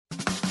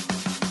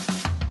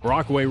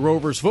Brockway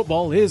Rovers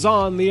football is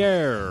on the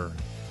air.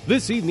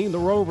 This evening, the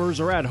Rovers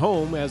are at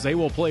home as they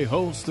will play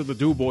host to the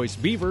DuBois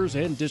Beavers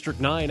in District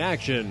 9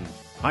 action.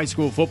 High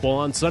school football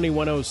on Sunny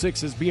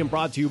 106 is being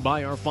brought to you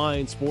by our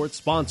fine sports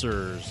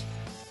sponsors.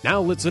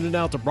 Now let's send it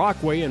out to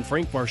Brockway and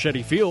Frank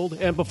Marchetti Field,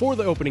 and before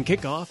the opening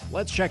kickoff,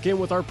 let's check in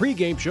with our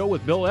pregame show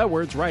with Bill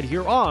Edwards right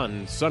here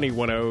on Sunny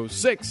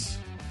 106.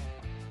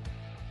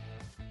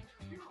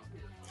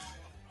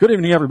 Good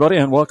evening, everybody,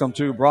 and welcome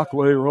to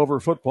Brockway Rover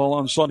Football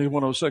on Sunday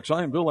 106.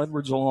 I am Bill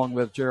Edwards along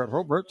with Jared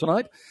Hobart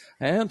tonight.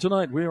 And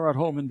tonight we are at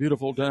home in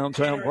beautiful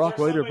downtown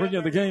Brockway to bring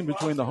you the game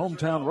between the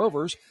hometown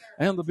Rovers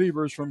and the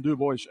Beavers from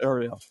DuBois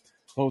area.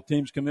 Both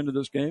teams come into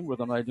this game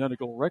with an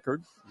identical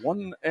record,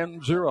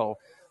 1-0.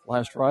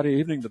 Last Friday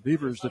evening, the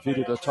Beavers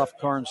defeated a tough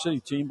Karn City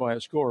team by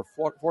a score of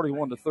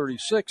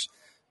 41-36.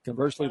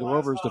 Conversely, the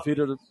Rovers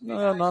defeated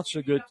a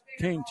not-so-good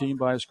Kane team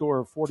by a score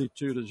of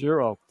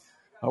 42-0.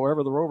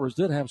 However, the Rovers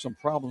did have some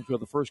problems with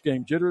the first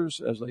game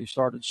jitters as they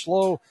started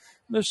slow,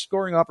 missed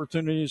scoring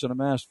opportunities, and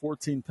amassed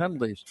 14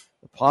 penalties.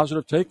 The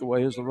positive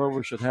takeaway is the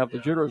Rovers should have the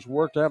jitters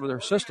worked out of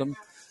their system.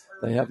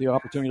 They have the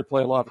opportunity to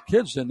play a lot of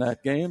kids in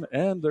that game,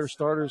 and their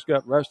starters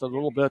got rested a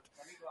little bit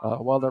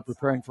while they're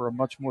preparing for a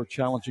much more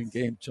challenging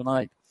game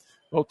tonight.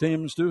 Both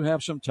teams do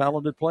have some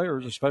talented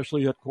players,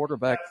 especially at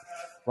quarterback.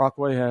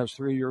 Brockway has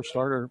three-year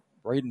starter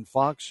Braden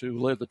Fox, who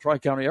led the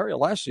Tri-County area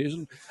last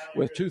season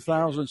with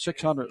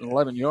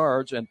 2,611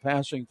 yards and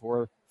passing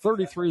for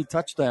 33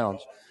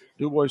 touchdowns.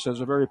 DuBois has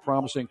a very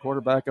promising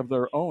quarterback of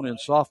their own in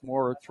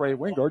sophomore Trey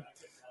Wingard.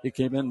 He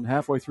came in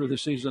halfway through the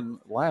season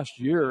last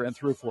year and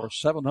threw for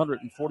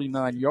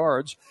 749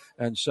 yards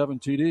and 7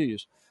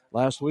 TDs.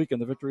 Last week in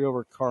the victory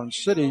over Karn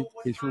City,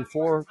 he threw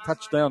 4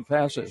 touchdown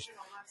passes.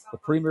 The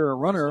premier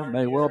runner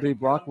may well be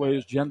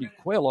Brockway's Jendi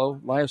Coelho.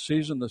 Last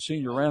season, the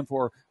senior ran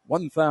for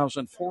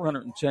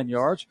 1,410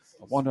 yards,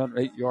 a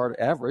 108-yard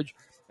average,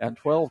 and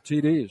 12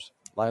 TDs.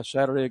 Last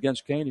Saturday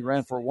against Kane, he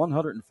ran for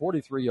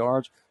 143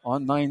 yards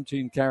on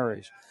 19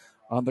 carries.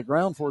 On the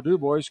ground for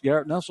DuBois,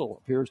 Garrett Nessel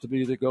appears to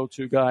be the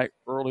go-to guy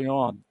early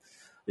on.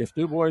 If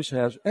DuBois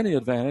has any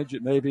advantage,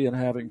 it may be in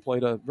having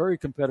played a very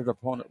competitive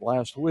opponent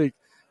last week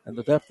and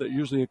the depth that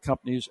usually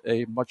accompanies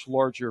a much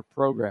larger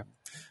program.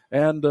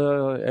 And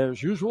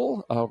as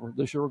usual,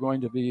 this year we're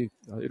going to be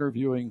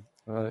interviewing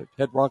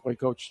head Brockway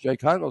coach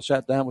Jake Heigl.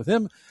 Sat down with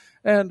him,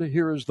 and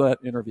here is that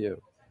interview.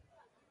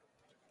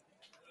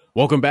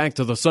 Welcome back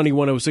to the Sunny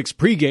 106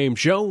 pregame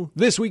show.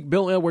 This week,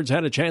 Bill Edwards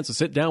had a chance to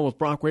sit down with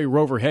Brockway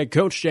Rover head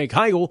coach Jake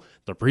Heigl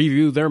to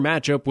preview their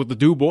matchup with the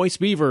DuBois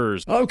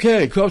Beavers.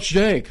 Okay, Coach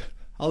Jake.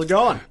 How's it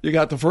going? You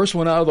got the first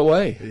one out of the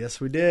way.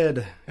 Yes, we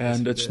did.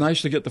 And it's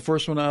nice to get the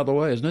first one out of the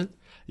way, isn't it?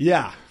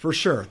 Yeah, for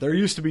sure. There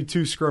used to be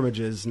 2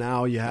 scrimmages.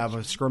 Now you have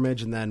a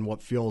scrimmage and then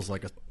what feels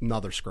like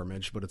another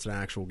scrimmage, but it's an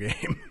actual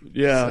game.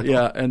 Yeah,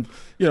 yeah. And,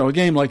 a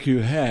game like you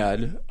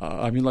had,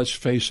 let's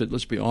face it,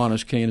 let's be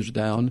honest, Kane is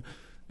down.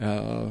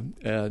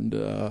 And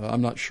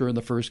I'm not sure in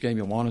the first game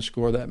you want to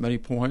score that many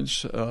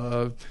points.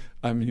 You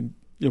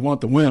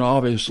want the win,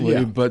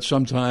 obviously, but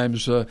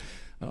sometimes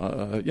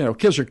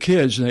kids are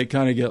kids, and they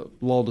kind of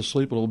get lulled to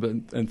sleep a little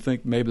bit and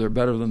think maybe they're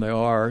better than they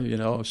are,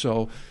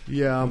 so.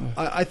 Yeah,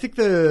 I think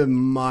the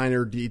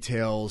minor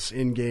details,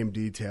 in-game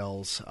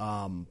details,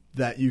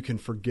 that you can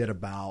forget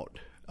about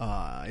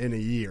in a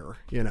year,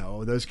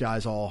 those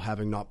guys all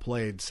having not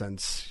played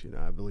since,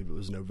 I believe it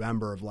was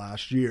November of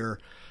last year.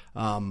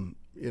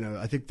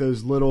 I think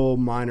those little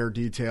minor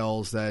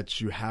details that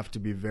you have to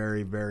be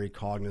very, very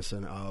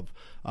cognizant of,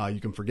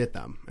 you can forget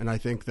them. And I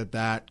think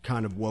that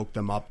kind of woke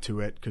them up to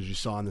it because you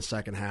saw in the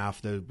second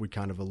half that we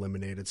kind of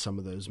eliminated some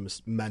of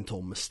those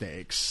mental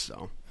mistakes.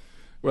 So,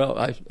 well,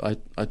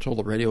 I told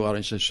the radio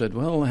audience, I said,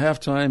 well, at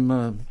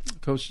halftime,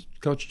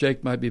 Coach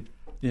Jake might be,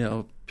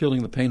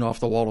 peeling the paint off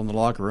the wall in the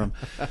locker room.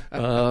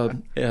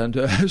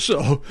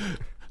 So...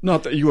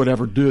 Not that you would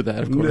ever do that,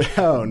 of course.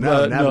 No,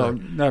 never. No,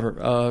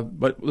 never.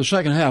 But the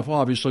second half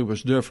obviously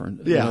was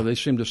different. Yeah. They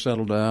seemed to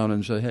settle down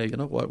and say, hey, you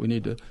know what, we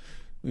need to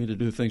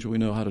do things that we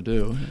know how to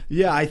do.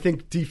 Yeah, I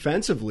think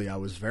defensively I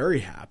was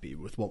very happy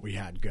with what we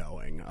had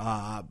going.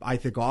 I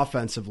think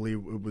offensively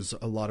it was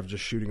a lot of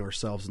just shooting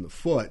ourselves in the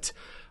foot.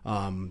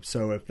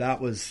 So if that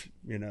was,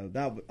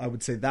 I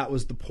would say that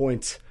was the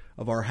point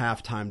of our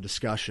halftime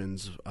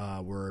discussions,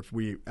 where if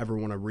we ever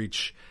want to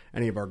reach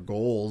any of our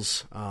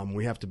goals,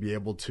 we have to be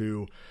able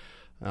to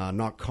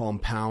not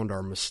compound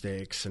our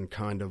mistakes and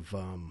kind of,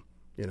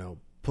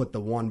 put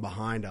the one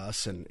behind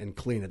us and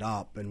clean it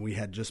up. And we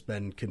had just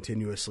been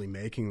continuously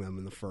making them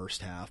in the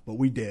first half, but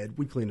we did.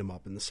 We cleaned them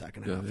up in the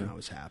second half, and I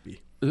was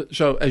happy.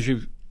 So as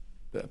you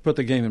put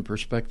the game in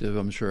perspective,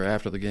 I'm sure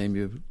after the game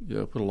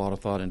you put a lot of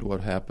thought into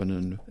what happened,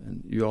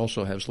 and you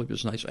also have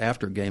sleepless nights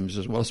after games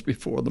as well as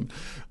before them.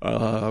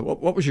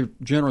 What was your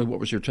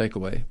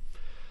takeaway?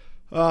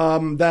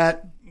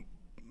 That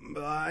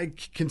I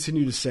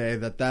continue to say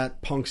that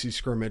Punxsutawney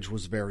scrimmage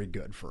was very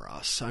good for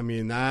us. I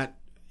mean, that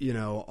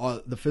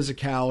the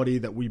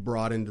physicality that we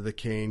brought into the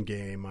Kane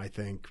game, I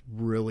think,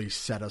 really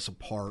set us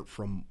apart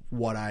from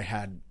what I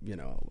had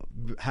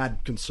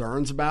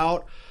concerns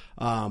about.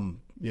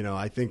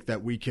 I think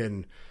that we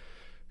can,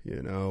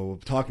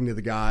 talking to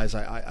the guys,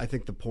 I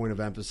think the point of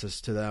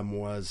emphasis to them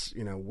was,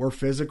 we're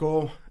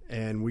physical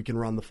and we can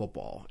run the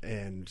football.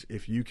 And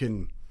if you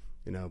can,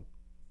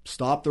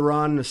 stop the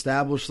run,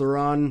 establish the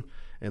run,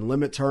 and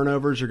limit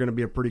turnovers, you're going to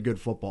be a pretty good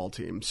football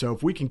team. So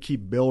if we can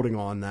keep building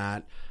on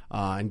that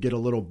and get a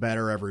little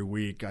better every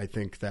week, I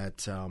think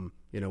that,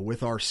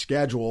 with our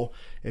schedule,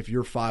 if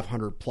you're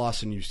 500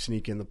 plus and you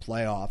sneak in the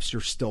playoffs,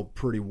 you're still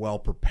pretty well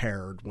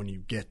prepared when you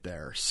get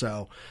there.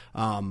 So,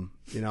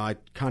 I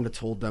kind of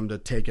told them to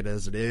take it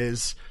as it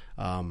is.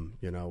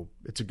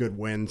 It's a good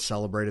win,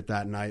 celebrate it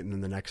that night, and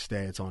then the next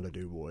day it's on to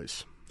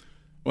DuBois.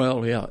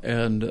 Well, yeah,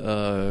 and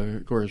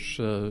of course,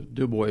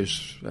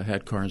 DuBois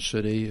had Carn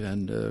City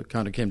and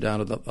kind of came down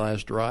to the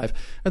last drive.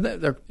 And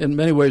they're in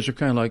many ways, they're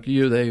kind of like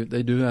you.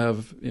 They do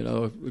have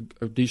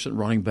a decent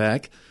running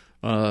back,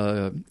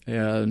 and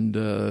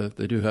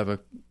they do have a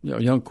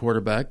young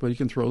quarterback, but he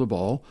can throw the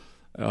ball.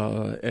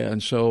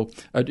 And so,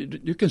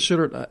 you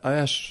consider?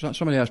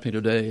 Somebody asked me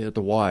today at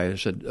the Y. I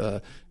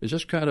said, "Is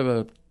this kind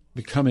of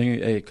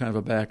becoming a kind of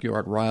a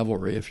backyard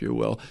rivalry, if you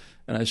will?"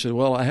 And I said,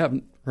 "Well, I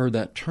haven't heard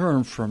that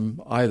term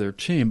from either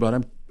team, but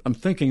I'm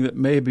thinking that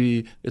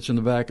maybe it's in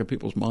the back of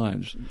people's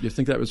minds." Do you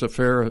think that was a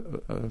fair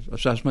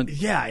assessment?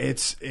 Yeah,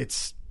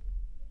 it's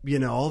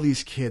all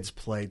these kids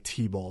play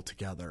t-ball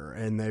together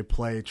and they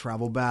play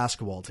travel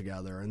basketball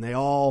together and they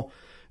all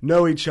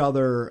know each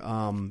other.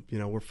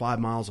 We're 5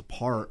 miles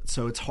apart,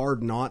 so it's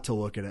hard not to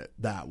look at it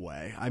that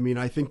way. I mean,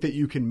 I think that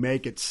you can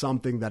make it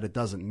something that it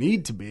doesn't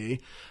need to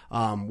be,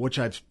 which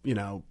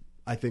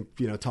I think,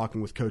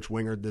 talking with Coach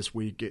Wingard this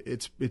week,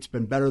 it's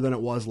been better than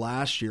it was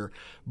last year.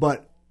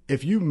 But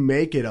if you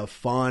make it a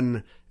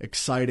fun,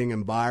 exciting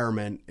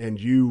environment and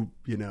you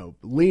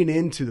lean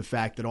into the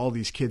fact that all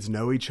these kids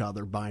know each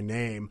other by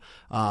name,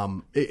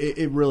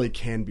 it really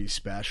can be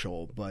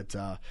special. But,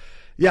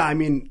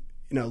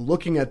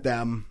 looking at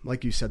them,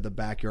 like you said, the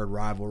backyard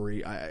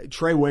rivalry,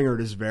 Trey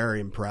Wingard is very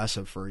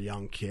impressive for a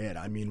young kid.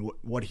 I mean,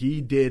 what he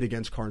did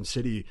against Carn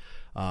City,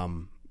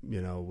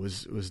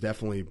 was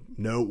definitely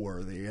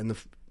noteworthy. And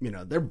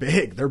they're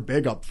big. They're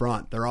big up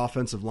front. Their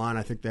offensive line,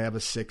 I think they have a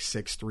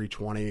 6'6",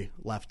 320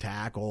 left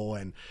tackle,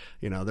 and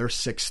they're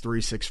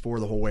 6'3", 6'4"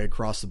 the whole way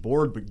across the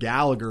board. But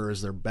Gallagher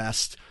is their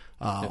best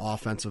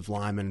offensive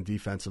lineman and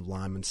defensive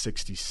lineman,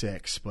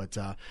 66. But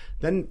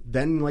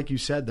then, like you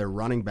said, their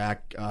running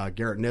back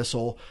Garrett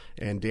Nissel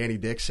and Danny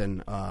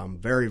Dixon,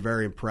 very,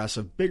 very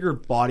impressive. Bigger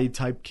body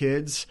type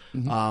kids,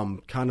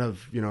 kind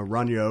of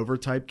run you over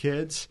type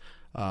kids.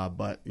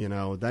 But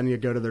then you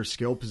go to their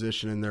skill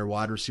position, and their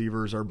wide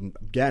receivers are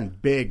again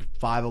big,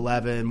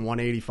 5'11",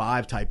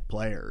 185 type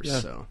players. Yeah.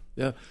 So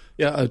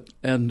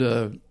and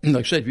like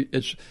I said,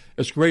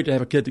 it's great to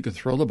have a kid that can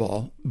throw the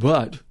ball,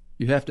 but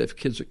you have to have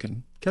kids that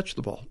can catch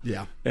the ball.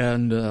 Yeah.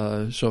 And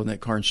so in that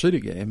Carn City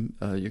game,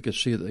 you could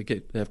see that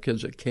they have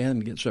kids that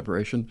can get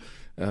separation,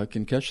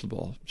 can catch the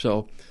ball.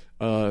 So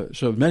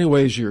in many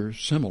ways you're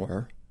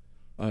similar,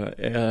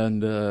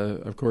 and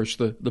of course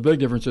the big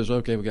difference is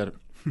we got a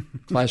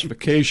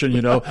classification. We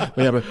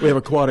have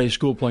a quad A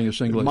school playing a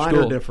single A school.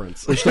 Minor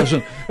difference, which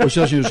doesn't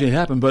usually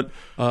happen. But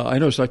I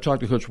noticed I talked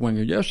to Coach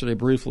Winger yesterday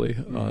briefly,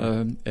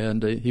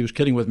 and he was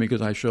kidding with me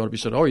because I showed up. He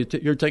said, "Oh,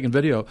 you're taking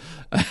video."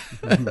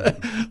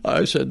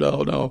 I said,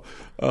 "No."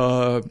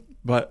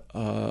 But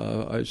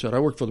I said, "I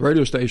work for the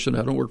radio station.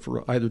 I don't work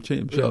for either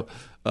team." So,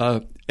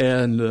 so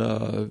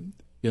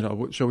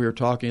we were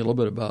talking a little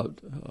bit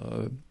about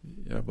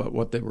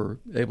what they were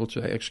able to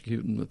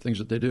execute and the things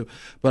that they do.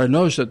 But I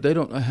noticed that they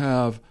don't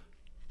have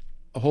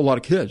a whole lot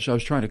of kids. I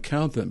was trying to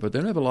count them, but they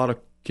don't have a lot of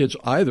kids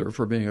either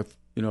for being a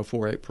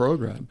 4A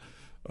program.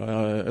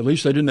 At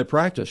least they didn't at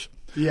practice.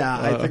 Yeah,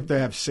 I think they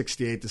have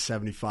 68 to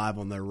 75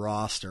 on their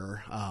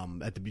roster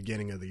at the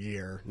beginning of the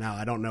year. Now,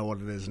 I don't know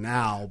what it is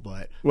now,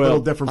 but a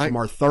little different from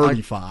our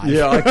 35.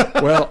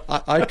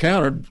 I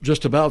counted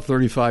just about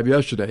 35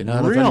 yesterday. Now,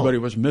 I don't know if anybody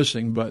was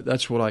missing, but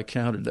that's what I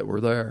counted that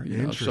were there.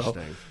 Interesting. So,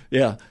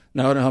 yeah.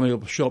 Now, I don't know how many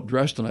will show up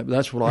dressed tonight, but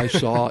that's what I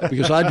saw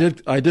because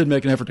I did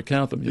make an effort to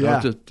count them,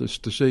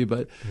 to see.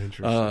 But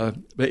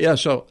yeah,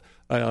 so,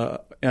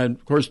 and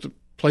of course, the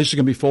place is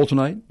going to be full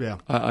tonight. Yeah.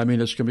 I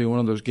mean, it's going to be one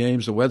of those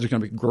games. The weather's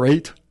going to be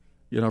great,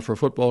 for a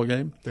football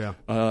game. Yeah.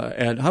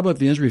 And how about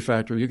the injury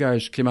factor? You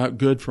guys came out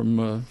good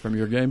from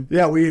your game?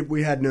 Yeah,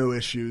 we had no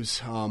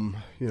issues.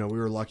 We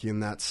were lucky in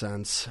that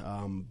sense.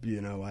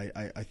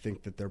 I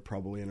think that they're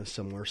probably in a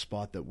similar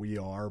spot that we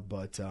are.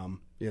 But,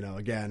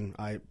 again,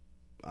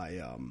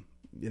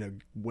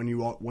 when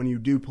you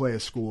do play a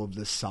school of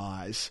this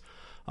size,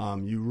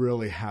 you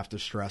really have to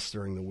stress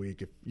during the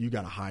week if you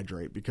got to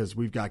hydrate, because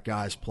we've got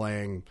guys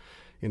playing,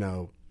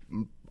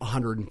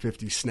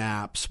 150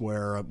 snaps,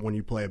 where when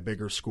you play a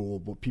bigger school,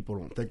 what people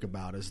don't think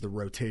about is the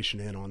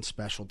rotation in on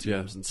special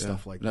teams and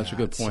stuff like that. That's a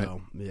good point.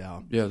 So, yeah,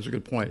 that's a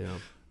good point. Yeah.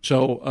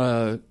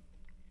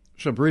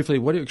 So briefly,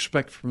 what do you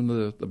expect from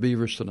the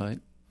Beavers tonight?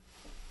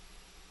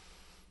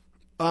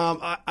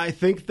 I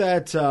think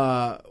that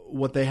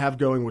what they have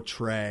going with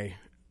Trey,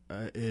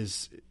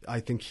 I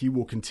think he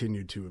will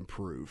continue to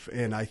improve,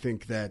 and I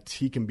think that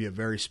he can be a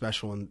very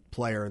special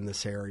player in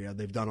this area.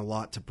 They've done a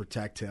lot to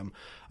protect him.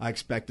 I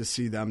expect to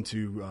see them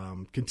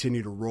to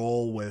continue to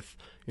roll with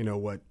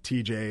what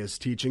TJ is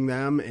teaching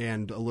them,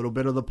 and a little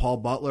bit of the Paul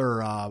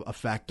Butler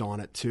effect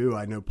on it too.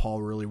 I know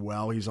Paul really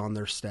well. He's on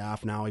their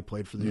staff now. He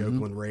played for the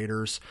Oakland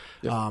Raiders,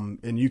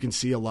 and you can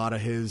see a lot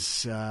of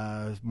his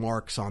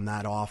marks on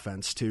that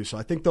offense too. So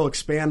I think they'll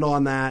expand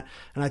on that,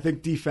 and I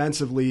think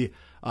defensively,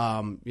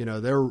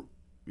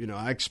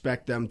 I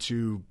expect them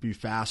to be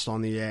fast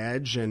on the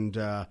edge and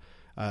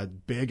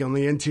big on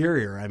the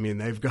interior. I mean,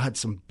 they've got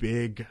some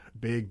big,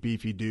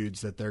 beefy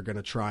dudes that they're going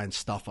to try and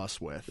stuff us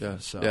with.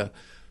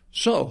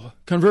 So,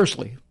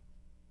 conversely,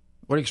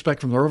 what do you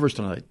expect from the Rovers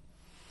tonight?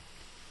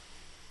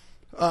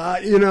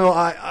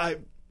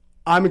 I'm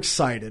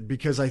excited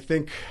because I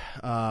think,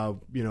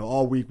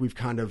 all week we've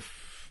kind of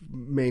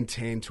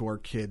maintained to our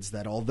kids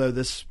that although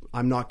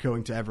I'm not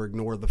going to ever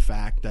ignore the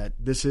fact that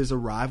this is a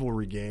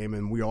rivalry game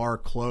and we are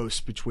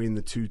close between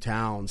the two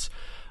towns,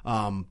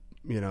 and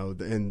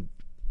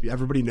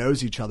everybody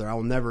knows each other. I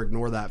will never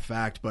ignore that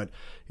fact, but,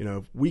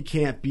 we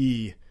can't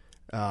be,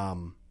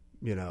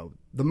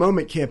 the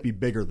moment can't be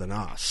bigger than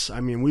us.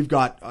 I mean, we've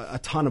got a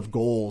ton of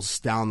goals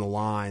down the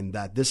line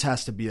that this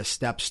has to be a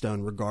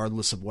stepstone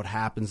regardless of what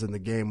happens in the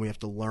game. We have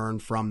to learn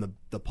from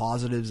the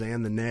positives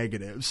and the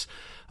negatives.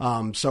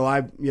 So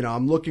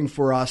I'm looking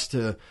for us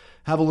to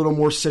have a little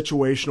more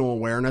situational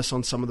awareness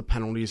on some of the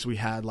penalties we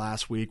had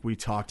last week. We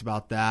talked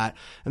about that.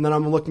 And then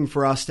I'm looking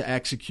for us to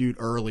execute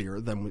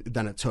earlier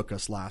than it took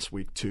us last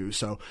week too.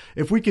 So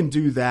if we can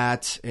do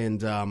that,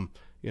 and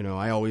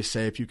I always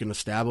say if you can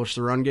establish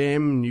the run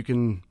game and you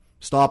can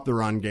stop the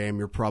run game,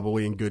 you're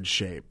probably in good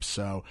shape.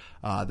 So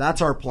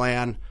that's our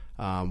plan.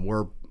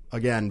 I'm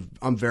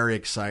very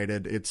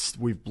excited.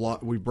 We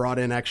brought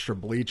in extra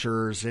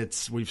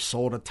bleachers. We've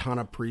sold a ton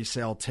of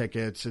pre-sale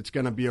tickets. It's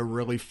going to be a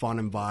really fun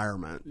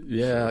environment.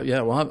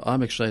 Yeah. Well,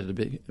 I'm excited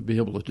to be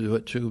able to do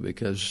it too,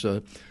 because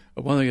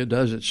one thing it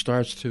does, it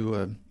starts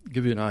to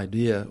give you an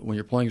idea when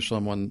you're playing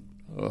someone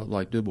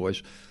like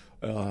DuBois.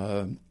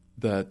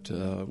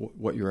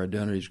 What your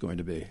identity is going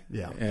to be.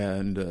 Yeah.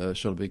 And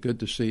so it'll be good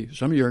to see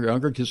some of your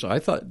younger kids. I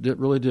thought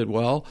really did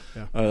well.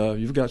 Yeah.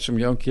 You've got some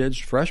young kids,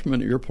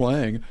 freshmen that you're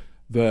playing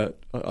that,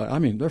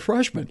 they're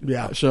freshmen.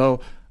 Yeah. So,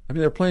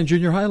 they're playing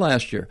junior high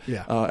last year.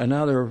 Yeah. And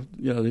now they're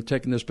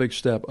taking this big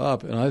step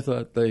up. And I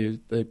thought they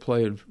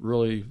played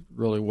really,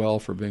 really well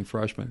for being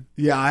freshmen.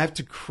 Yeah, I have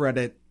to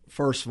credit,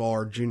 first of all,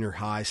 our junior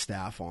high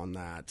staff on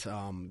that.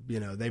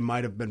 They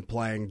might have been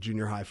playing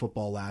junior high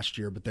football last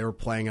year, but they were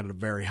playing at a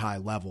very high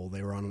level.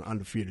 They were on an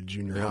undefeated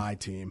junior high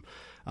team.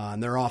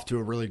 And they're off to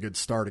a really good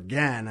start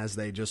again, as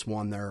they just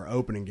won their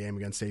opening game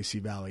against AC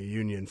Valley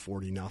Union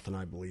 40-0,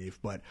 I believe.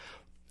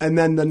 And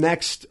then the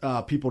next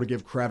people to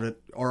give credit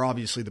are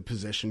obviously the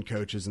position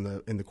coaches and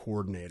the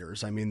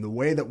coordinators. I mean, the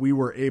way that we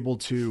were able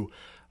to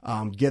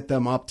get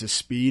them up to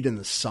speed in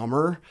the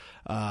summer,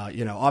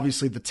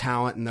 obviously the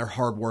talent and their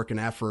hard work and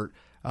effort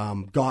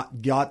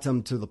got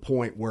them to the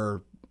point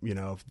where,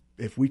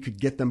 if we could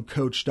get them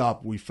coached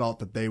up, we felt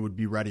that they would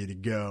be ready to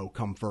go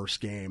come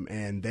first game.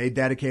 And they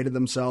dedicated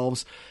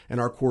themselves, and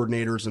our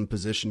coordinators and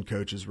position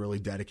coaches really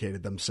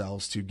dedicated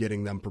themselves to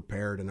getting them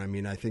prepared. And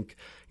I think,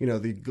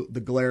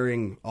 the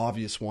glaring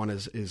obvious one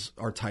is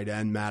our tight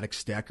end,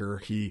 Maddox Decker.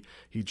 He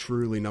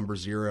truly, number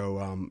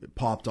 0,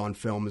 popped on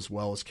film, as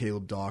well as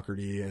Caleb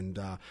Doherty and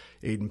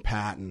Aiden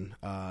Patton.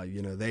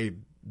 They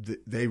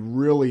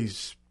really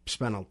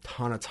spent a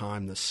ton of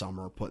time this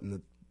summer putting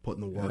the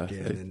work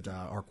in, and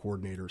our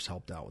coordinators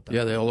helped out with that.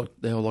 Yeah, they all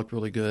look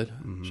really good.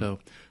 Mm-hmm. So,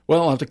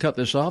 well, I'll have to cut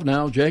this off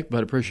now, Jake, but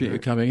I appreciate you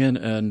coming in,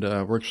 and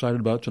we're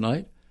excited about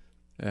tonight.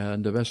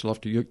 And best of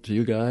luck to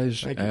you guys.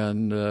 Thank you.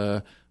 And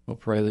we'll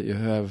pray that you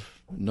have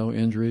no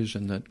injuries,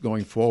 and that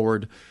going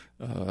forward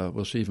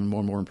we'll see even more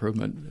and more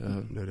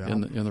improvement no doubt.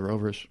 in the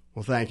Rovers.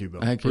 Well, thank you,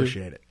 Bill. Thank you.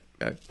 Appreciate it.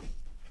 Okay.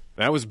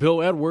 That was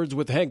Bill Edwards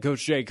with head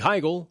coach Jake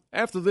Heigl.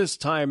 After this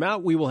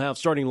timeout, we will have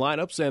starting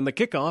lineups and the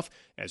kickoff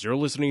as you're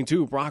listening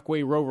to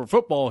Brockway Rover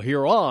football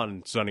here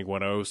on Sunny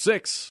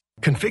 106.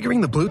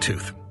 Configuring the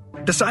Bluetooth,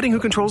 deciding who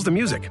controls the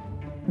music,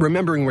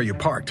 remembering where you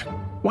parked.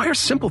 Why are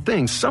simple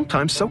things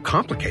sometimes so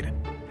complicated?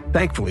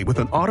 Thankfully, with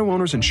an auto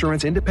owner's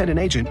insurance independent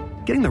agent,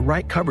 getting the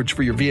right coverage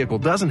for your vehicle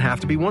doesn't have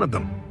to be one of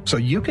them. So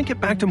you can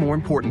get back to more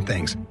important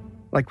things,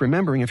 like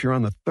remembering if you're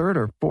on the 3rd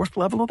or 4th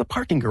level of the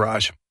parking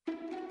garage.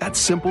 That's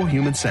simple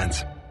human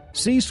sense.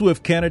 See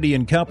Swift Kennedy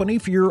and Company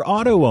for your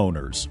auto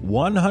owners.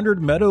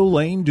 100 Meadow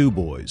Lane,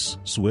 DuBois.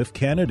 Swift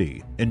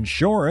Kennedy.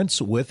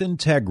 Insurance with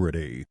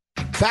integrity.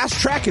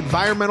 Fast Track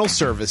Environmental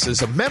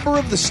Services, a member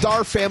of the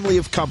Star family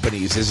of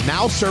companies, is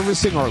now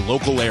servicing our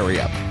local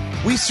area.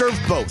 We serve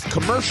both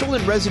commercial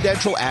and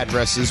residential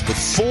addresses with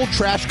full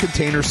trash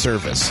container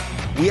service.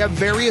 We have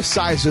various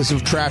sizes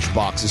of trash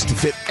boxes to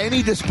fit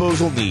any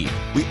disposal need.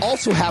 We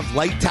also have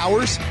light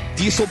towers,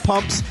 diesel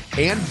pumps,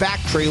 and vac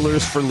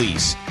trailers for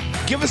lease.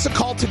 Give us a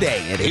call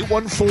today at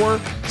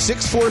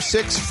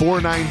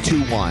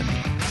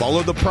 814-646-4921.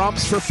 Follow the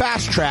prompts for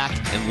Fast Track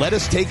and let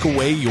us take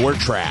away your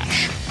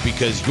trash.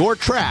 because your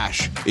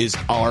trash is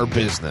our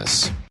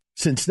business.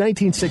 Since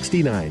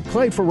 1969,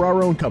 Clyde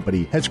Ferraro &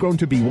 Company has grown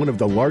to be one of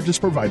the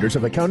largest providers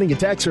of accounting and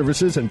tax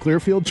services in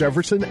Clearfield,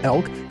 Jefferson,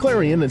 Elk,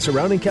 Clarion, and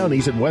surrounding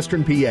counties in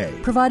western PA.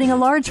 Providing a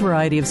large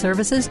variety of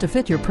services to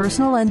fit your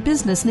personal and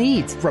business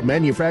needs. From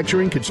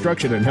manufacturing,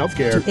 construction, and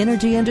healthcare to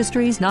energy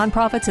industries,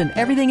 nonprofits, and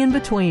everything in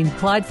between,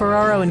 Clyde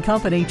Ferraro &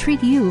 Company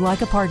treat you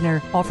like a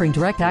partner, offering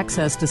direct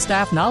access to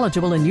staff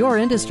knowledgeable in your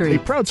industry. A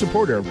proud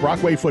supporter of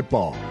Brockway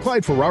football.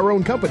 Clyde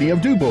Ferraro & Company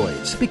of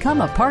DuBois.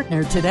 Become a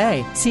partner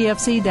today.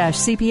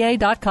 CFC-CPA.com.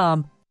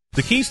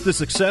 The keys to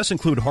success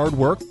include hard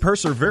work,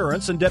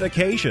 perseverance, and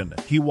dedication.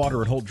 Hugh Water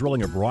and Holt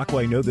Drilling of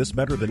Brockway know this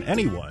better than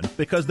anyone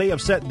because they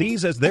have set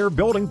these as their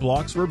building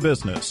blocks for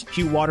business.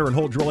 Hugh Water and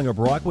Holt Drilling of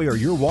Brockway are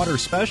your water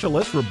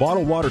specialists for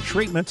bottled water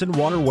treatment and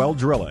water well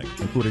drilling,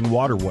 including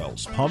water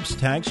wells, pumps,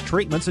 tanks,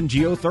 treatments, and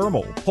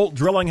geothermal. Holt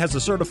Drilling has a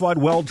certified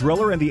well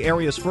driller and the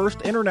area's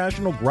first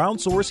international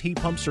ground source heat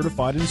pump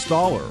certified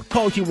installer.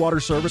 Call Hugh Water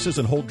Services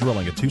and Holt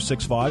Drilling at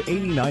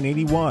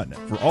 265-8981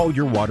 for all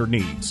your water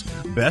needs.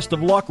 Best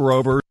of luck,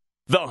 Rovers.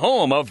 The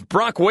home of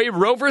Brockway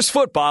Rovers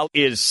football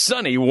is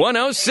Sunny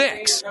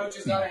 106.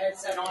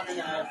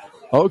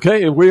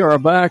 Okay, we are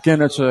back,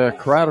 and it's a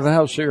crowded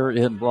house here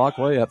in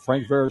Brockway at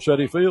Frank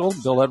Vericetti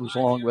Field. Bill Edwards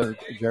along with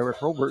Jared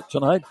Robert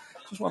tonight.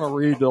 Just want to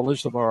read the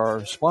list of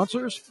our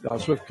sponsors.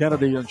 Swift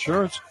Kennedy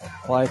Insurance,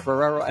 Clyde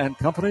Ferraro and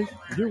Company,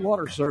 New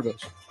Water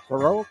Service,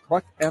 Ferraro,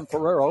 Cruck and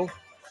Ferraro,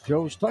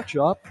 Joe's Tuck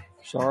Shop,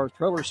 Stars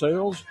Trailer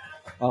Sales,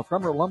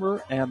 Fremmer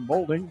Lumber and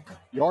Molding,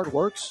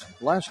 Yardworks,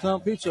 Last Town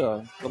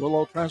Pizza,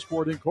 DeLillo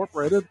Transport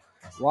Incorporated,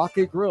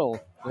 Rocky Grill,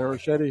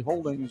 Vericetti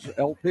Holdings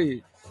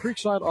LP,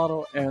 Creekside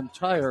Auto and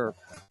Tire.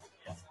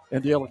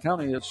 Indiana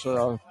County is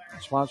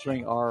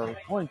sponsoring our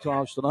coin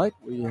toss tonight.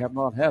 We have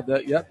not had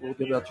that yet. We'll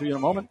give that to you in a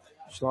moment.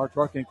 Star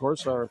Trucking, of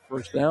course, our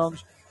first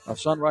downs.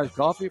 Sunrise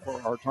Coffee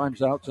for our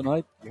times out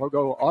tonight.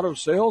 Logo Auto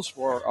Sales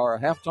for our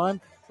halftime.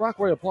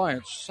 Brockway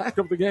Appliance, Sack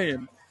of the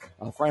Game.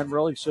 Fran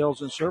Raleigh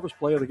Sales and Service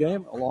Play of the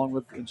Game, along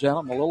with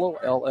Jana Malillo,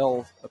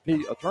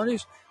 LLP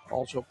Attorneys,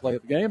 also Play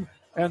of the Game,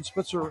 and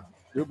Spitzer,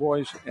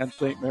 DuBois, and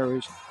St.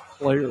 Mary's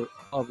Player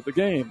of the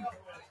Game.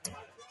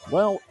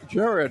 Well,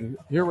 Jared,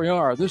 here we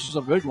are. This is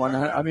a big one.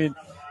 I mean,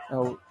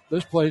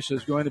 this place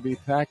is going to be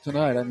packed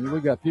tonight. I mean,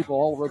 we've got people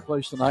all over the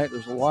place tonight.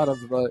 There's a lot of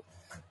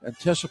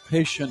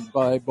anticipation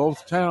by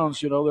both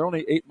towns. You know, they're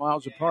only 8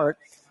 miles apart,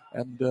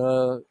 and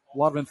a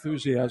lot of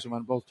enthusiasm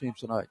on both teams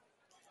tonight.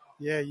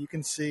 Yeah, you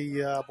can see,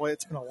 boy,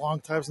 it's been a long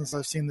time since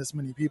I've seen this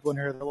many people in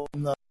here. They're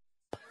on the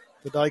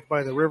dike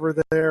by the river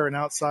there and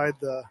outside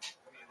the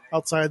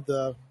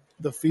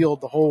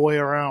field the whole way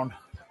around.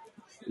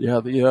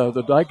 Yeah,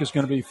 the dike is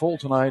going to be full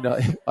tonight,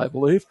 I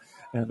believe.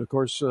 And, of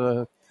course,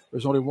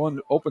 there's only one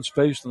open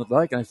space in the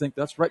dike, and I think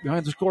that's right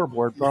behind the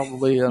scoreboard.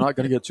 Probably not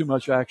going to get too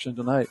much action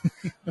tonight.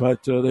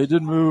 But they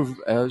did move,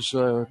 as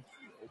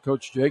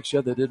Coach Jake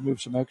said, they did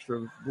move some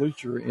extra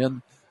bleacher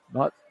in.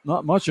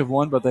 Not much of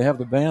one, but they have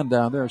the band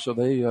down there, so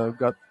they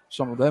got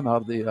some of them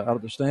out of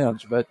the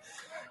stands. But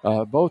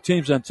both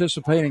teams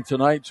anticipating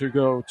tonight to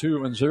go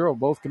 2-0.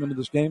 Both come into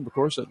this game, of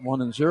course, at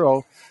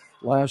 1-0.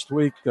 Last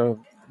week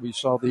we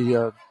saw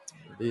the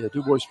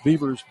DuBois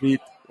Beavers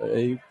beat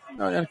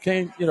and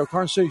Kane. You know,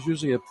 Karn City is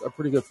usually a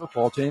pretty good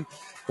football team.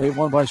 They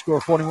won by a score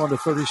of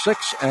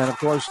 41-36, and of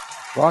course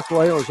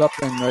Brockway was up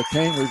in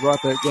Kane. We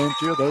brought that game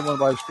to you. They won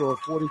by a score of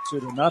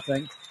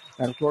 42-0.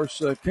 And, of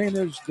course, Kane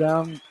is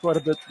down quite a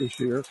bit this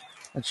year,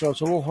 and so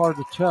it's a little hard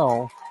to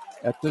tell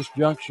at this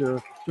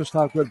juncture just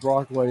how good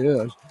Brockway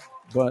is.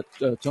 But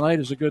tonight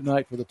is a good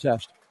night for the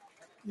test.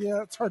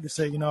 Yeah, it's hard to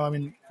say. You know, I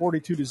mean,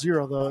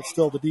 42-0, though, it's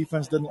still the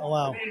defense didn't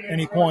allow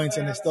any points,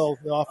 and the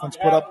offense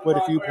put up quite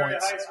a few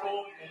points.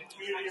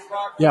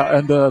 Yeah,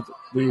 and the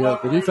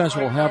defense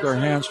will have their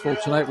hands full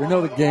tonight. We know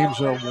the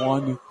games are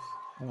won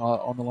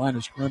on the line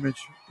of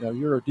scrimmage. You know,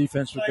 you're a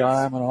defensive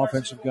guy, I'm an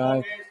offensive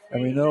guy.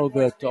 And we know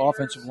that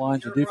offensive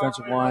lines and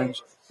defensive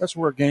lines, that's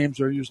where games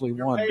are usually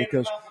won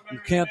because you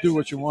can't do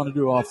what you want to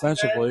do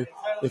offensively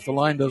if the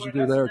line doesn't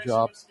do their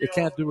job. You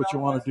can't do what you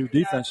want to do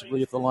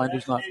defensively if the line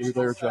does not do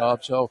their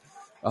job. So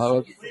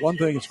one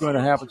thing that's going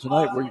to happen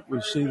tonight,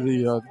 we see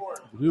the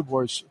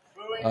DuBois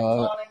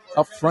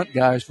up front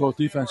guys, both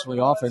defensively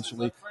and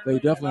offensively, they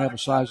definitely have a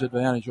size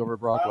advantage over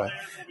Brockway.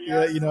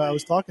 Yeah, you know, I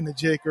was talking to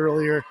Jake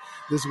earlier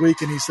this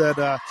week, and he said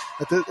that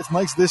it's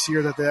nice this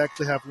year that they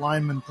actually have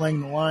linemen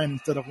playing the line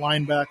instead of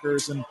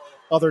linebackers and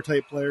other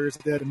type players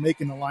that they had to make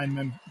in the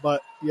linemen.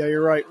 But, yeah,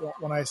 you're right.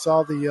 When I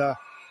saw the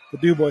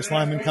DuBois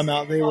linemen come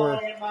out, they were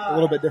a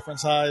little bit different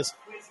size.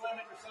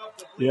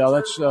 Yeah,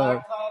 that's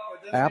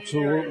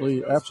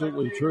absolutely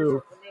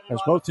true. As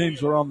both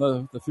teams are on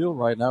the field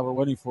right now, we're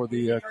waiting for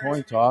the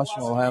coin toss.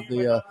 We'll have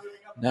the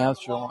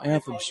national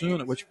anthem soon,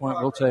 at which point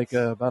we'll take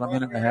about a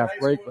minute and a half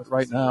break. But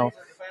right now,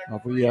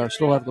 we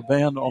still have the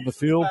band on the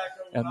field.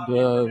 And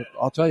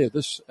I'll tell you,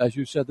 this, as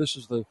you said, this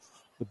is the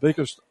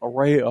biggest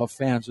array of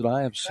fans that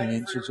I have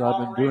seen since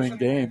I've been doing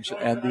games.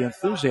 And the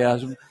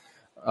enthusiasm,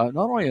 not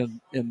only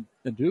in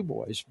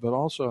DuBois, but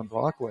also in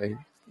Brockway,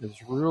 is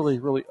really,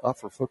 really up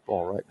for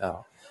football right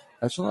now.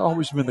 That's not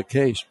always been the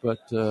case, but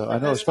I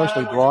know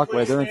especially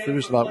Brockway, they're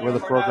enthused about where the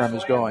program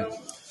is going.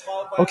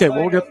 Okay,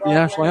 we'll get the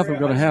national anthem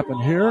going to happen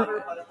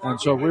here, and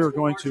so we're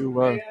going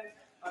to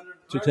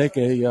take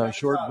a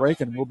short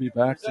break, and we'll be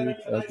back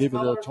to give you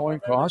the towing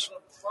cost,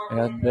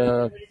 and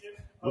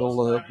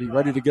we'll be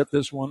ready to get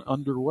this one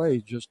underway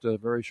just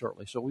very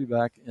shortly. So we'll be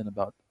back in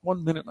about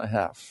 1 minute and a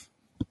half.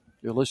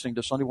 You're listening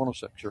to Sunday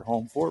 106, your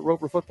home for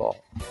Rover football.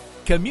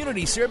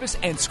 Community service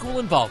and school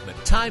involvement.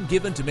 Time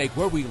given to make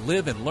where we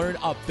live and learn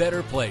a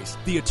better place.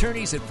 The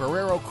attorneys at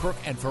Ferrero, Crook,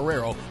 and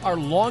Ferrero are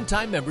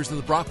longtime members of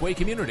the Brockway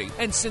community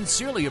and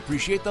sincerely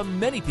appreciate the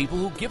many people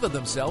who give of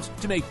themselves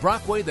to make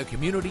Brockway the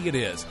community it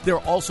is. They're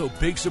also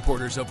big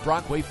supporters of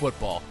Brockway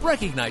football,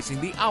 recognizing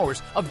the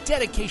hours of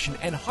dedication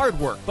and hard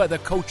work by the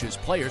coaches,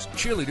 players,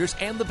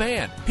 cheerleaders, and the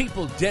band.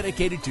 People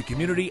dedicated to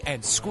community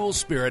and school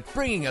spirit,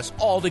 bringing us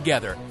all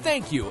together.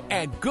 Thank you.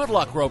 And good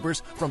luck,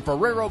 Rovers, from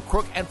Ferrero,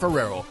 Crook, and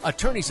Ferrero,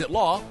 attorneys at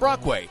law,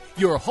 Brockway,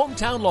 your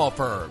hometown law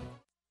firm.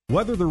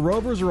 Whether the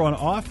Rovers are on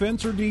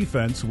offense or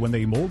defense, when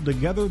they mold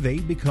together, they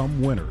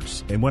become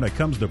winners. And when it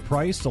comes to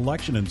price,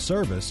 selection, and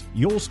service,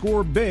 you'll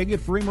score big at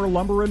Freemer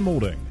Lumber and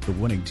Molding, the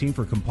winning team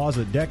for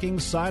composite decking,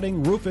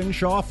 siding, roofing,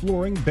 Shaw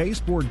flooring,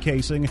 baseboard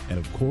casing, and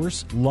of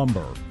course,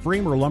 lumber.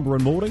 Freemer Lumber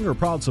and Molding are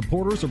proud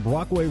supporters of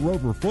Brockway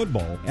Rover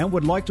football and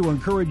would like to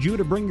encourage you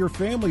to bring your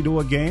family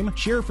to a game,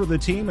 cheer for the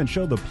team, and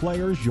show the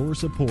players your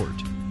support.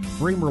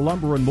 Freemer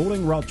Lumber and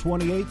Molding, Route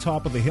 28,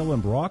 top of the hill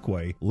in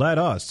Brockway. Let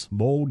us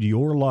mold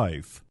your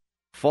life.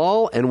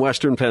 Fall and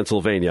Western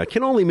Pennsylvania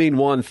can only mean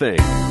one thing: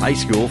 high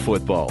school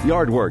football.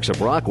 Yardworks of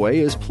Brockway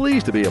is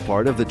pleased to be a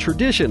part of the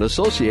tradition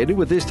associated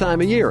with this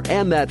time of year,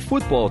 and that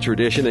football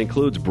tradition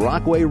includes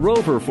Brockway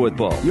Rover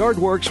football.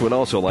 Yardworks would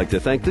also like to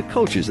thank the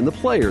coaches and the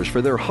players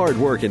for their hard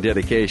work and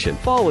dedication.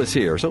 Fall is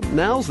here, so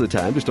now's the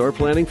time to start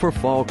planning for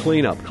fall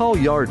cleanup. Call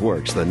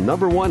Yardworks, the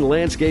 #1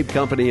 landscape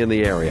company in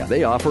the area.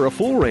 They offer a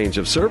full range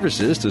of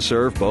services to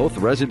serve both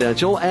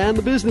residential and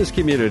the business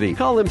community.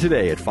 Call them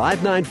today at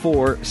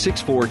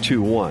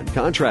 594-6421.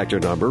 Contractor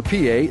number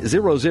PA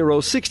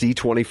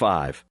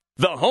 006025.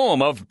 The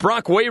home of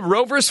Brockway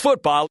Rovers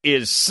football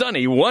is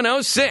Sunny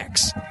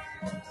 106.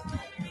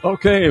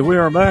 Okay, we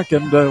are back,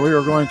 and we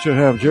are going to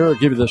have Jared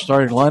give you the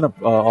starting lineup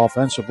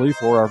offensively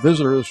for our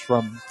visitors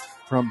from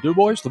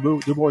DuBois,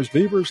 the DuBois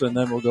Beavers, and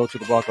then we'll go to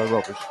the Brockway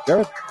Rovers.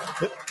 Jared?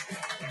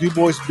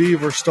 DuBois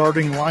Beavers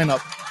starting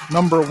lineup.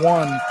 Number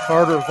 1,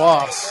 Carter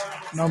Voss.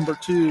 Number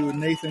 2,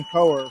 Nathan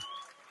Coher.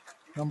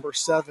 Number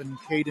 7,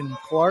 Caden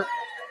Clark.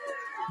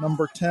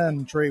 Number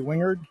 10, Trey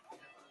Wingard.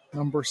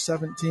 Number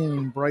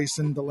 17,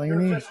 Bryson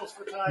Delaney.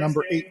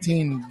 Number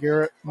 18,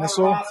 Garrett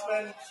Nissel.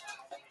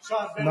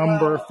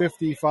 Number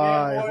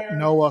 55,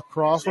 Noah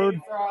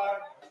Crawford.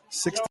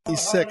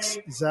 66,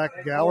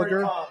 Zach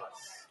Gallagher.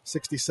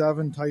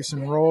 67,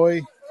 Tyson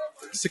Roy.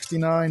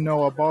 69,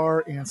 Noah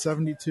Barr. And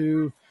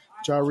 72,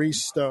 Jarice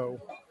Stowe.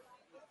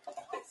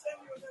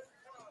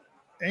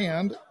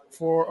 And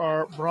for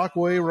our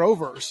Brockway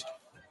Rovers,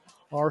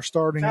 our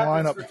starting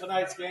lineup: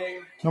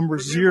 number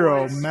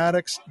 0,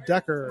 Maddox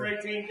Decker.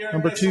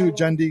 Number 2,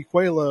 Jendi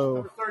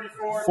Quelo.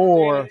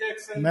 4,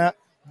 Matt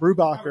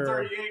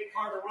Brubacher.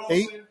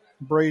 8,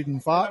 Braden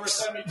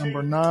Fox.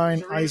 Number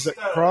 9, Isaac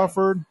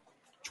Crawford.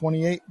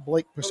 28,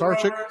 Blake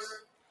Pisarchik.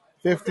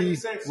 50,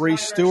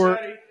 Reese Stewart.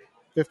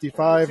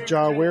 55,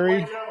 Ja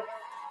Wary.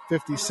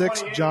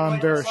 56,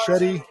 John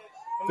Verichetti.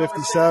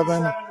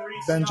 57,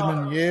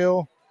 Benjamin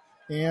Yale.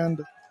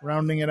 And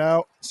rounding it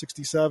out,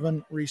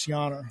 67, Reese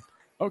Yonner.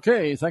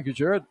 Okay, thank you,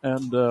 Jared.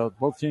 And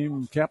both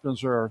team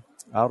captains are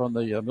out on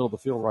the middle of the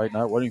field right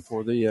now waiting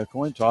for the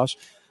coin toss.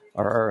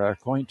 Our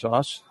coin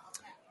toss,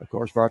 of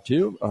course, brought to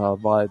you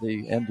by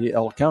the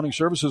NDL Accounting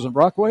Services in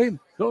Brockway.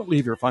 Don't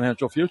leave your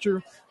financial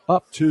future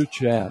up to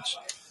chance.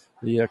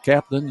 The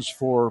captains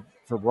for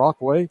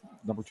Brockway,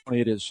 number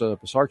 28 is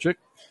Pisarchik.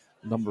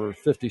 Number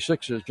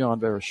 56 is John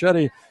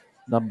Verichetti.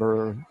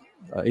 Number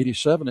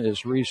 87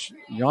 is Reese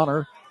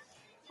Yonner.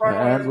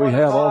 And we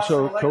have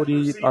also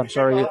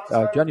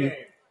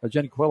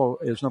Jenny Quello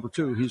is number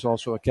 2. He's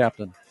also a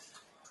captain.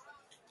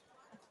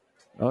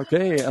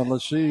 Okay, and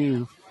let's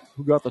see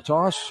who got the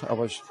toss. I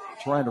was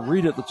trying to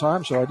read at the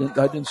time, so I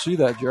didn't see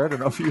that, Jared. I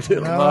don't know if you did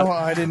or not. No,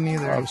 I didn't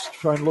either. I was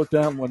trying to look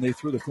down when they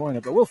threw the coin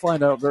in, but we'll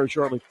find out very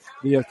shortly.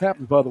 The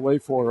captains, by the way,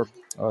 for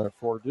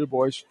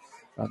DuBois,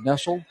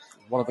 Nessel,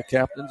 one of the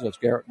captains. That's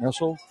Garrett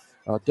Nessel.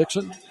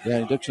 Dixon,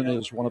 Danny Dixon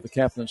is one of the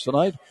captains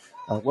tonight.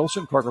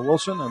 Wilson, Carter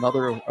Wilson,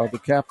 another of the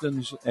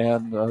captains,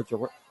 and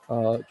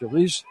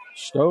Jarice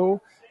Stowe.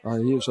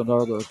 He is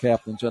another of the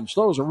captains. And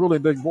Stowe's a really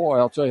big boy,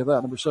 I'll tell you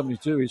that. Number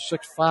 72, he's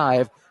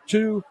 6'5",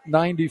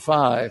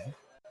 295.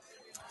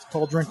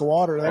 Tall drink of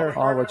water there.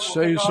 I would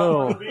say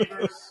so.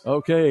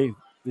 Okay,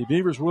 the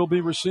Beavers will be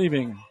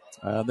receiving.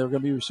 They're going to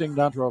be receiving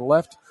down to our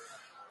left.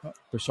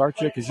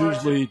 Pisarchik is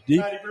usually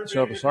deep,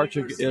 so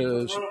Pisarchik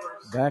is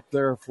back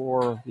there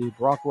for the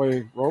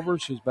Brockway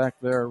Rovers. He's back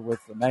there with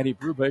Maddie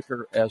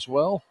Brubaker as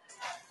well.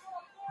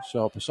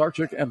 So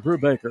Pisarchik and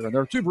Brubaker, and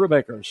there are 2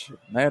 Brubakers,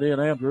 Maddie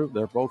and Andrew.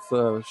 They're both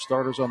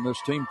starters on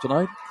this team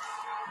tonight.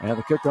 And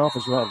the kickoff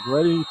is about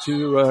ready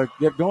to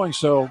get going.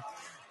 So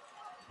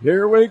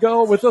here we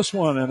go with this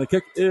one. And the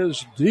kick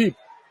is deep.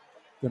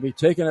 Going to be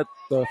taken at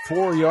the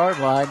 4-yard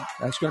line.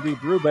 That's going to be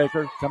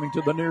Brubaker coming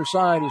to the near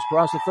side. He's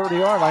crossed the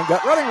 30-yard line.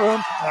 Got running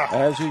room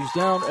as he's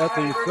down at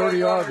the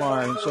 30-yard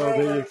line.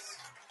 So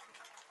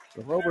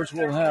the Rovers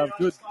will have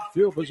good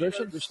field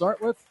position to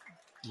start with.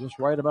 Just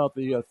right about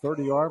the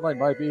 30-yard line.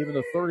 Might be even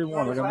the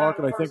 31. They're going to mark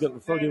it, I think, at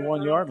the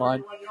 31-yard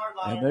line.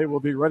 And they will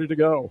be ready to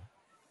go.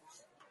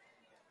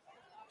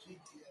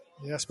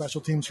 Yeah, special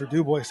teams for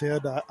DuBois.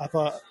 I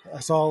thought I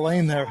saw a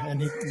lane there,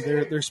 and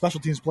their special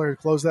teams player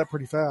closed that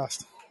pretty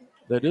fast.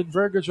 They did a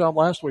very good job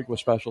last week with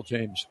special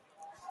teams.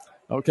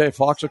 Okay,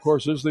 Fox, of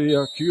course, is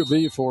the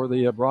QB for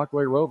the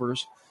Brockway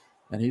Rovers,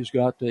 and he's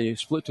got a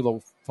split to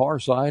the far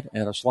side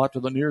and a slot to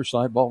the near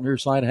side, ball near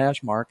side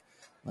hash mark.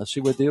 Let's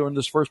see what they do in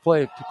this first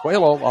play.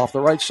 Coelho off the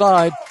right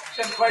side,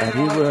 and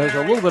he has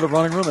a little bit of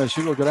running room as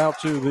he will get out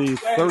to the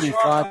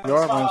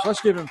 35-yard line. So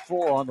let's give him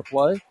 4 on the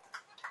play.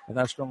 And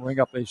that's going to bring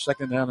up a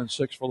 2nd down and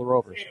 6 for the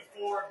Rovers.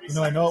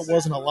 I know it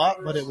wasn't a lot,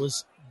 but it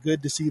was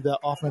good to see the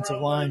offensive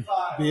line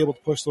be able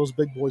to push those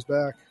big boys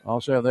back.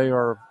 I'll say they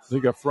are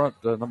big up front.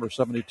 Number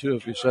 72,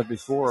 as we said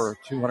before,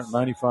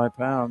 295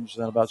 pounds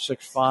and about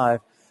 6'5".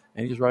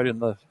 And he's right in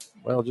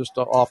just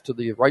off to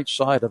the right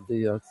side of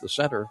the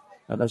center.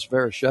 And that's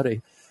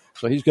Verichetti.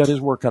 So he's got his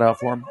work cut out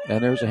for him.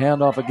 And there's a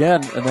handoff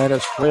again, and that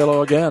is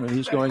Coelho again. And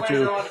he's going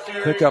to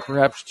pick up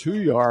perhaps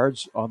 2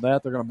 yards on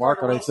that. They're going to mark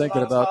it, I think,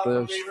 at about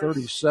the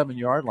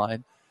 37-yard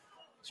line.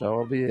 So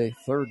it'll be a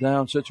 3rd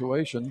down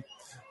situation.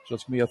 So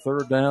it's going to be a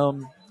 3rd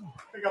down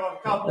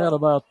at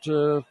about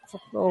 4,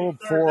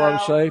 I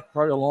would say.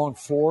 Probably a long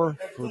 4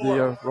 for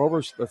the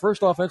Rovers. The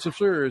first offensive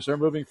series, they're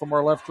moving from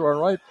our left to our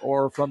right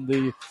or from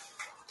the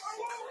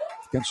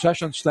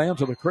concession stand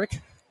to the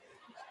creek,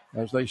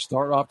 as they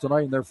start off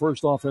tonight in their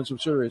first offensive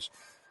series.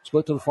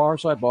 Split to the far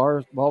side.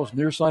 Ball's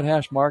near side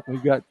hash mark.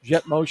 We've got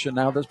jet motion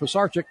now. There's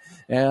Pisarcik.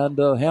 And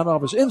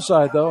handoff is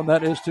inside, though, and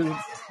that is to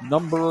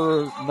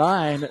number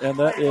 9, and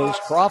that is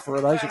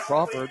Crawford, Isaac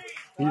Crawford.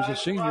 He's a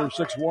senior,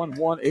 6'1",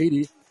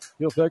 180.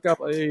 He'll pick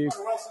up a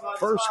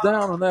 1st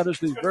down, and that is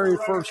the very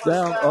first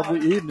down of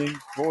the evening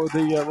for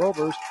the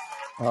Rovers.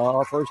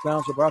 Our first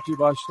downs are brought to you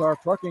by Star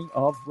Trucking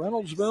of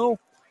Reynoldsville.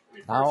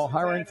 Now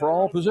hiring for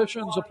all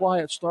positions. Apply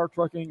at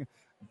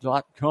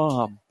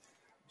startrucking.com.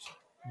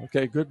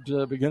 Okay, good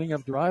beginning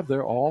of drive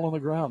there, all on the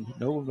ground.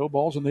 No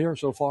balls in the air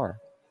so far.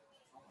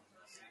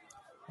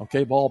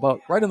 Okay, ball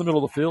about right in the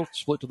middle of the field,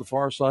 split to the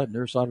far side.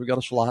 Near side, we got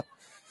a slot.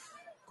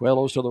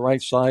 Coelho's to the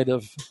right side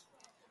of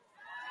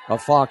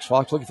Fox.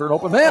 Fox looking for an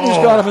open man. He's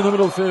got him in the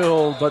middle of the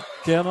field, but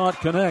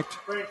cannot connect.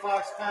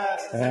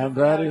 And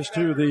that is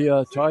to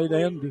the tight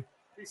end.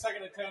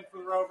 2nd and 10 for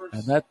the Rovers.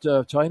 And that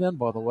tight end,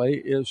 by the way,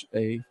 is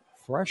a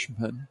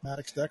freshman.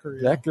 Maddox Decker.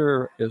 Yeah.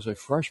 Decker is a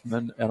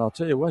freshman, and I'll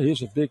tell you what,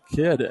 he's a big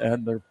kid,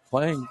 and they're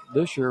playing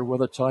this year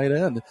with a tight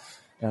end.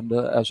 And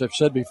as I've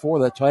said before,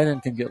 that tight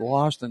end can get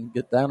lost and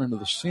get down into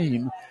the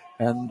seam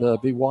and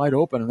be wide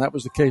open, and that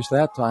was the case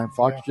that time.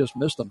 Fox just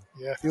missed him.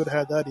 Yeah, if he would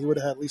have had that, he would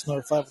have had at least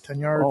another 5 or 10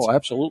 yards. Oh,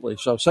 absolutely.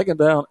 So 2nd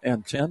down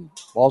and 10.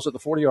 Ball's at the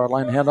 40-yard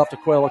line. Hand off to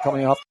Coelho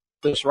coming off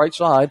this right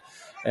side,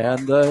 and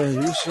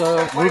he's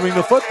moving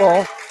the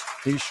football.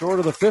 He's short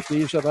of the 50.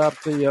 He's about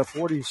the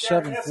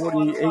 47,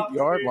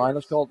 48-yard line.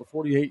 Let's call it the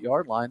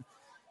 48-yard line.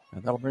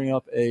 And that'll bring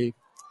up a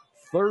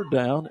 3rd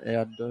down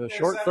and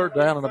short 3rd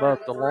down and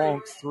about the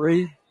long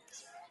 3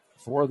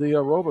 for the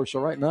Rovers. So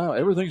right now,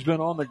 everything's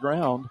been on the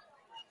ground.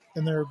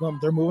 And they're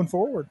moving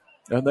forward.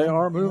 And they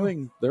are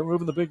moving. They're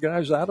moving the big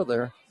guys out of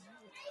there.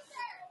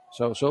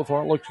 So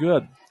far it looks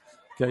good.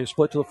 Okay,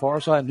 split to the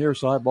far side, near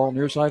side. Ball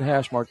near side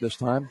hash mark this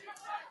time.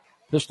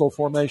 Pistol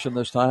formation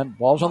this time.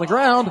 Ball's on the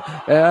ground,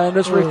 and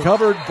it's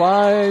recovered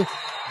by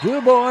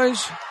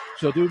DuBois.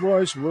 So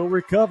DuBois will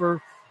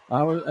recover.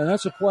 And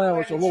that's a play I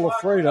was a little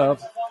afraid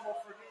of.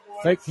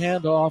 Fake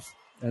handoff,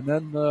 and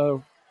then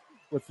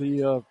with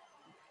the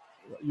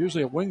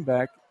usually a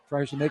wingback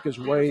tries to make his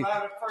way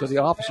to the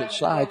opposite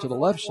side, to the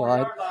left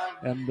side,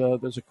 and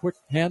there's a quick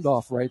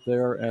handoff right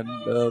there. And,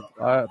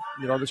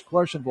 it's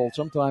questionable.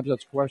 Sometimes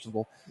that's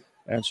questionable.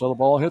 And so the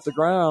ball hit the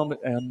ground,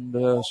 and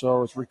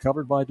so it's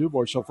recovered by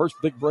DuBois. So first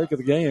big break of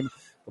the game,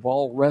 the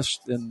ball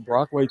rests in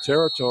Brockway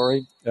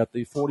territory at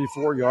the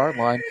 44-yard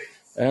line.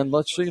 And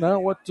let's see now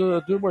what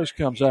DuBois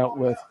comes out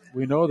with.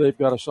 We know they've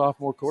got a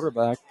sophomore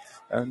quarterback,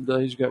 and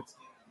he's got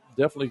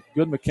definitely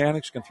good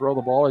mechanics, can throw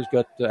the ball. He's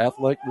got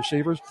athletic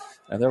receivers,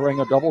 and they're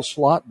running a double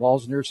slot.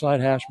 Ball's near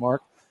side hash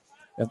mark.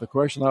 And the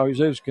question always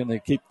is, can they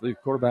keep the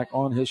quarterback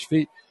on his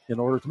feet in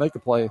order to make a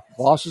play?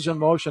 Voss is in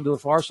motion to the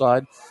far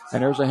side,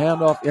 and there's a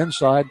handoff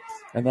inside,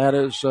 and that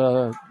is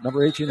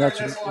number 18, that's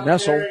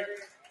Nessel,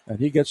 and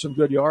he gets some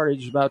good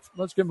yardage.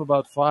 Let's give him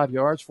about 4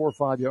 or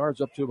 5 yards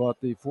up to about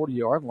the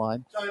 40-yard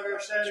line.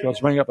 So let's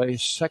bring up a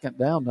 2nd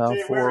down now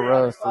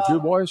for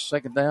DuBois.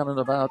 2nd down and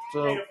about,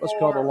 let's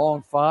call it a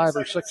long 5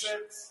 or 6.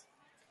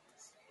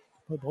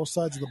 Both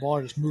sides of the ball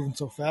are just moving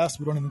so fast,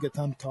 we don't even get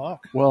time to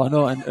talk. Well, I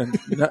know, and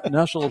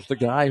Nessel is the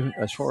guy,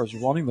 as far as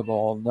running the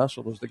ball,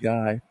 Nessel is the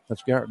guy.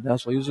 That's Garrett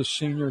Nessel. He's a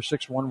senior,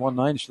 6'1",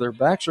 190, so their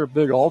backs are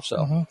big also.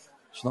 Mm-hmm.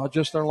 It's not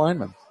just their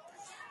linemen.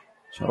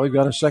 So we've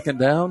got a second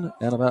down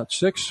and about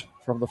 6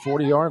 from the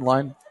 40-yard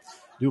line.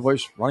 DuBois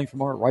running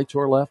from our right to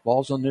our left.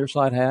 Ball's on the near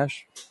side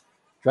hash.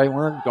 Trey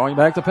Werner going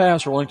back to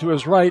pass, rolling to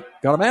his right.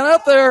 Got a man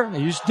out there.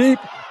 He's deep,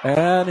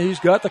 and he's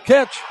got the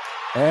catch.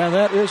 And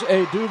that is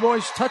a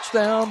DuBois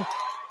touchdown.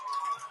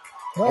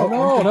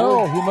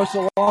 No, he must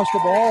have lost the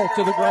ball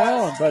to the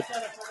ground, but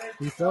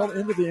he fell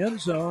into the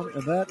end zone,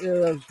 and that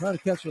is trying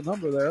to catch the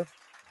number there,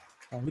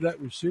 who that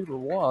receiver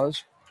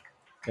was.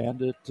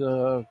 And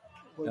it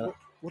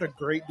what a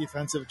great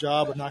defensive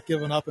job of not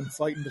giving up and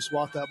fighting to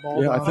swat that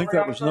ball Yeah, down. I think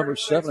that was number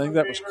 7. I think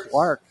that was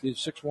Clark. He's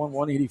 6'1",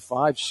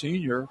 185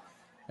 senior,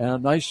 and a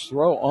nice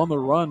throw on the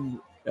run.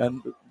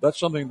 And that's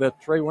something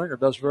that Trey Winger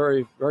does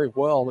very, very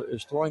well,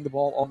 is throwing the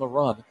ball on the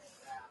run.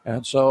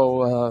 And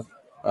so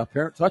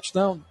apparent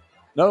touchdown.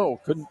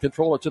 No, couldn't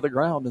control it to the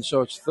ground. And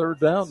so it's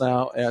third down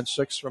now and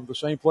 6 from the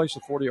same place,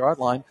 the 40-yard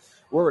line.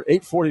 We're at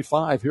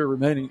 8:45 here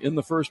remaining in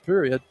the first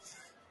period.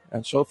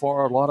 And so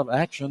far, a lot of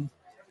action.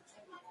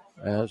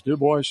 As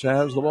DuBois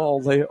has the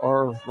ball, they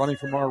are running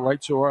from our right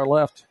to our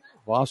left.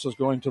 Voss is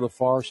going to the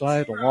far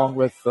side along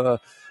with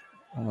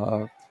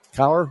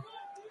Cower.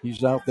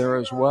 He's out there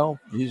as well.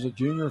 He's a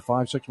junior,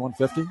 5'6",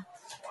 150.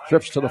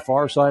 Trips to the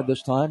far side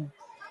this time.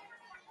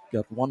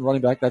 Got one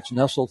running back, that's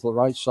Nessel to the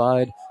right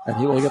side, and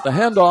he will get the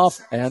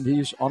handoff, and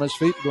he's on his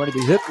feet, going to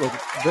be hit with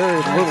very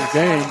little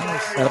gain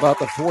at about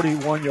the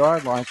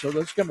 41-yard line. So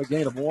let's give him a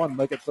gain of 1,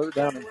 make it third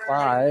down and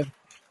 5.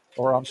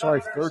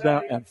 Third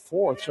down and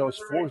 4. So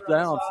it's fourth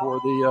down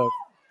for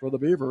the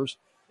Beavers.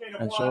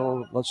 And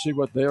so let's see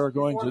what they are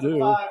going to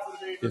do.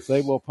 If they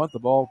will punt the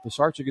ball,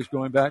 Pisarcik is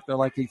going back there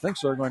like he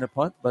thinks they're going to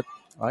punt, but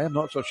I am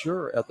not so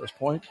sure at this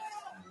point.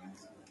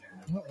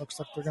 Well, it looks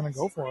like they're going to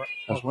go for it.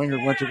 As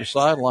Winger went to the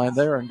sideline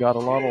there and got a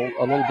little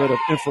bit of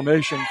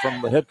information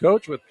from the head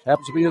coach, which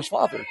happens to be his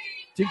father,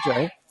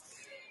 TJ.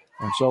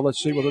 And so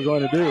let's see what they're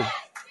going to do.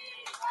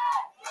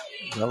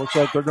 That looks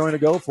like they're going to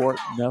go for it.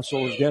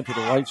 Nessel is again to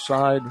the right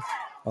side.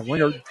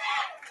 Winger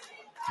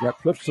got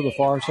trips to the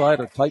far side,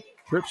 a tight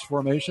trips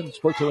formation,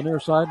 split to the near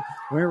side.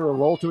 Winger will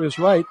roll to his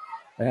right.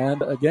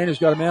 And again, he's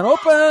got a man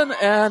open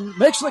and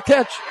makes the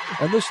catch.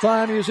 And this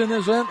time he's in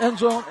his end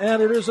zone,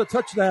 and it is a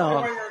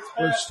touchdown.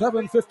 With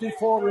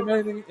 7:54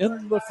 remaining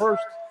in the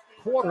first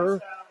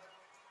quarter,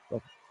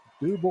 the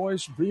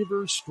DuBois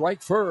Beavers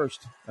strike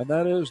first. And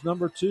that is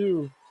number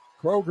 2,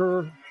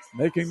 Kroger,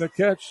 making the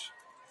catch.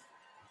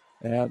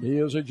 And he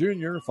is a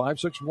junior,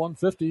 5'6",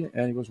 150,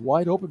 and he was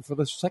wide open for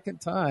the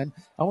second time.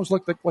 Almost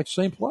looked like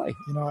same play.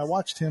 You know, I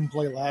watched him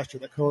play last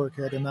year, that Kroger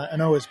kid, and I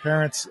know his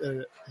parents,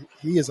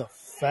 he is a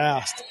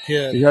fast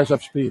kid. He has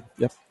up speed,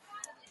 yep.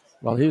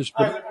 Well, he's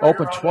been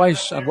open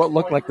twice on what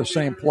looked like the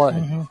same play.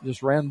 Mm-hmm.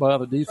 Just ran by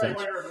the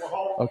defense.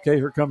 Okay,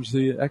 here comes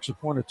the extra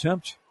point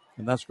attempt,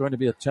 and that's going to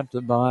be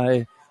attempted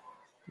by,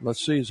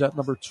 let's see, is that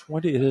number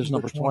 20? It is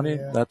number 20.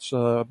 Yeah. That's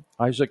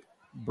Isaac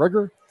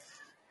Breger,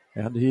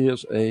 and he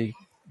is a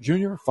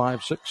junior,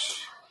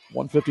 5'6",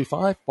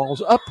 155.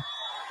 Ball's up.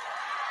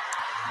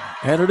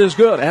 And it is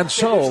good. And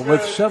so,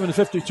 with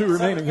 7:52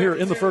 remaining here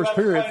in the first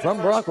period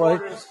from Brockway,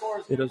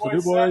 it is the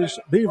DuBois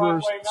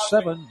Beavers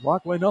 7,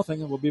 Brockway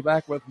nothing. And we'll be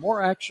back with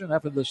more action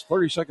after this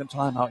 30-second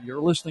timeout. You're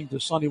listening to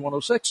Sunny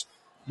 106,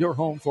 your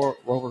home for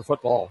Rover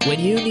football. When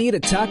you need a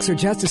tux or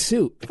just a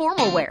suit,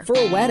 formal wear for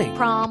a wedding,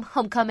 prom,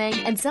 homecoming,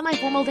 and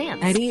semi-formal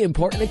dance, any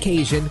important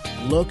occasion,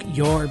 look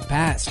your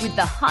best with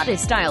the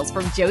hottest styles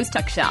from Joe's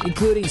Tuck Shop,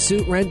 including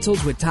suit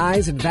rentals with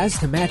ties and vests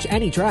to match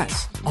any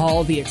dress,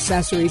 all the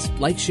accessories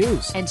like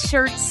shoes and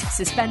shirts,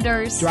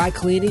 suspenders, dry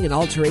cleaning and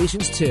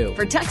alterations too.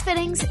 For tux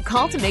fittings,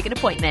 call to make an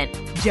appointment.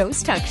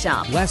 Joe's Tuck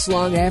Shop, West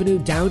Long Avenue,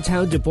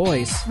 downtown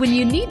DuBois. When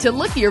you need to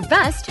look your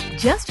best,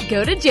 just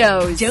go to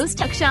Joe's.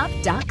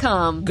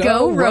 Joe'sTuckShop.com.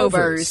 Go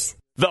Rovers!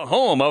 The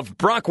home of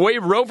Brockway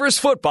Rovers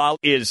football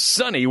is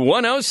Sunny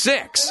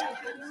 106.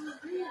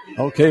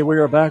 Okay, we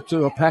are back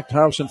to a packed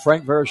house in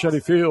Frank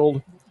Verichetti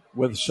Field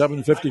with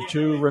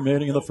 7:52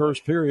 remaining in the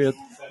first period.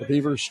 The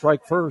Beavers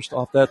strike first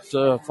off that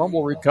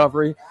fumble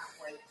recovery,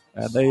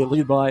 and they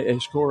lead by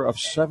a score of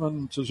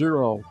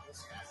 7-0.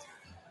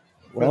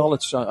 Well,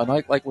 it's a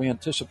night like we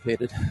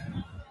anticipated.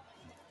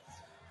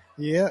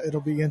 Yeah,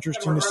 it'll be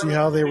interesting to see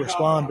how they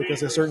respond because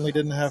they certainly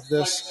didn't have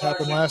this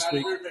happen last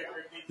week.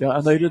 Yeah,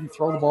 and they didn't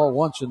throw the ball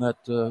once in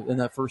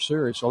that first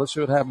series. So let's see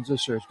what happens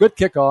this series. Good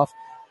kickoff,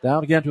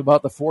 down again to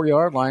about the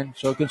 4-yard line.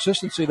 So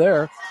consistency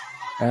there,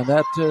 and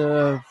that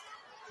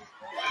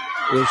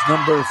is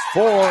number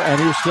 4, and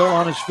he's still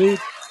on his feet.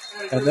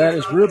 And that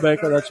is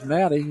Brubaker. That's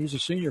Matty. He's a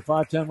senior,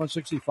 5'10",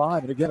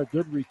 165. And again, a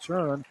good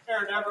return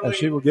as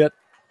he will get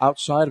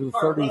outside of the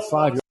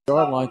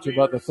 35-yard line to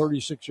about the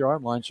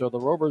 36-yard line. So the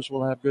Rovers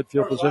will have good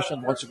field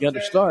position once again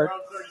to start.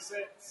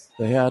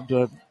 They had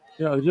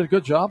they did a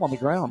good job on the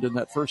ground in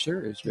that first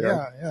series.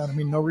 Jared. Yeah. I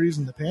mean, no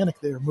reason to panic.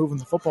 They were moving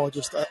the football.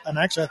 And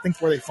actually, I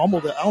think where they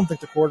fumbled it, I don't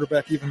think the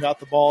quarterback even got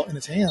the ball in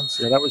his hands.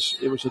 Yeah, it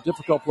was a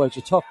difficult play. It's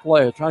a tough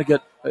play. Trying to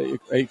get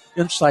a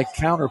inside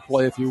counter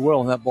play, if you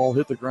will, and that ball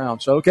hit the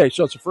ground. So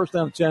it's a first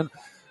down and 10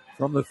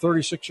 from the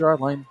 36-yard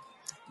line.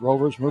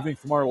 Rovers moving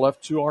from our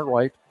left to our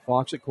right.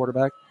 Fox at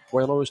quarterback.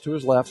 Coelho is to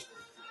his left.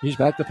 He's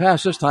back to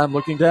pass this time,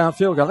 looking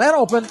downfield. Got that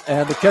open,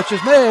 and the catch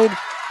is made.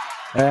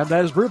 And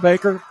that is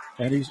Brubaker.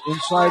 And he's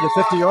inside the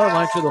 50-yard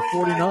line to the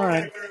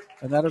 49,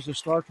 and that is a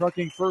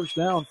star-trucking first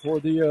down for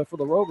the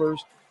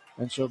Rovers.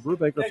 And so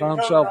Brubaker found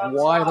himself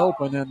wide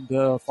open, and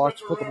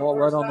Fox put the ball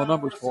right on the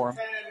numbers for him.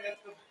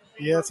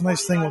 Yeah, it's a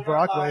nice thing with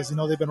Brockway is,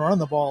 they've been running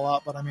the ball a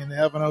lot, but, they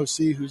have an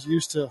OC who's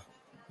used to,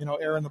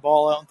 airing the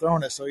ball out and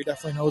throwing it, so he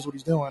definitely knows what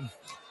he's doing.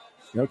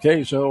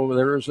 Okay, so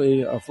there is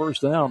a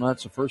first down.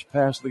 That's the first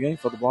pass of the game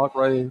for the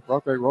Brockway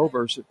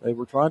Rovers. They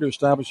were trying to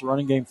establish the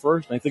running game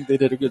first, and I think they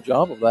did a good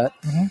job of that.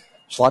 Mm-hmm.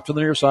 Slot to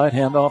the near side,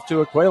 handoff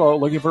to Coelho,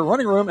 looking for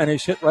running room, and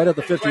he's hit right at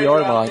the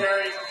 50-yard line.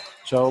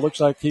 So it looks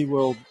like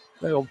they'll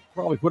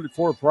probably put it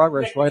forward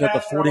progress right at the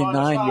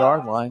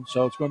 49-yard line.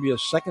 So it's going to be a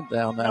second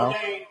down now,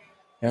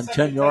 and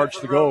 10 yards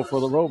to go for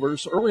the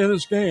Rovers. Early in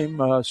this game,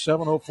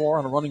 7:04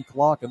 on a running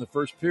clock in the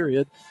first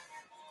period.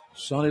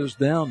 Sun is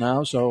down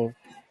now, so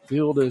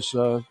field is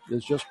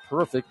just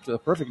perfect. A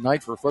perfect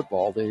night for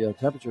football. The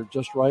temperature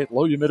just right,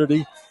 low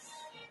humidity.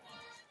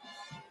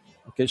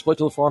 Okay, split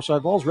to the far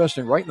side. Ball's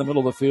resting right in the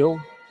middle of the field.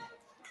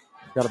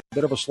 Got a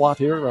bit of a slot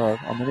here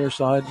on the near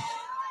side.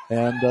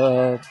 And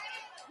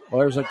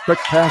there's a quick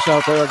pass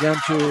out there again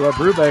to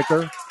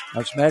Brubaker.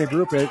 That's Matty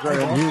Brubaker,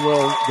 and he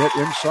will get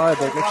inside.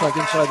 It looks like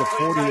inside the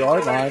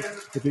 40-yard line.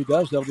 If he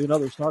does, that'll be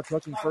another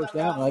start-trucking first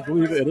down. And I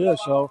believe it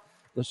is. So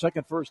the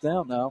second first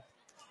down now.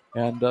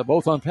 And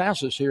both on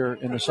passes here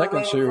in the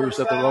second series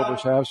that the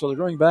Rovers have. So they're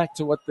going back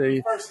to what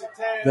they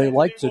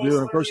like to do.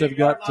 And, of course, they've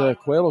got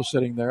Coelho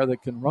sitting there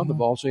that can run the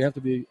ball, so you have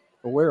to be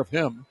aware of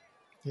him.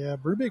 Yeah,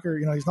 Brubaker,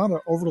 he's not an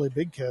overly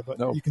big kid,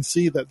 but you can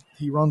see that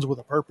he runs with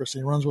a purpose.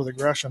 He runs with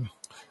aggression.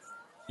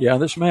 Yeah,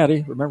 this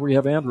Matty. Remember, we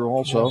have Andrew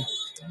also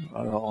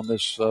on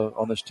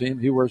this team.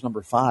 He wears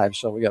number 5,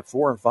 so we got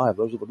 4 and 5.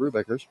 Those are the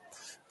Brubakers.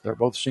 They're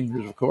both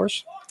seniors, of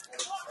course.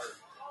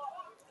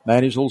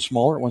 Matty's a little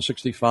smaller at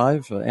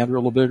 165. Andrew a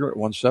little bigger at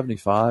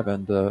 175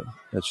 and at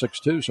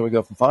 6'2". So we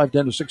go from 5'10"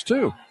 to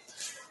 6'2".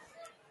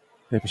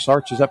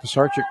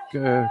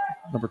 Pisarcik,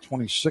 number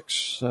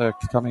 26,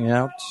 coming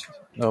out.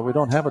 No, we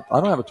don't have it. I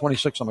don't have a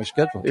 26 on my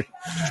schedule here.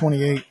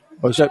 28.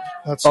 Oh, is that?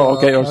 That's,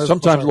 okay.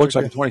 Sometimes Pisarcik, it looks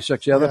like a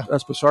 26. Yeah,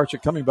 that's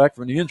Pisarcik coming back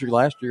from the injury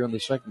last year in the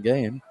second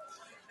game,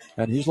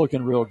 and he's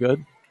looking real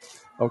good.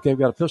 Okay, we've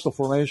got a pistol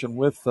formation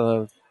with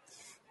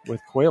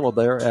Coelho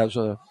there as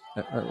on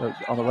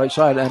the right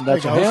side, and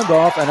that's a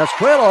handoff, and that's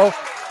Coelho,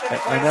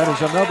 and that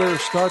is another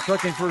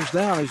start-trucking first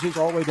down as he's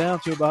all the way down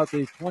to about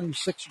the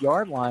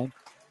 26-yard line.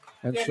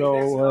 And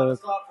so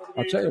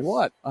I'll tell you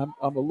what, I'm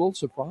a little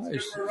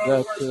surprised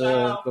that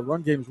the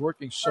run game is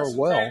working so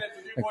well,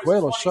 and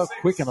Coelho's so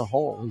quick in a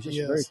hole. He's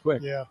just very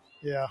quick.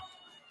 Yeah.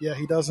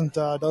 He doesn't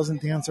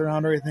dance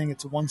around or anything.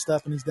 It's one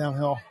step and he's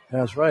downhill.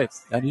 That's right,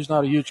 and he's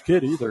not a huge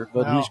kid either,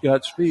 but he's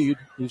got speed.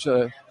 He's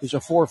a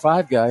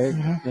 4.5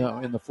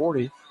 guy, in the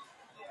 40.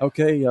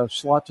 Okay,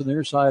 slot to the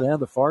near side and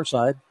the far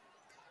side.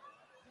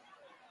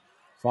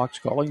 Fox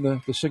calling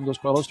the signals.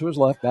 Coelho's to his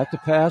left. Back to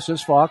pass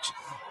is Fox.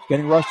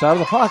 Getting rushed out of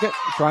the pocket,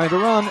 trying to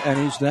run, and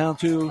he's down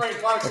to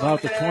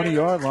about the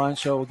 20-yard line,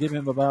 so we'll give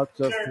him about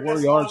 4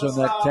 yards on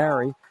that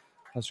carry.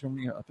 That's going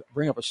to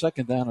bring up a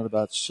second down at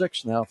about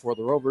 6 now for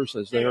the Rovers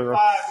as they're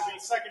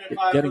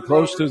getting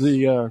close to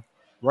the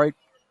right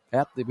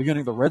at the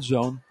beginning of the red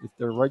zone.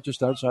 They're right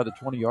just outside the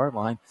 20-yard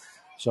line.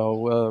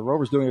 So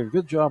Rovers doing a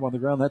good job on the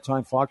ground. That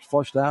time Fox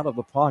flushed out of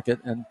the pocket,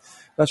 and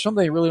that's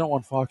something you really don't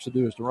want Fox to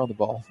do is to run the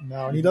ball.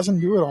 No, and he doesn't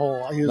do it a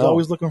whole lot. He's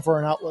always looking for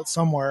an outlet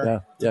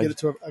somewhere to get it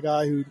to a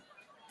guy who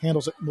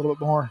handles it a little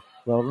bit more.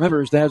 Well, remember,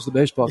 his dad's the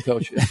baseball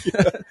coach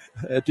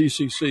at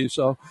DCC,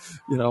 so,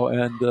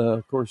 and,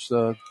 of course,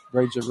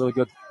 Brady's a really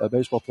good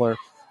baseball player.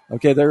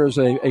 Okay, there is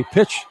a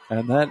pitch,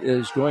 and that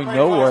is going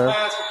nowhere.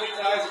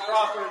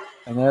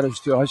 And that is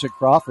to Isaac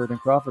Crawford, and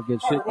Crawford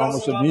gets hit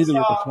almost immediately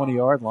at the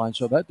 20-yard line,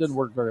 so that didn't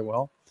work very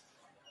well.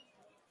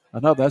 I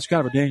know that's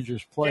kind of a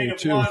dangerous play,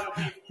 too,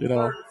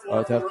 to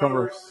have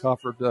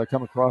Crawford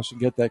come across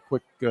and get that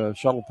quick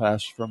shuttle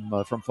pass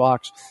from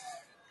Fox.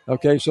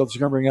 Okay, so it's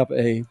going to bring up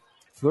a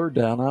third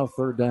down now,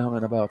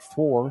 and about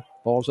 4.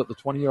 Ball's at the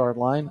 20-yard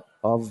line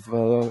of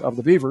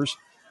the Beavers.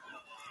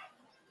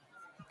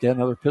 Again,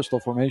 another pistol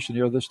formation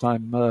here. This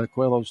time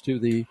Coelho's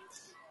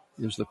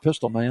is the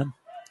pistol man.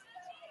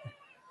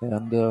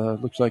 And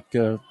looks like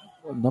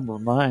number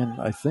 9,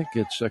 I think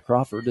it's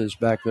Crawford, is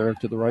back there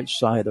to the right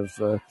side of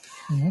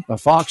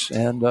Fox.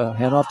 And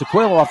hand off to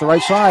Coelho off the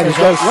right side. He's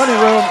got running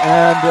room,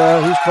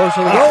 and he's close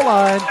to the goal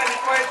line.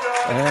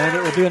 And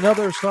it will be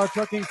another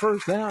start-trucking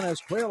first down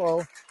as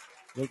Coelho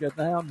will get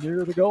down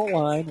near the goal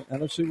line.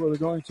 And let's see where they're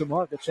going to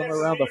mark it. Somewhere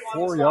around the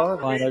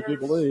 4-yard line, I do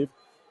believe.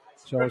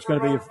 So it's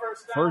going to be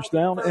first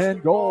down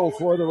and goal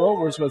for the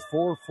Rovers with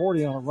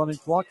 4:40 on a running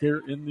clock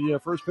here in the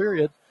first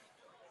period.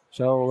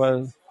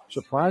 So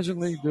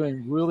surprisingly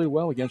doing really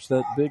well against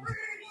that big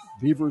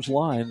Beavers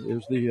line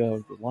is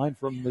the line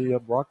from the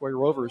Brockway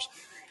Rovers.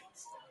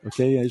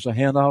 Okay, there's a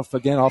handoff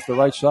again off the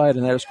right side,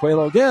 and there's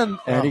Coelho again,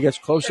 and he gets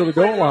close to the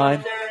goal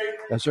line.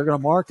 As they're going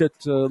to mark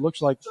it,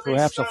 looks like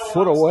perhaps a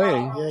foot away.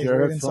 Yeah, he's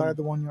right inside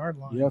the 1 yard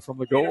line. Yeah, from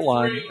the goal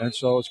line. And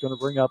so it's going to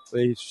bring up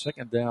a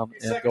second down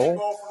and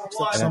goal. Looks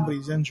like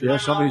somebody's injured. Yeah,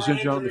 somebody's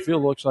injured on the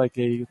field. Looks like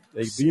a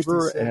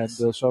Beaver. 66.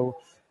 And so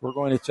we're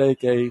going to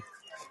take a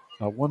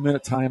 1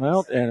 minute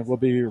timeout, and we'll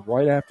be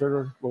right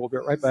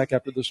back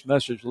after this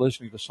message,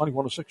 listening to Sunny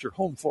 106, your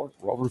home for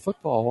Rover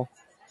football.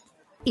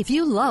 If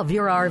you love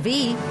your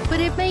RV, but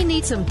it may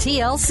need some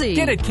TLC.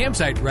 Get it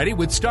campsite ready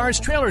with Star's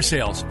Trailer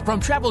Sales. From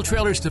travel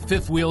trailers to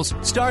fifth wheels,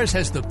 Star's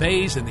has the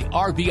bays and the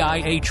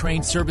RVIA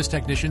trained service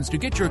technicians to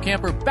get your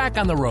camper back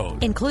on the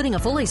road. Including a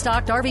fully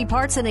stocked RV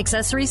parts and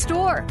accessory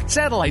store.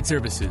 Satellite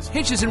services,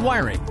 hitches and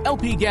wiring,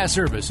 LP gas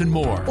service, and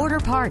more. Order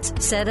parts,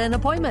 set an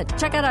appointment.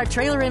 Check out our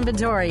trailer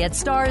inventory at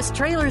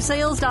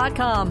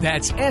starstrailersales.com.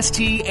 That's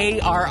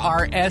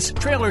STARRS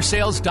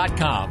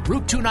trailersales.com.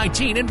 Route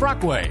 219 in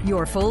Brockway.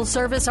 Your full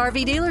service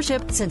RV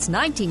dealership since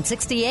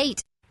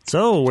 1968.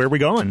 So, where are we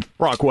going?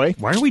 Brockway.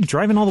 Why are we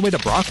driving all the way to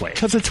Brockway?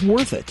 Because it's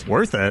worth it.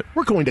 Worth it?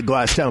 We're going to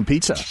Glasstown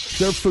Pizza.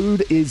 Their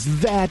food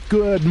is that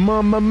good.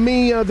 Mamma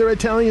mia, their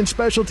Italian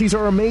specialties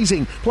are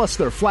amazing. Plus,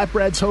 their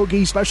flatbreads,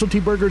 hoagies, specialty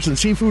burgers, and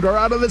seafood are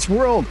out of this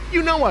world.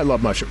 You know I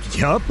love mushrooms.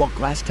 Yup. Well,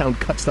 Glasstown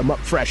cuts them up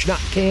fresh, not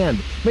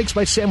canned. Makes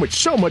my sandwich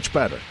so much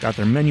better. Got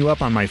their menu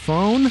up on my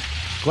phone.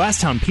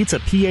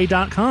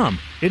 GlasstownPizzaPA.com.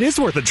 It is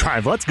worth a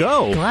drive. Let's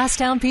go.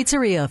 Glasstown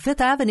Pizzeria,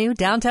 5th Avenue,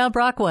 downtown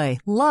Brockway.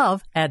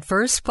 Love at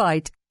first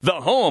bite.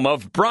 The home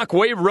of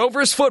Brockway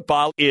Rovers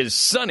football is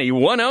Sunny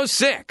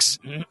 106.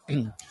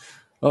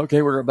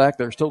 Okay, we're back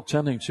there, still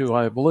tending to,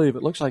 I believe,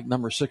 it looks like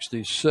number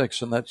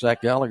 66, and that's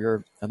Zach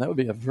Gallagher, and that would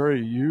be a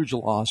very huge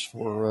loss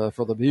for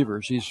the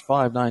Beavers. He's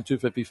 5'9",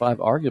 255,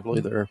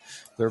 arguably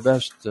their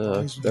best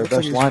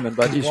lineman,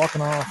 but he's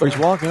walking off. But he's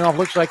walking off.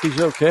 Looks like he's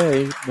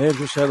okay. May have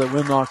just had the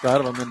wind knocked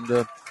out of him,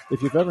 and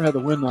if you've ever had the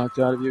wind knocked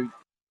out of you,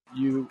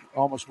 you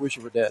almost wish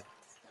you were dead.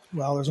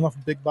 Well, there's enough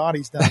big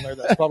bodies down there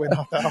that's probably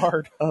not that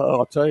hard.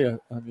 I'll tell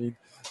you. I mean,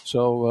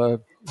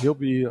 so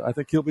I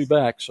think he'll be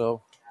back.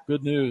 So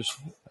good news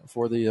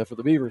for the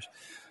Beavers.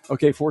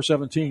 Okay,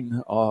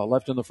 4:17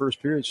 left in the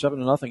first period,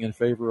 7-0 in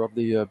favor of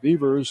the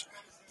Beavers.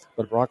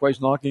 But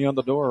Brockway's knocking on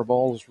the door.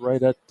 Ball's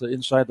right at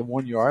inside the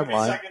 1 yard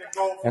line,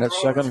 and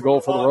it's second and goal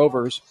for the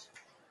Rovers.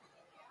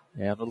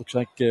 And it looks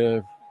like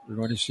we're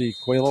going to see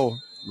Coelho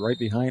right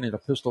behind in a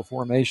pistol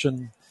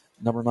formation.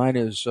 Number 9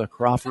 is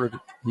Crawford.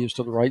 He is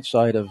to the right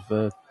side of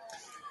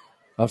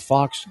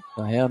Fox.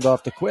 A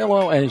handoff to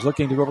Coelho, and he's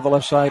looking to go over the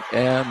left side,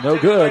 and no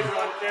good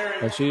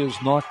as he is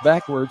knocked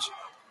backwards.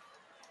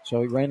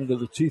 So he ran into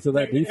the teeth of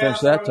that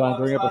defense that time,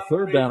 bringing up a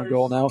third down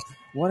goal. Now,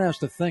 one has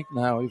to think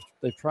now,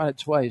 they've tried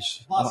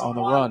twice on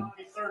the run.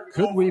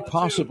 Could we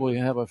possibly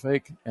have a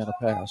fake and a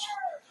pass?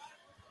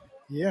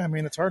 Yeah, I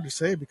mean, it's hard to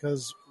say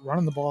because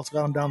running the ball's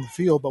got them down the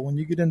field, but when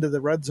you get into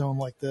the red zone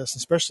like this,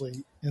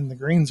 especially in the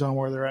green zone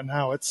where they're at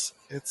now, it's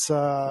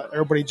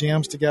everybody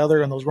jams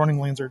together, and those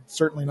running lanes are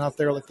certainly not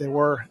there like they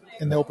were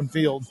in the open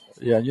field.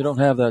 Yeah, you don't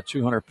have that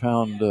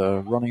 200-pound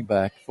running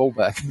back,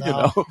 fullback,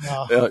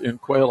 in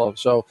Coelho.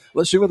 So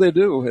let's see what they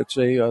do. It's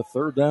a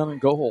third down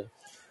and goal.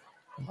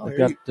 They've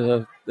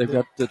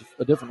got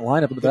a different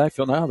lineup in the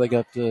backfield now. They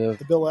got the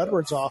Bill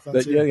Edwards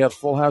offense. You got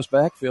full house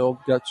backfield.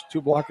 Got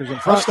two blockers in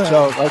front.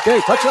 Touchdown. So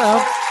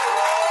touchdown.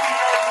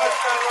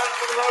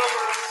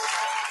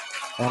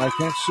 And I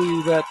can't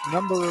see that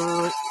number.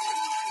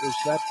 Is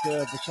that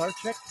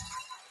Pisarczyk?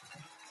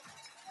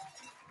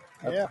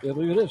 Yeah, I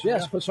believe it is.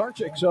 Yes, yeah.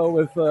 Pisarczyk. So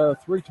with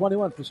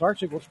 3:21,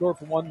 Pisarczyk will score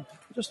from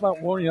just about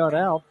 1 yard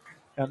out.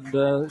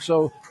 And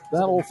so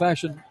that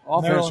old-fashioned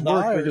offense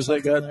worked because they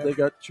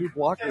got two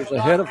blockers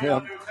ahead of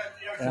him.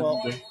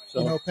 And,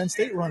 Penn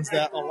State runs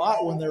that a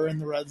lot when they're in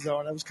the red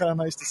zone. It was kind of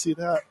nice to see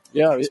that.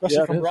 Yeah,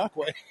 especially from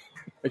Brockway.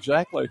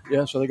 Exactly.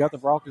 Yeah, so they got the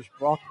blockers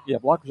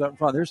out in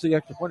front. There's the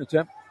extra point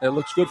attempt. It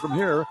looks good from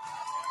here,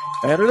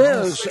 and it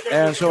is.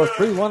 And so it's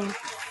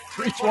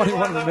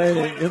 3:21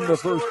 remaining in the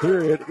first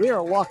period. We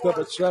are locked up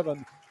at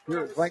 7 here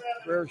at Frank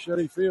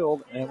Barraschetti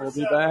Field, and we'll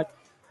be back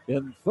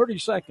in 30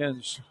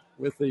 seconds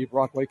with the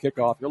Brockway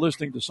kickoff. You're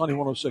listening to Sunny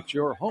 106,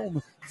 your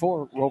home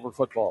for Rover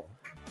football.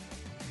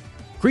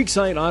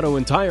 Creekside Auto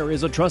and Tire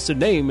is a trusted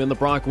name in the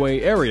Brockway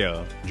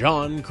area.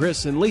 John,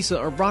 Chris, and Lisa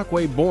are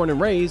Brockway born and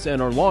raised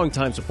and are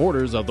longtime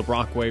supporters of the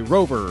Brockway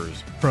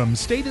Rovers. From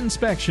state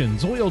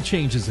inspections, oil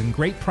changes, and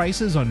great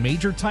prices on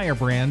major tire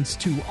brands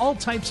to all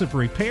types of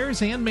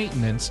repairs and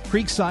maintenance,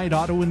 Creekside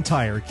Auto and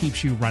Tire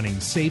keeps you running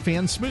safe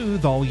and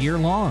smooth all year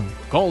long.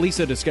 Call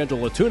Lisa to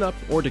schedule a tune-up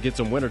or to get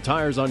some winter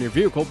tires on your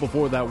vehicle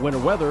before that winter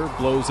weather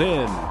blows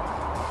in.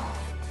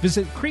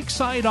 Visit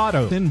Creekside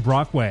Auto in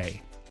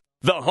Brockway.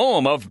 The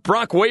home of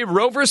Brockway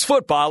Rovers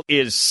football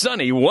is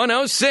Sunny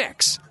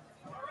 106.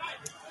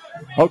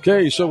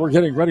 Okay, so we're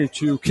getting ready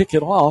to kick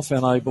it off,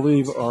 and I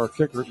believe our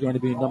kicker is going to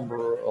be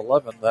number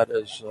 11. That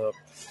is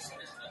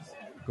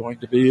going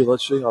to be,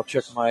 let's see, I'll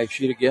check my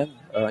sheet again.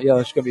 That's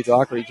going to be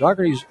Doherty.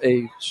 Doherty's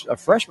a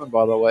freshman,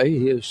 by the way.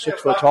 He is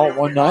 6 foot tall,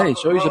 190,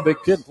 so he's a big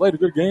kid. Played a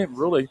good game,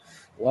 really,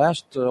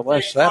 last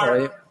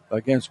Saturday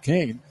against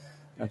Kane.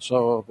 And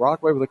so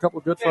Brockway with a couple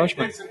of good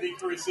freshmen.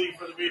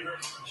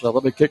 So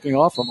they'll be kicking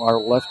off from our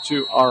left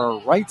to our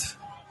right.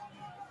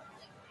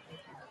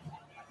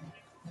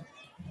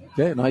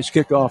 Okay, nice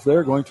kickoff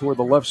there, going toward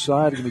the left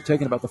side. Going to be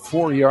taken about the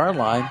 4-yard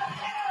line.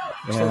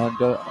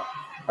 And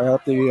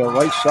up the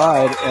right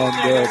side,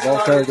 and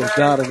ball carrier goes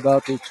down at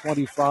about the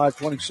 25,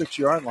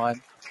 26-yard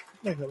line.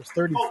 I think that was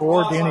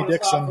 34, Danny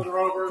Dixon.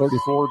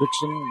 34,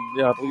 Dixon.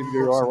 Yeah, I believe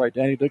you are right,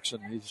 Danny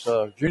Dixon. He's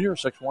junior,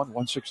 6'1",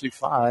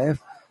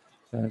 165.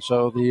 And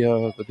so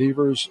the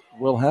Beavers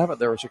will have it.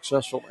 They were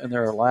successful in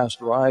their last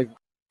drive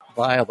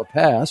via the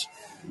pass.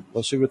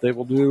 Let's see what they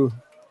will do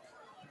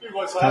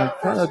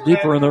kind of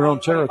deeper in their own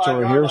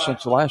territory here,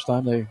 since the last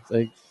time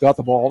they got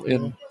the ball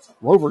in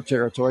Rover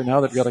territory. Now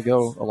they've got to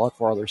go a lot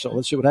farther. So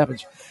let's see what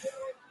happens.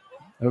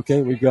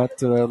 Okay, we've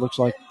got looks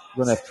like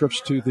we're going to have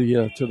trips to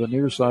the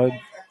near side.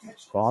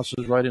 Voss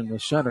is right in the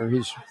center.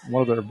 He's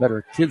one of their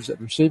better kids at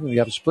receiving. We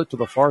have a split to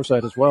the far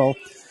side as well.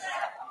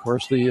 Of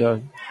course,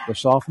 the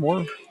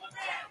sophomore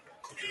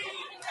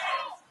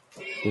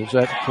is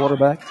at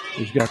quarterback.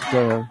 He's got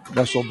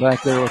Nessel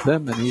back there with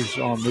him, and he's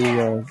on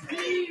the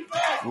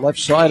left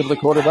side of the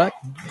quarterback.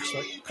 Looks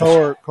like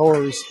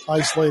Coer is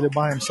isolated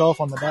by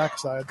himself on the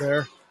backside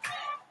there.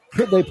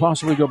 Could they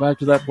possibly go back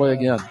to that play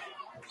again?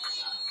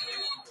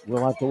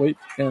 We'll have to wait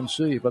and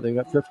see, but they've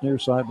got trips near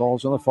side,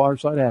 balls on the far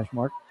side hash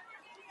mark.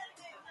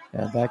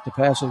 And back to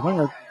pass his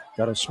winger.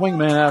 Got a swing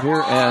man out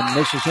here and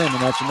misses him,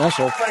 and that's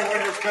Nessel.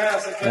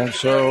 And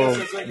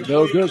so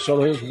no good. So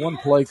there's one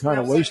play kind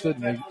of wasted,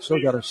 and they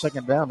still got a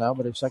second down now,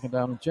 but a second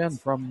down and 10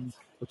 from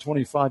the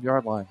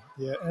 25-yard line.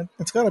 Yeah, and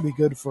it's got to be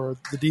good for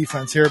the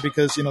defense here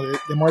because,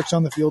 they march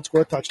down the field,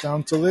 score a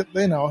touchdown, so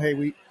they know, hey,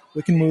 we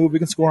can move, we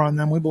can score on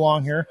them, we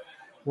belong here.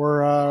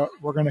 We're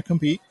going to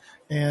compete,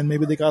 and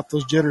maybe they got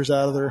those jitters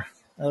out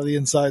of the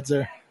insides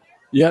there.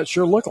 Yeah, it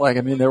sure looked like.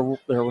 I mean, there were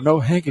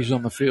no hankies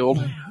on the field.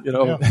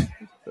 Yeah.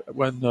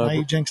 When now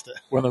you jinxed it.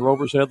 When the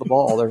Rovers had the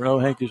ball, there were no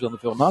hankies on the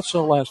field. Not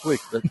so last week,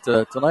 but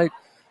tonight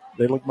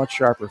they look much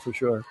sharper for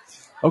sure.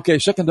 Okay,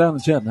 second down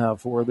and 10 now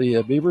for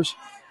the Beavers.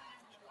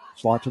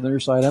 Slot to the near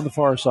side and the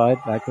far side.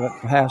 Back to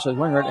that pass at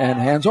winger and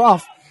hands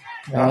off.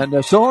 Yeah.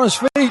 And still on his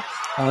feet.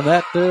 And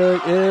that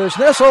is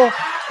Nessel.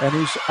 And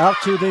he's out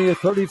to the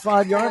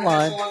 35-yard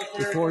line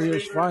before he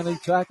is finally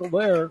tackled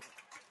there.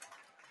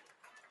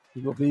 He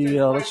will be,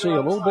 a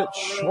little bit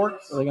short.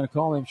 Are they going to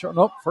call him short?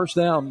 Nope, first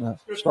down.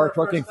 Start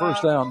trucking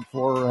first down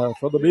for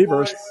the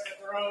Beavers.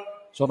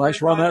 So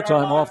nice run that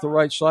time off the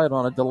right side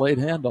on a delayed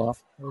handoff.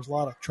 There was a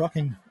lot of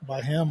trucking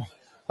by him.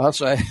 I'll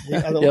say.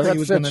 I don't think he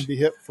was going to be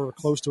hit for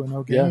close to a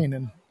no gain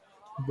and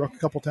broke a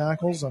couple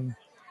tackles, and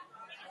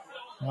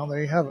well,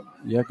 there you have it.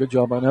 Yeah, good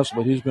job by Nessel,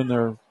 but he's been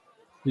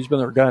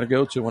their guy to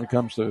go to when it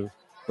comes to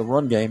the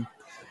run game.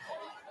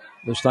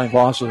 This time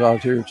Voss is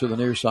out here to the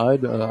near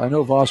side. I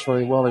know Voss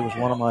very well. He was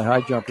one of my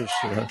high jumpers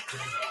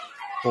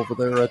over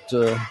there at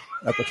the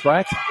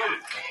track.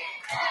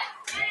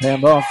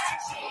 Handoff,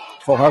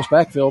 full house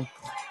backfield.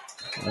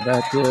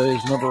 That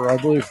is number, I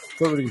believe,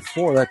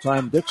 34 that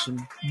time,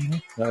 Dixon.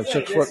 6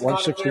 foot,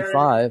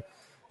 165.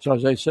 So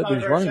as I said,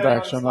 these running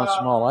backs are not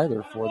small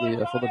either for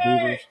the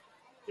Beavers.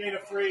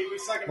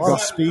 A lot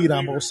of speed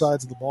on both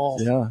sides of the ball.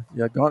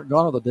 Yeah. Gone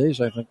are the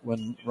days, I think,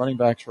 when running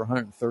backs were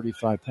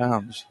 135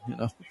 pounds.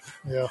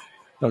 Yeah.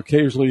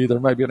 Occasionally there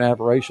might be an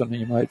aberration,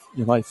 and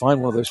you might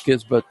find one of those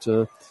kids, but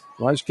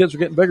these kids are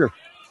getting bigger.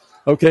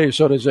 Okay,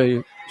 so it is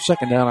a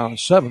second down on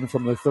 7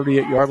 from the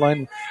 38-yard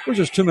line. We're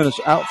just 2 minutes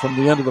out from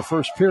the end of the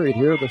first period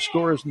here. The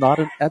score is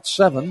knotted at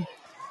 7.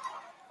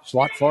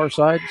 Slot far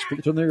side,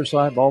 speak to the near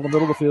side, ball in the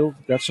middle of the field.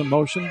 Got some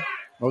motion.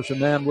 Motion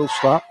man will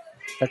stop.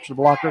 Extra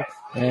blocker.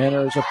 And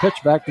there's a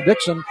pitch back to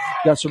Dixon.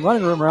 Got some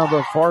running room around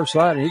the far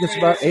side, and he gets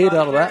about 8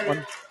 out of that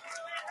one.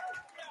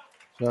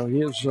 So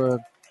he is,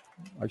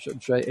 I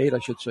shouldn't say 8, I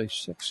should say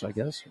 6, I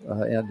guess.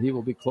 And he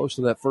will be close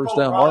to that first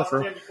down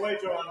marker.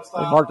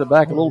 They marked it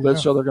back a little bit,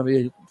 so they're going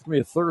to be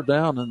a third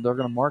down, and they're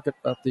going to mark it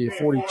at the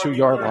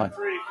 42-yard line.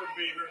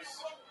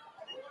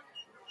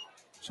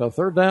 So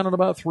third down and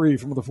about 3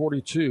 from the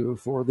 42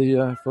 for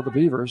the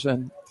Beavers,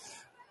 and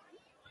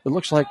it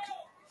looks like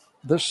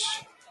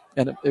this.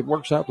 And it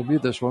works out to be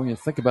this way when you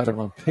think about it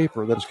on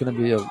paper, that it's going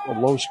to be a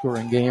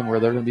low-scoring game where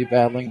they're going to be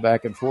battling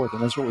back and forth,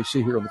 and that's what we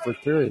see here in the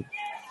first period.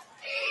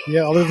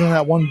 Yeah, other than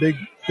that one big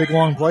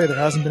long play, there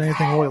hasn't been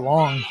anything really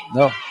long.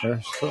 No, there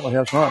certainly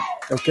has not.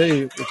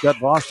 Okay, we've got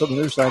Voss on the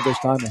near side this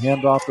time. The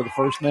handoff to the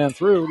first man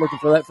through, looking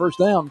for that first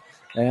down,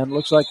 and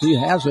looks like he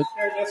has it.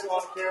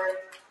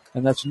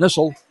 And that's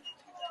Nissel.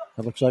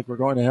 It looks like we're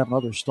going to have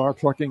another star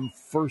trucking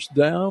first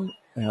down,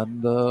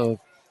 and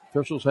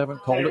officials haven't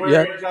called it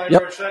yet.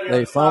 Yep,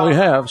 they finally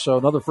have. So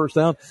another first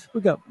down.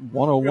 We've got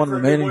 1:01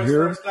 remaining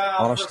here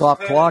on a stop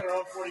clock.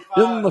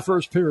 in the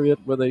first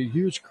period with a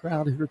huge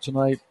crowd here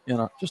tonight.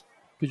 Just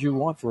because you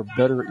want for a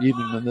better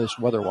evening than this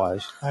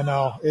weather-wise. I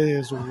know. It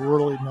is a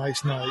really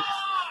nice night.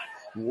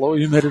 Low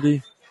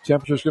humidity.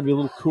 Temperature's going to be a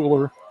little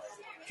cooler.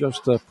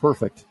 Just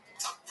perfect.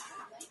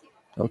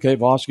 Okay,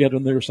 Voss get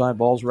on their side.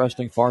 Ball's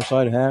resting. Far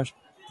side hash.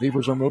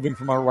 Beavers are moving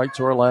from our right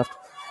to our left.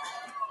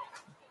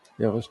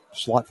 You have a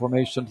slot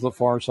formation to the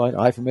far side.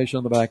 I formation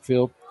in the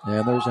backfield.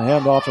 And there's a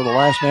handoff to the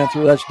last man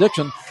through. That's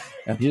Dixon.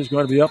 And he's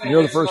going to be up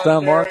near the first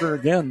down marker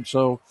again.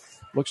 So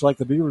looks like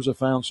the Beavers have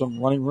found some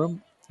running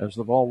room as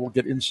the ball will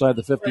get inside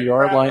the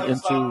 50-yard line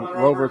into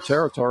Rover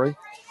territory.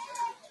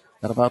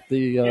 At about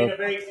the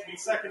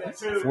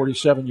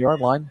 47-yard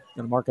line.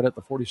 Going to mark it at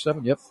the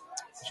 47. Yep.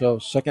 So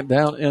 2nd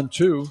down and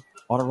 2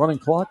 on a running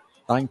clock.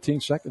 18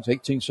 seconds.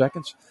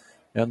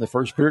 And the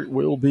first period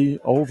will be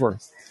over.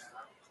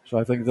 So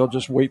I think they'll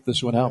just wait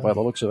this one out by the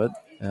looks of it.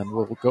 And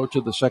we'll go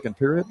to the second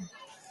period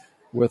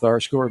with our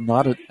score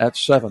knotted at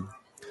 7.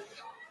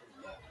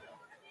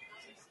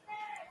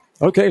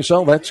 Okay,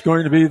 so that's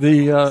going to be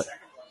the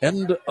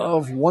end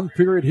of one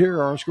period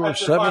here. Our score is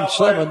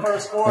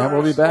 7-7. And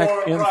we'll be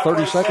back in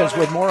 30 seconds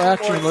with more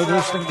action. We're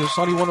listening to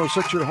Sunny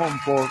 106, your home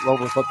for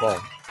Rover football.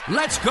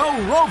 Let's go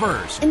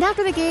Rovers! And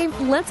after the game,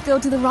 let's go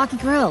to the Rocky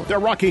Grill. The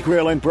Rocky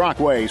Grill in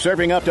Brockway,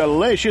 serving up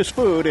delicious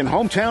food and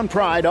hometown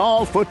pride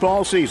all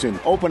football season.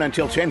 Open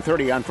until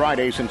 10:30 on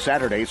Fridays and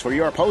Saturdays for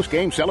your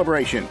post-game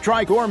celebration.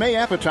 Try gourmet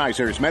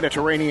appetizers,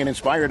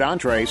 Mediterranean-inspired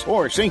entrees,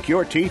 or sink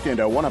your teeth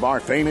into one of our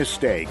famous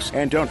steaks.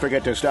 And don't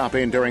forget to stop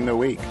in during the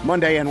week.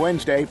 Monday and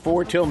Wednesday,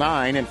 4 till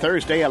 9, and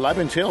Thursday,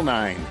 11 till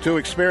 9. To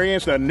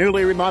experience the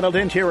newly remodeled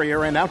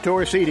interior and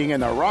outdoor seating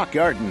in the Rock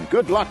Garden.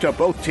 Good luck to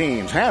both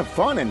teams. Have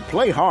fun and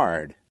play hard.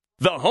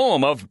 The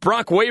home of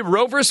Brockway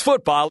Rovers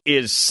football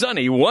is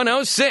Sunny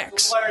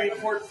 106.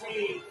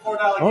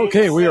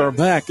 Okay, we are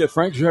back at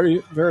Frank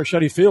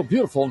Verichetti Field.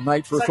 Beautiful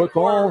night for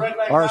football.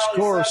 Our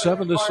score is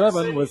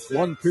 7-7 with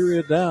one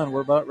period down.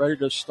 We're about ready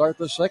to start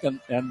the second,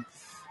 and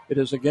it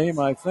is a game,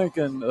 I think,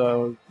 and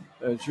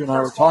as you and I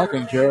were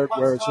talking, Jared,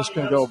 where it's just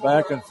going to go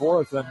back and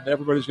forth, and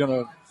everybody's going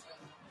to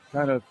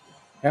kind of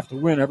have to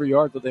win every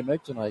yard that they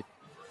make tonight.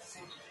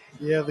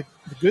 Yeah, the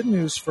good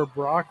news for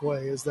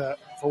Brockway is that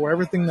for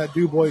everything that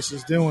DuBois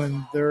is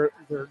doing, they're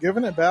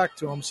giving it back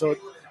to them. So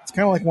it's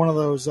kind of like one of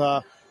those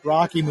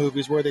Rocky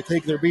movies where they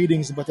take their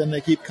beatings, but then they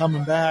keep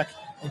coming back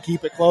and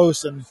keep it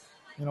close. And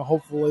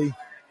hopefully,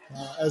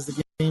 as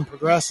the game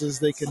progresses,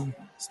 they can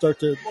start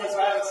to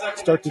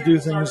do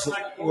things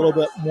a little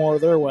bit more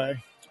their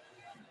way.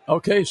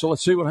 Okay, so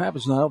let's see what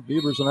happens now.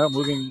 Beavers are now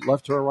moving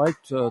left to right.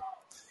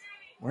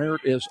 Where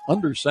it is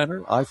under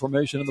center, I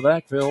formation in the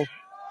backfield.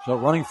 So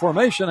running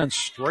formation and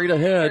straight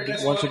ahead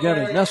once again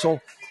is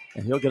Nessel,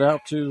 and he'll get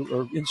out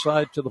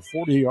inside to the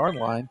 40-yard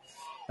line.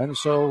 And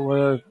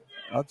so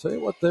I'll tell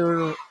you what,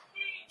 they're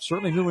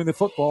certainly moving the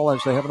football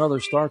as they have another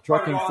star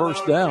trucking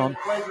first down.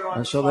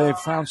 And so they've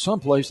found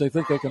some place they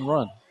think they can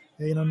run.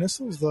 Yeah,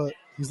 Nessel's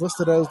he's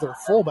listed as their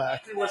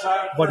fullback,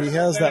 but he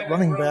has that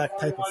running back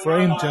type of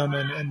frame to him,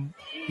 and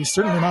he's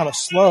certainly not a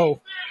slow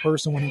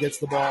person when he gets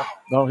the ball.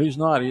 No, he's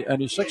not.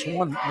 And he's 6'1",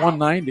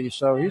 190,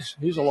 so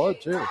he's a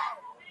load too.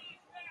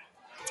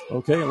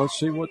 Okay, let's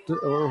see what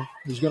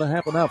is going to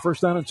happen now.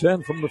 First down and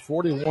 10 from the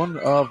 41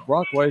 of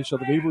Brockway. So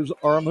the Beavers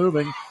are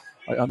moving.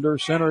 Under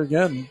center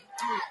again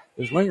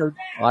is Wingard.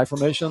 I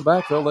formation in the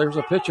backfield. There's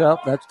a pitch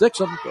out. That's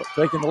Dixon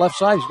taking the left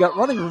side. He's got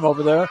running room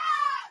over there.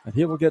 And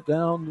he will get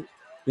down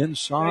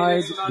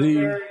inside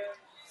the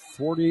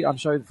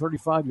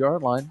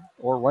 35-yard line,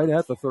 or right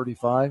at the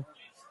 35.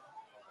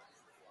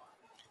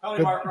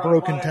 Good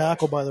broken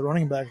tackle by the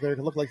running back there. It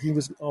looked like he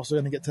was also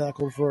going to get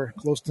tackled for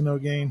close to no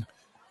gain.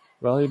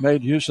 Well, he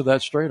made use of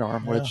that straight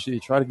arm, which he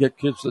tried to get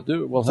kids to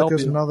do. It will help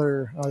there's you.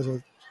 Another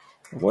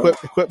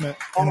equipment,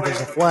 and there's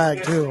a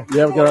flag, too.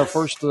 Yeah, we got our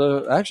first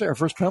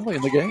penalty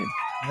in the game.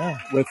 Yeah.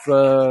 With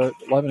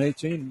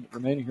 11:18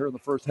 remaining here in the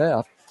first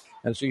half.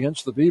 And it's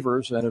against the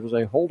Beavers, and it was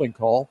a holding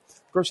call.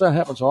 Of course, that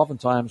happens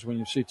oftentimes when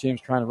you see teams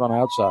trying to run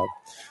outside.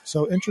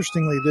 So,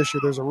 interestingly, this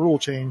year there's a rule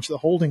change. The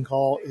holding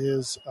call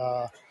is,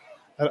 I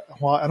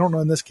don't know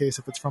in this case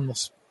if it's from the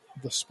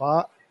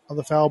spot of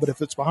the foul, but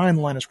if it's behind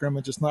the line of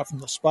scrimmage, it's not from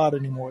the spot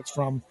anymore. It's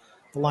from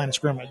the line of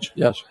scrimmage.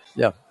 Yes,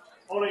 yeah.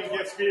 Holding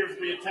against Beavers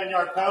be a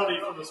 10-yard penalty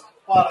from the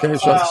spot. Okay,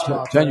 so it's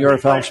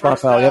 10-yard foul, spot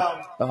foul,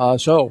 yep.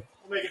 So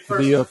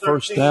the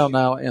first down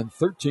now and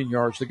 13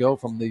 yards to go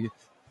from the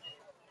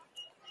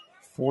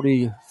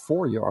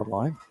 44-yard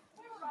line.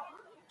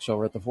 So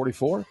we're at the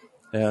 44,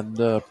 and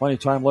plenty of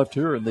time left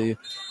here in the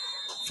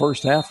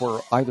first half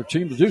for either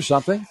team to do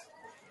something.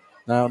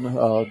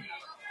 Now,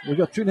 we've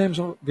got two games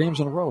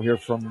in a row here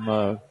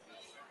from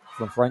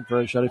Frank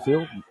Verichetti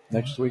Field.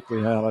 Next week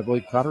we have, I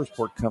believe,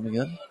 Connorsport coming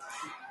in.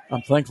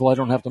 I'm thankful I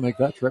don't have to make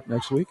that trip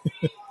next week.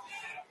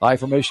 I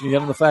formation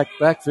again in the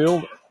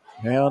backfield.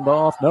 Hand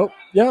off. Nope.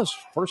 Yes,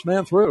 first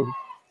man through.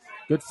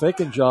 Good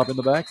faking job in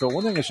the backfield.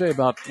 One thing I say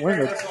about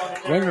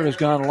Wingard has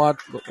gone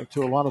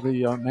to a lot of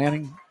the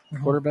Manning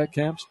quarterback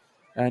camps.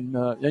 And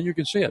you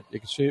can see it. You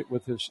can see it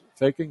with his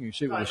faking. You can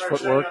see it with his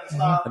footwork.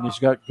 And he's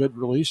got good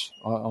release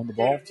on the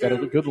ball. Got a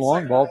good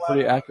long ball,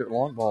 pretty accurate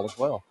long ball as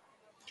well.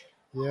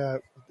 Yeah,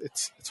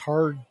 it's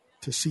hard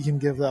to see him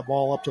give that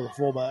ball up to the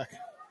fullback.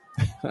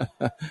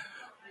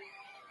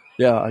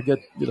 Yeah, I get,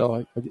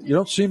 you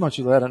don't see much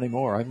of that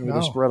anymore. I mean, with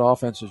the spread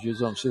offenses, you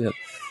don't see it.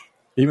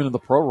 Even in the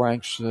pro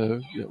ranks,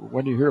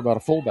 when you hear about a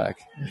fullback,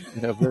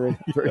 very,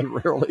 very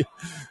rarely.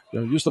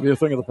 It used to be a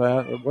thing of the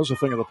past. It was a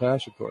thing of the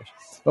past, of course.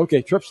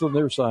 Okay, trips to the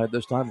near side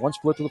this time. One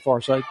split to the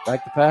far side.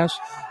 Back to pass.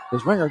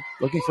 There's Winger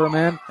looking for a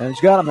man, and he's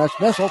got him. That's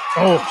Nessel.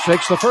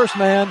 Shakes the first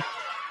man,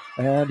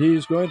 and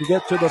he's going to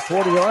get to the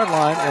 40-yard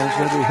line, and he's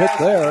going to be hit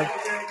there.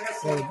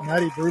 So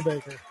Matty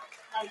Brubaker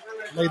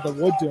laid the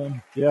wood to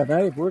him. Yeah,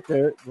 Matty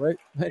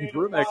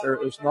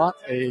Brubaker is not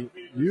a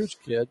huge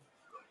kid.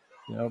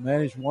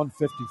 Manny's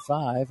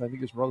 155. I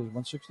think his brother's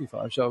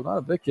 165. So not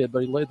a big kid, but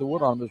he laid the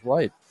wood on his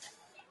right.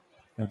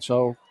 And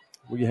so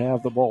we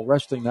have the ball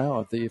resting now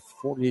at the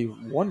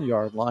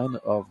 41-yard line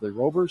of the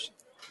Rovers.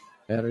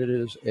 And it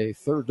is a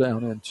 3rd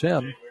down and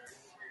 10.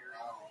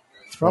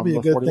 It's probably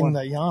a good 41. thing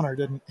that Yonner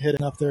didn't hit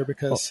it up there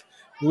because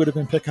we would have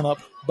been picking up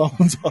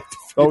bones off the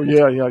field. Oh,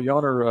 yeah.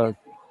 Yonner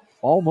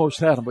almost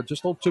had him, but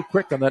just a little too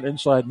quick on that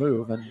inside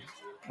move. And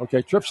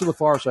okay, trips to the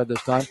far side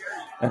this time.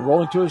 And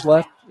rolling to his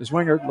left is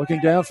Winger looking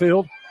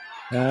downfield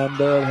and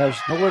has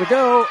nowhere to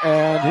go.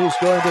 And he's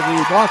going to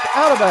be blocked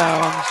out of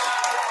bounds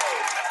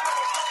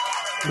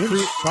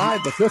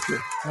inside the 50.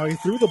 Now, he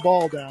threw the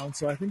ball down,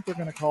 so I think they're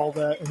going to call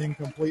that an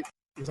incomplete.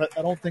 Because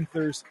I don't think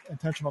there's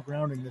intentional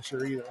grounding this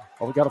year either.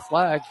 Well, we got a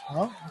flag.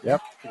 Huh?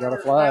 Yep, we got a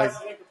flag.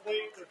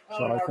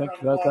 So I think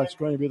that's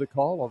going to be the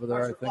call over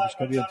there. I think it's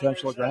going to be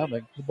intentional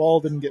grounding. The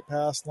ball didn't get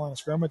past the line of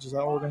scrimmage. Is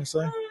that what we're going to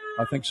say?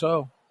 I think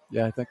so.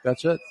 Yeah, I think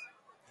that's it.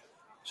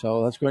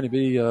 So that's going to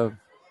be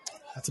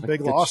that's a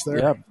big loss there.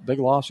 Yeah, big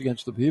loss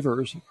against the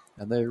Beavers,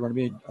 and they're going to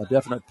be a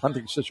definite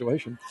punting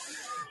situation.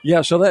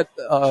 Yeah, so that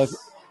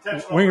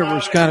Winger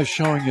was kind of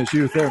showing his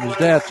youth there. And his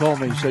dad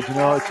told me, he said,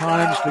 at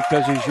times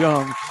because he's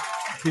young,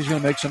 he's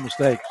going to make some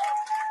mistakes.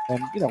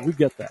 And, we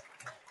get that.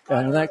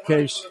 And in that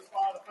case,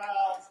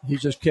 he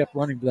just kept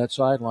running to that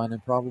sideline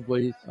and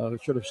probably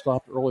should have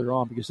stopped earlier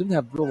on because he didn't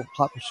have real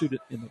hot pursuit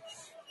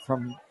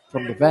from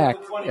the back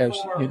as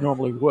he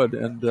normally would.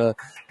 And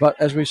but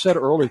as we said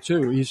earlier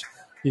too, he's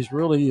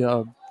really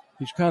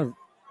he's kind of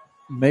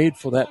made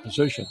for that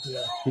position.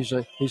 Yeah. He's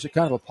a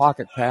kind of a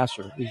pocket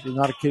passer. He's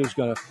not a kid who's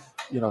going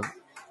to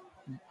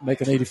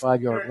make an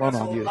 85-yard run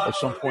on you at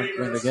some point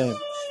during the game.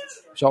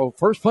 So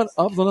first punt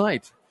of the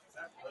night,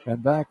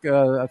 and back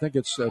I think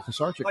it's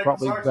Pisarcik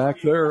probably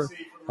back there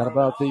at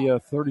about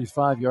the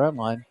 35-yard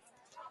line.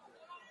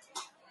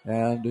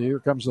 And here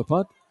comes the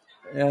punt.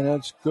 And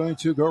it's going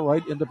to go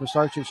right into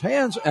Pisarcik's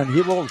hands, and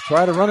he will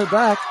try to run it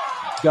back.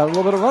 He's got a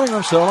little bit of running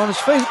room still on his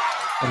feet,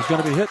 and he's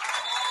going to be hit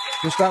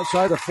just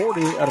outside the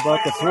 40 at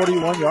about the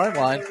 41-yard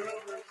line.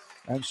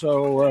 And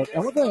so,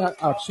 and one thing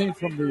I've seen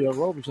from the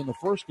Rovers in the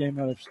first game,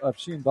 and I've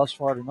seen thus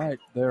far tonight,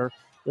 their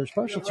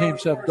special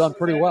teams have done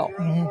pretty well.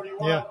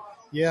 Mm-hmm.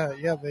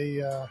 Yeah.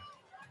 They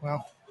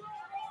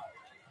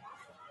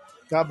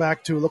got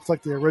back to looks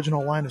like the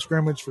original line of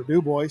scrimmage for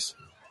DuBois.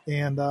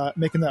 And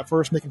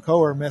making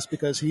Coer miss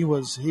because he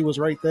was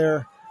right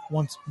there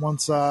once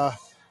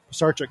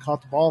Pisarcik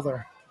caught the ball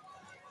there.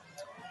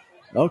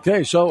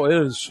 Okay, so it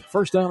is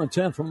 1st down and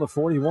 10 from the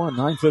 41.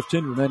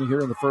 9:15 remaining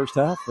here in the first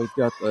half. We've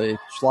got a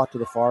slot to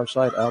the far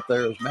side. Out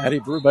there is Matty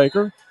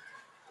Brubaker.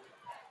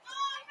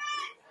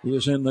 He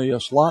is in the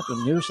slot on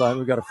the near side.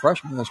 We've got a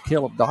freshman. That's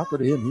Caleb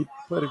Doherty, and he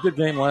played a good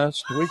game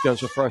last week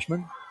as a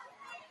freshman.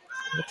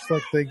 Looks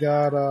like they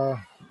got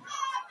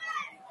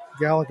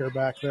Gallagher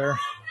back there.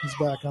 He's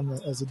back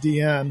as a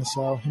DN,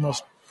 so he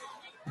must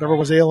whatever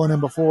was ailing him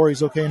before,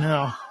 he's okay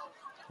now.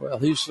 Well,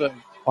 he's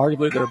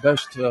arguably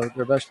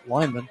their best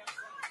lineman.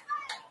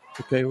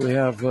 Okay, we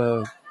have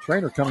a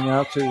trainer coming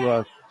out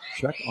to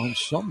check on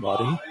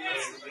somebody.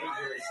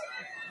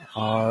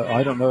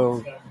 I don't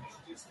know.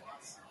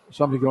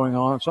 Something going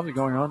on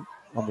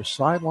on the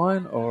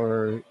sideline,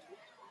 or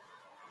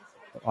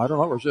I don't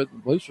know. Or is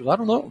it bleachers? I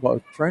don't know. But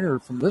a trainer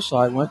from this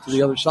side went to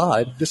the other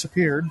side,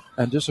 disappeared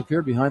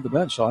behind the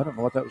bench. So I don't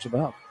know what that was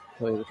about, to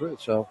tell you the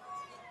truth. So,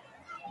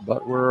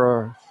 but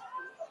we're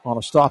on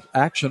a stop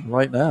action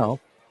right now.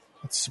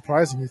 It's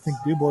surprising. You think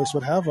DuBois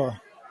would have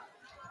a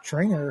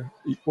trainer?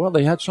 Well,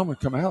 they had someone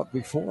come out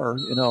before.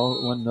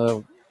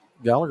 When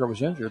Gallagher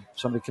was injured,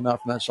 somebody came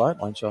out from that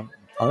sideline. So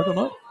I don't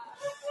know.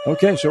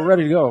 Okay, so we're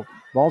ready to go.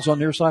 Ball's on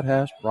near side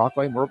hash.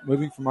 Brockway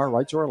moving from our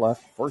right to our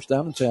left. 1st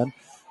down and 10.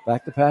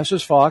 Back to pass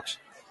is Fox.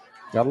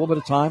 Got a little bit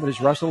of time, but he's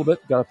rushed a little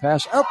bit. Got a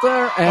pass out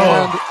there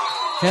and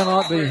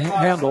cannot be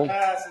handled.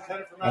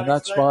 And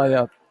that's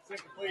by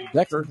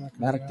Decker,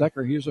 Maddox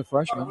Decker. He's a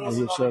freshman. He's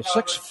a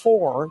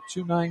 6'4",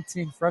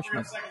 219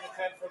 freshman.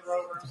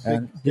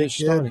 And he's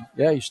starting.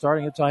 Yeah, he's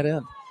starting at tight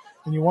end.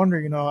 And you wonder,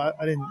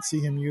 I didn't see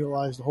him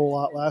utilized a whole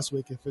lot last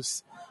week. If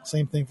it's the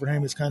same thing for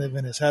him, it's kind of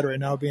in his head right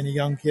now, being a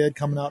young kid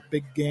coming out,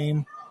 big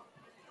game.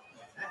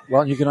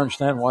 Well, you can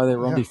understand why they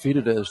were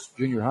undefeated as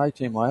junior high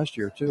team last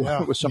year, too,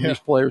 with some of these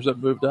players that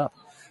moved up.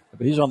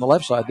 But he's on the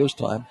left side this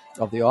time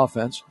of the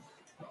offense.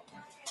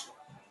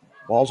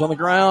 Ball's on the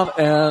ground,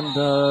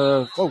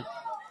 and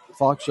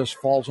Fox just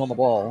falls on the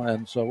ball.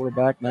 And so we're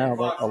back now,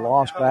 a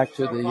loss back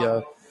to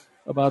the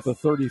about the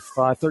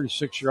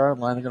 36-yard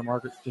line. They're going to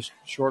mark it just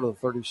short of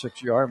the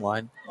 36-yard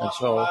line. And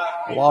so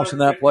a loss in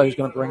that play is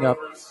going to bring up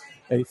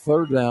a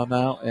third down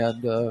now,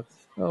 and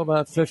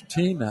about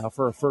 15 now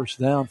for a first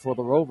down for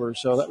the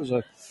Rovers. So that was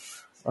a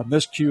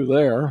miscue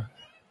there,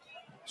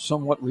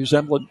 somewhat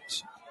resemblant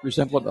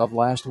of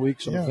last week,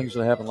 some of the things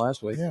that happened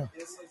last week. Yeah.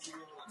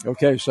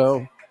 Okay,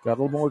 so got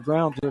a little more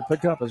ground to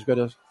pick up. It's going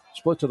to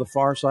split to the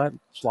far side,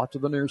 slot to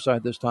the near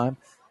side this time.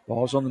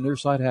 Ball's on the near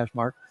side hash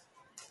mark.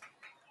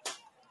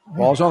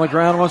 Ball's on the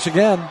ground once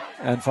again,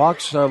 and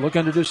Fox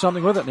looking to do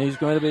something with it, and he's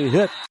going to be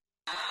hit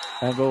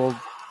and will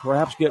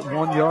perhaps get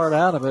 1 yard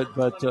out of it,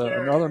 but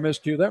another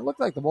miscue there. It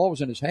looked like the ball was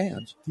in his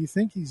hands. Do you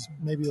think he's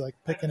maybe like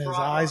picking his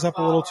eyes up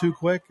a little too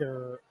quick,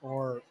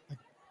 or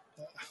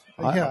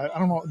I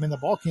don't know. I mean, the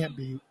ball can't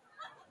be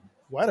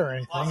wet or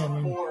anything. I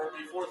mean,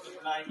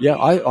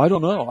 I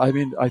don't know. I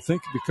mean, I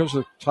think because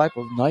of the type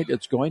of night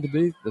it's going to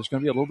be, there's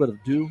going to be a little bit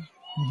of dew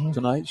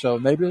tonight, so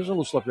maybe there's a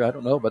little slippery. I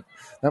don't know, but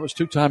that was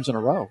 2 times in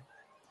a row.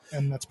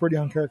 And that's pretty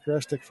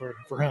uncharacteristic for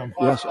him.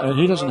 Yes, and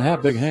he doesn't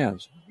have big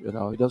hands. He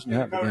doesn't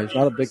have big hands. He's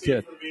not a big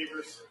kid.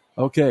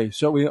 Okay,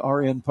 so we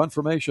are in punt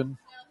formation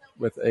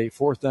with a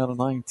 4th down and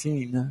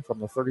 19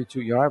 from the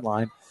 32-yard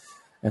line.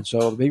 And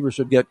so the Beavers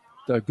should get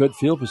a good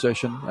field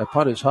position. A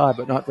punt is high,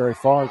 but not very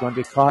far. Going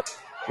to be caught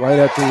right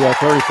at the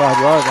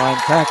 35-yard line.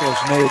 Tackle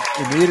is made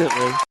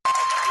immediately.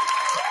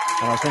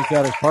 And I think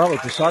that is partly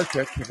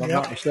Pisarczyk, if I'm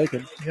not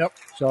mistaken. Yep.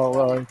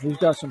 So he's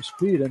got some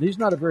speed, and he's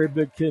not a very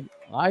big kid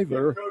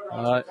either.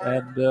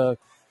 And he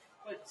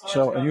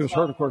was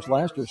hurt, of course,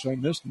 last year, so he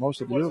missed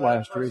most of the year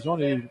last year. He's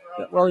 5'11",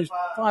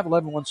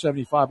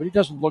 175, but he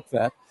doesn't look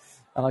that.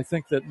 And I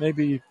think that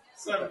maybe,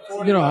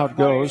 you know how it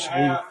goes.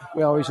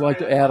 We always like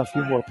to add a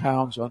few more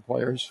pounds on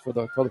players for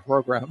the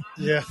program.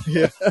 Yeah.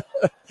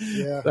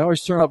 They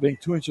always turn out being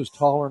 2 inches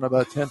taller and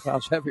about 10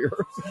 pounds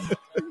heavier.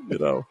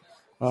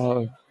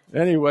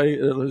 Anyway,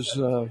 it was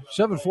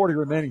 7:40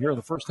 remaining here in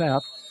the first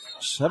half.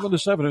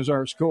 7-7 is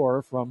our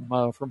score from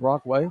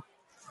Brockway.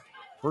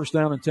 First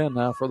down and 10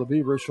 now for the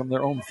Beavers from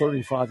their own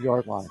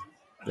 35-yard line.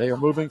 They are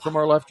moving from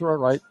our left to our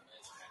right,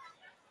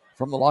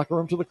 from the locker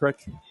room to the creek.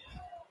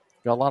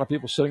 Got a lot of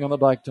people sitting on the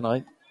dike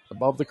tonight,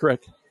 above the creek.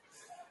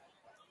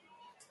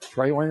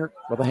 Trey Winger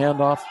with a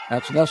handoff.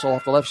 That's Nessel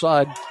off the left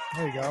side.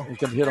 There you go. He's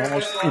going to hit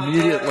almost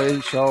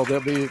immediately, so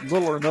there'll be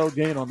little or no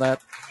gain on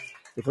that.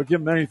 If we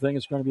give him anything,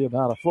 it's going to be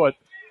about a foot.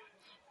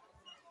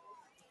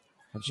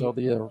 And so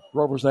the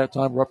Rovers that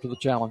time were up to the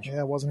challenge.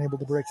 Yeah, wasn't able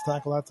to break the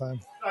tackle that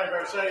time.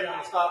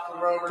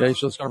 Okay,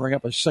 so it's going to bring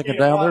up a second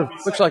down there.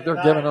 Looks like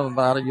they're giving them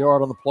about a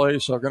yard on the play,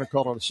 so they're going to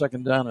call it a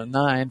 2nd down and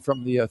 9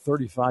 from the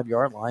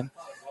 35-yard line.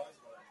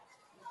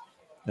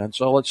 And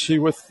so let's see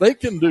if they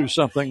can do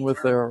something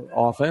with their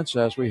offense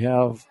as we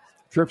have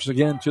trips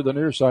again to the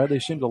near side. They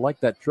seem to like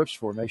that trips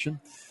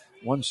formation.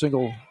 One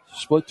single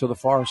split to the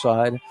far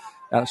side.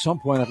 And at some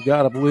point, I've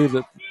got to believe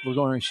that we're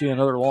going to see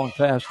another long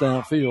pass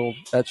downfield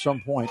at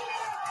some point.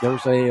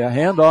 There's a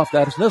handoff.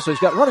 That is Nissa. He's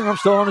got running room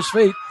still on his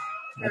feet.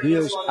 And he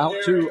is out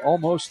to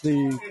about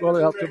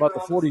the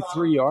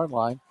 43-yard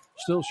line,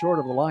 still short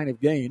of the line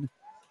of gain.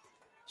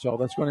 So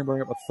that's going to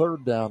bring up a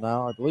 3rd down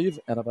now, I believe,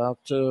 and about,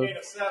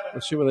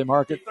 let's see where they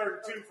mark it.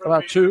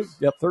 About 2.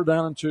 Yep, 3rd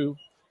down and 2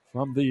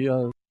 from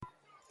the,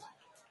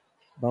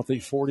 about the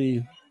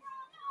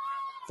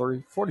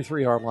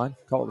 43-yard line.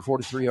 Call it the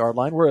 43-yard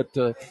line. We're at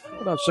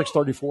about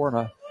 6:34 and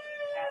a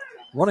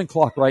running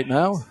clock right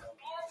now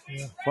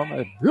from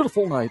a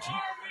beautiful night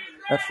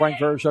at Frank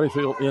Verichetti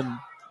Field in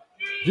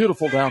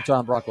beautiful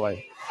downtown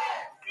Brockway.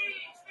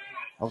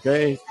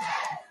 Okay,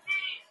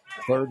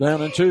 3rd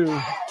down and 2.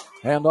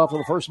 Handoff to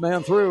the first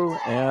man through,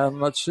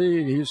 and let's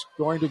see, he's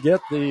going to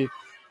get the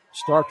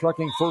Star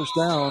Trucking first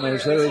down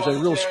as there is a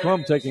real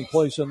scrum taking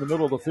place in the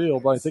middle of the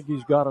field, but I think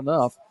he's got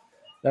enough.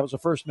 That was the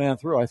first man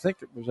through. I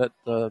think it was at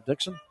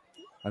Dixon.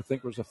 I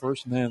think it was the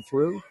first man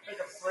through.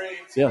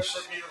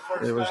 Yes,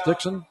 it was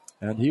Dixon,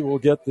 and he will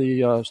get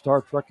the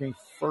Star Trucking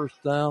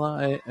first down,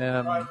 I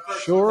am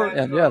sure.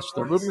 And yes,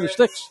 they're moving the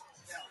sticks.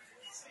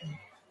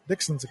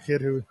 Dixon's a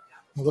kid who,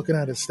 looking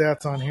at his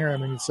stats on here, I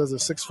mean, it says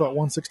he's 6 foot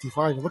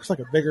 165. He looks like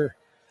a bigger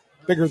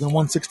than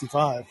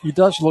 165. He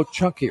does look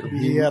chunkier.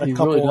 He had a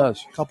couple, really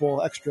does.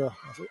 Couple extra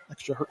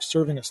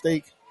serving of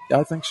steak.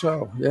 I think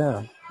so,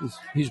 yeah.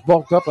 He's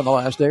bulked up in the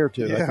last day or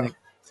two, I think.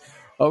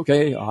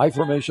 Okay, high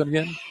formation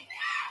again.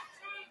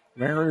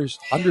 Mariners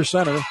under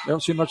center. They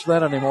don't see much of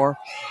that anymore.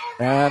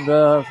 And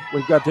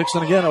we've got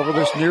Dixon again over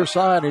this near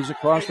side. He's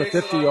across the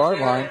 50-yard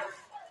line.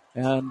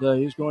 And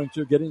he's going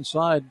to get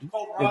inside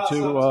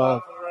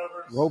into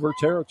Rover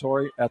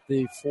territory at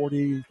the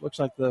 40, looks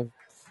like the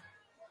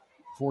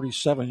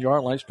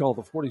 47-yard line. It's called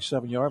the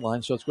 47-yard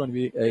line. So it's going to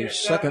be a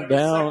 2nd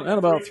down and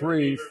about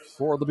 3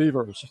 for the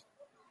Beavers.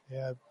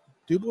 Yeah,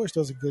 DuBois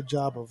does a good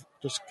job of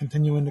just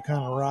continuing to kind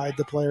of ride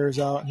the players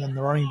out, and then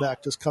the running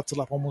back just cuts it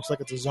up almost like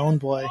it's a zone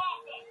play.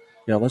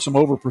 Yeah, lets them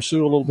over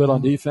pursue a little bit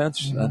on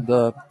defense. And,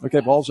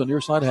 ball's on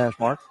near side hash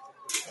mark.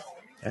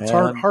 It's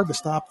hard to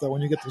stop, though,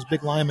 when you get those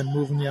big linemen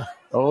moving you.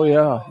 Oh,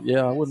 yeah.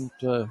 Yeah, I wouldn't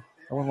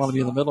want to be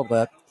in the middle of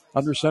that.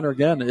 Under center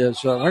again is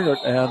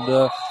Ringert,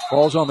 and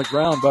ball's on the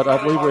ground, but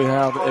I believe we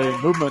have a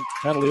movement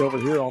penalty over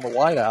here on the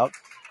wideout.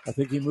 I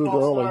think he moved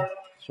early.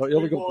 So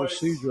illegal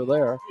procedure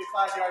there.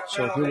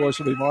 So DuBois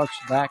will be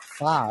marched back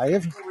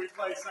 5.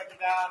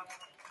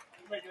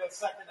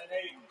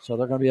 So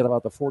they're going to be at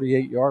about the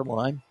 48-yard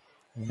line.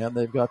 And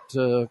they've got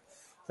a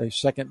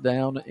second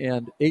down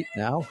and 8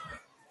 now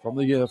from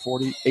the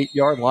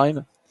 48-yard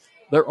line.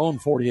 Their own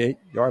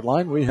 48-yard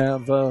line. We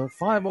have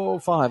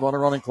 5:05 on a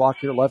running clock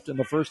here left in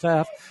the first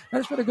half. And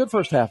it's been a good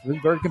first half. It's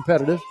been very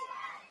competitive.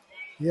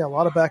 Yeah, a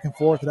lot of back and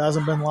forth. It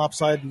hasn't been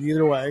lopsided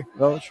either way.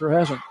 No, it sure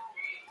hasn't.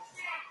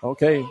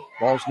 Okay,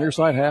 ball's near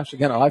side hash.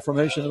 Again, I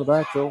formation in the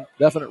backfield.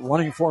 Definite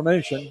running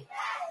formation.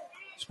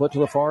 Split to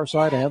the far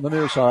side and the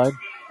near side.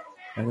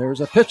 And there's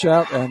a pitch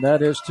out, and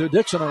that is to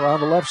Dixon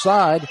around the left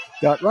side.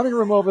 Got running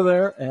room over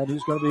there, and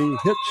he's going to be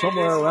hit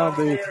somewhere around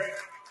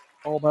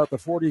about the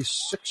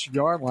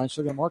 46-yard line.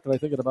 Still going to mark it, I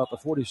think, at about the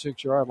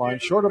 46-yard line.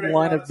 Short of the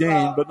line of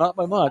gain, but not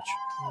by much.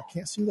 I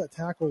can't see that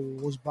tackle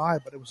was by,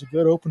 but it was a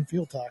good open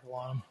field tackle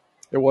on him.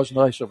 It was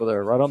nice over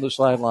there, right on the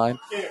sideline.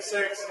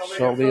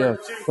 So the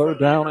third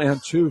down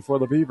and 2 for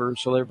the Beavers.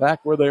 So they're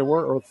back where they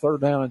were, or third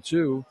down and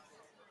 2,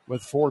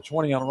 with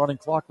 4:20 on a running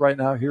clock right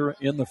now here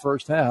in the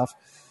first half.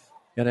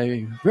 In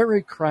a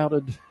very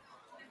crowded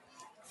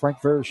Frank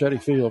Verichetti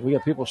field. We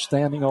got people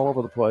standing all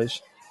over the place.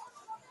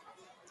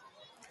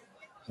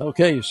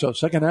 Okay, so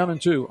second down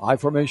and 2. I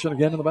formation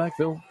again in the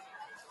backfield.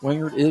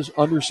 Wingard is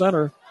under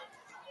center.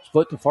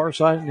 Split to far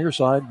side and near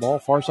side. Ball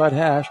far side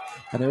hash.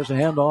 And there's a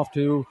handoff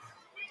to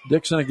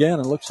Dixon again.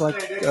 It looks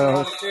like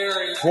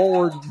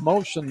forward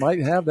motion might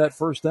have that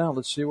first down.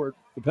 Let's see where.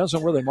 Depends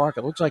on where they mark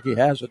it. Looks like he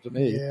has it to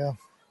me. Yeah.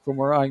 From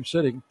where I'm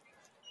sitting.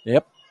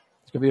 Yep.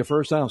 It's going to be a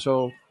first down.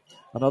 So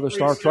another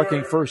Star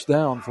Trucking first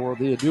down for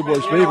the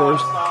DuBois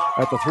Beavers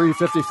at the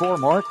 3:54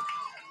 mark.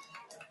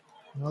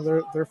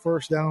 No, their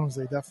first downs,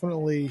 they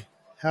definitely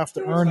have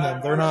to earn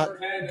them. They're not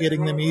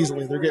getting them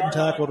easily. They're getting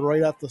tackled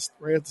right at the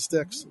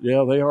sticks.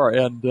 Yeah, they are.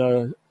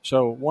 And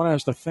so one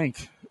has to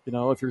think,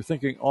 if you're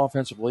thinking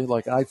offensively,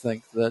 like I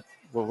think, that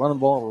we're running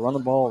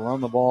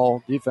the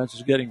ball. Defense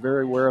is getting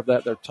very aware of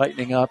that. They're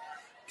tightening up.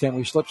 Can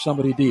we slip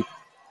somebody deep?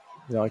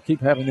 I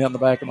keep having that in the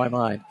back of my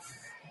mind.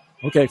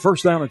 Okay,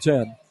 first down and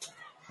 10.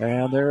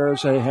 And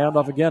there's a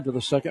handoff again to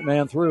the second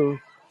man through.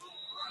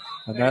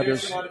 And that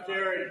is, I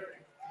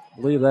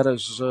believe that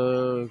is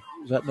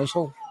that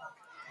Missile?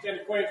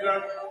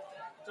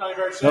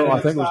 No, I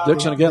think it was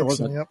Dixon again,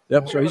 wasn't it?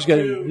 Yep. So he's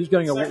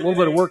getting a little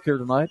bit of work here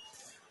tonight.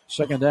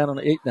 Second down and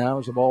 8 now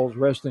as the ball is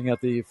resting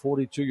at the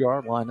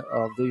 42-yard line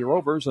of the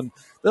Rovers. And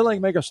they'll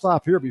make a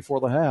stop here before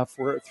the half.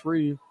 We're at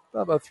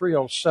about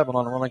 3:07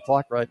 on the running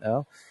clock right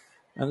now.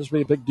 And this would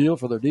be a big deal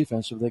for their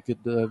defense if they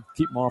could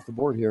keep them off the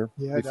board here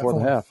before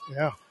the half.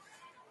 Yeah.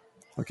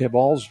 Okay,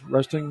 ball's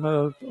resting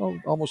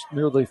almost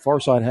near the far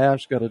side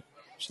hash. Got a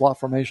slot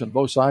formation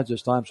both sides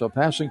this time. So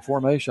passing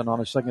formation on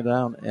a second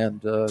down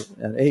and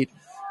 8.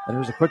 And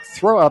there's a quick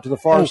throw out to the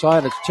far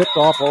side. It's tipped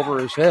off over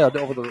his head,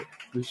 over the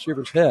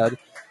receiver's head.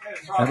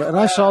 And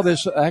I saw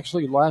this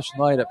actually last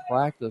night at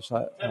practice.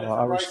 I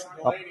was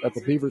up at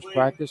the Beavers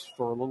practice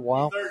for a little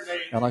while,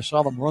 and I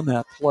saw them run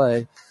that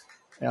play.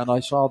 And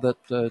I saw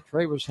that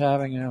Trey was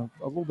having a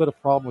little bit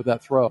of problem with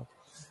that throw.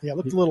 Yeah, it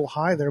looked a little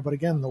high there, but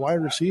again, the wide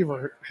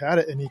receiver had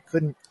it and he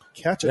couldn't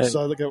catch it.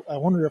 So I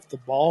wonder if the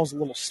ball's a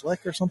little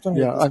slick or something.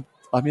 Yeah,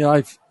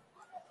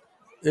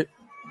 it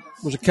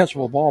was a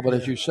catchable ball, but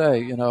as you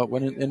say, it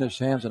went in his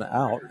hands and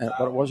out,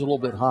 but it was a little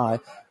bit high.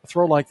 A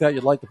throw like that,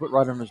 you'd like to put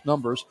right on his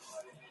numbers,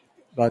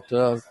 but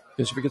because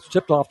if it gets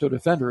tipped off to a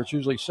defender, it's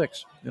usually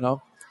 6.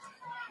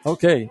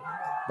 Okay.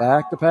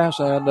 Back to pass,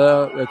 and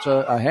it's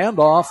a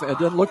handoff. It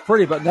didn't look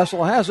pretty, but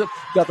Nessel has it.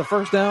 Got the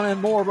first down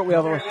and more, but we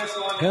have a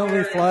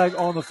penalty flag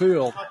on the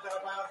field.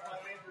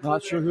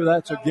 Not sure who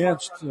that's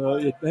against.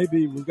 It may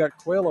be we've got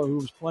Coelho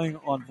who's playing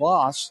on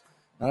Voss.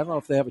 I don't know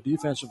if they have a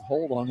defensive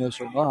hold on this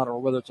or not, or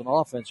whether it's an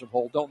offensive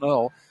hold. Don't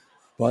know,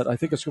 but I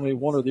think it's going to be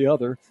one or the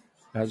other.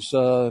 As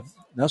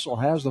Nessel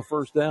has the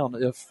first down,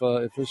 if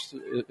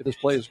this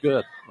play is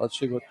good. Let's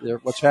see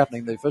what's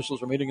happening. The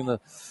officials are meeting in the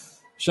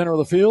center of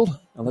the field,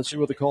 and let's see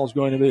what the call is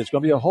going to be. It's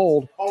going to be a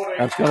hold.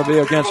 That's going to be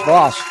against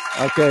Voss.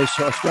 Okay,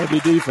 so it's going to be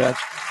defense.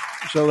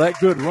 So that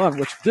good run,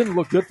 which didn't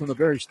look good from the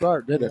very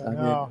start, did it?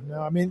 No.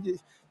 I mean,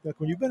 look,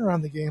 when you've been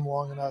around the game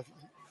long enough,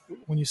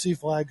 when you see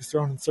flags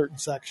thrown in certain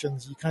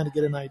sections, you kind of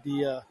get an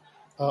idea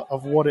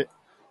of what it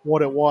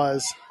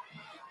was.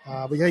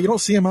 But yeah, you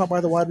don't see him out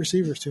by the wide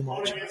receivers too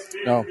much.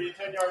 No.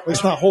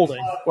 It's not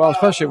holding. Well,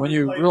 especially when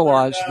you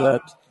realize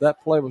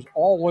that play was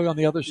all the way on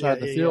the other side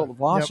of the field.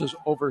 Voss is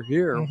over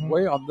here,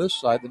 way on this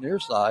side, the near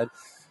side,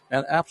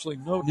 and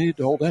absolutely no need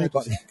to hold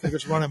anybody. They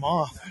just run him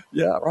off.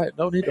 Yeah, right.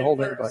 No need to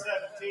hold anybody.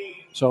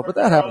 So, but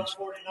that happens.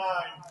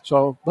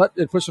 So, but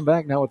it puts them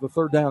back now with the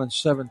 3rd down and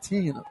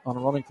 17 on a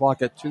running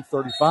clock at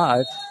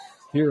 2:35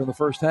 here in the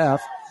first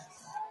half.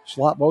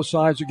 Slot both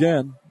sides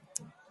again.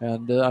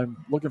 And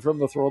I'm looking for him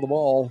to throw the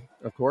ball,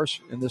 of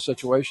course, in this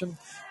situation.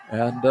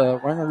 And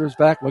Wenger is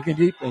back looking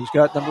deep. And he's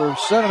got number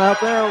 7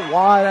 out there,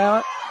 wide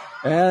out.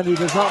 And he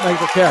does not make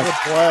the catch.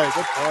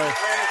 Good play.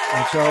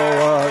 And so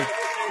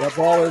that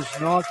ball is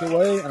knocked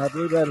away. And I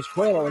believe that is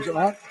Coelho, is it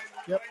not?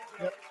 Yep.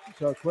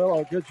 So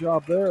Coelho, good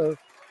job there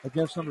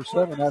against number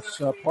 7. That's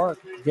Park,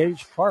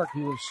 Gage Park.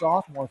 He was a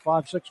sophomore,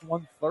 5'6",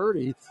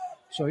 130.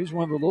 So he's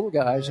one of the little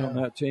guys on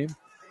that team.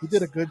 He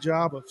did a good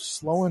job of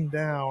slowing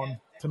down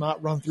to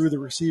not run through the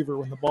receiver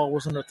when the ball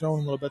was underthrown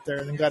a little bit there,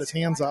 and then got his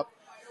hands up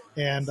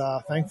and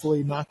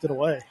thankfully knocked it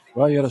away.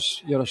 Well, you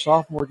had a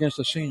sophomore against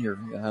a senior,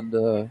 and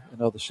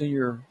the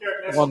senior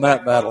won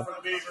that battle.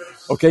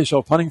 Okay,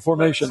 so punting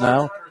formation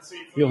now.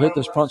 He'll hit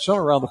this punt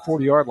somewhere around the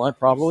 40-yard line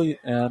probably,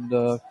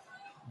 and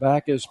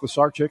back is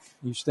Pisarcik.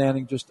 He's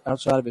standing just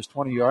outside of his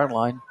 20-yard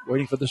line,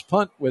 waiting for this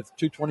punt with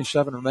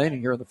 2:27 remaining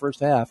here in the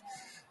first half.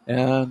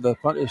 And the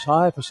punt is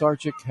high.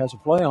 Pisarcik has a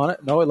play on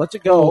it. No, it lets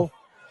it go.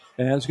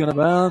 And it's going to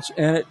bounce,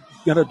 and it's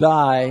going to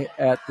die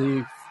at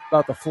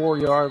about the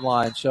 4-yard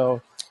line.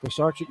 So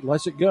Pisarcik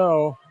lets it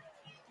go.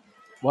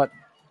 What?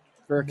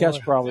 Fair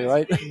catch probably,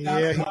 right?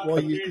 Yeah.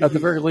 At the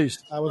very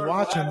least. I was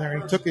watching there,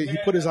 and he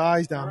put his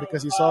eyes down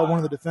because he saw one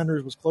of the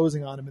defenders was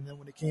closing on him, and then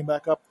when he came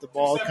back up, the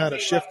ball kind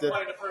of shifted.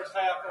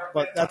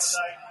 But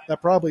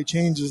that probably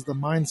changes the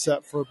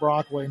mindset for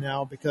Brockway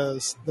now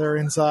because they're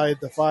inside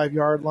the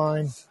 5-yard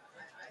line,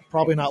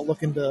 probably not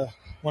looking to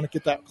want to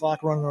get that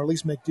clock running or at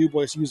least make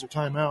DuBois use their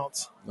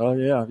timeouts. Oh,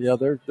 yeah.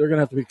 They're going to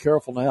have to be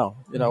careful now,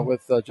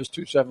 with just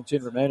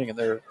 2:17 remaining, and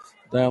they're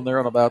down there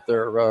on about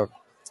their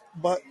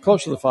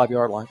close to the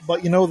 5-yard line.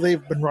 But,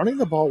 they've been running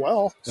the ball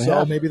well,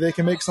 so maybe they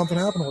can make something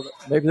happen with it.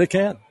 Maybe they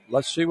can.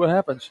 Let's see what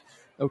happens.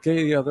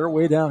 Okay, they're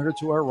way down here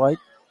to our right.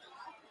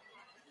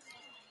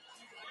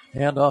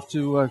 Hand off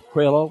to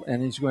Coelho,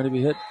 and he's going to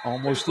be hit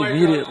almost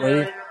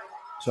immediately.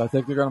 So I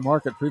think they're going to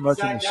mark it pretty much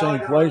in the same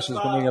place as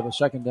when we have a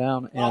 2nd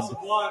down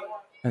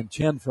and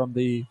 10 from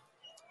the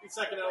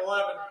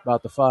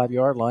about the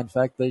 5-yard line. In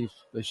fact, they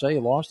say he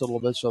lost a little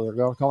bit, so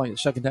they're calling it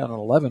 2nd down and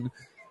 11.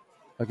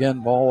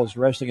 Again, ball is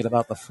resting at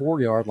about the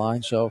 4-yard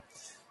line. So,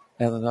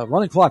 and the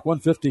running clock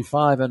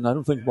 1:55, and I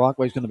don't think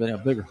Brockway's going to be in a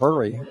big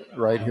hurry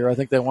right here. I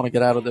think they want to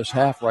get out of this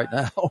half right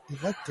now.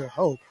 You'd like to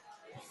hope.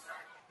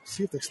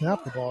 See if they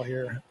snap the ball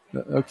here.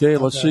 Okay,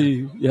 let's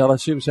see. Yeah,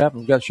 let's see what's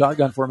happening. We've got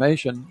shotgun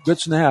formation. Good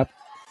snap.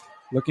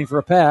 Looking for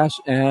a pass,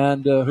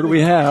 and who do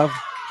we have?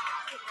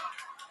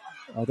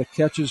 The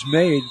catch is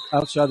made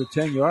outside the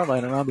 10-yard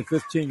line, around the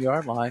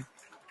 15-yard line.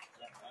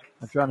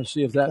 I'm trying to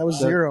see if that was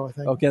 0, I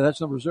think. Okay,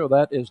 that's number 0.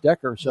 That is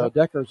Decker. So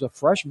Decker's a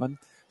freshman,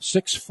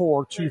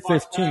 6'4",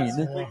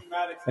 215,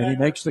 and he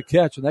makes the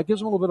catch, and that gives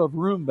him a little bit of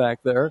room back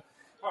there.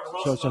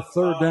 So it's a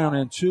 3rd down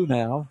and 2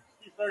 now.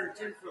 3rd and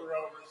 2 for the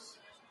Rovers.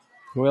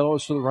 Coelho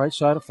is to the right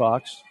side of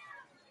Fox.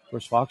 Of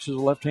course, Fox is a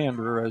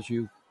left-hander, as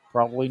you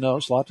probably know.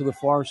 Slot to the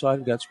far side.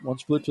 We've got one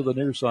split to the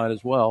near side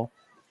as well.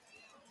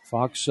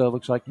 Fox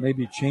looks like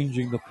maybe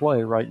changing the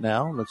play right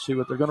now. Let's see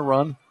what they're going to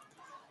run.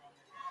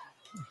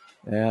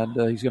 And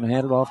he's going to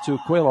hand it off to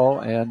Coelho,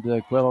 and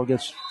Coelho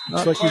gets...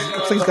 Looks like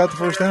he's got the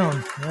 1st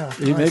down. Yeah,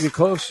 he may be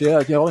close,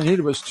 yeah. All he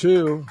needed was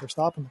 2. They're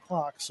stopping the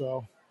clock,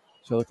 so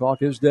the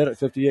clock is dead at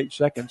 58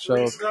 seconds.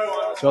 So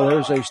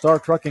there's a Star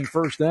Trucking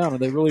 1st down, and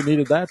they really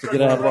needed that to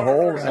get out of the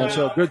hole. And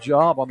so good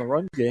job on the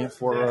run game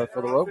for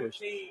the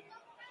Rovers.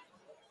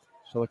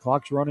 So the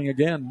clock's running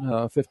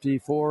again,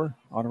 54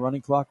 on a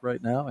running clock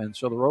right now. And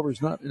so the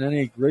Rovers not in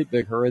any great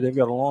big hurry. They've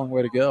got a long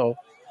way to go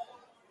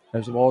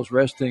as the ball is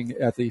resting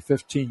at the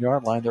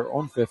 15-yard line, their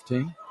own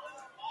 15,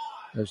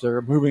 as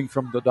they're moving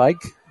from the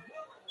dike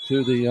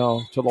to the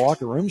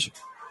locker rooms.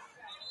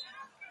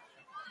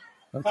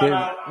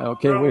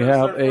 Okay, we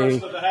have a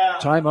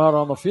timeout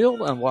on the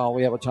field. And while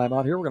we have a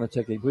timeout here, we're going to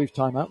take a brief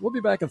timeout. We'll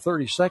be back in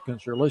 30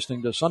 seconds. You're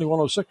listening to Sunny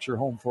 106, your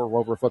home for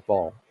Rover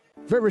football.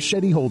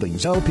 Vericchetti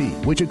Holdings, LP,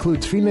 which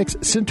includes Phoenix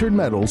Sintered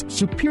Metals,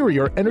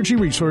 Superior Energy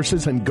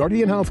Resources, and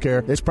Guardian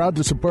Healthcare, is proud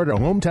to support our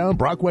hometown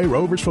Brockway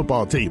Rovers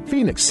football team.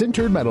 Phoenix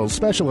Sintered Metals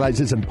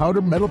specializes in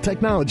powder metal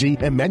technology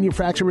and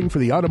manufacturing for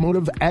the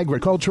automotive,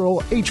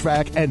 agricultural,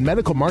 HVAC, and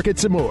medical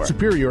markets and more.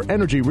 Superior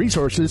Energy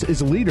Resources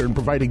is a leader in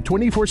providing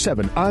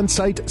 24/7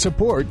 on-site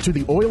support to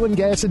the oil and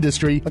gas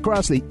industry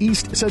across the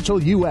East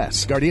Central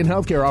U.S. Guardian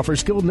Healthcare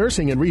offers skilled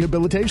nursing and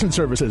rehabilitation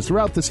services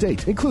throughout the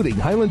state, including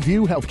Highland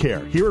View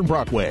Healthcare here in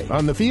Brockway.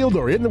 On the field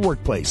or in the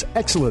workplace,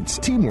 excellence,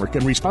 teamwork,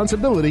 and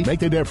responsibility make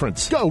the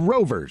difference. Go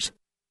Rovers!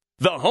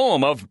 The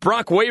home of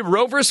Brockway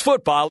Rovers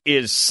football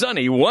is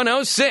Sunny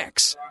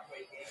 106.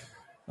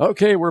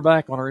 Okay, we're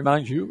back. I want to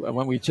remind you,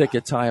 when we take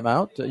a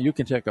timeout, you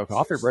can take a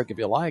coffee break if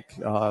you like.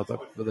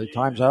 The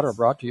times out are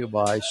brought to you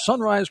by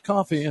Sunrise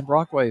Coffee in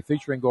Brockway,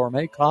 featuring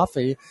gourmet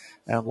coffee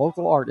and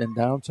local art in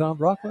downtown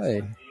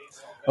Brockway.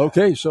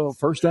 Okay, so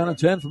 1st down and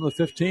 10 from the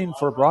 15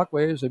 for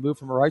Brockway as they move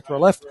from right to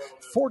left.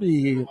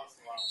 40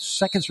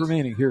 seconds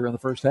remaining here in the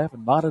first half,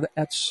 and knotted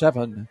at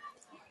 7.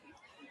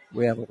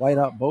 We have a white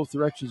out both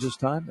directions this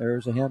time.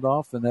 There's a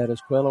handoff, and that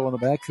is Coelho in the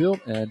backfield,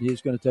 and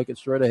he's going to take it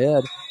straight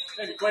ahead.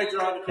 And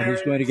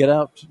he's going to get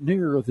out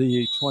near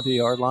the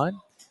 20-yard line.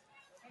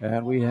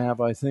 And we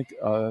have, I think,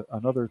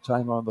 another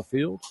time on the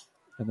field,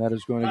 and that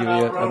is going to give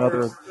you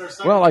another.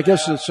 Well, I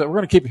guess we're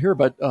going to keep it here,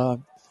 but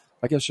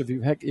I guess if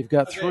you've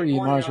got three,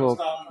 you might as well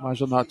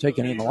not take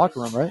any in the locker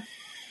room, right?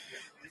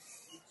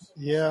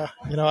 Yeah,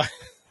 I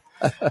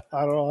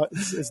don't know.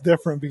 It's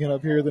different being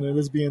up here than it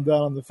is being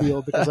down on the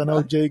field, because I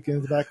know Jake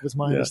in the back of his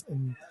mind is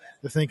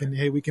thinking,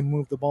 hey, we can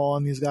move the ball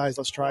on these guys.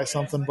 Let's try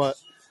something. But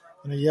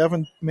you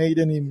haven't made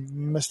any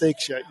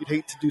mistakes yet. You'd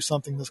hate to do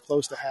something this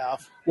close to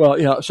half. Well,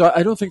 yeah. So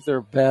I don't think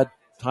they're bad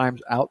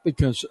times out,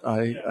 because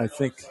I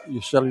think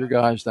you settle your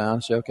guys down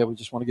and say, okay, we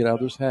just want to get out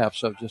of this half.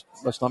 So just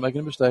let's not make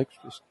any mistakes.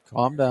 Just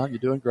calm down. You're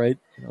doing great.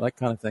 That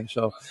kind of thing.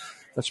 So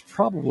that's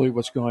probably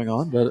what's going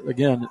on. But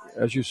again,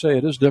 as you say,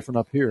 it is different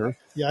up here.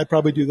 Yeah, I'd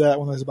probably do that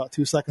when there's about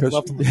 2 seconds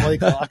left on the play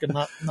clock and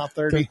not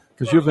 30.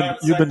 Because you've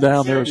been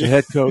down there as a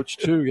head coach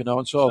too,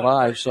 and so have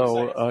I.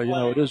 So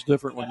it is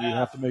different when you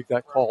have to make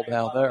that call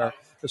down there.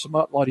 It's a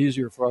lot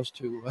easier for us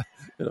to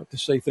to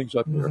say things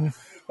up here.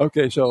 Mm-hmm.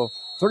 Okay, so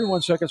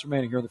 31 seconds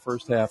remaining here in the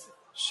first half.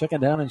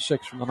 2nd down and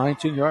 6 from the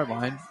 19-yard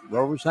line.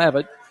 Rovers have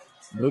it,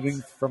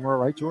 moving from her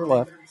right to her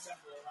left.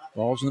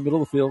 Ball's in the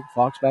middle of the field.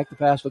 Fox back to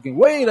pass, looking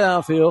way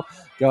downfield.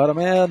 Got a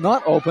man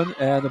not open,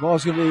 and the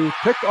ball's going to be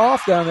picked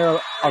off down there.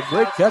 A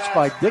great catch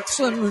by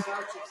Dixon.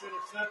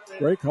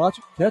 Great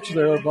catch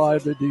there by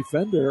the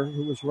defender,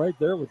 who was right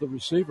there with the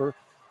receiver.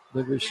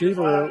 The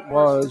receiver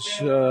was,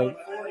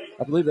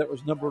 I believe that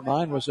was number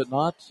 9, was it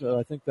not?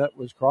 I think that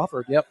was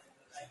Crawford, yep.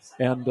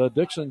 And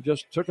Dixon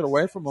just took it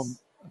away from him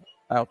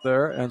out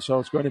there, and so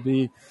it's going to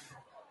be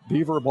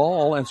Beaver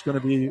ball, and it's going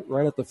to be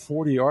right at the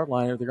 40-yard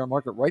line. They're going to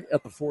mark it right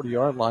at the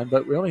 40-yard line,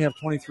 but we only have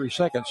 23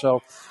 seconds.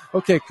 So,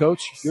 okay,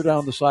 Coach, you're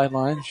down the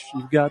sidelines.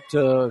 You've got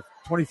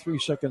 23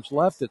 seconds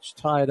left. It's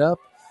tied up.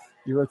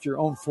 You're at your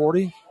own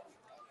 40.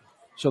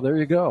 So there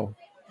you go.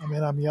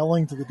 I'm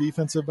yelling to the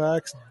defensive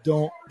backs,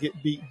 don't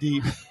get beat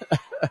deep.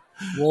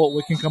 Well,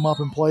 we can come up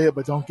and play it,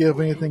 but don't give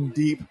anything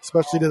deep,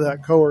 especially to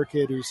that Coer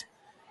kid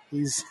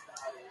he's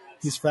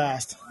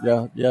fast.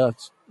 Yeah.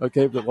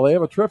 Okay, well, they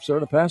have a trip there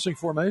in a passing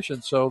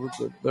formation, so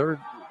the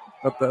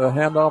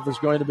handoff is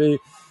going to be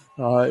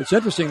it's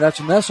interesting.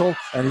 That's Nessel,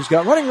 and he's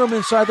got running room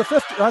inside the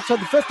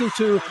 50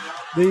 to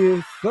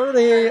the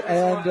 30,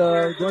 and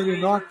going to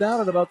be knocked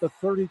down at about the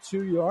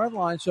 32-yard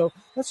line. So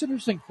that's an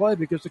interesting play,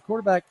 because the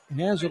quarterback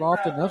hands it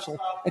off to Nessel,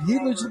 and he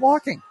leads the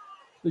blocking.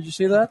 Did you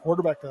see that? The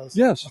quarterback does.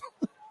 Yes.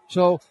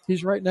 So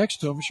he's right next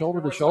to him, shoulder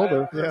to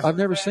shoulder. Yeah. I've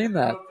never seen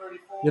that.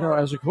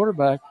 As a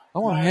quarterback, I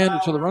want to hand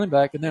it to the running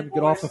back and then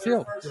get off the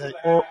field.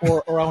 Yeah,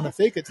 or I want to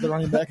fake it to the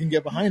running back and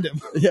get behind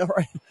him. Yeah,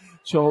 right.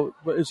 So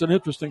it's an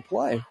interesting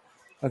play.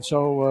 And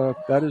so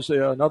that is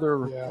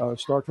another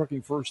Star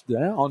Trucking first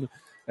down.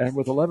 And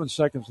with 11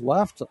 seconds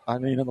left,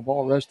 and the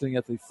ball resting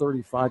at the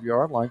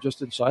 35-yard line,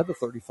 just inside the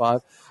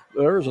 35,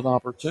 there's an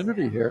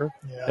opportunity here.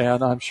 Yeah.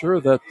 And I'm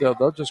sure that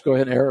they'll just go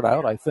ahead and air it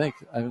out, I think,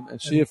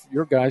 and see if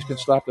your guys can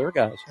stop their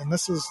guys. And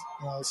this is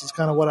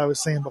kind of what I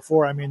was saying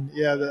before.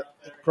 The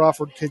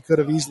Crawford kid could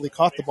have easily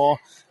caught the ball,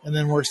 and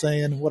then we're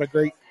saying what a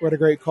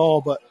great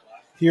call. But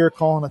here,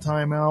 calling a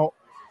timeout,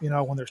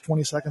 when there's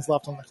 20 seconds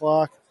left on the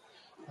clock.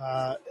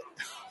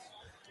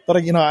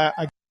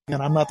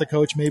 I'm not the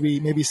coach.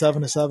 Maybe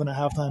 7-7 at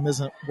halftime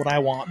isn't what I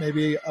want.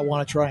 Maybe I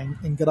want to try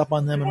and get up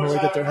on them and really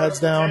get their heads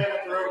down.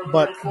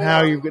 But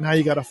now you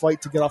got to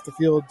fight to get off the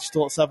field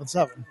still at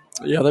 7-7.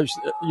 Yeah,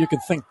 you can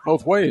think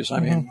both ways. Are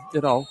we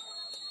going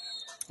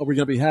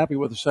to be happy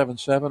with the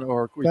 7-7,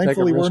 or can we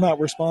thankfully take a risk? We're not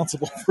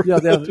responsible for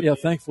Yeah,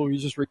 thankfully we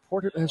just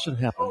report it as it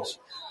happens.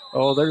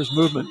 Oh, there's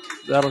movement.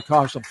 That'll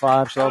cost them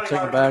 5, so I'll take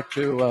them back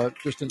to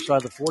just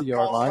inside the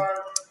 4-yard line.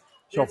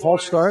 So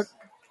false start.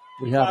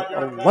 We have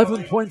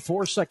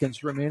 11.4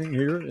 seconds remaining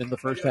here in the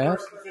first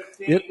half.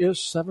 It is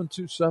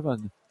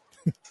 7-7.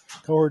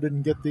 Coer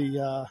didn't get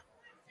the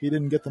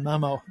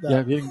memo.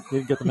 Yeah, he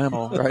didn't get the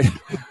memo, right?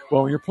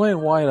 Well, when you're playing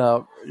wide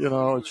out,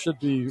 it should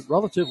be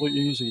relatively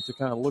easy to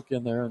kind of look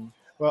in there. And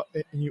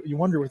you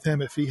wonder with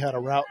him if he had a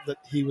route that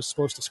he was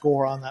supposed to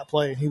score on that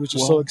play, and he was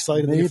just so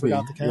excited that he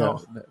forgot to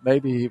count. Yeah,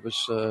 maybe he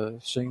was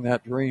seeing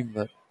that dream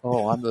that,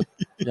 I'm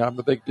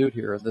the big dude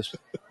here in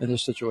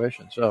this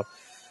situation. So.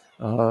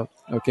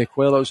 Okay,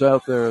 Coelho's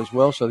out there as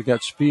well, so they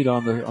got speed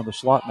on the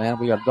slot man.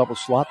 We got a double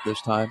slot this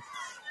time.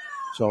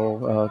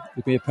 So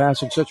it'll be a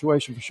passing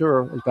situation for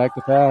sure. He's back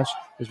to pass.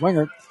 Here's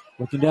Winger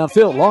looking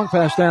downfield, long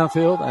pass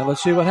downfield, and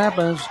let's see what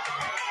happens.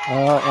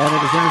 And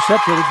it is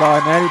intercepted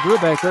by Matty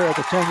Brubaker at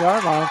the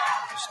 10-yard line.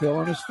 Still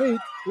on his feet.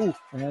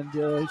 And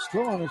he's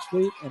still on his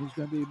feet, and he's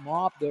going to be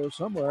mopped there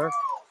somewhere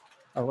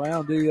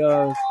around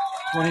the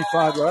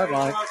 25-yard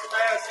line.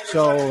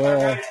 So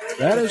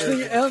that is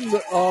the end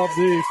of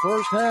the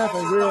first half,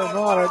 and we are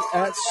knotted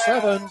at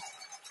 7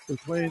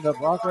 between the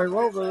Brockway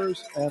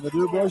Rovers and the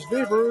DuBois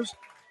Beavers.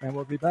 And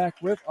we'll be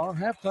back with our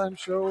halftime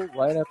show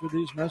right after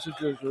these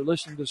messages. You're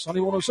listening to Sunny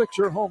 106,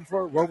 your home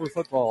for Rover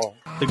football.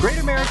 The Great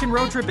American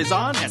Road Trip is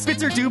on at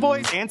Spitzer,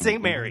 DuBois, and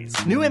St. Mary's.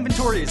 New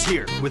inventory is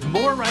here, with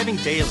more arriving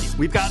daily.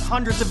 We've got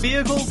hundreds of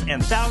vehicles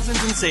and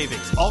thousands in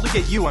savings, all to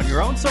get you on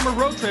your own summer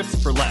road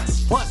trips for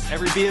less. Plus,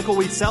 every vehicle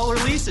we sell or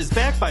lease is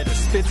backed by the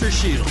Spitzer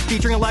Shield,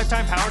 featuring a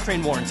lifetime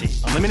powertrain warranty,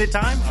 unlimited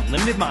time,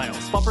 unlimited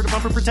miles,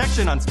 bumper-to-bumper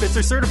protection on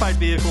Spitzer-certified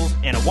vehicles,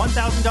 and a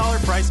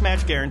 $1,000 price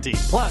match guarantee.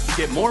 Plus,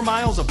 get more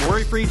miles of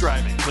worry-free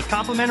driving with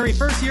complimentary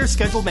first-year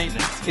scheduled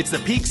maintenance. It's the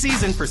peak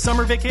season for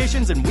summer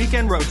vacations and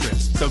weekend road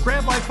trips, so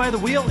grab life by the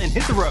wheel and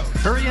hit the road.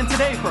 Hurry in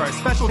today for our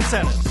special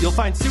incentives. You'll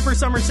find super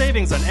summer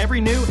savings on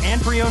every new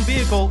and pre-owned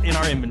vehicle in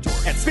our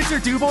inventory at Spitzer,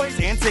 DuBois,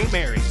 and St.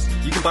 Mary's.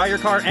 You can buy your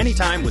car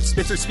anytime with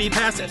Spitzer Speed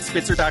Pass at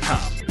Spitzer.com.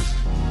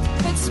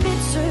 At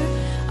Spitzer,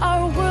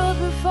 our world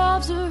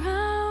revolves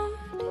around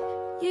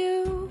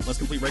you. Must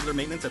complete regular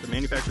maintenance at the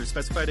manufacturer's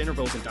specified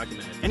intervals and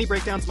documented. Any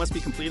breakdowns must be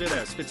completed at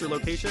a Spitzer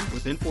location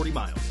within 40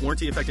 miles.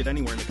 Warranty affected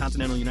anywhere in the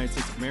continental United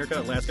States of America,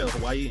 Alaska,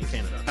 Hawaii, and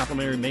Canada.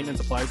 Complimentary maintenance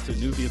applies to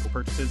new vehicle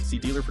purchases. See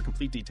dealer for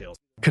complete details.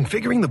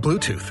 Configuring the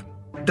Bluetooth.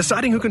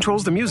 Deciding who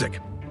controls the music.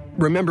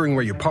 Remembering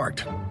where you parked.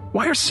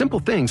 Why are simple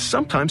things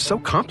sometimes so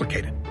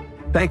complicated?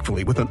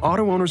 Thankfully, with an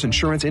auto owner's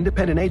insurance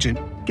independent agent,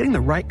 getting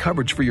the right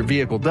coverage for your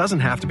vehicle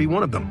doesn't have to be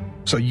one of them.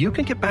 So you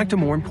can get back to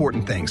more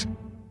important things,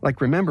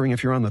 like remembering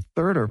if you're on the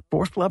third or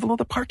fourth level of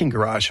the parking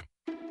garage.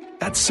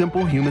 That's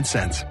simple human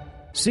sense.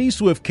 See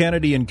Swift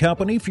Kennedy and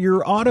Company for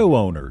your auto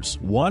owners.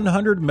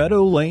 100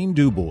 Meadow Lane,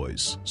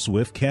 DuBois.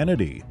 Swift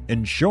Kennedy.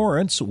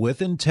 Insurance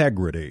with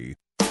integrity.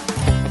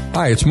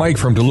 Hi, it's Mike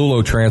from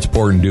DeLulo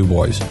Transport in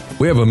DuBois.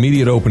 We have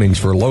immediate openings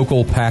for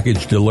local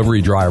package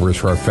delivery drivers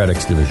for our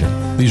FedEx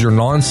division. These are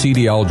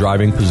non-CDL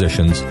driving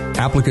positions.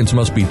 Applicants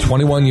must be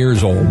 21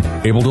 years old,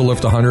 able to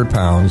lift 100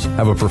 pounds,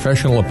 have a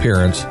professional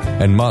appearance,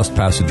 and must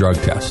pass a drug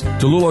test.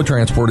 DeLulo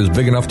Transport is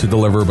big enough to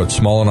deliver but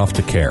small enough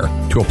to care.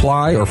 To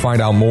apply or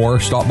find out more,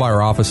 stop by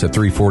our office at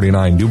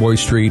 349 DuBois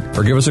Street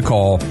or give us a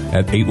call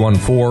at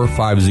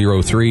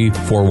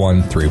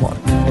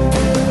 814-503-4131.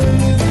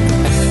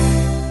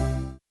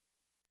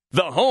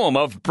 The home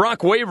of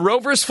Brockway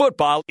Rovers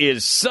football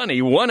is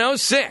Sunny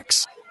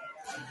 106.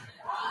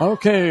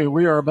 Okay,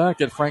 we are back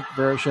at Frank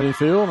Baraschetti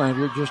Field, and if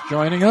you're just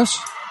joining us,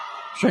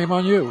 shame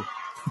on you.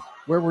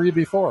 Where were you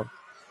before?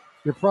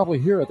 You're probably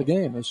here at the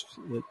game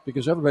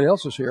because everybody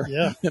else is here.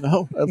 Yeah. You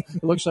know,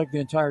 it looks like the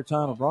entire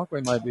town of Brockway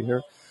might be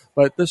here.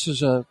 But this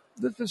is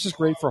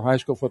great for high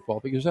school football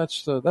because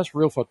that's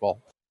real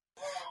football.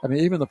 I mean,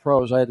 even the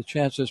pros. I had a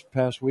chance this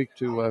past week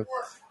to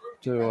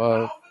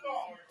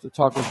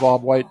talk with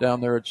Bob White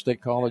down there at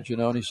State College, you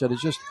know, and he said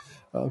it's just,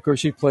 of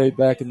course, he played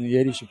back in the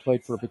 80s. He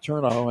played for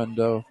Paterno and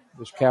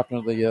was captain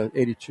of the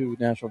 82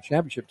 national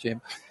championship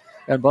team.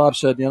 And Bob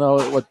said, you know,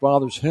 what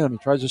bothers him, he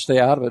tries to stay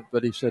out of it,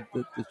 but he said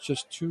that it's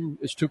just too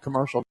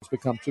commercial. It's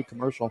become too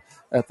commercial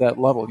at that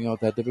level, you know, at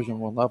that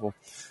Division I level.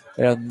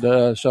 And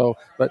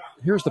but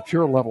here's the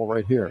pure level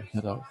right here,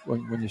 you know,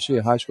 when you see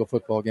a high school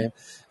football game.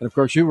 And, of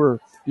course, you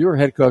were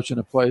head coach in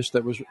a place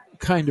that was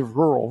kind of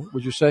rural,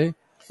 would you say?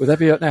 Would that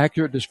be an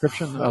accurate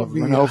description of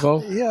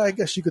Renovo? Yeah, I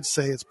guess you could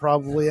say it's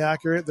probably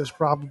accurate. There's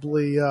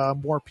probably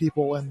more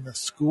people in the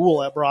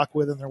school at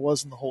Brockway than there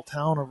was in the whole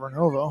town of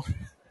Renovo.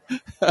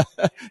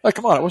 Oh,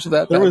 come on, it wasn't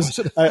that bad. There was,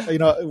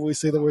 we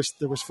say there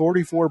was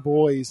 44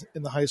 boys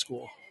in the high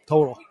school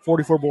total,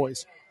 44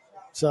 boys.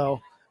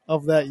 So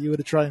of that, you had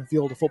to try and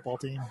field a football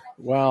team.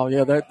 Wow,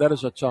 yeah, that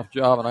is a tough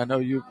job. And I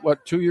know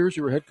 2 years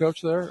you were head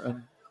coach there,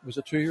 and was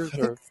it 2 years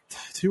or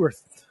 2 or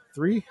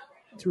 3?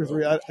 2 or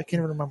 3, I can't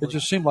even remember. It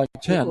just seemed like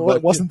 10. Well,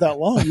 it wasn't that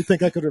long. You'd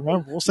think I could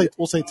remember. We'll say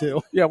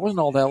 2. Yeah, it wasn't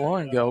all that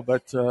long ago,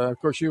 but of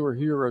course you were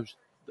here as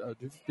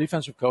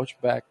defensive coach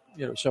back,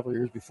 you know, several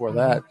years before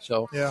that.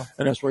 So, yeah,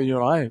 and that's where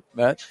you and I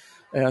met.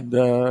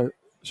 And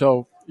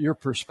so your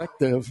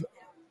perspective,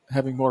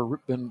 having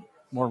been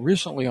more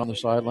recently on the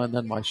sideline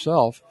than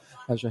myself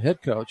as a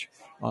head coach,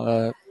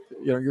 you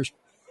know,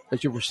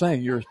 as you were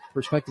saying, your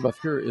perspective up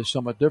here is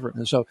somewhat different.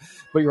 And so,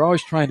 but you're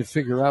always trying to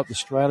figure out the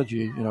strategy,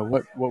 you know,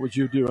 what would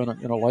you do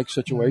in a like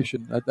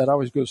situation? That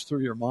always goes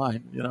through your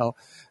mind, you know.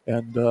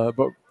 And,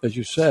 but as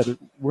you said,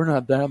 we're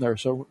not down there,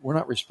 so we're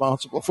not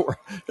responsible for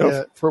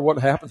what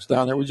happens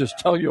down there. We just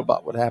tell you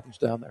about what happens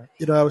down there.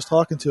 You know, I was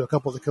talking to a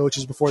couple of the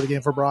coaches before the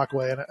game for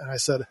Brockway, and I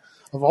said,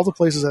 of all the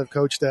places I've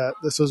coached at,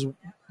 this is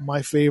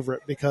my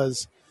favorite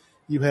because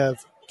you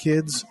have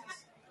kids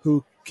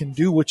who can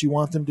do what you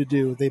want them to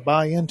do. They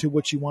buy into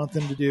what you want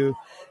them to do.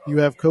 You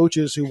have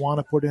coaches who want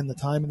to put in the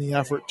time and the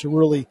effort to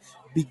really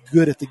be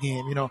good at the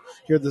game. You know,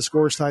 here the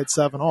score's tied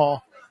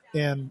 7-all,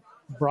 and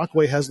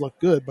Brockway has looked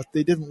good, but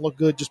they didn't look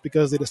good just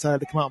because they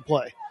decided to come out and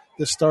play.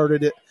 This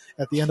started it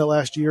at the end of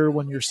last year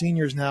when your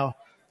seniors now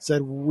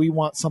said, we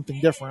want something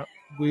different.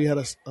 We had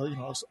a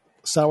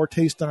sour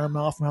taste in our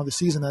mouth from how the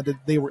season ended.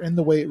 They were in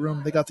the weight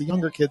room. They got the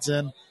younger kids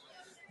in.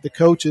 The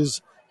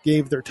coaches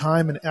gave their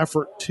time and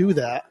effort to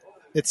that.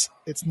 It's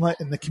not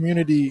in the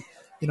community,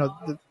 you know,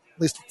 at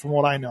least from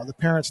what I know, the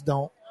parents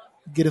don't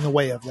get in the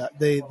way of that.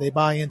 They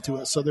buy into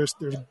it. So there's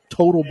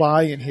total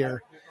buy-in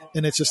here.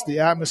 and it's just the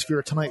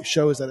atmosphere tonight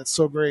shows that it's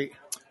so great.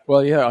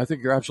 Well, yeah, I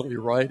think you're absolutely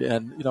right.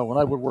 And, when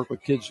I would work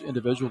with kids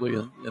individually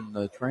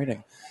in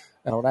training,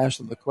 and I would ask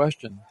them the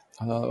question,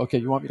 okay,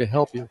 you want me to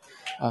help you?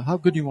 How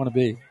good do you want to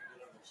be?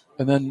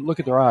 And then look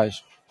at their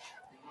eyes.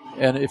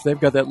 And if they've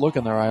got that look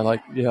in their eye,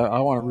 like, yeah, I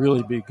want to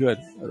really be good,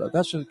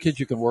 that's the kids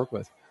you can work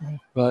with. Mm-hmm.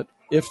 But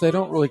if they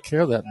don't really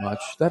care that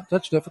much,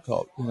 that's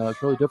difficult.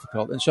 It's really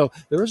difficult. And so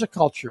there is a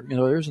culture,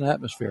 there is an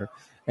atmosphere.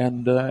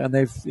 And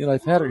they've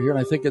had it here, and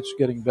I think it's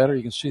getting better.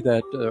 You can see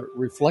that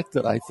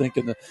reflected, I think,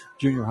 in the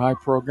junior high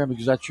program,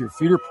 because that's your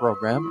feeder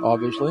program,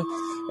 obviously.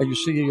 And you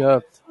see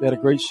they had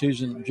a great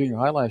season in junior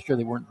high last year.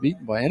 They weren't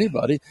beaten by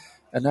anybody.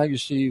 And now you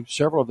see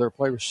several of their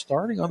players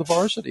starting on the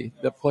varsity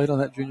that played on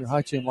that junior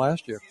high team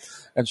last year.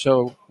 And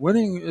so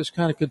winning is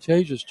kind of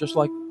contagious, just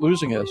like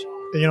losing is.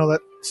 And, that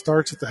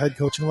starts at the head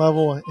coaching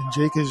level, and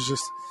Jake is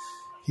just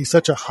 – he's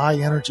such a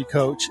high-energy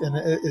coach, and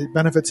it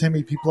benefits him.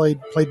 He played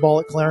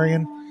ball at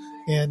Clarion,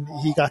 and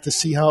he got to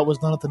see how it was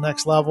done at the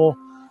next level.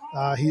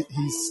 He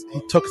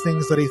took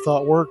things that he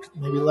thought worked,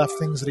 maybe left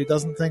things that he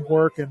doesn't think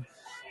work, and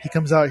he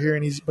comes out here,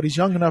 but he's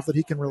young enough that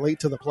he can relate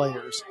to the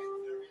players.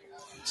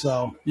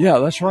 So yeah,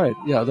 that's right.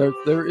 Yeah,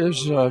 there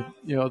is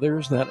there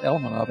is that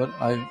element of it.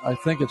 I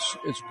think it's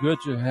good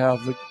to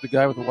have the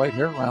guy with the white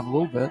hair around a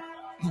little bit,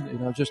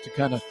 just to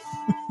kind of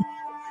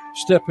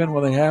step in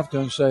when they have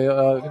to and say,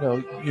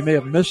 you may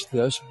have missed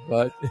this,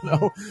 but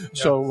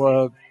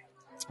so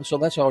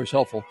that's always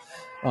helpful.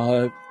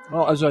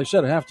 Well, as I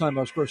said, at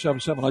halftime, score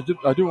 7-7.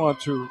 I do want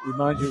to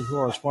remind you who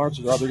our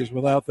sponsors are, because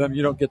without them,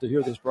 you don't get to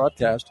hear this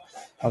broadcast.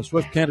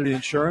 Swift Kennedy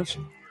Insurance,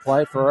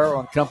 Clyde Ferrero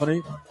and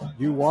Company,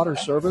 U Water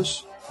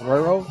Service,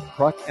 Ferrero,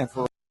 Truck and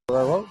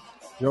Ferrero,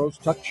 Joe's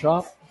Tuck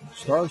Shop,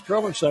 Stars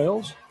Trailer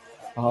Sales,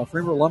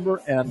 Freemer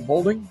Lumber and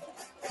Molding,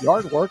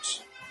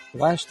 Yardworks,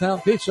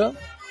 Glasstown Pizza,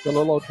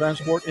 DeLillo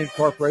Transport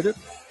Incorporated,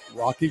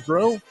 Rocky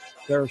Grill,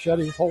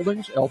 Baraschetti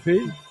Holdings,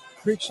 LP,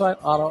 Creekside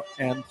Auto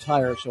and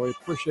Tire. So we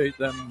appreciate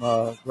them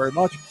very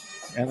much.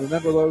 And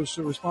remember those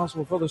who are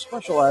responsible for the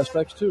special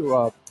aspects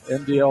too,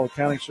 NDL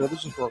Accounting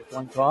Services for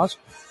coin toss.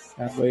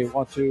 And we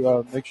want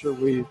to make sure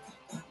we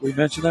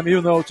mention them,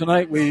 even though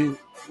tonight we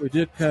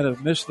did kind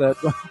of miss that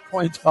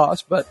coin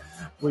toss, but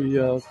we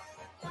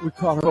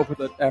caught up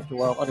with it after a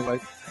while. Anyway,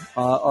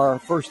 our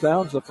first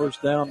downs is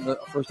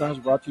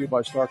brought to you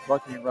by Star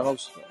Trucking in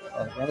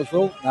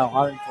Reynoldsville. Now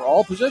hiring for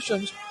all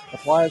positions.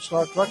 Apply at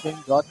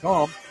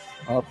startrucking.com.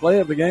 Play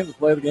of the game. The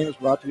play of the game is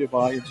brought to you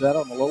by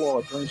Inzano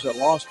Malillo Attorneys at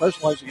Law,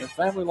 specializing in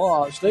family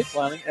law, estate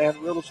planning, and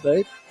real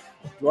estate.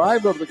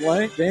 Drive of the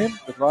game.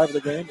 The drive of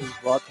the game is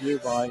brought to you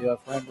by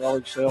Fran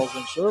Raleigh Sales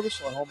and Service,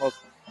 the home of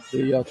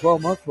the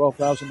 12-month,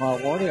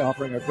 12,000-mile warranty,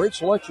 offering a great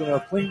selection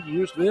of clean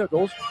used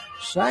vehicles.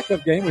 Sack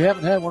of game. We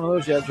haven't had one of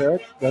those yet,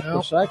 Jared. But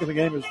The sack of the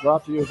game is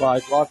brought to you by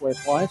Brockway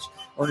Appliance,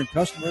 earning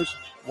customers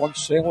one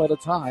sale at a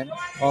time,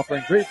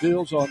 offering great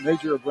deals on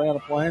major brand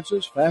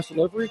appliances, fast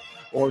delivery,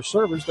 or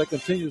service that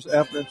continues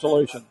after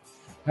installation.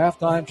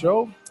 Halftime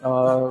show.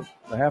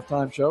 The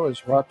halftime show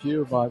is brought to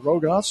you by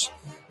Rogos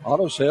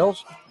Auto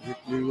Sales.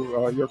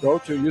 Your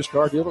go-to used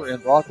car dealer in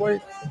Brockway.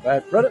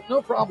 Bad credit,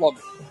 no problem.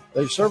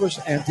 They service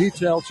and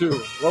detail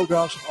too.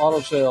 Rogos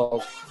Auto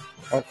Sales.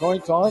 Our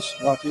coin toss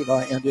brought to you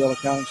by NDL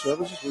Accounting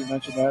Services. We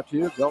mentioned that to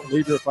you. Don't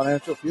leave your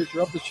financial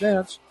future up to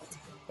chance.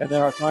 And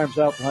then our time's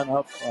out.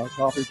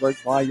 Coffee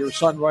break by your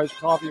Sunrise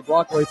Coffee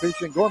Brockway,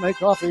 featuring gourmet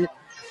coffee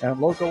and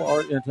local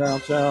art in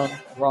downtown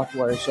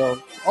Brockway.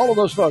 So all of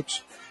those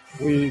folks,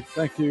 we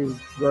thank you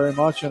very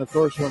much. And, of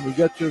course, when we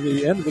get to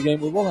the end of the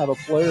game, we will have a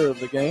player of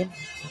the game.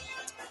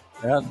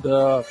 And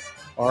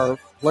our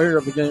player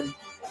of the game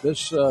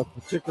this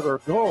particular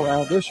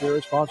go-around this year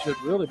is sponsored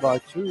really by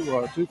two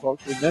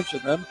folks. We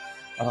mentioned them,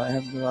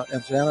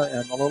 Anzana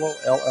and Malillo,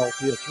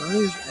 LLP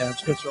Attorneys, and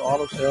Spitzer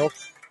Auto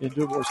Sales in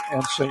DuBois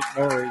and St.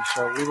 Mary's.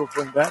 So we will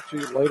bring that to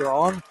you later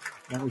on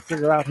when we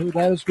figure out who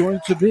that is going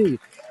to be.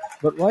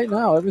 But right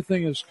now,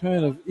 everything is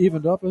kind of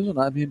evened up, isn't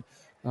it? I mean,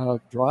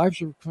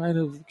 drives are kind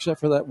of, except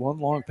for that one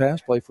long pass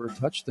play for a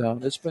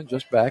touchdown, it's been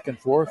just back and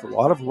forth, a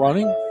lot of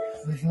running,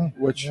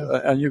 which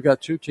and you've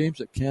got two teams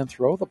that can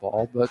throw the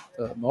ball, but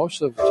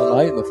most of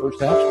tonight in the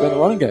first half has been a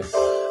running game.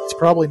 It's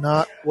probably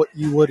not what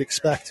you would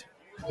expect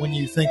when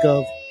you think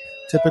of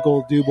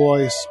typical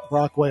DuBois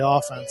Brockway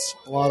offense.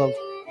 A lot of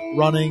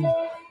running,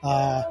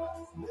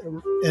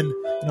 and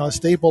a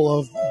staple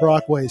of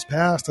Brockway's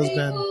past has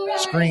been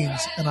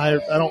screens, and I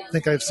don't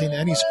think I've seen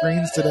any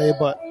screens today,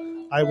 but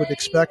I would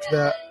expect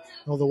that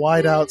the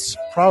wideouts,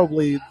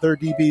 probably their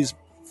DBs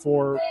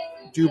for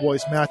DuBois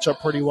match up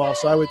pretty well,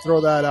 so I would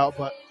throw that out.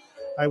 But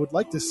I would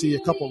like to see a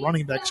couple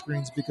running back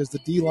screens because the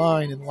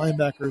D-line and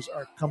linebackers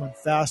are coming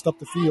fast up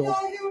the field.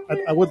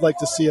 I would like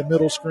to see a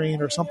middle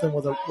screen or something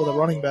with a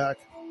running back.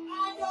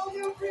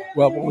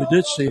 Well, what we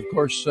did see, of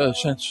course,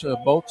 since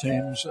both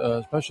teams,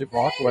 especially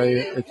Brockway,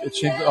 it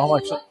seemed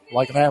almost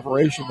like an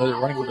aberration that they're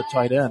running with a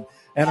tight end.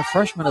 And a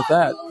freshman at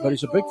that, but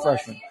he's a big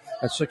freshman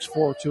at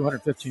 6'4",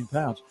 215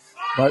 pounds.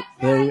 But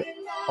they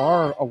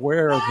are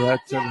aware that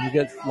when you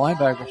get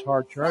linebackers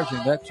hard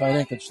charging, that tight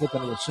end can slip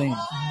into the seam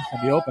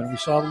and be open. We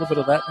saw a little bit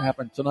of that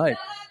happen tonight.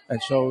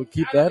 And so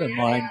keep that in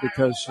mind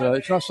because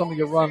it's not something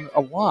you run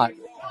a lot,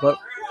 but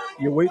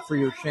you wait for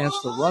your chance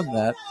to run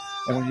that.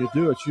 And when you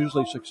do, it's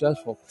usually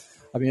successful.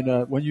 I mean,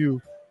 when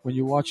you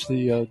watch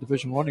the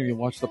Division I or you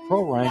watch the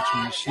pro ranks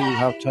and you see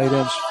how tight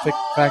ends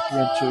factor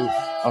into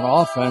an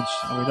offense,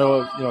 and we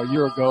know, a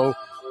year ago,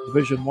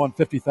 Division I,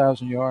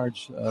 50,000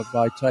 yards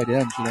by tight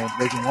ends, in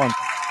Division I.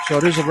 So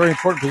it is a very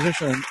important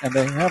position, and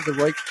they have the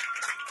right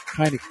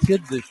kind of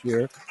kid this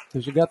year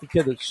because you got the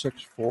kid that's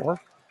 6'4".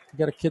 You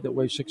got a kid that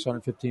weighs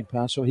 615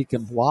 pounds, so he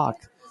can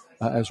block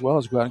as well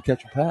as go out and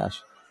catch a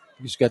pass.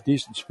 He's got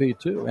decent speed,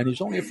 too, and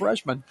he's only a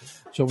freshman.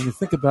 So when you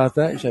think about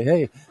that, you say,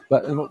 hey,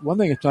 but one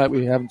thing tonight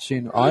we haven't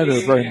seen either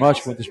very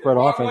much with the spread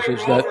offense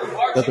is that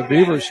the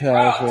Beavers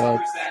have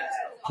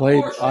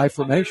played I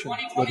formation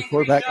with the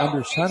quarterback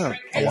under center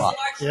a lot.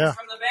 Yeah,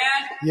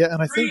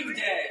 and I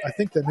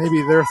think that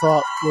maybe their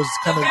thought was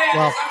kind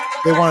of,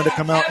 they wanted to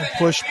come out and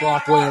push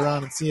Brockway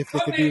around and see if they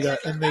could do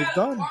that, and they've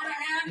done.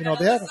 They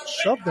haven't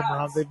shoved them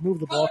around. They've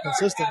moved the ball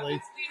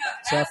consistently,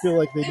 so I feel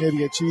like they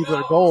maybe achieved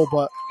their goal,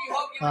 but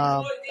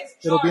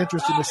it'll be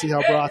interesting to see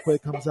how Brockway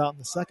comes out in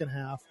the second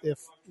half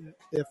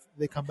if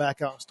they come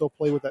back out and still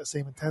play with that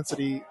same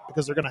intensity,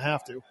 because they're going to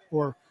have to,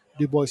 or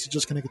DuBois is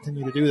just going to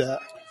continue to do that.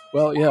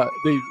 Well, yeah,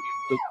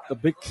 the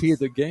big key of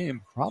the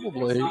game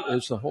probably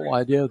is the whole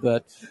idea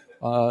that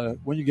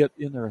when you get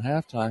in there at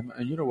halftime,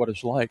 and you know what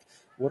it's like,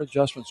 what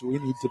adjustments we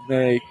need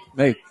to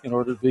make in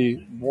order to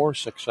be more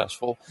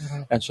successful.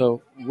 Mm-hmm. And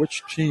so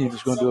which team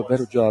is going to do a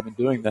better job in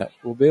doing that?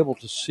 We'll be able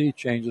to see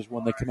changes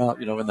when they come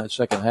out, in that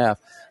second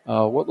half,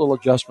 what little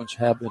adjustments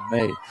have been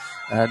made.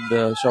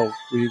 And so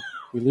we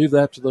leave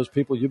that to those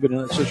people. You've been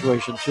in that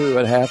situation, too,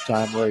 at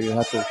halftime where you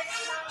have to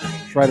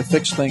try to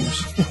fix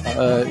things.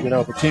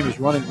 If a team is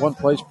running one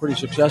place pretty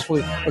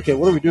successfully, okay,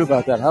 what do we do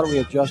about that? How do we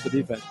adjust the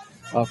defense?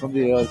 From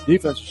the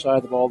defensive side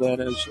of the ball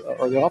then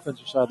or the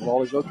offensive side of the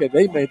ball is, okay,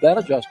 they made that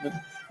adjustment,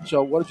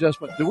 so what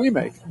adjustment do we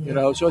make?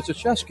 So it's a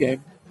chess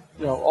game,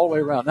 all the way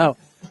around. Now,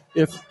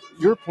 if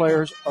your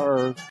players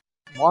are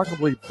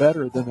remarkably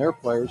better than their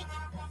players,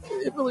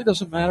 it really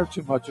doesn't matter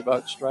too much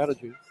about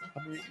strategy.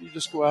 I mean, you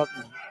just go out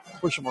and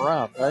push them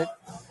around, right?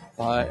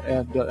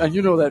 And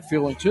you know that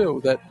feeling,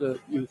 too, that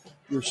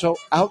you're so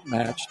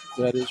outmatched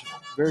that it's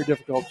very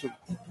difficult to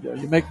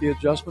you make the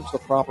adjustments, the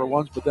proper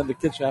ones, but then the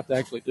kids have to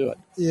actually do it.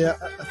 Yeah,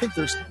 I think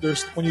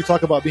there's when you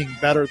talk about being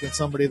better than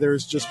somebody,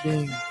 there's just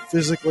being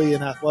physically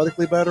and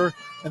athletically better,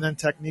 and then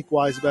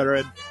technique-wise better.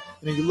 And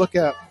you look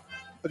at,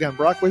 again,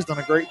 Brockway's done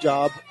a great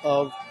job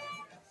of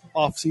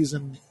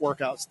off-season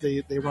workouts.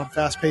 They run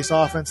fast-paced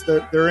offense.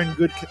 They're in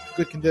good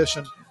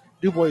condition.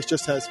 DuBois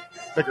just has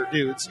bigger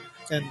dudes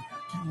and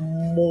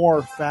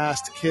more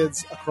fast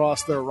kids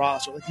across their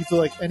roster. Like, you feel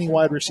like any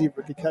wide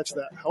receiver could catch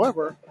that.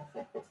 However,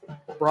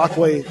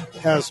 Brockway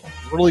has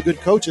really good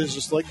coaches,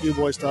 just like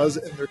DuBois does,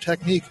 and their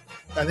technique,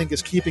 I think,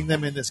 is keeping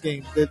them in this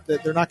game.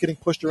 They're not getting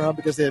pushed around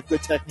because they have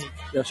good technique.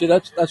 Yeah, see,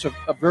 that's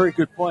a very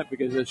good point,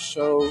 because it is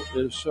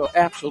so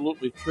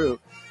absolutely true.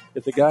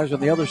 If the guys on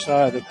the other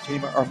side of the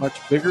team are much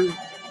bigger,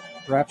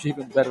 perhaps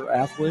even better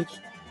athletes,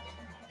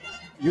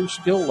 your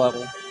skill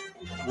level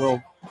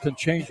can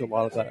change a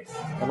lot of that,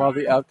 a lot of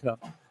the outcome.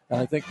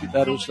 And I think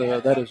that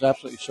is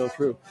absolutely so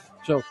true.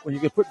 So when you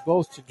can put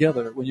both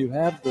together, when you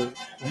have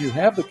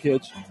the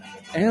kids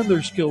and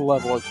their skill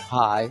level is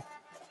high,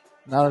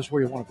 now that's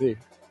where you want to be.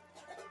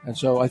 And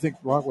so I think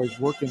Brockway's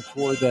working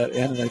toward that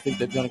end, and I think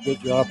they've done a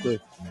good job to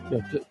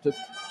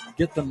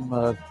get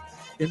them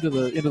into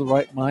the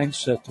right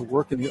mindset to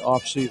work in the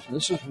off season.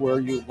 This is where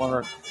you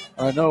learn.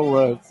 I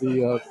know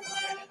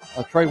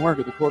Trey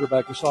Werner, the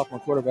quarterback, the sophomore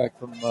quarterback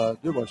from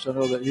DuBois, I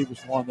know that he was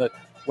one that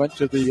went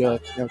to the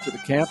to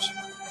the camps,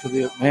 to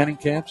the Manning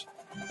camps,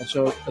 and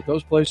so at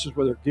those places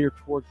where they're geared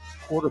toward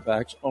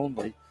quarterbacks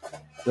only,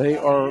 they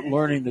are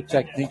learning the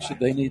techniques that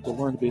they need to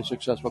learn to be a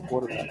successful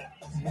quarterback.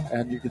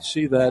 And you can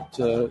see that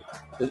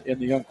in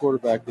the young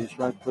quarterback, he's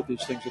trying to put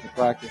these things into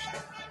practice.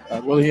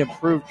 Will he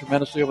improve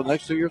tremendously over the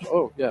next 2 years?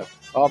 Oh, yeah,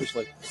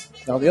 obviously.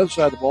 Now, on the other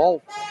side of the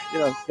ball,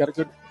 got a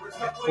good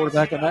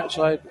quarterback on that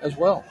side as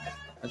well.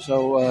 And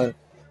so,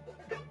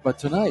 but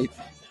tonight,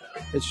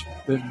 it's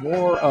been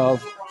more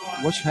of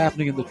what's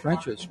happening in the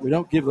trenches. We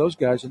don't give those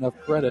guys enough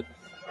credit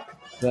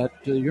that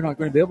you're not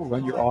going to be able to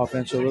run your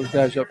offense, so those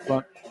guys up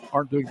front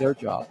aren't doing their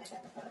job.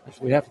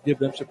 So we have to give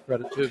them some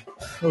credit, too.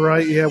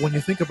 Right, yeah. When you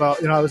think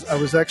about, I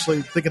was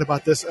actually thinking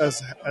about this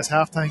as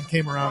halftime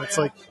came around. It's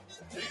like,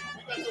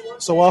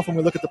 so often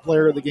we look at the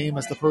player of the game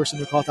as the person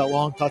who caught that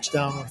long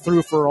touchdown or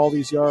threw for all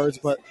these yards,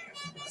 but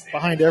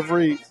behind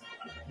every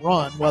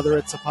run, whether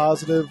it's a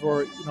positive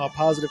or a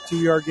positive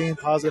 2-yard gain,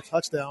 positive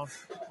touchdown,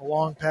 a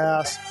long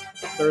pass,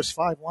 there's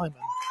 5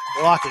 linemen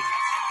blocking,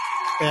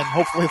 and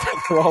hopefully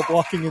they're all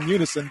blocking in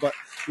unison. But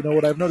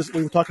what I've noticed,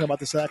 we were talking about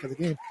the sack of the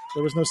game,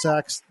 there was no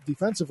sacks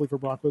defensively for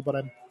Brockway, but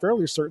I'm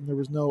fairly certain there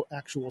was no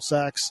actual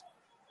sacks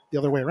the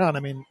other way around.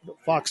 I mean,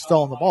 Fox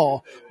fell on the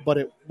ball, but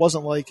it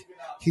wasn't like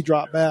he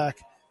dropped back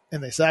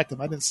and they sacked him.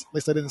 At least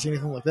I didn't see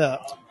anything like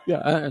that.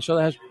 Yeah, and so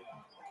that's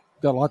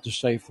got a lot to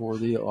say for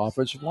the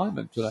offensive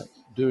linemen tonight,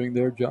 doing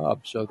their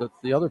job so that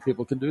the other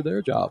people can do their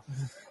job.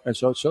 And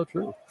so it's so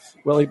true.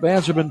 Well, the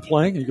bands have been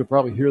playing. You can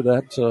probably hear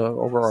that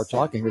over our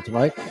talking here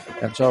tonight.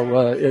 And so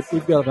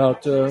we've got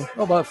about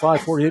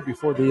 5:48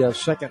 before the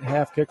second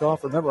half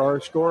kickoff. Remember, our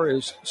score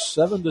is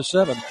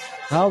 7-7.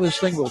 How this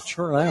thing will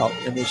turn out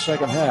in the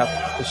second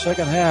half. The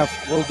second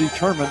half will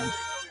determine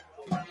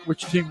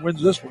which team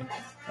wins this one.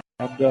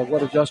 And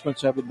what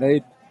adjustments have been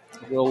made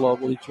will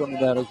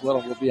determine that as well.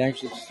 And we'll be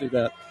anxious to see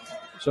that.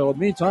 So in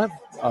the meantime,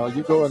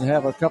 you go and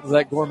have a cup of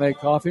that gourmet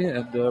coffee,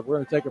 and we're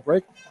going to take a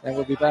break, and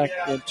we'll be back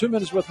in 2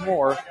 minutes with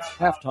more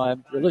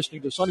halftime. You're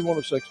listening to Sunday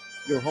 106,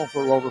 your home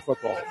for Rover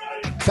football.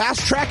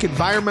 Fast Track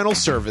Environmental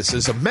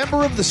Services, a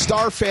member of the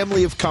Star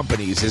family of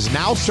companies, is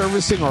now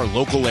servicing our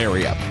local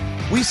area.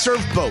 We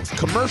serve both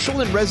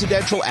commercial and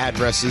residential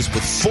addresses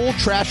with full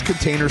trash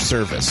container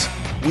service.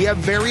 We have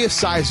various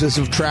sizes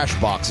of trash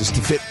boxes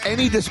to fit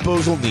any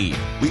disposal need.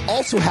 We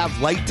also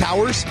have light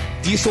towers,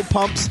 diesel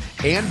pumps,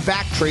 and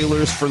vac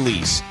trailers for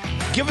lease.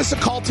 Give us a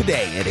call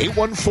today at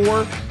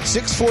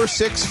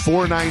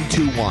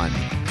 814-646-4921.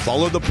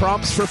 Follow the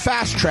prompts for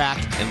Fast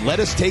Track and let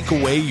us take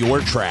away your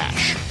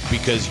trash,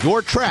 because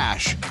your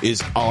trash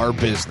is our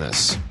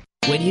business.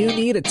 When you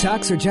need a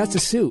tux or just a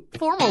suit.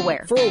 Formal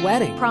wear. For a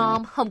wedding.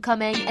 Prom,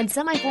 homecoming, and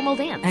semi-formal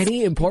dance.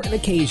 Any important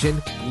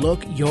occasion,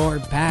 look your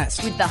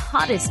best. With the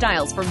hottest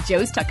styles from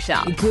Joe's Tuck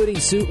Shop. Including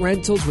suit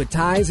rentals with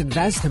ties and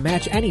vests to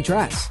match any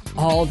dress.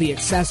 All the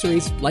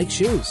accessories like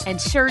shoes.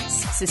 And shirts,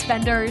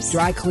 suspenders.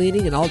 Dry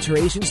cleaning and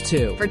alterations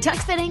too. For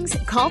tux fittings,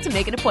 call to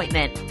make an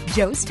appointment.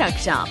 Joe's Tuck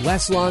Shop.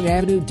 West Long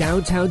Avenue,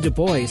 downtown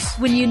DuBois.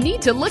 When you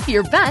need to look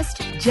your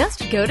best,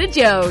 just go to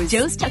Joe's.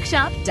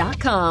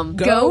 Joe'sTuckShop.com.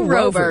 Go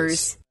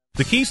Rovers.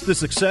 The keys to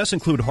success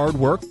include hard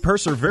work,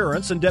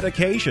 perseverance, and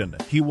dedication.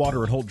 Hugh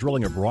Water and Holt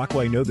Drilling of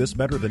Brockway know this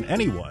better than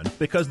anyone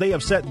because they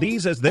have set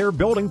these as their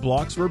building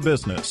blocks for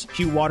business.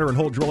 Hugh Water and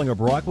Holt Drilling of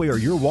Brockway are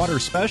your water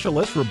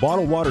specialists for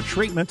bottled water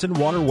treatment and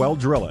water well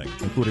drilling,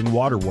 including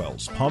water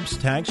wells, pumps,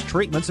 tanks,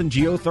 treatments, and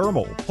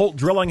geothermal. Holt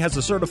Drilling has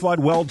a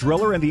certified well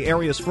driller and the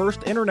area's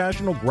first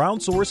international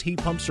ground source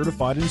heat pump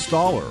certified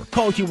installer.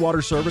 Call Hugh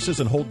Water Services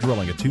and Holt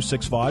Drilling at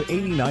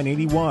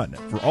 265-8981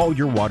 for all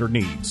your water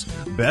needs.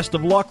 Best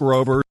of luck,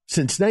 Rovers.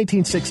 Since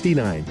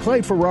 1969,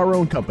 Clyde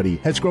Ferraro & Company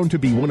has grown to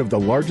be one of the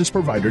largest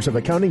providers of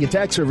accounting and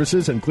tax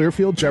services in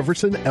Clearfield,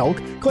 Jefferson,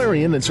 Elk,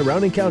 Clarion, and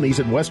surrounding counties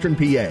in western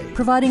PA.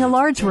 Providing a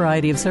large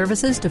variety of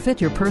services to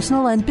fit your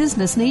personal and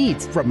business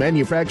needs. From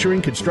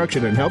manufacturing,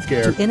 construction, and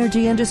healthcare to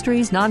energy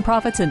industries,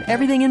 nonprofits, and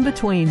everything in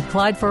between,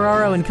 Clyde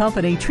Ferraro &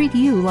 Company treat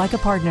you like a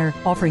partner,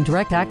 offering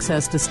direct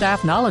access to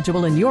staff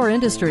knowledgeable in your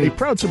industry. A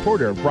proud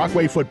supporter of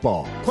Brockway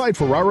football. Clyde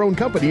Ferraro &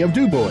 Company of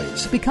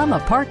DuBois. Become a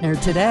partner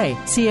today.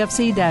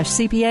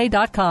 CFC-CPA.com.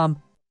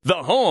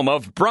 The home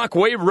of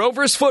Brockway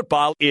Rovers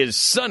football is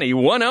Sunny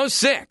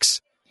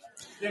 106.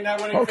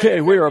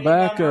 Okay, we are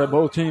back.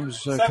 Both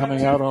teams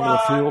coming out onto the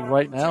field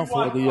right now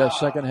for the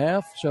second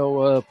half.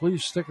 So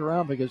please stick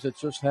around because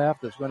it's just half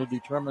that's going to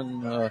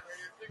determine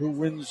who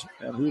wins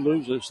and who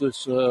loses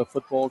this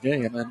football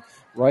game. And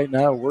right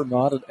now we're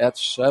knotted at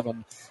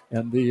 7.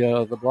 And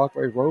the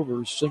Brockway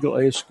Rovers, single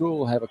A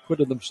school, have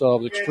acquitted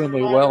themselves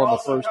extremely well in the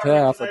first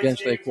half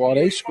against a quad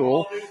A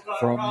school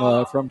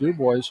from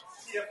DuBois.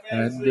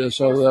 And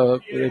so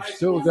they've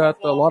still got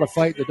a lot of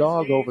fight the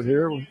dog over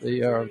here,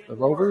 the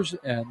Rovers,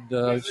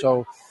 and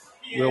so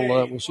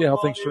we'll see how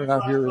things turn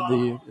out here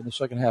in the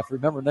second half.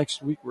 Remember,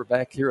 next week we're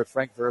back here at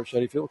Frank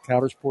Veracetti Field.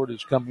 Countersport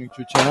is coming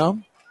to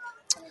town.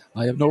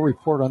 I have no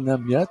report on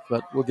them yet,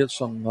 but we'll get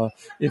some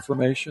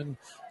information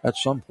at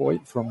some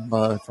point from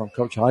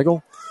Coach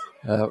Heigl.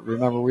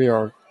 Remember, we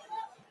are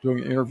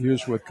doing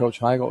interviews with Coach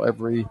Heigl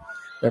every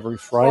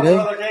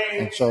Friday,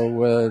 and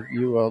so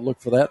you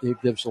look for that. He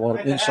gives a lot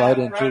of insight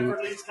into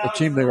the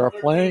team they are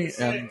playing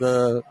and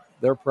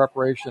their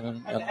preparation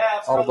and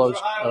all of those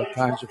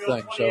kinds of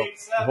things. So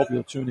I hope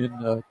you'll tune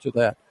in to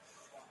that.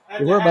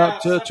 We're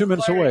about 2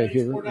 minutes away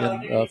here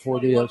for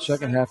the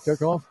second half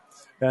kickoff,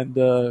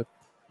 and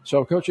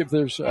so, Coach, if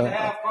there's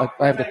I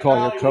have to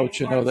call you Coach.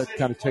 That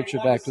kind of takes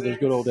you back to those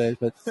good old days.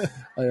 But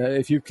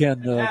if you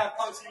could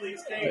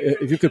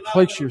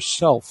place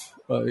yourself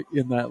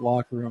in that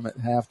locker room at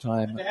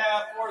halftime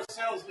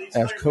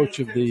as coach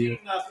of the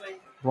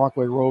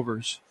Brockway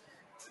Rovers,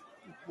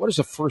 what is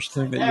the first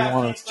thing that you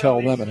want to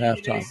tell them at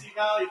halftime?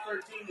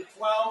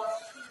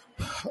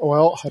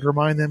 Well, I'd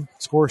remind them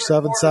score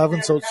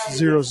 7-7, so it's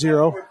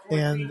 0-0,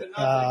 and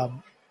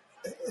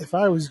if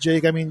I was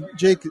Jake,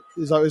 Jake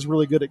is always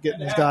really good at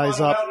getting his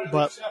guys up,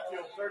 but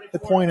I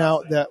point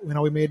out that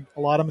we made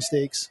a lot of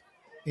mistakes,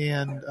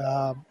 and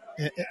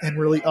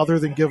really, other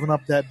than giving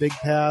up that big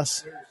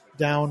pass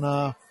down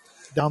the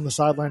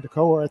sideline to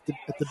Koa at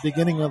the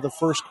beginning of the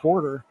first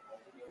quarter,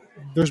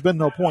 there's been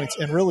no points,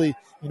 and really,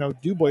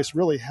 DuBois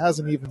really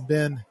hasn't even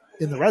been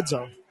in the red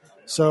zone,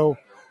 so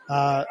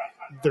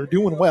they're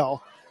doing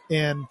well,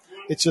 and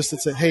it's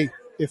hey,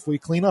 if we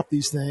clean up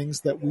these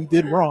things that we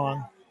did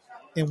wrong.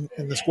 And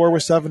the score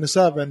was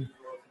 7-7.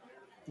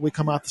 we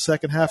come out the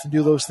second half and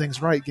do those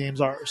things right, game's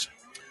ours.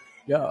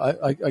 Yeah,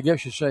 I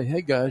guess you say,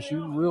 hey, guys,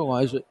 you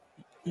realize that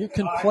you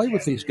can play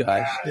with these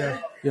guys.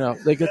 Yeah.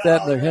 They get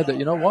that in their head that,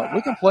 you know what,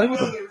 we can play with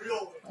them.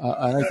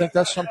 And I think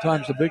that's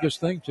sometimes the biggest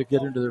thing to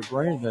get into their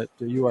brain, that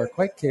you are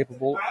quite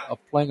capable of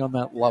playing on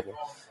that level.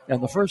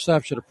 And the first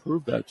half should have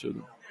proved that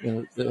to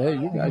them, that, hey,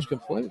 you guys can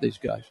play with these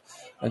guys.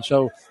 And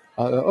so,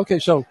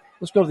 so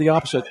let's go to the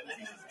opposite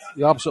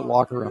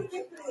locker room.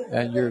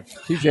 And you're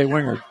TJ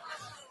Wingard.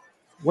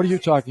 What are you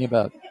talking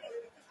about?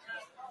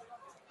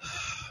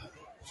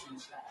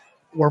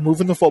 We're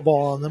moving the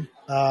football on them.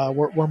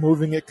 We're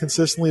moving it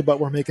consistently, but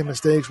we're making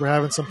mistakes. We're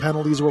having some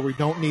penalties where we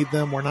don't need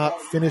them. We're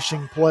not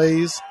finishing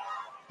plays.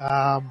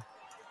 We're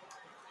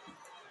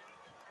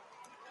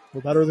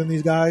better than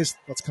these guys.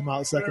 Let's come out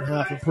the second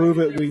half and prove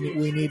it.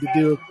 We need to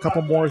do a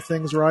couple more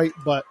things right,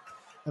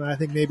 and I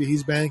think maybe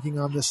he's banking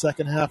on this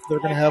second half. They're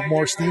going to have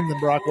more steam than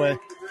Brockway.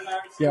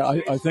 Yeah,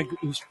 I think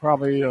he's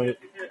probably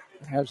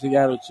has the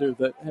attitude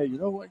that, hey, you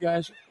know what,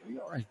 guys, we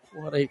are a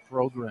Quad 8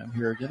 program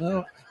here.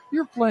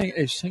 You're playing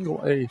a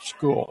single A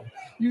school.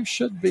 You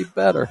should be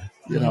better,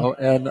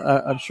 and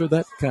I'm sure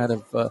that kind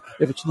of,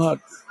 if it's not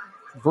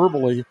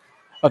verbally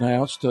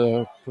announced,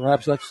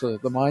 perhaps that's the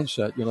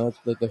mindset,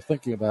 that they're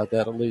thinking about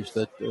that, at least,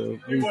 that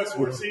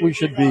we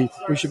should be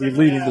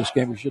leading this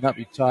game. We should not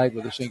be tied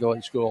with a single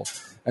A school.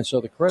 And so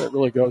the credit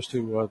really goes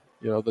to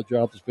the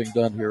job that's being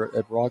done here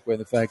at Brockway,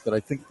 and the fact that I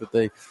think that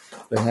they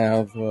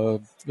have a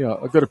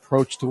good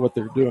approach to what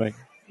they're doing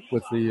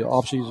with the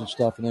off-season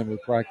stuff, and then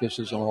with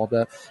practices and all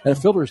that. And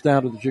it filters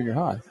down to the junior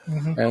high.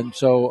 Mm-hmm. And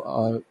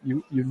so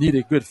you need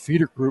a good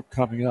feeder group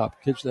coming up,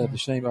 kids that have the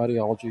same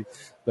ideology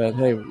that,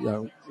 hey,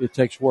 it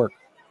takes work.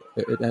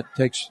 It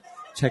takes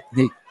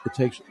technique. It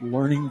takes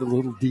learning the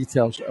little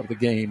details of the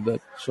game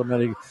that so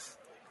many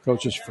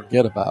coaches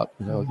forget about.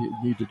 You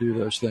need to do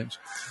those things.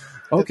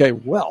 Okay,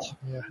 well.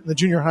 Yeah. The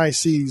junior high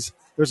sees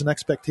there's an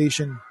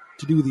expectation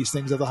to do these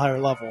things at the higher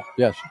level.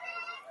 Yes.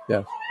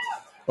 Yeah.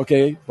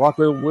 Okay,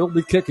 Brockway will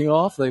be kicking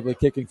off. They'll be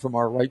kicking from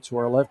our right to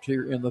our left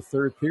here in the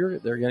third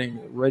period. They're getting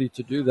ready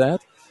to do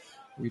that.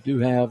 We do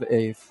have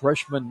a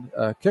freshman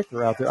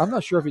kicker out there. I'm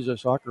not sure if he's a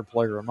soccer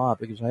player or not,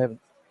 because I haven't,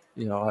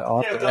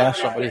 I'll have to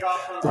ask somebody.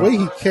 The way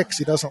he kicks,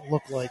 he doesn't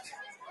look like,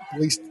 at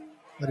least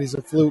that he's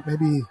a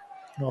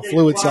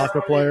fluid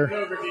soccer player.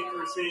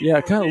 Yeah,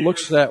 it kind of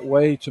looks that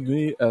way to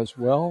me as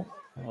well.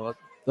 It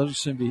doesn't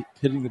seem to be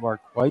hitting the mark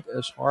quite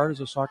as hard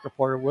as a soccer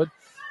player would,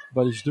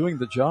 but he's doing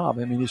the job.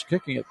 I mean, he's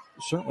kicking it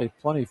certainly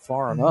plenty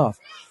far enough,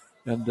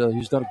 and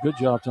he's done a good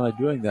job tonight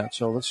doing that.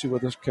 So let's see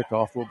what this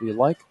kickoff will be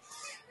like.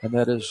 And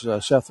that is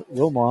Seth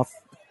Wilmoth.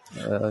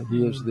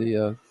 He is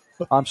the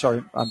I'm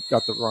sorry, I've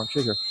got the wrong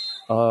sheet here.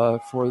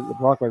 For the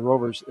Brockway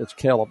Rovers, it's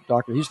Caleb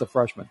Doctor. He's the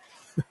freshman.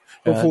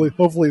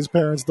 Hopefully his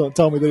parents don't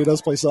tell me that he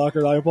does play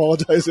soccer. I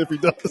apologize if he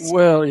does.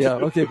 Well, yeah.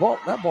 Okay,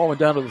 that ball went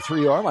down to the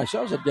 3-yard line. So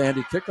that was a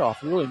dandy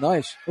kickoff. Really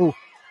nice. Ooh.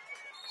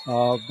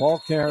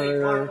 Ball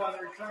carrier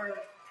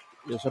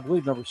is, I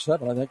believe, number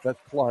 7. I think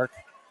that's Clark.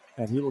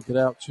 And he will get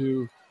out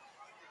to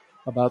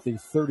about the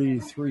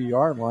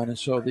 33-yard line. And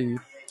so the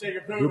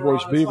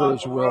DuBois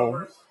Beavers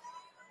will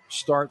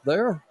start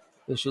there.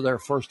 This is their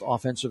first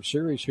offensive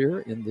series here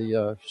in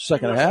the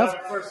second half.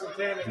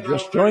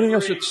 Just joining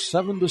us, it's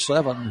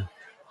 7-7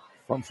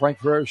 from Frank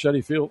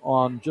Ferretti Field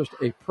on just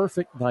a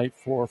perfect night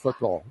for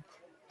football.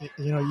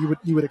 You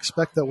would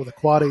expect that with a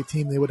Quad A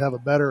team, they would have a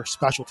better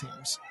special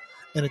teams.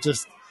 And it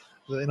just,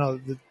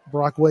 the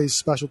Brockway's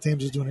special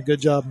teams is doing a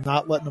good job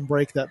not letting them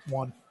break that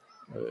one.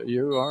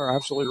 You are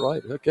absolutely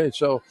right. Okay,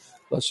 so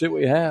let's see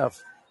what we have.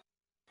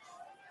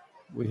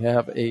 We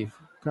have a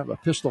kind of a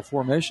pistol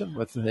formation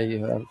with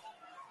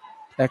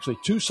actually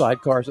 2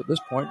 sidecars at this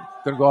point.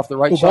 Going to go off the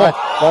right side.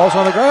 Ball's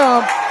on the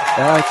ground.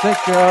 And I think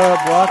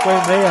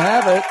Brockway may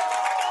have it.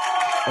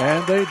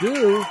 And they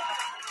do.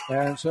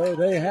 And so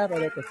they have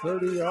it at the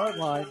 30-yard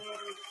line.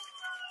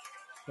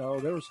 So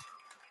there was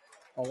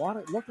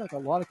it looked like a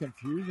lot of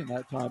confusion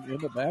that time in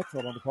the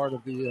backfield on the part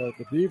of the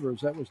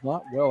Beavers. That was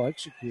not well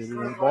executed.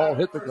 And the ball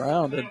hit the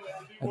ground, and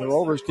the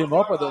Rovers came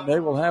up with it, and they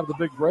will have the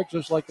big break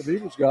just like the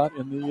Beavers got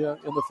in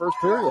the first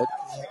period.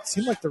 It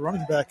seemed like the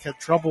running back had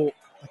trouble,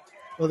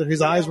 whether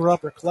his eyes were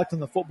up or collecting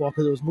the football,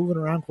 because it was moving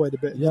around quite a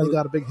bit. Yeah, he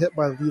got a big hit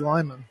by the D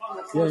lineman.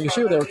 Yeah, you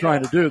see what they were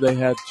trying to do. They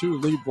had 2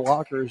 lead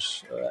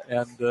blockers,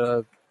 and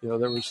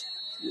there was,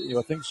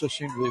 things just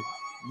seemed to be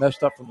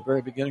messed up from the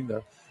very beginning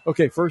there.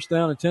 Okay, first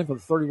down and 10 for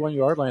the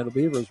 31-yard line of the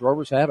Beavers.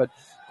 Rovers have it.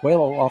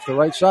 Coelho off the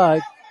right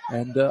side,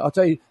 and I'll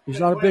tell you, he's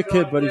not a big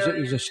kid, but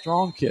he's a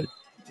strong kid.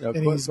 And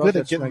he's good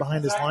at getting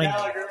behind his line.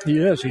 He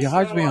is. He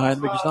hides behind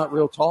him, but he's not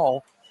real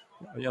tall.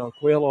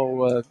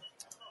 Coelho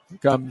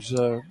comes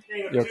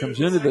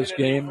into this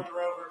game.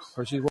 Of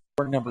course, he's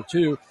wearing number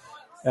 2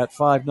 at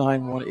 5'9",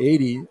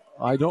 180.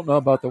 I don't know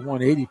about the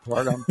 180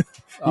 part.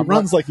 He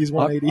runs like he's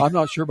 180. I'm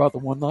not sure about the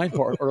 1'9"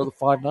 part or the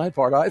 5'9"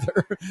 part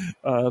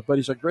either. But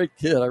he's a great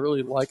kid. I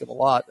really like him a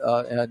lot,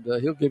 and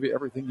he'll give you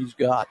everything he's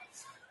got.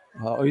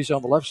 He's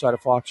on the left side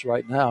of Fox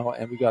right now,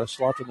 and we got a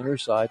slot to the near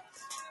side,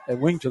 a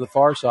wing to the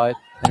far side,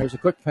 and there's a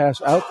quick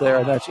pass out there,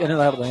 and that's in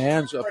and out of the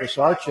hands of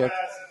Pisarcik,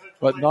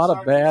 but not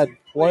a bad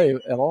play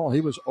at all.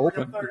 He was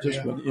open. It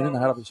just went in and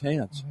out of his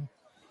hands. Mm-hmm.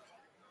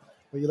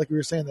 Well, like we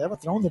were saying, they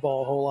haven't thrown the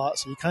ball a whole lot,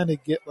 so you kind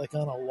of get like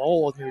on a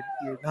lull, and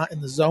you're not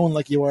in the zone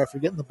like you are if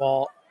you're getting the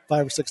ball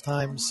 5 or 6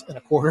 times in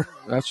a quarter.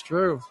 That's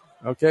true.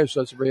 Okay, so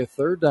it's a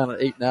third down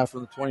and 8 now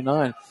from the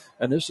 29,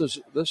 and this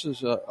is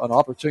an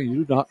opportunity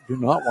you do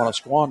not want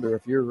to squander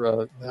if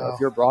you're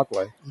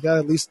Brockway. You got to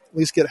at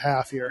least get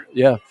half here.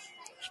 Yeah,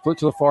 split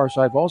to the far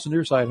side. Ball's the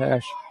near side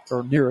hash,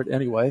 or near it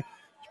anyway.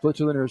 Split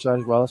to the near side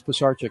as well. That's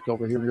Pisarcik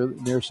over here near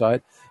the near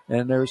side,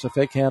 and there's a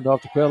fake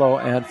handoff to Quillo,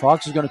 and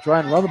Fox is going to try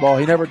and run the ball.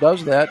 He never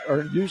does that,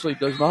 or usually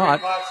does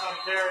not.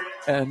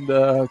 And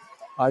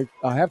I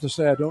have to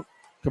say I don't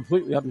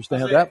completely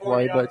understand that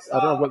play, but I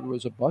don't know whether it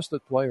was a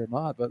busted play or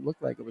not, but it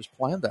looked like it was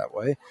planned that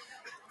way.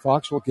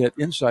 Fox will get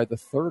inside the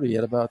 30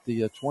 at about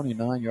the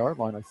 29-yard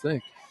line, I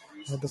think.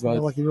 It doesn't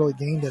look like he really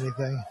gained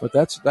anything. But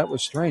that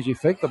was strange. He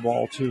faked the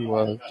ball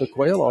to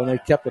Quayle, and they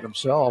kept it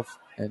himself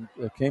and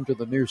came to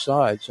the near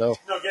side. So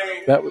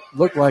that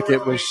looked like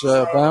it was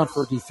bound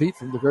for defeat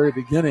from the very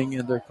beginning,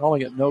 and they're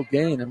calling it no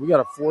gain. And we got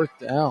a 4th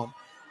down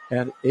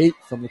and 8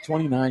 from the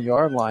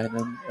 29-yard line.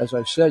 And as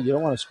I said, you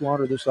don't want to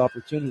squander this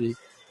opportunity.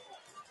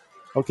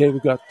 Okay,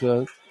 we've got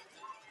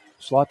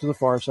slot to the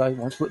far side,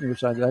 one split near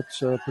side. That's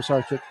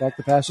Pisarcik. Back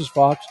to passes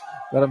Fox.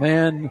 Got a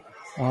man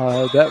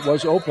that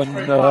was open,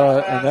 and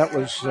that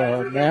was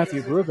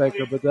Matthew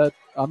Brubaker, but that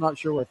I'm not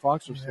sure where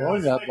Fox was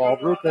throwing that ball.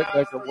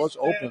 Brubaker was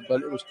open,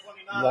 but it was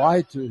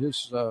wide to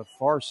his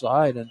far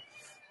side. And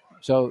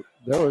so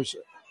there was,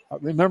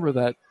 remember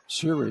that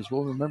series.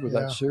 We'll remember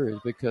that series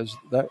because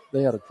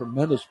they had a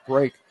tremendous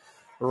break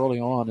early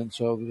on. And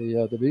so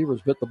the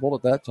Beavers bit the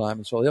bullet that time.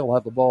 And so they'll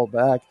have the ball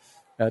back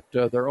at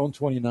their own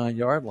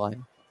 29-yard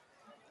line.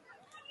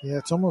 Yeah,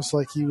 it's almost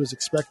like he was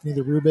expecting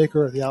either Brubaker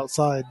or the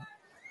outside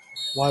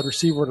wide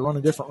receiver to run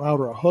a different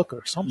route or a hook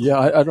or something. Yeah,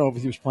 I don't know if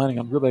he was planning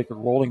on Brubaker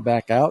rolling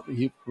back out.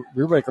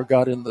 Brubaker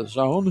got in the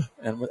zone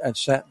and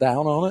sat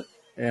down on it,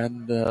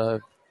 and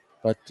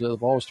but the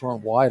ball was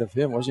thrown wide of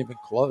him. It wasn't even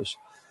close.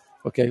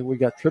 Okay, we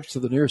got trips to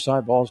the near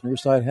side. Ball's near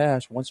side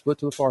hash. One split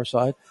to the far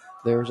side.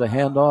 There's a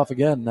handoff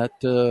again.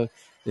 That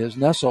is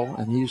Nessel,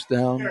 and he's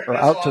down or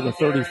out to the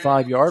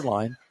 35-yard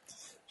line.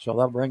 So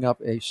that'll bring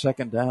up a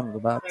second down at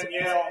about,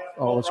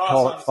 let's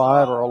call it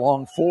 5 or a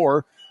long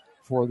 4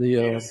 for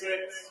the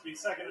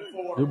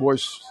DuBois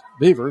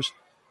Beavers.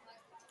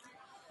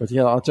 But,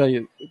 yeah, I'll tell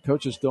you,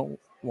 coaches don't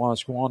want to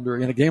squander.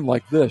 In a game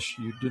like this,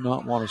 you do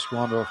not want to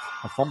squander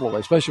a fumble away,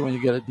 especially when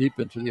you get it deep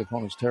into the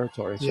opponent's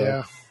territory.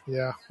 So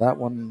yeah. That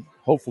one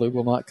hopefully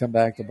will not come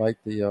back to bite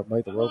the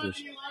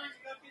Rovers.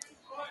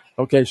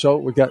 Okay, so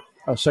we got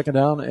a second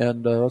down,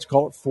 and let's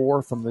call it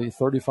 4 from the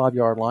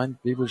 35-yard line.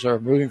 Beavers are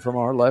moving from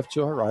our left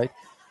to our right.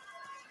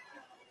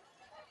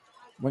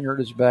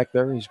 Wingert is back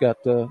there. He's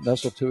got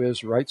Nessel to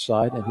his right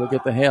side, and he'll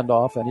get the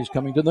handoff, and he's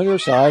coming to the near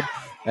side,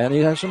 and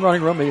he has some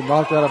running room. He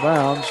knocked out of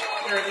bounds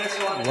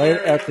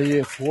right at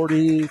the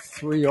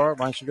 43-yard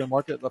line. So we're going to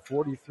mark it at the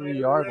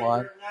 43-yard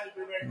line,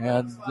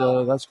 and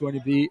that's going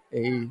to be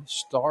a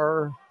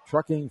Star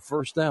Trucking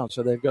first down.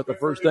 So they've got the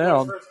first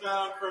down.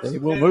 They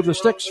will move the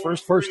sticks.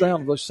 First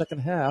down of the second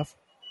half.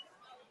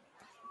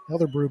 The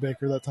other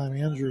Brubaker that time,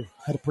 Andrew,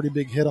 had a pretty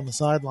big hit on the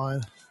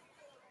sideline.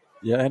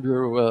 Yeah,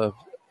 Andrew,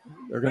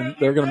 they're going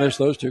to miss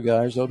those two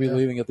guys. They'll be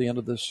leaving at the end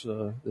of this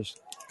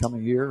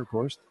coming year, of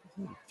course,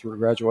 through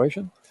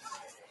graduation.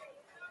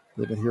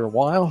 They've been here a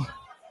while.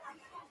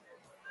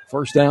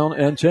 First down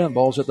and 10.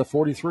 Ball's at the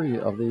 43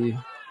 of the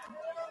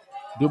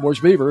DuBois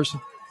Beavers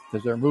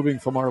as they're moving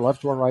from our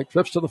left to our right.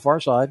 Trips to the far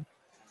side.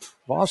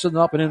 Voss isn't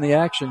up and in the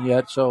action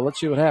yet, so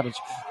let's see what happens.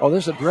 Oh,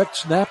 this is a direct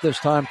snap this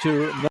time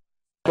to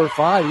number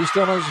 5. He's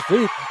still on his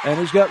feet, and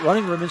he's got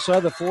running room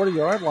inside the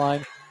 40-yard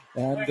line.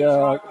 And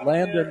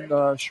Landon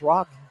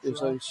Schrock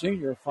is a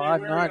senior,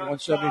 5'9",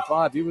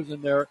 175. He was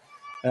in there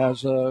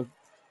as a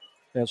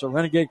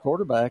renegade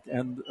quarterback,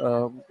 and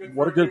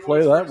what a good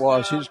play that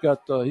was. He's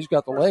got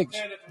the legs.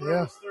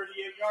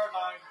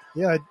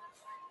 Yeah.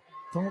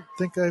 I don't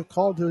think we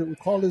called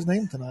his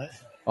name tonight.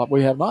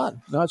 We have not.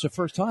 No, it's the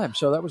first time,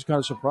 so that was kind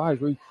of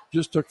surprised. We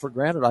just took for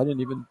granted. I didn't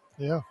even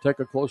take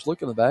a close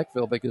look in the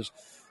backfield because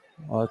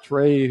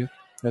Trey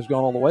has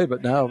gone all the way,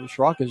 but now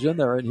Schrock is in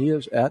there, and he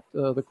is at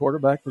the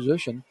quarterback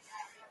position.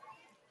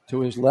 To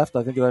his left,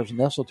 I think there's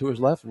Nessel to his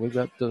left. We've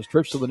got those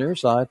trips to the near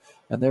side,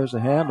 and there's a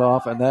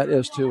handoff, and that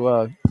is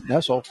to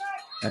Nessel,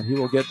 and he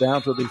will get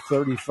down to the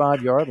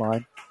 35-yard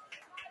line.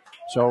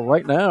 So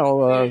right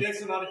now,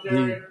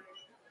 the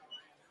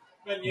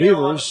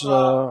Beavers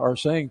are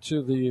saying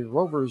to the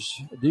Rovers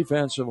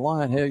defensive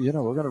line, hey, we're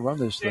going to run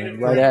this thing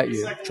right at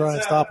you. Try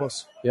and stop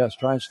us. Yes,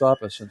 try and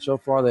stop us. And so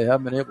far they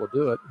haven't been able to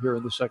do it here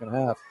in the second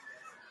half.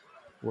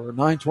 We're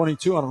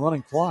 9:22 on a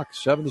running clock,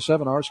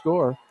 7-7 our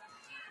score.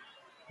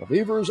 The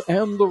Beavers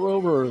and the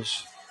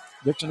Rovers.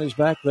 Dixon is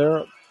back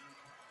there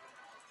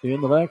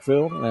in the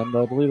backfield, and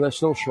I believe that's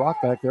still Schrock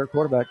back there,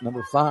 quarterback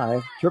number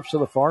 5. Trips to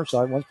the far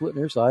side, one split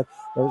near side.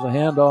 There's a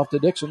handoff to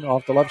Dixon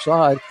off the left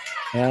side,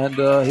 and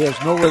he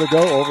has nowhere to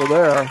go over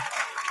there.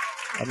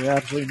 I mean,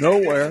 absolutely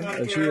nowhere,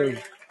 as he is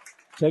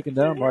taken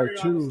down by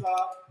 2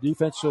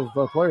 defensive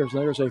players.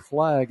 And there's a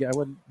flag. I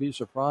wouldn't be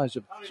surprised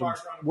if some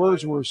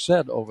words were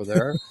said over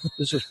there.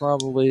 This is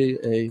probably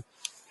a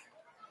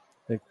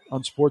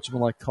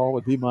unsportsmanlike call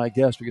would be my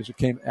guess, because it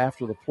came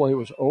after the play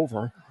was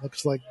over.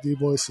 Looks like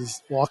DuBois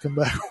is walking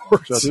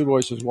backwards. So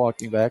DuBois is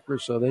walking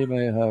backwards, so they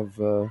may have...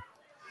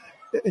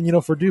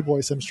 And, for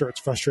DuBois, I'm sure it's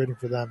frustrating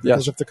for them,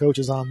 because if the coach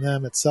is on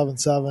them, it's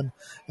 7-7,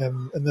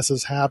 and this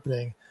is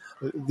happening.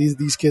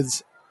 These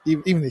kids,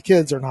 even the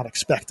kids, are not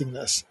expecting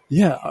this.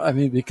 Yeah, I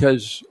mean,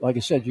 because, like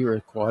I said, you're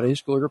a quad A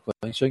school, you're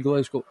playing single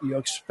A school, you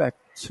expect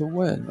to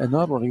win, and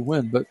not only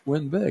win, but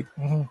win big.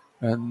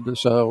 Mm-hmm. And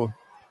so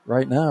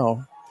right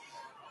now,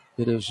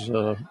 it is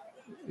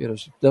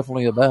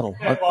definitely a battle.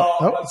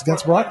 It's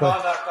against Brockway.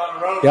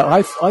 Yeah,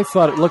 I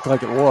thought it looked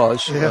like it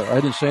was. Yeah. I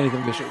didn't say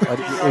anything because I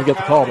didn't get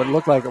the call, but it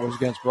looked like it was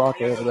against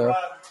Brockway over there.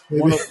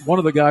 One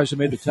of the guys who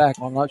made the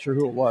tackle, I'm not sure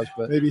who it was,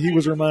 but maybe he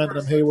was reminding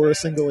them, hey, we're a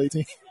single A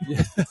team.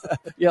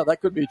 Yeah, that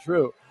could be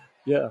true.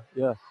 Yeah.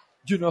 Do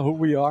you know who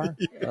we are? At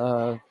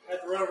the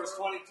Rovers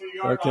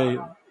 22-yard okay.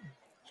 line.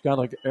 It's kind of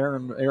like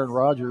Aaron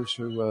Rodgers,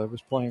 who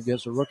was playing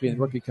against a rookie, and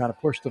the rookie kind of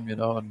pushed him,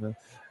 and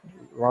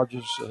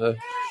Rodgers, said,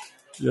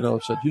 "You know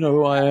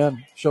who I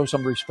am? Show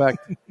some respect."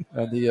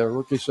 And the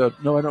rookie said,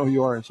 "No, I know who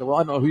you are." And said, "Well,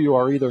 I don't know who you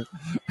are either."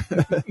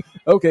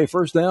 Okay,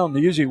 first down,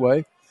 the easy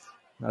way.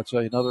 That's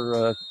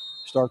another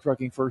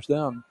star-trekking first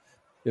down.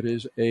 It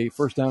is a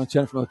first down and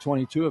 10 from the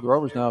 22 of the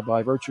Rovers now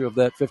by virtue of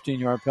that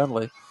 15-yard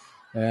penalty.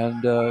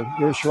 And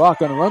here's Schrock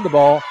going to run the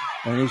ball,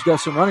 and he's got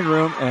some running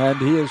room, and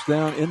he is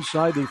down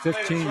inside the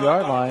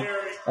 15-yard line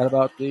at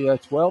about the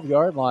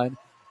 12-yard line.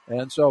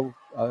 And so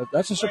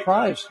that's a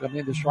surprise. I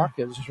mean, the Schrock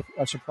is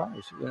a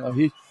surprise.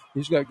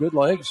 He's got good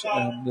legs,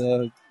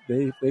 and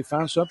they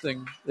found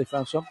something. They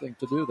found something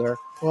to do there.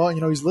 Well,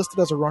 he's listed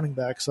as a running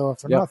back, so if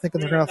they're not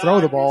thinking they're going to throw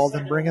the ball,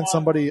 then bring in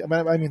somebody.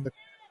 I mean,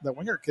 that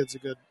Winger kid's a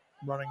good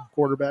running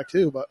quarterback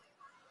too, but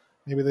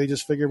maybe they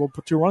just figure we'll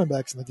put 2 running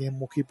backs in the game.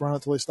 We'll keep running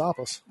until they stop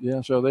us.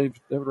 Yeah, so they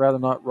would rather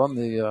not run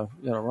the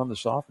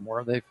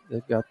sophomore. They've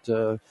got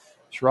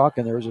Schrock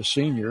in there as a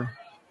senior,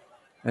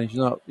 and he's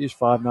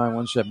 5'9",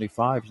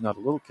 175. He's not a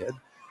little kid.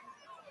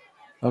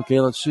 Okay,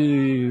 let's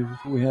see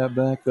who we have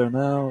back there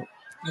now.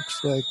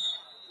 Looks like.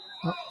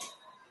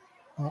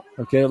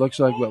 Okay, it looks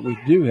like what we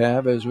do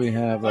have is we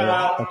have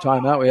a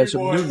timeout. We had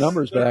some new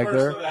numbers back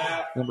there.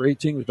 Number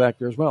 18 was back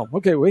there as well.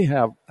 Okay, we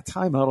have a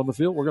timeout on the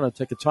field. We're going to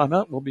take a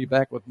timeout. We'll be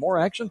back with more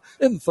action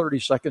in 30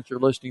 seconds. You're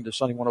listening to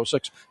Sunny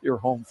 106, your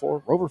home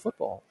for Rover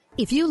football.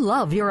 If you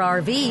love your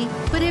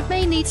RV, but it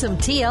may need some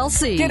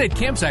TLC. Get it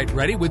campsite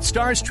ready with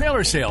Star's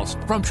Trailer Sales.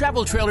 From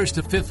travel trailers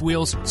to fifth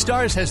wheels,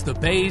 Star's has the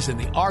bays and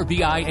the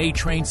RVIA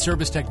trained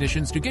service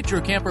technicians to get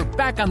your camper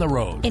back on the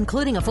road.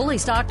 Including a fully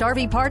stocked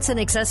RV parts and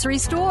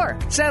accessories store.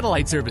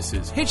 Satellite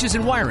services, hitches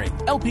and wiring,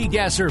 LP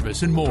gas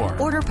service, and more.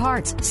 Order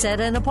parts,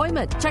 set an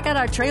appointment. Check out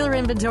our trailer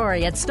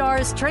inventory at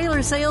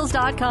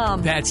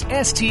starstrailersales.com. That's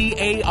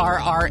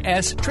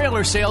STARRS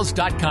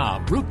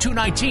trailersales.com. Route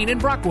 219 in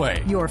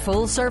Brockway. Your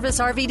full-service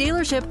RV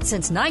dealership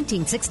since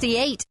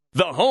 1968.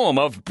 The home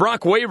of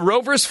Brockway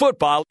Rovers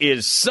football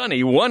is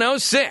Sunny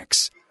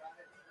 106.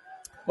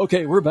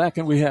 Okay, we're back,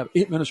 and we have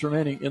 8 minutes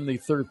remaining in the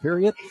third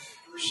period.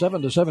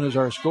 7-7 is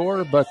our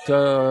score, but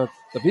the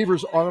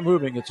Beavers are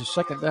moving. It's a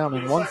second down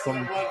and 1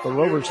 from the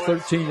Rovers'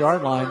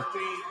 13-yard line.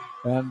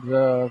 And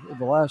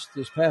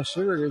this past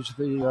series,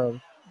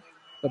 the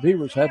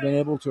Beavers have been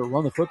able to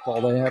run the football.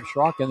 They have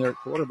Schrock in there at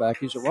quarterback.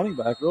 He's a running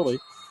back, really.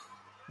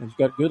 He's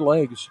got good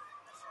legs.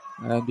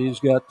 And he's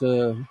got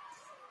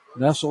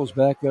Nestles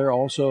back there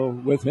also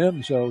with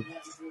him. So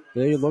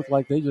they look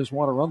like they just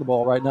want to run the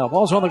ball right now.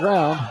 Ball's on the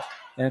ground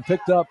and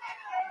picked up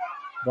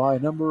by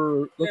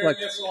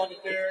Nissel.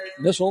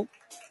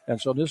 And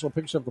so Nissel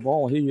picks up the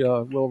ball. He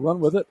will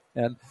run with it.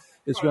 And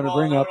it's going to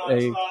bring up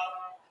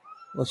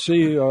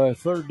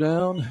third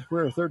down.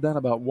 We're a third down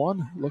about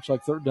 1. Looks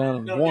like third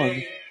down and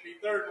 1.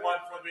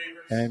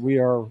 And we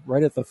are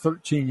right at the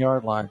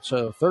 13-yard line.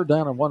 So third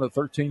down and 1 at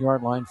the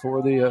 13-yard line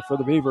for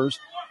the Beavers.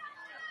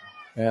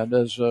 And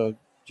as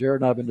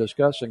Jared and I have been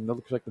discussing, it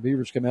looks like the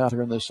Beavers came out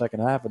here in the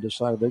second half and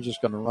decided they're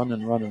just going to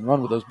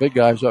run with those big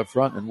guys up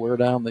front and wear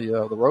down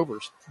the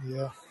Rovers.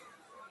 Yeah.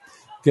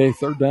 Okay,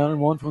 third down and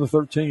 1 from the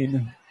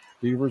 13.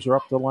 Beavers are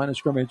up the line of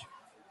scrimmage.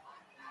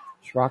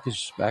 Schrock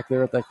is back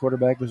there at that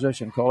quarterback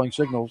position, calling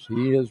signals.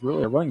 He is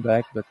really a running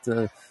back, but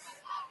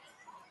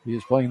he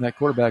is playing that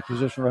quarterback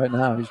position right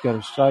now. He's got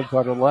a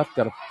sidecar to the left,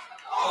 got a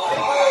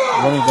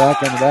running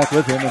back on the back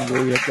with him, and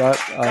we have got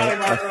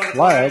a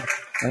flag,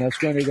 and that's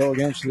going to go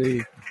against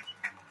the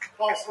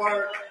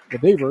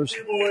Beavers.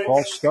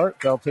 False start.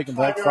 They'll take him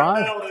back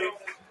 5.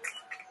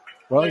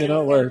 Well,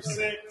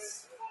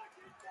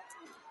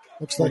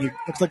 Looks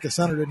like the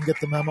center didn't get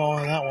the memo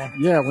on that one.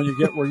 Yeah, when you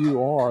get where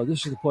you are,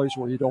 this is the place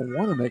where you don't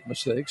want to make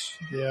mistakes.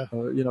 Yeah.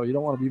 You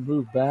don't want to be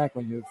moved back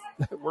when you've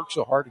worked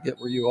so hard to get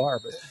where you are.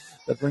 But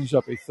that brings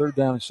up a 3rd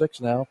down and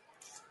 6 now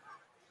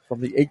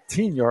from the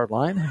 18-yard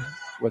line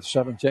with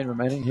 7:10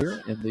 remaining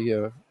here in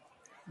the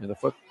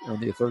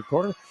third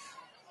quarter.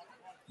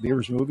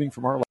 Beavers moving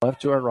from our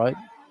left to our right.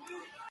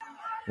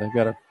 They've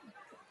got a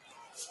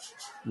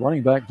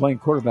running back playing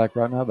quarterback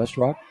right now. That's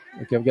Schrock.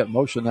 Okay, we've got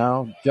motion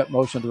now. Jet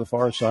motion to the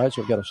far side,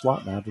 so we've got a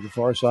slot now to the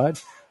far side.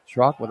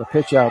 Schrock with a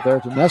pitch out there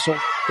to Nessel.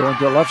 Going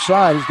to the left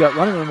side. He's got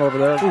running room over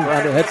there.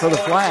 Trying to head for the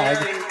flag.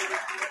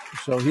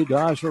 So he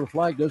dives for the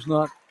flag. Does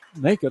not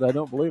make it, I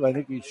don't believe. I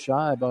think he's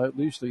shy by at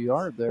least a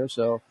yard there.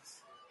 So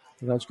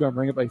that's going to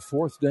bring up a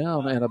 4th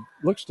down, and it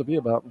looks to be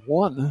about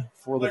 1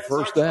 for the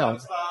first down.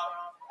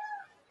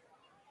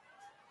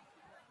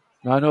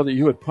 Now, I know that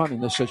you would punt in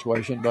this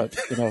situation, but,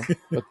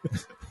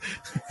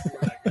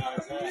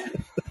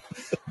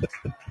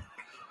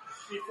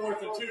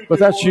 but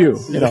that's you.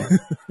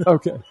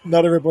 Okay.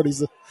 Not everybody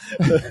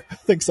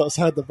thinks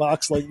outside the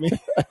box like me.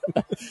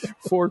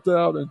 4th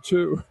down and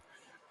 2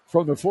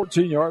 from the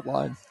 14-yard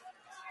line.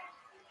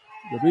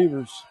 The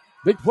Beavers,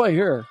 big play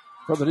here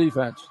for the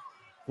defense.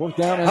 4th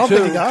down and 2.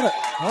 I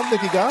don't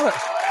think he got it.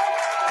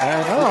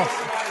 And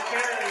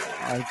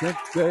I think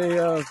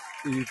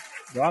the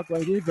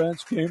Brockway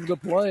defense came to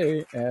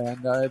play,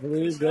 and I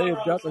believe they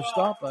have got the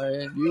stop.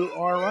 And you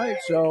are right.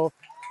 So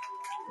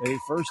a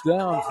first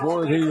down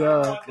for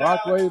the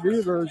Brockway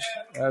Beavers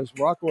as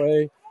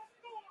Brockway.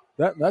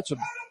 That's a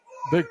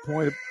big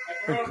point of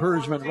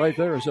encouragement right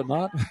there, is it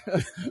not?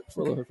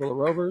 for the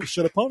Rovers.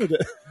 Should have punted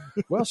it.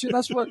 Well, see,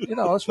 that's what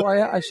that's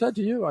why I said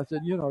to you. I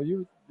said,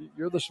 you're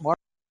the smart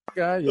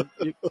guy. You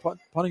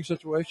punting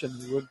situation.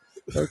 You would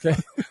okay.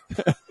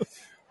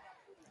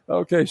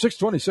 Okay,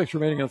 6:26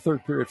 remaining in the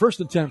third period. 1st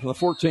and 10 from the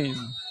 14.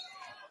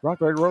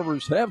 Brockway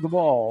Rovers have the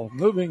ball,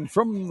 moving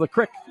from the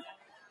creek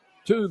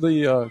to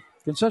the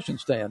concession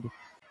stand.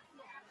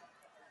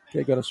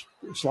 Okay, got a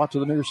slot to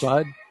the near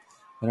side.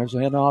 And there's a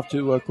handoff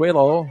to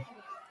Coelho.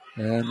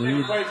 And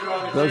he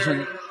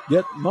doesn't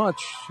get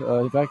much.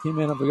 In fact, he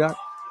may have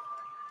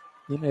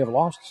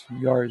lost some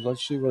yards.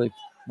 Let's see where they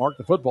mark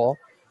the football.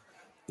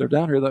 They're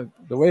down here.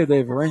 The way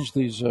they've arranged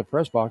these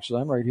press boxes,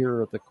 I'm right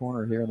here at the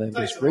corner here, and they have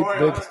this great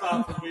big.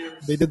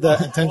 They did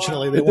that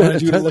intentionally. They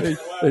wanted you to look.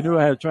 They knew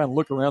I had to try and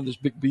look around this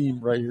big beam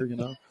right here,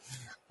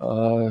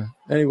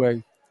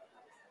 Anyway,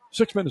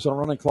 6 minutes on a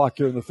running clock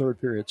here in the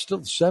third period. Still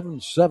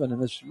 7-7 in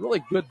this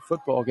really good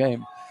football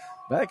game.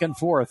 Back and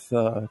forth.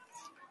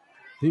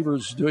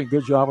 Beavers doing a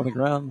good job on the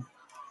ground.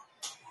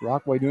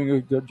 Brockway doing a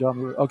good job.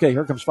 Okay,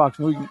 here comes Fox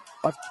moving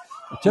left.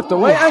 Tipped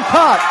away and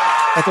caught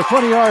at the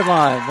 20-yard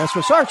line. That's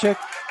Wasarchik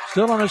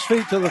still on his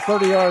feet to the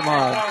 30-yard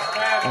line.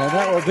 And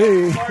that will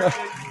be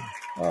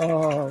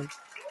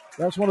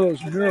that's one of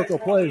those miracle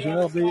plays, and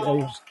that'll be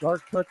a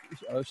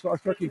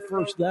Star-Cookie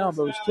first down,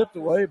 but it was tipped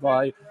away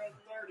by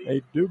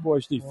a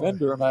DuBois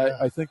defender, and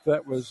I think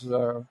that was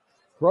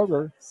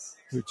Kroger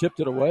who tipped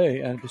it away,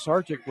 and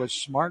Wasarchik was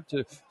smart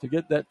to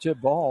get that tip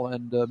ball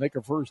and make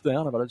a first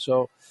down about it.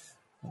 So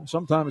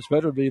sometimes it's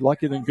better to be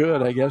lucky than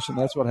good, I guess, and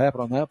that's what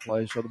happened on that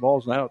play. So the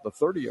ball's now at the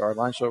 30-yard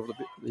line. So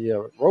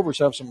the Rovers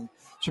have some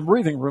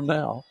breathing room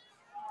now,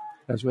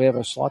 as we have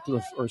a slot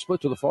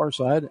split to the far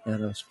side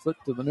and a split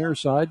to the near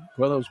side.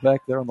 Coelho's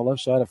back there on the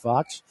left side of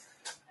Fox,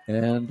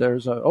 and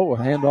there's a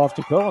handoff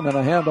to Coelho, and then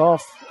a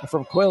handoff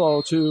from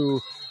Coelho to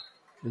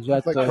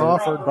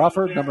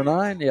Crawford, number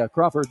 9,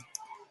 Crawford.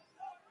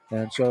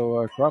 And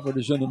so Crawford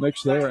is in the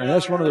mix there. And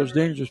that's one of those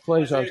dangerous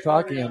plays I was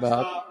talking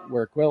about,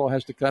 where Coelho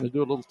has to kind of do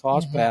a little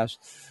toss pass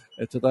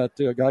to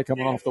that guy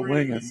coming off the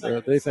wing. And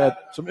they've had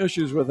some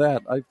issues with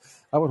that.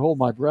 I would hold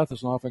my breath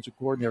as an offensive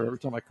coordinator every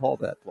time I called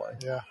that play.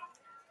 Yeah.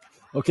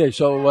 Okay,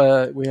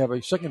 so we have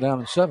a 2nd down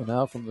and 7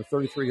 now from the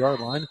 33-yard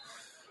line.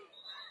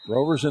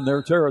 Rovers in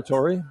their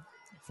territory.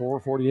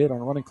 4:48 on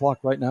a running clock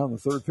right now in the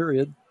third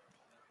period.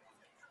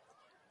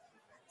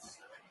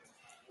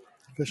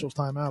 Officials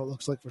timeout, it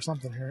looks like, for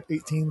something here.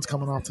 18's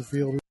coming off the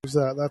field. Who's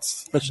that?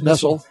 That's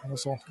Nessel.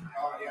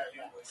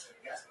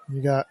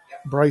 You got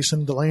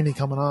Bryson Delaney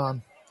coming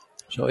on.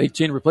 So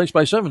 18 replaced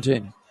by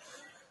 17.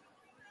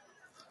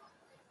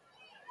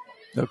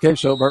 Okay,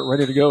 so Bart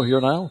ready to go here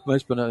now.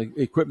 That's been an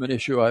equipment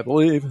issue, I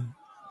believe.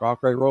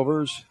 Brockway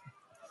Rovers.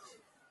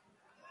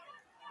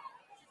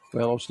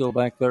 Coelho still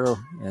back there,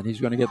 and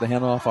he's going to get the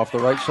handoff off the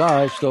right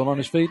side, still on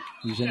his feet.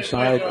 He's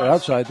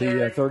outside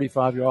the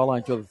 35-yard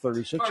line to the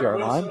 36-yard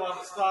line.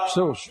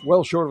 Still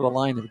well short of the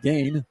line of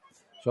gain.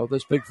 So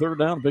this big third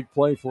down, big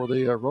play for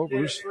the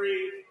Rovers.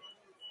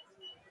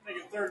 Make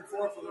it 3rd and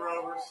 4 for the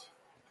Rovers.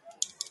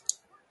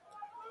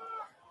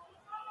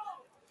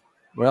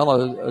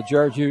 Well,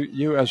 Jared,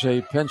 you as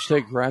a Penn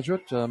State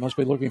graduate must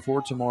be looking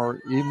forward to tomorrow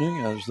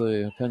evening as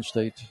the Penn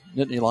State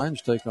Nittany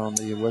Lions take on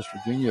the West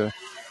Virginia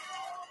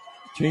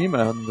team,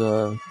 and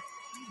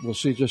we'll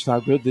see just how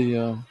good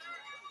the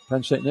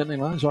Penn State Nittany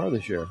Lions are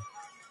this year.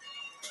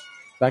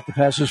 Back to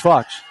pass is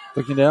Fox.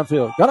 Looking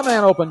downfield. Got a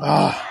man open.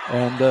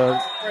 And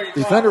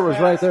defender was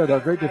right there.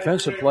 That great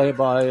defensive play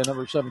by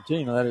number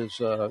 17. And that is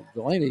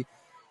Delaney.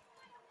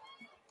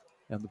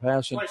 And the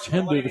pass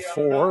intended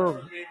for,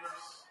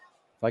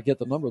 if I get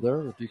the number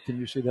there, can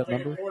you see that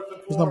number?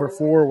 His number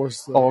 4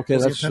 was the,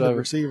 that's the intended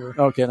receiver.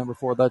 Okay, number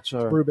 4. That's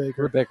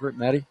Brubaker,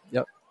 Maddie.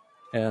 Yep.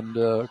 And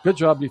good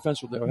job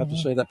defensively. I have to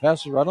say that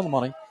pass is right on the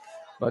money.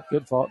 But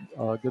good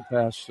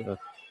pass.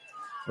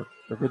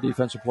 A good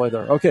defensive play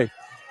there. Okay,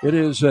 it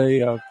is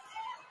a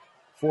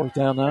 4th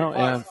down now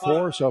and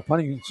 4. So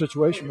punting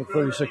situation with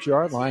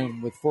 36-yard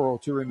line with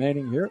 4:02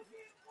 remaining here.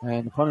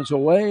 And the punt is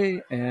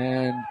away,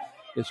 and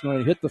it's going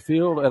to hit the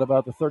field at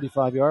about the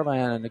 35-yard line.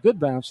 And a good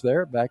bounce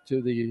there back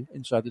to the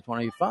inside the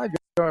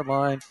 25-yard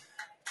line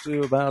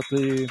to about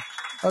the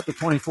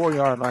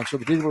 24-yard line. So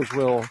the Beavers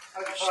will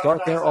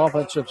start their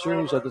offensive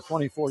series at the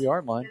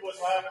 24-yard line.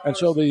 And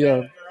so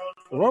the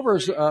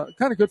Rovers,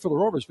 kind of good for the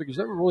Rovers because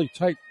they were really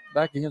tight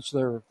back against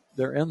their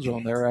end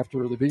zone there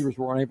after the Beavers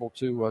were unable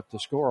to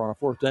score on a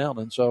 4th down.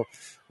 And so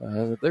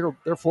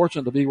they're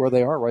fortunate to be where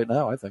they are right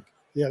now, I think.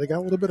 Yeah, they got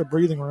a little bit of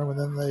breathing room, and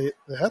then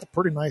they had a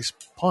pretty nice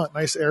punt,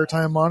 nice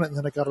airtime on it, and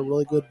then it got a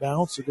really good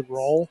bounce, a good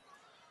roll.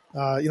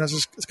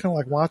 It's kind of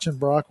like watching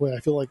Brockway. I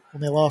feel like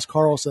when they lost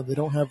Carlson, they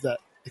don't have that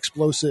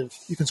explosive,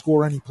 you can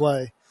score any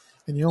play.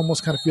 And you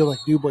almost kind of feel like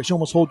DuBois. You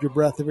almost hold your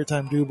breath every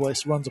time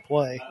DuBois runs a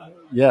play.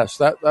 Yes,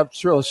 that's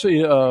true. Let's see,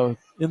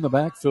 in the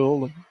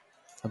backfield,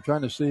 I'm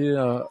trying to see.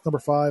 Number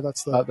 5,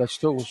 that's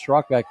still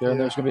Strzok back there. Yeah.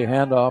 There's going to be a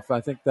handoff.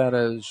 I think that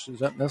is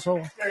that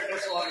Nissel?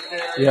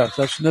 Yes,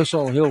 that's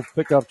Nissel. He'll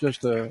pick up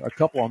just a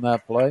couple on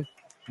that play.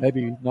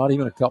 Maybe not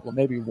even a couple,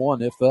 maybe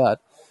one, if that.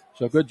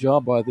 So good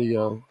job by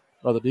the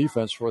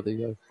defense for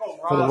the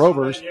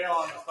Rovers.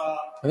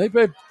 And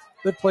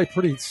they play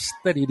pretty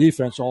steady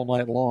defense all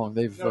night long.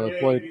 They've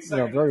played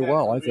very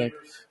well, I think.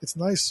 It's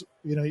nice,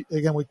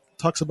 again, we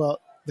talks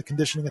about the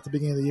conditioning at the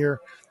beginning of the year.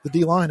 The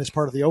D-line is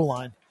part of the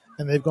O-line,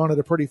 and they've gone at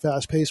a pretty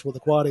fast pace with the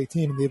Quad A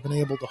team, and they've been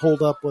able to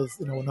hold up with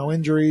no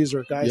injuries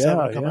or guys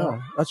having to come out.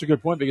 That's a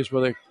good point because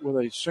with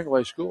a single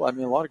A school, I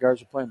mean, a lot of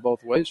guys are playing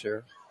both ways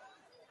here.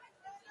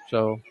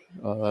 So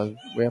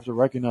we have to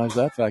recognize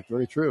that fact.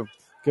 Very true.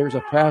 There's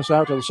a pass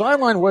out to the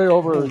sideline way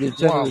over the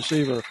intended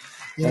receiver.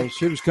 Yeah. As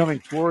he was coming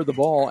toward the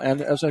ball.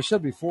 And as I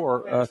said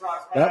before,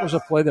 that was a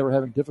play they were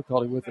having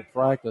difficulty with at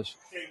practice.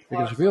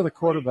 Because if you're the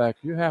quarterback,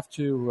 you have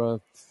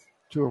to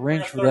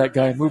arrange for that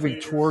guy moving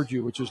toward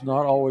you, which is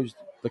not always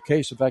the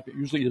case. In fact, it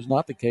usually is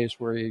not the case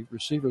where a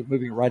receiver is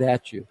moving right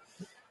at you.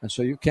 And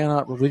so you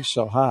cannot release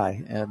so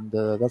high. And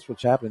that's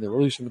what's happening. They're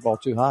releasing the ball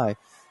too high.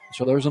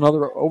 So there's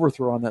another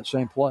overthrow on that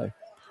same play.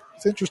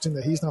 It's interesting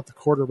that he's not the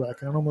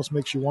quarterback, and it almost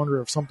makes you wonder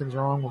if something's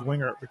wrong with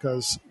Wingert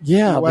because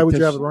why would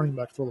you have a running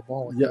back throw the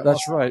ball like that?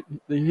 That's right.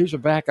 He's a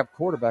backup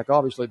quarterback,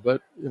 obviously,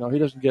 but he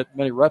doesn't get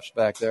many reps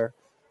back there.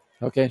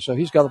 Okay, so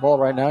he's got the ball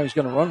right now. He's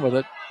going to run with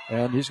it,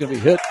 and he's going to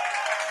be hit.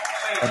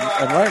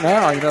 And right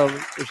now,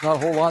 there's not a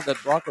whole lot that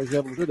Brockway was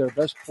able to do. Their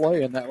best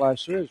play in that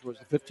last series was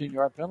the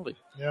 15-yard penalty.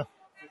 Yeah.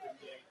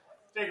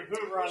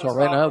 So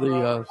right now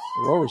the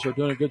Rovers are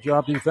doing a good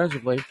job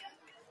defensively.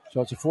 So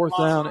it's a 4th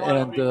down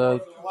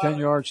and 10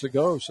 yards to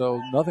go.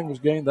 So nothing was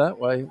gained that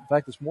way. In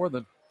fact, it's more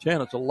than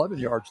 10. It's 11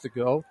 yards to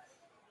go.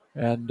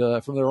 And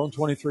from their own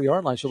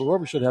 23-yard line. So the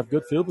Rovers should have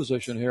good field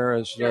position here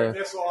as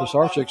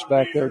Pisarcik's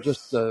back there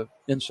just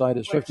inside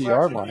his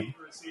 50-yard line.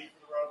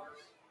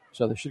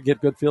 So they should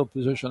get good field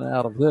position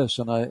out of this.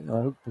 And I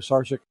hope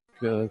Pisarcik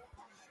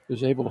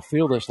is able to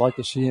field this. I'd like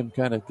to see him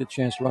kind of get a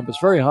chance to run. But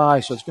it's very high,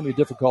 so it's going to be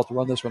difficult to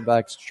run this one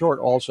back. It's short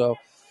also.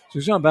 So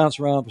he's going to bounce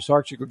around.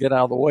 Pisarcik will get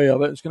out of the way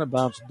of it. It's going to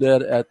bounce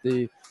dead at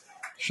the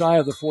shy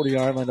of the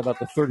 40-yard line, about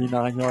the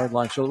 39-yard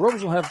line. So the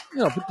Rovers will have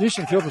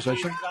decent field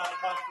position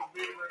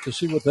to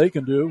see what they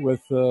can do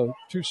with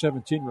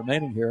 2:17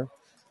 remaining here.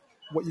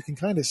 What you can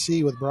kind of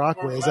see with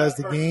Brockway is as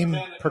the game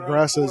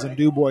progresses and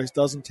DuBois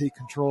doesn't take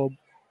control,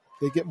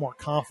 they get more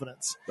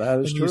confidence.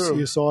 That is true.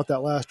 You saw it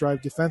that last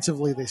drive.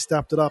 Defensively, they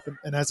stepped it up,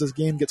 and as this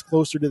game gets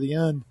closer to the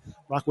end,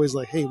 Brockway's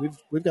like, hey,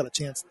 we've got a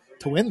chance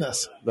to win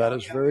this. That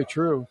is very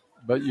true.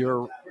 But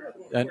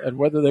and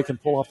whether they can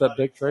pull off that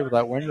big trade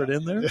without Wingert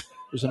in there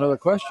is another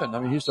question. I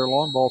mean, he's their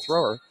long ball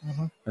thrower.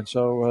 Mm-hmm. And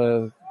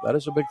so that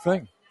is a big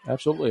thing.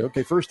 Absolutely.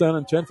 Okay, 1st down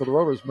and 10 for the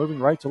Rovers, moving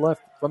right to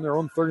left from their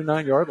own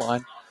 39-yard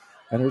line.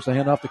 And there's the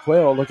handoff to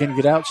Quayle, looking to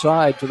get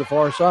outside to the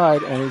far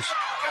side, and he's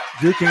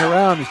juking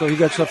around until he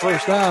gets the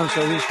 1st down.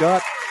 So he's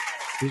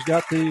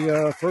got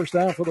the 1st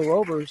down for the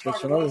Rovers.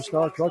 That's another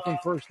Star Trucking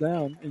 1st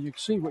down. And you can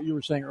see what you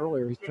were saying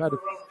earlier. He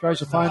tries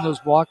to find those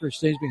blockers,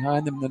 stays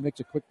behind them, and then makes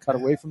a quick cut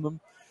away from them.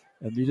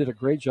 And he did a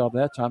great job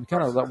that time.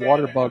 Kind of that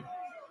water bug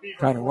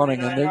kind of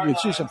running. And then you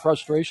see some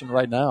frustration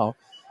right now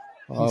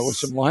with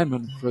some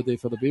linemen for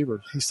the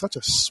Beavers. He's such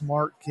a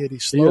smart kid. He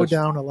slowed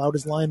down, allowed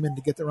his linemen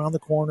to get around the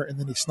corner, and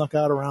then he snuck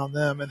out around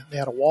them, and they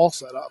had a wall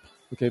set up.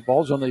 Okay,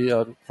 ball's on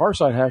the far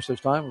side hash this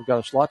time. We've got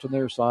a slot on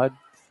their side.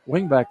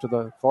 Wing back to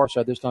the far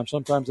side this time.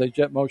 Sometimes they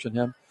jet motion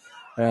him.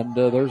 And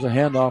there's a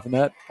handoff, and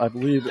that, I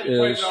believe,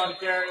 is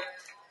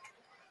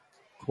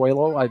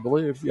Coelho, I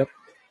believe. Yep.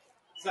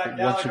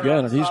 once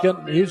again. And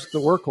he's the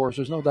workhorse.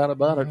 There's no doubt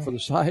about it for the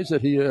size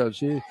that he is.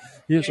 He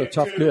is a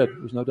tough kid.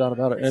 There's no doubt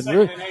about it. And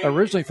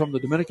originally from the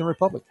Dominican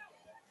Republic.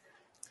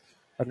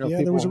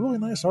 There was a really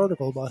nice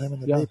article about him in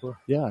the paper.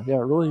 Yeah,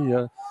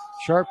 really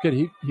sharp kid.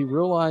 He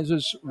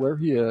realizes where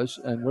he is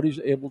and what he's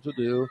able to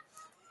do,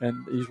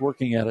 and he's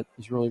working at it.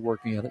 He's really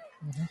working at it.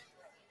 Mm-hmm.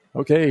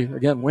 Okay,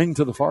 again, wing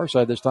to the far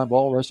side this time.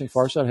 Ball resting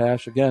far side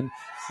hash again.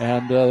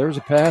 And there's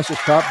a pass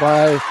that's caught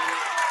by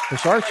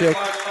Pisarcik,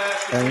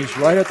 and he's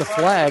right at the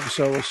flag,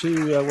 so we'll see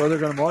where they're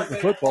going to mark the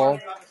football. I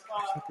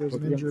think there's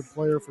an injured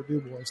player for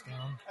DuBois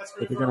down.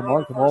 But they're going to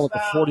mark the ball at the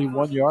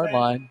 41-yard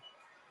line.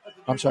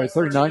 I'm sorry,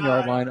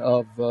 39-yard line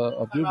of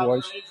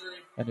DuBois.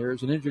 And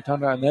there's an injury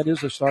timeout, and that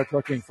is a Star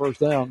Trucking first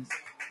down.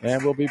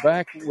 And we'll be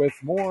back with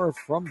more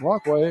from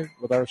Brockway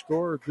with our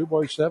score,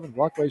 DuBois 7,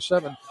 Brockway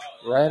 7,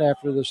 right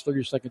after this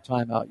 30-second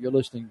timeout. You're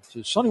listening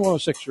to Sunny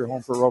 106, your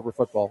home for Rover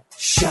football.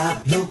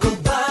 Shop local,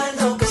 buy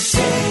local,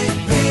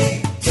 save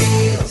big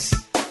deals.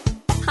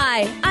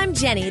 Hi, I'm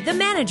Jenny, the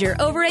manager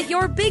over at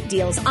Your Big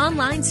Deals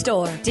online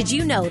store. Did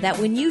you know that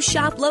when you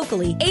shop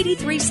locally,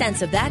 83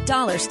 cents of that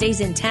dollar stays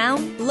in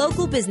town?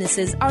 Local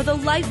businesses are the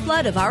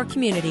lifeblood of our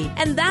community,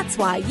 and that's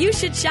why you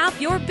should shop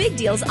Your Big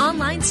Deals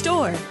online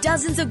store.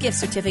 Dozens of gift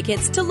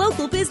certificates to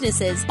local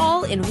businesses,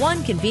 all in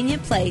one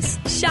convenient place.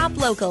 Shop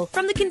local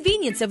from the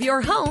convenience of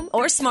your home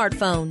or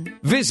smartphone.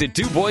 Visit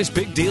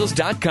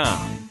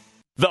DuBoisBigDeals.com.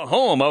 The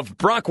home of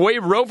Brockway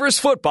Rovers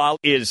football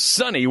is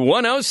Sunny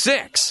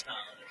 106.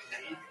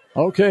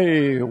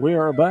 Okay, we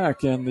are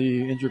back, and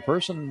the injured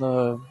person,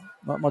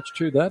 not much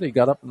to that. He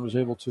got up and was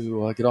able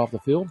to get off the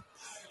field.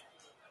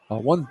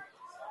 One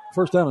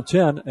first down and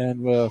 10, and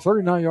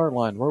 39-yard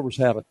line. Rovers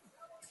have it.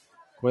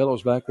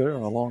 Coelho's back there,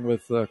 along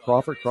with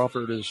Crawford.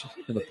 Crawford is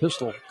in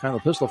the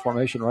pistol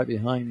formation right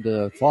behind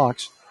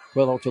Fox.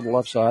 Coelho to the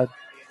left side.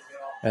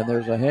 And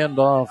there's a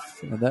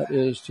handoff, and that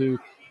is to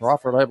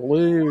Crawford, I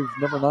believe,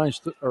 number 9,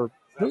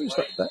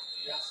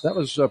 that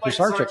was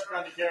Pisarcik.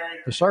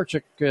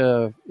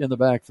 Pisarcik in the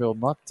backfield,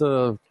 not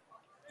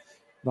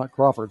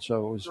Crawford.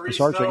 So it was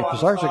Pisarcik. And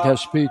Pisarcik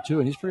has speed too,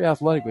 and he's pretty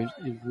athletic, but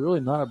he's really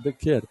not a big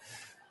kid.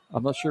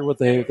 I'm not sure what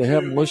they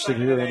have him listed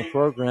here in the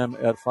program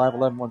at 5'11",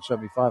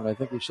 175. I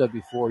think we said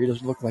before he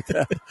doesn't look like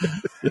that.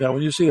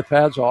 When you see the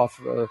pads off,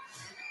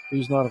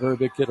 he's not a very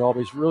big kid at all.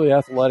 But he's really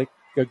athletic,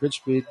 got good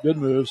speed, good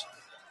moves,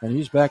 and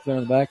he's back there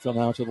in the backfield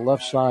now to the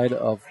left side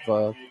of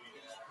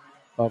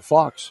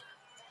Fox.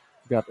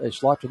 Got a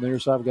slot to the near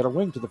side. We've got a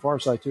wing to the far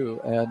side,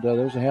 too. And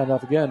there's a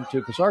handoff again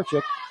to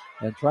Pisarcik.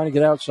 And trying to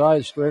get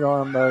outside, straight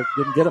arm,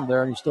 didn't get him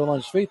there. And he's still on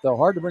his feet, though.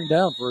 Hard to bring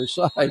down for his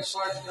size.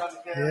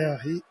 Yeah,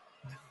 he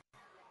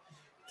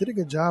did a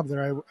good job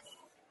there. I thought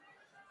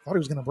he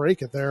was going to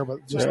break it there,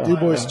 but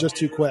DuBois is just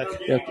too quick.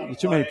 Yeah,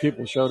 too many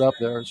people showed up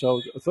there. So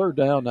third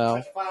down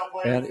now,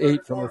 and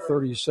 8 from the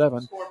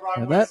 37.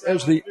 And that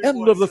is the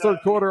end of the third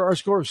quarter. Our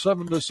score is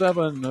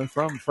 7-7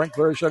 from Frank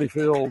Verichetti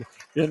Field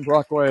in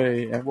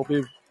Brockway. And we'll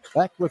be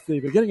back with the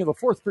beginning of the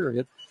fourth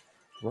period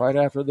right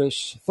after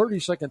this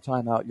 30-second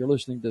timeout. You're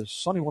listening to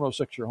Sunny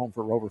 106, your home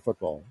for Rover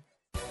football.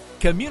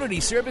 Community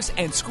service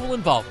and school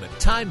involvement.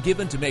 Time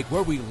given to make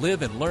where we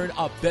live and learn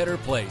a better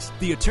place.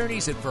 The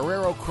attorneys at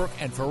Ferrero, Crook,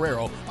 and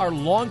Ferrero are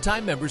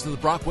longtime members of the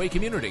Brockway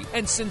community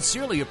and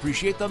sincerely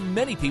appreciate the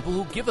many people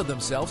who give of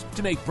themselves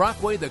to make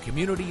Brockway the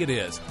community it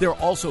is. They're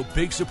also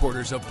big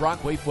supporters of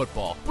Brockway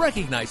football,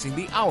 recognizing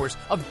the hours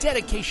of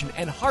dedication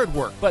and hard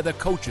work by the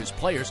coaches,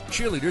 players,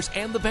 cheerleaders,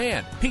 and the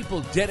band. People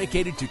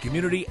dedicated to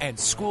community and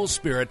school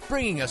spirit,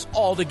 bringing us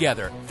all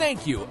together.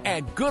 Thank you,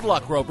 and good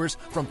luck, Rovers,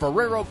 from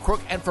Ferrero,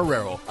 Crook, and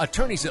Ferrero.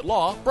 Attorneys at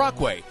Law,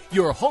 Brockway,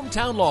 your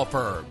hometown law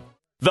firm.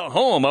 The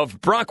home of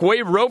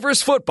Brockway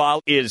Rovers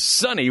football is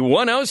Sunny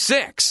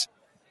 106.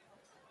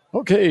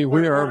 Okay,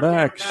 we are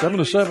back.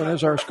 7-7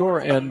 is our score.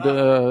 And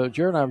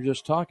Jared and I were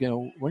just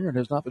talking. Wingard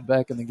has not been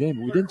back in the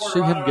game. We didn't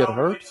see him get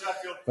hurt,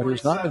 but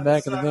he's not been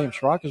back in the game.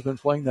 Schrock has been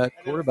playing that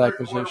quarterback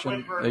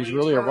position. He's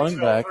really a running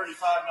back.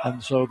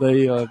 And so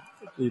the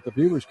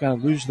Beavers kind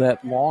of lose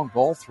that long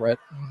ball threat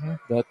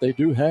that they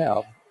do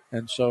have.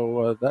 And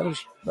so that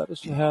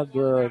has had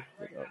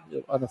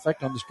an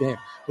effect on this game.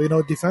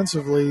 Well,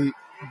 defensively,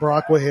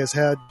 Brockway has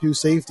had 2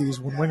 safeties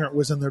when Wingert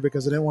was in there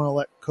because they didn't want to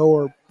let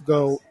Coer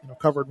go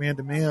covered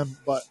man-to-man.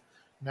 But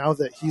now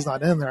that he's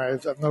not in there,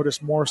 I've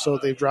noticed more so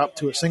they've dropped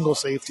to a single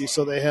safety,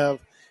 so they have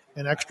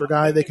an extra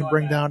guy they can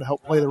bring down to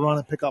help play the run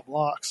and pick up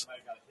blocks.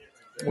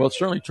 Well, it's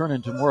certainly turned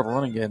into more of a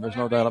running game. There's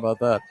no doubt about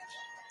that.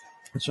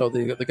 And so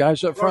the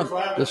guys up front,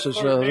 this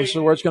is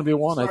where it's going to be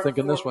won, I think,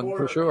 in this one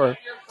for sure.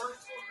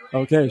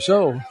 Okay,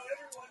 so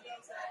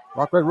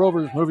Brockway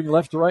Rovers moving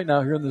left to right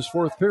now here in this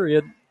fourth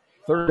period.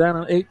 Third down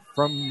and 8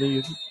 from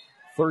the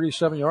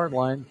 37-yard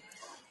line.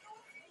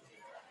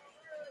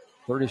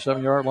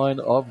 37-yard line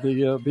of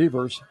the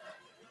Beavers.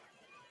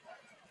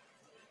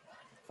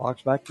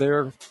 Fox back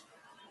there.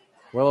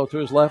 Coelho to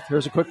his left.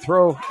 Here's a quick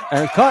throw.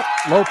 And cut.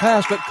 Low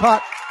pass, but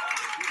caught.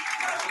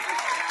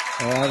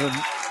 And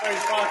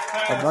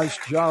a nice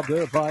job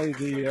there by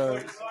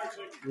the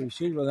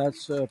receiver.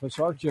 That's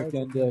Pisarcik,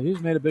 and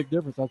he's made a big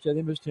difference. I'll say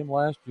they missed him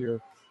last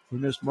year. He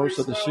missed most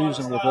of the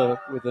season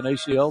with an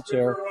ACL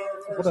tear.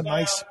 What a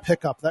nice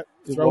pickup. That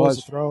throw was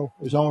a throw.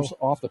 It was almost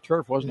off the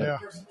turf, wasn't Yeah.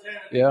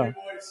 it? Yeah.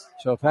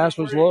 So pass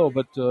was low,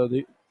 but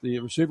the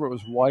receiver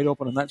was wide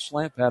open in that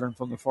slant pattern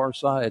from the far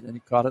side, and he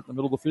caught it in the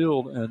middle of the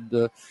field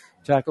and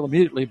tackled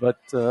immediately. But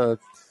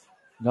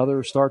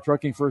another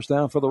star-trucking first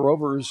down for the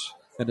Rovers,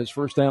 and it's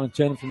first down and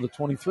 10 from the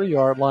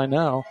 23-yard line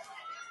now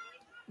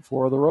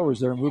for the Rovers.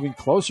 They're moving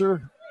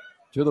closer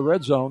to the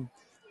red zone.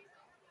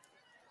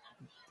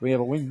 We have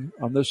a wing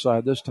on this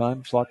side this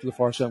time. Slot to the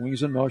far side.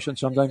 Wings in motion.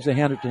 Sometimes they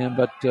hand it to him,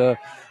 but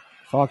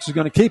Fox is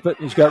going to keep it.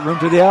 He's got room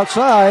to the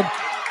outside,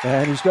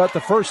 and he's got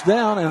the first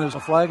down, and there's a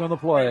flag on the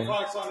play.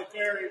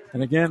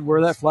 And again, where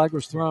that flag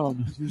was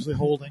thrown. Usually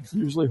holding.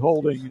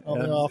 On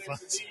the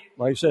offense.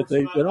 Like I said,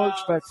 they don't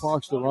expect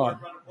Fox to run,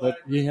 but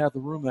he had the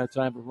room that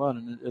time to run,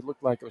 and it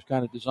looked like it was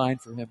kind of designed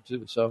for him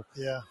too. So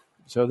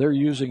they're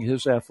using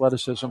his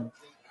athleticism.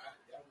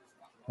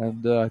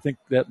 And I think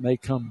that may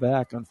come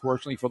back.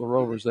 Unfortunately for the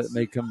Rovers, that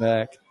may come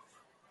back.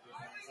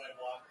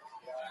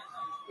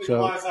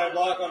 So, blindside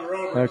block on the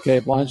Rovers. Okay,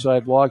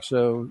 blindside block.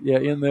 So,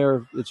 in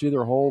there, it's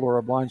either a hold or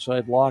a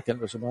blindside block, and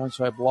it was a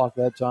blindside block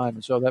that time.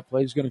 And so that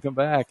play's going to come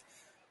back.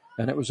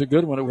 And it was a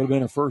good one. It would have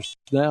been a first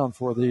down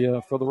for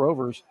the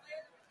Rovers.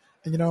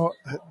 And,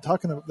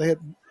 the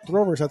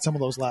Rovers had some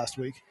of those last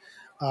week.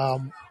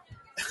 And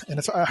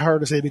it's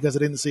hard to say because I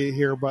didn't see it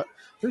here, but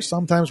there's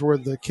sometimes where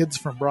the kids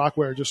from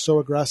Brockway are just so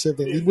aggressive.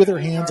 They lead with their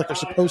hands like they're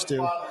supposed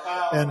to.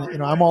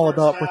 And, I'm all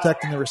about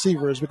protecting the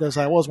receivers because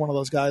I was one of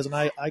those guys, and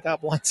I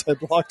got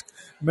blindside blocked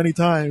many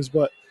times.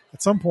 But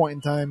at some point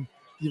in time,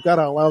 you've got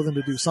to allow them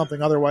to do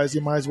something. Otherwise,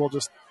 you might as well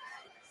just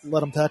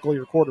let them tackle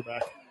your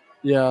quarterback.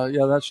 Yeah,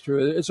 that's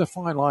true. It's a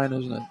fine line,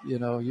 isn't it?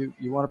 You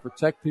want to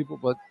protect people,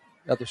 but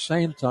at the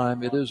same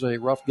time, it is a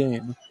rough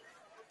game.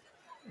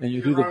 And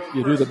you do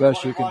the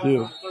best you can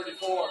do.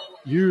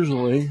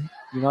 Usually,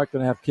 you're not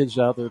going to have kids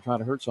out there trying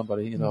to hurt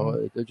somebody.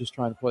 They're just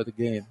trying to play the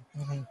game.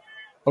 Mm-hmm.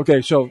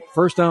 Okay, so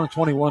first down and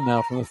 21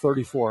 now from the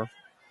 34.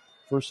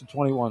 First and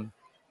 21.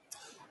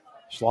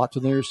 Slot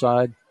to the near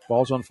side.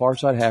 Ball's on the far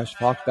side hash.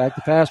 Fox back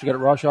to pass. We got to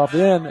rush off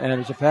in,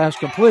 and it's a pass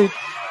complete.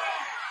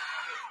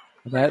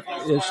 And that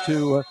is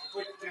to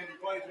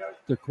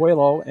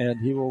Coelho,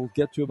 and he will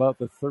get to about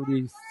the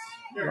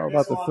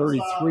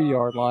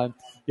 33-yard line.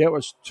 Yeah, it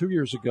was 2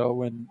 years ago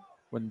when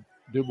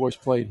DuBois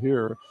played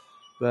here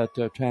that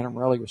Tanner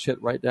Morelli was hit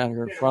right down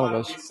here in front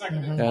of us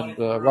and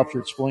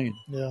ruptured spleen.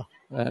 Yeah,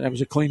 and it was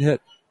a clean hit.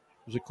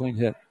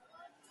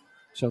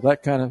 So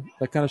that kind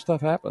of stuff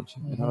happens.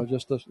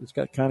 It's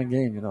that kind of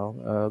game.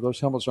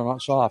 Those helmets are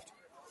not soft.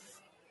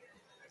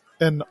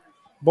 And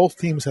both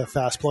teams have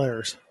fast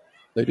players.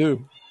 They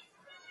do.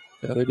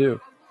 Yeah, they do.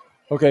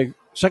 Okay,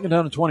 second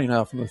down and 20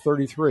 now from the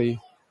 33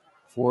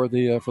 for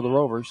the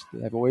Rovers.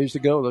 They have a ways to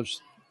go. Those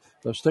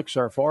sticks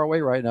are far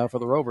away right now for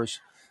the Rovers.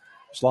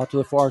 Slot to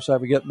the far side.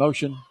 We get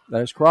motion.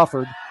 That is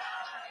Crawford.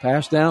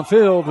 Pass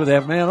downfield. They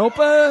have man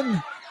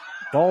open.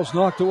 Ball's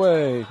knocked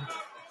away.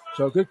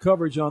 So good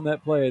coverage on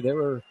that play. They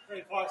were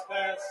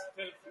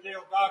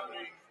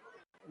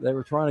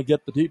trying to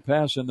get the deep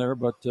pass in there,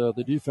 but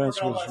the defense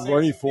was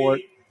ready for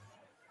it.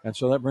 And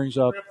so that brings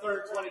up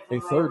a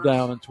third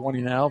down and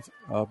 20 now.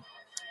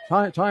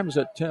 Time is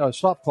at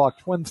stop clock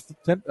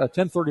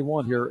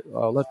 10:31 here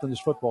left in this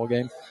football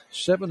game,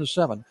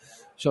 7-7.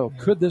 So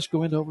could this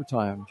go into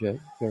overtime, Jay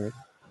Barrett?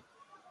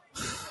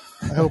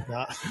 I hope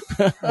not.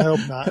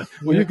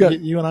 Well,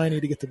 you and I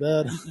need to get to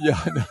bed. Yeah,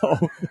 I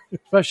know.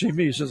 Especially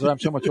me, since I'm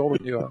so much older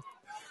than you are.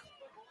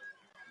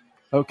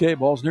 Okay,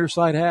 ball's near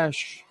side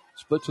hash.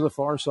 Split to the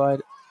far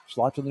side.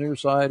 Slot to the near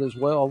side as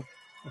well.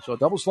 So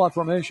double slot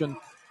formation.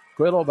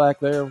 Coelho back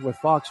there with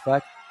Fox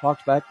back.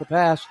 Fox back to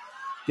pass.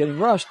 Getting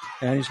rushed,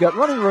 and he's got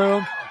running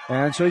room,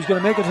 and so he's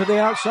going to make it to the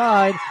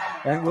outside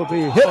and will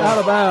be hit out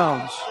of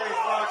bounds.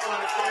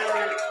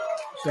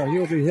 So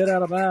he'll be hit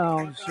out of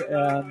bounds,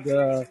 and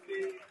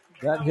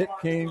that hit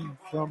came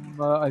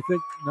from, I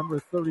think, number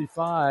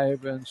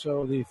 35, and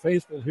so the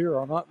faithful here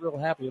are not real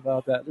happy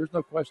about that. There's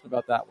no question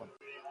about that one.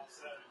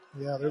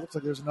 Yeah, there looks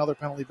like there's another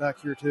penalty back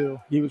here, too.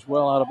 He was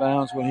well out of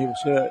bounds when he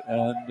was hit,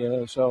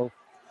 and so...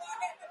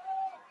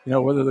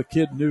 whether the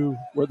kid knew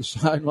where the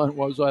sideline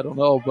was, I don't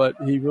know, but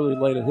he really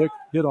laid a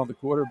hit on the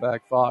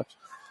quarterback, Fox.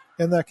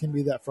 And that can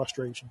be that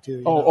frustration,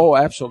 too. Oh,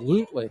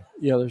 absolutely.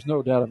 Yeah, there's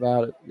no doubt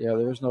about it.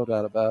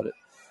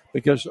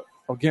 Because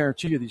I'll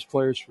guarantee you these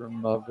players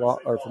from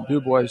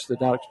DuBois did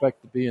not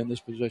expect to be in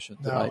this position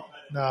tonight.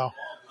 No.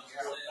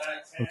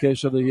 Okay,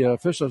 so the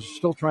officials are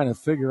still trying to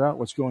figure out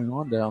what's going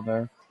on down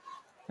there.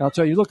 And I'll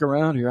tell you, look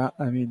around here.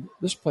 I mean,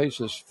 this place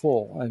is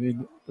full. I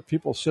mean, the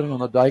people sitting on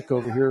the dike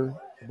over here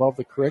above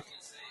the creek,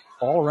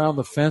 all around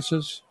the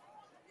fences,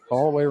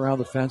 all the way around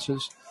the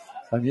fences.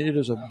 I mean, it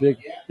is a big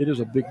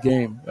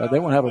game. They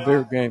won't have a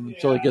bigger game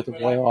until they get the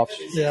playoffs,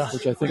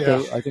 which I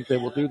think they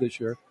will do this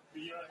year.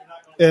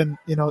 And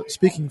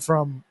speaking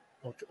from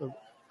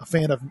a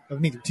fan of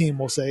neither team,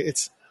 will say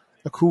it's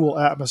a cool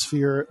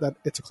atmosphere. That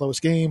it's a close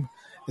game,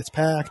 it's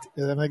packed.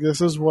 And I think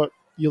this is what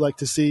you like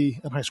to see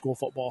in high school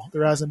football.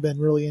 There hasn't been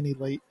really any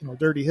late,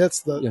 dirty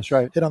hits. The That's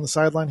right. hit on the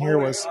sideline here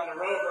was,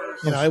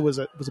 it was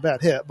a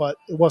bad hit, but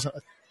it wasn't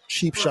a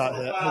cheap shot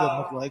hit. It didn't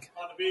look like.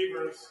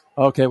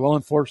 Okay, well,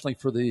 unfortunately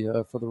for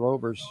the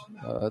Rovers,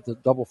 the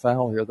double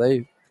foul here,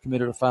 they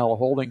committed a foul, a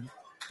holding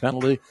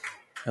penalty,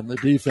 and the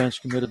defense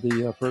committed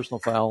the personal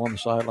foul on the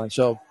sideline.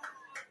 So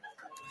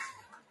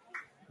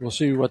we'll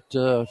see what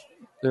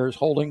there's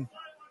holding.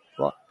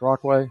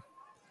 Brockway,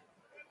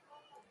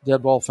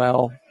 dead ball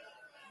foul,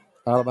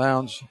 out of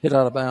bounds, hit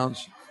out of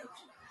bounds.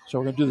 So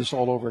we're going to do this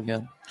all over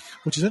again.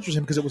 Which is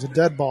interesting because it was a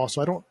dead ball,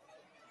 so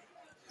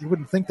you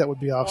wouldn't think that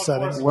would be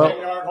offsetting. Well,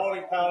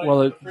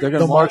 they're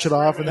going to march it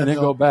off and then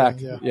go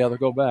back. Yeah, they'll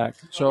go back.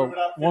 So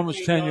one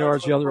was 10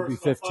 yards, the other would be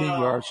 15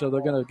 yards. So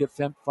they're going to get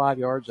 5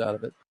 yards out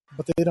of it.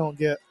 But they don't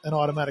get an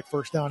automatic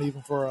first down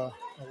even for a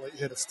late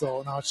hit. It's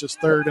still now it's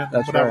just third and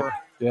that's whatever. Right.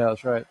 Yeah,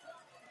 that's right.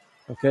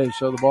 Okay,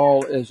 so the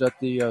ball is at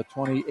the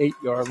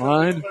 28-yard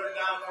line.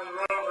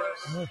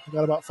 We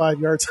got about 5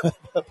 yards out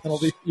of that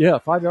penalty. Yeah,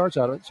 5 yards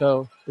out of it.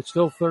 So it's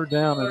still third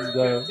down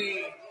and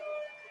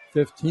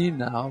 15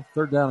 now.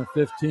 Third down and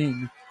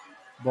 15.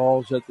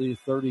 Ball's at the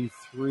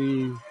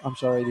 33. I'm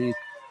sorry, the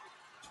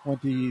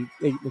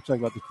 28. Looks like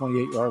about the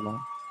 28-yard line.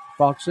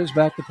 Fox is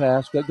back to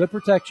pass. Got good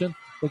protection.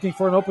 Looking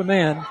for an open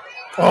man.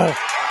 Oh.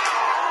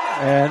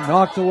 And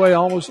knocked away,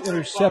 almost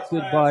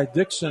intercepted by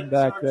Dixon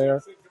back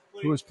there,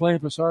 who was playing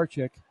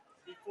Pisarcik.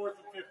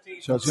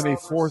 So it's going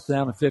to be 4th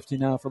down and 15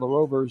 now for the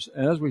Rovers.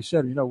 And as we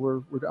said,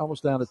 we're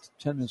almost down to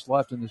 10 minutes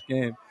left in this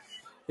game.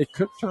 It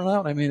could turn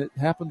out. I mean, it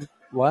happened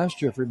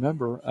last year, if you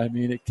remember. I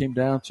mean, it came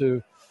down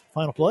to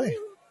final play.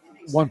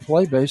 One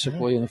play,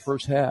 basically, in the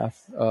first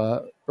half,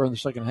 or in the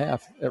second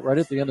half, right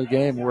at the end of the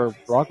game where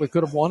Brockway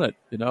could have won it,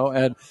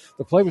 And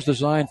the play was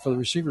designed for the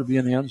receiver to be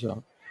in the end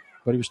zone,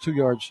 but he was 2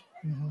 yards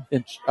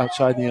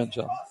outside the end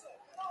zone.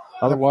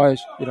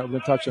 Otherwise,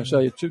 been touchdown. So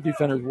you have 2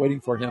 defenders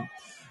waiting for him.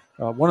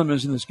 One of them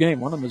is in this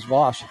game. One of them is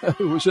Voss,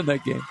 who was in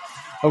that game.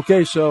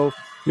 Okay, so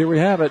here we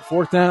have it.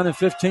 4th down and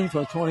 15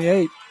 from the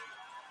 28.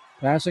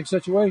 Passing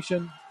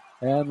situation.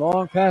 And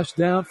long pass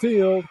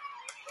downfield.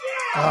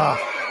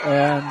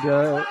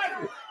 And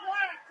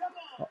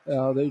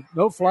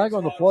no flag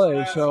on the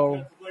play,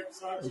 so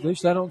at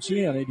least I don't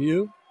see any. Do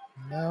you?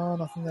 No,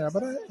 nothing there.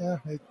 But,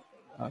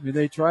 I mean,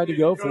 they tried to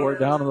go for it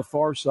down on the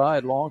far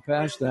side. Long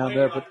pass down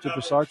there to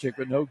Pisarcik,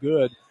 but no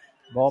good.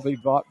 Ball be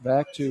brought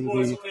back to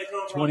the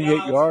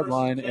 28-yard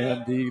line,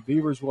 and the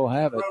Beavers will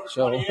have it.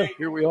 So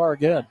here we are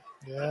again.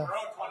 Yeah.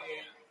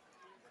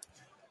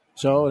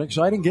 So an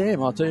exciting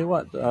game, I'll tell you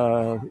what.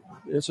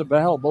 It's a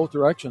battle both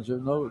directions.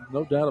 There's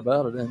no doubt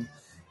about it. And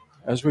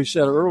as we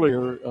said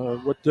earlier,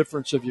 what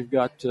difference have you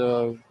got,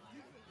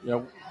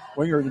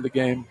 Winger in the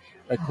game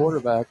at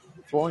quarterback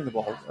throwing the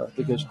ball?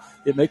 Because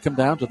it may come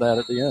down to that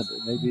at the end.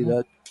 It may be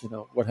that,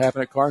 what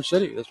happened at Carson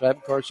City. That's what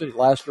happened at Carson City,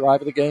 last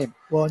drive of the game.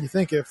 Well, and you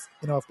think if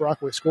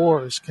Brockway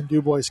scores, can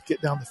DuBois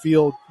get down the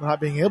field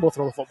not being able to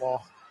throw the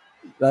football?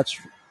 That's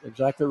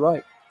exactly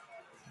right.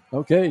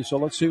 Okay, so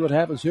let's see what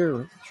happens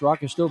here.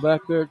 Schrock is still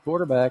back there at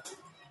quarterback,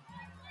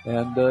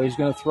 and he's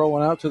going to throw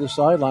one out to the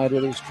sideline.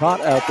 It is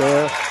caught out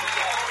there,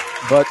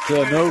 but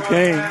no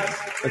gain.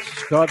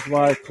 It's caught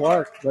by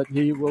Clark, but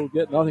he will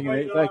get nothing.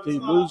 In fact, he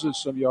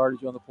loses some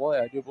yardage on the play,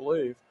 I do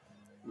believe.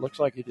 Looks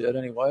like he did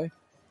anyway.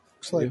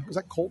 Looks like, was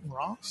that Colton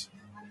Ross?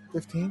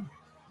 15.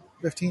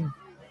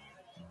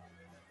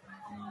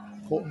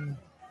 Colton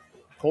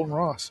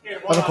Ross. I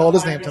haven't called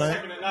his name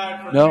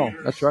tonight. No,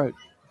 that's right.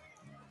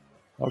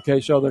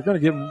 Okay, so they're going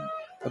to give him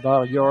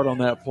about a yard on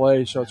that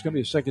play, so it's going to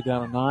be a 2nd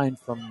down and 9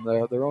 from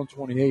their own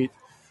 28.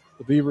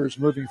 The Beavers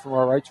moving from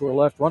our right to our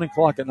left. Running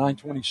clock at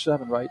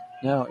 9:27 right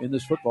now in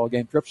this football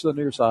game. Trips to the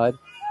near side.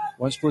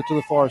 One split to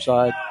the far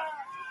side.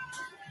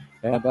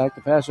 And back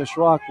to pass to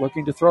Schrock,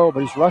 looking to throw, but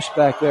he's rushed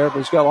back there, but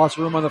he's got lots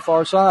of room on the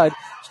far side.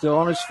 Still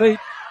on his feet.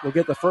 Will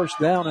get the first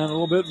down and a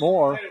little bit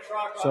more.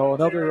 So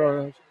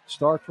another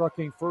star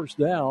trucking first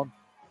down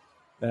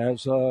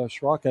as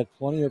Schrock had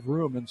plenty of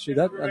room. And see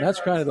that, and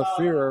that's kind of the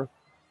fear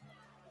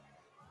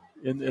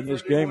in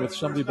this game with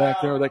somebody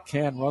back there that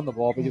can run the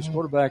ball, because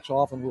quarterbacks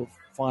often will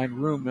find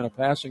room in a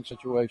passing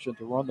situation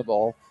to run the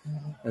ball.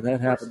 And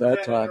that happened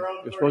that time.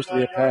 It was supposed to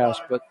be a pass,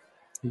 but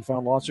he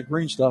found lots of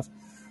green stuff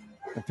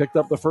and picked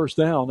up the first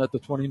down at the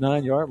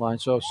 29-yard line.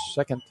 So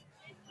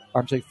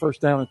first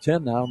down and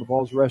 10 now, and the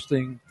ball's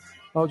resting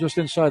just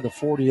inside the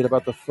 40 at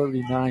about the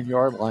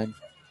 39-yard line.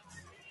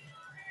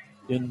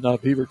 In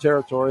Beaver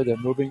territory, they're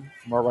moving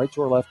from our right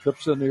to our left,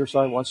 trips to the near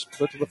side, one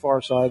split to the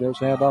far side. There's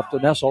handoff to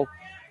Nessel,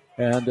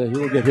 and he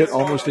will get hit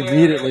almost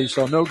immediately,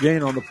 so no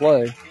gain on the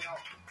play.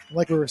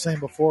 Like we were saying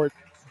before,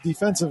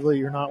 defensively,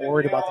 you're not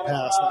worried about the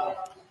pass now.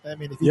 I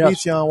mean, if he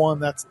beats you on one,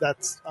 that's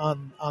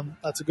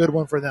a good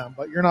one for them,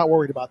 but you're not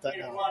worried about that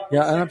now.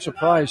 Yeah, and I'm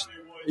surprised,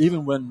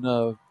 even when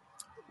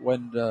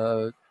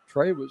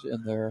Trey was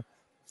in there,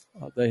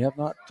 they have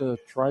not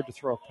tried to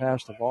throw a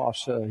pass to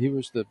Voss. He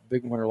was the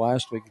big winner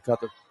last week. He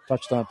caught the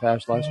touchdown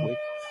pass last week.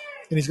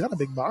 And he's got a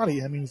big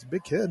body. I mean, he's a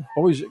big kid.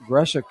 Oh, he's an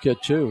aggressive kid,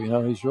 too.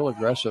 He's real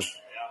aggressive.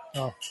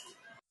 Oh.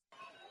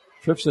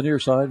 Trips to the near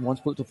side, one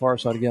split to the far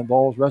side again.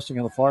 Ball is resting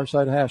on the far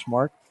side hash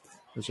mark.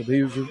 As the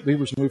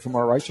Beavers move from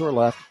our right to our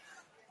left.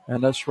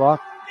 And that's Schrock.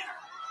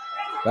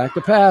 Back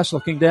to pass,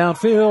 looking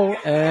downfield,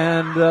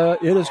 and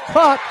it is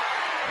caught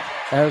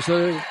as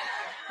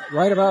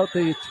right about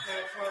the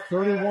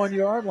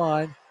 31-yard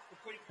line.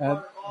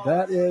 And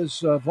that is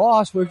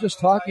Voss. We were just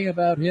talking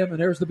about him, and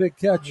there's the big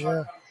catch.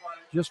 Yeah.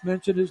 Just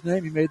mentioned his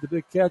name. He made the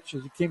big catch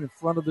as he came in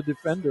front of the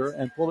defender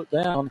and pulled it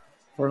down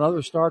for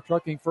another Star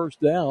Trucking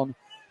first down.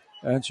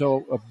 And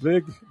so a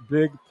big,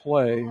 big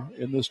play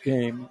in this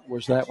game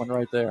was that one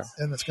right there.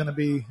 And it's going to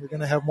be, you're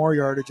going to have more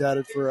yardage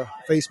added for a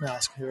face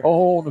mask here.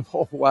 Oh,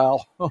 no,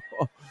 wow.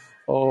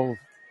 Oh.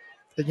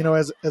 You know,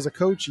 as a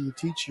coach, you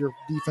teach your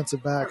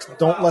defensive backs,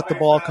 don't let the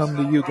ball come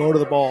to you, go to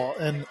the ball.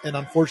 And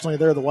unfortunately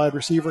there, the wide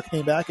receiver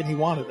came back and he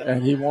wanted it.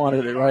 And he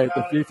wanted it, right.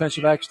 The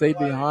defensive back stayed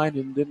behind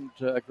and didn't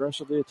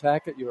aggressively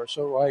attack it. You are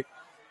so right.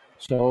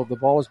 So the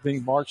ball is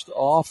being marched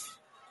off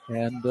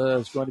and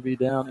it's going to be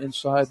down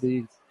inside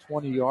the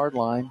 20-yard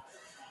line,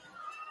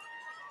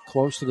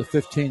 close to the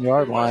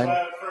 15-yard line.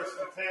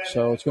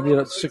 So it's going to be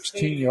at the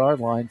 16-yard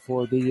line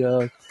for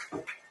the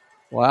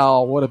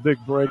wow, what a big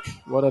break.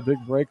 What a big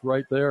break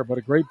right there. But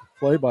a great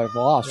play by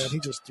Voss. Yeah, he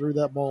just threw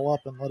that ball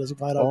up and let his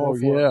wide out. Oh,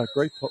 yeah,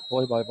 great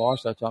play by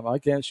Voss that time. I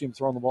can't see him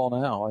throwing the ball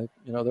now.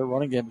 Their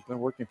running game has been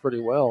working pretty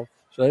well.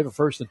 So they have a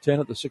 1st and 10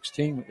 at the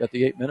 16 at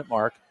the 8-minute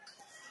mark.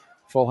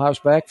 Full house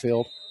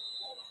backfield.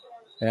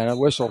 And a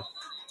whistle.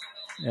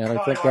 And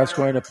I think that's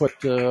going to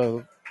put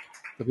the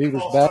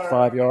Beavers back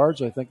 5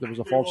 yards. I think there was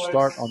a false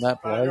start on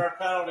that play.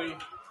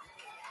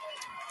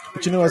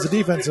 But as a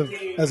defensive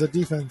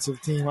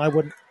team,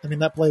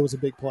 that play was a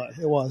big play.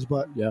 It was,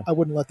 but yeah. I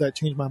wouldn't let that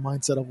change my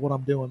mindset of what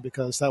I'm doing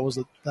because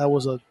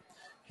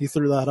he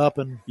threw that up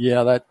and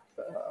yeah, that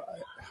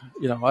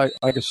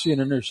I could see an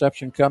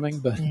interception coming,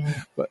 but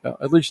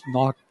at least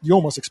you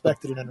almost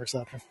expected an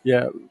interception.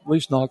 Yeah, at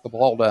least knock the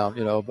ball down,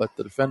 but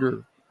the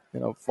defender.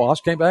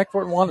 Voss came back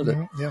for it and wanted it.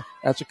 Yeah.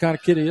 That's the kind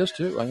of kid he is,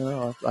 too. I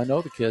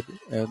know the kid,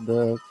 and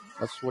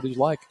that's what he's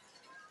like.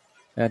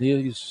 And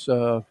he's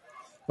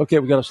okay,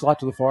 we got a slot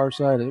to the far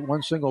side,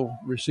 one single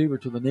receiver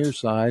to the near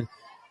side,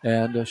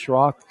 and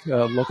Schrock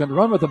looking to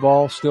run with the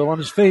ball, still on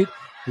his feet.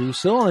 He's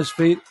still on his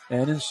feet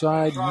and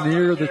inside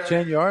near the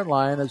 10-yard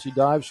line as he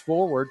dives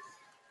forward.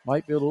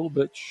 Might be a little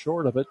bit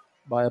short of it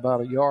by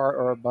about a yard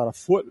or about a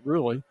foot,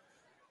 really.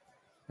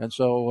 And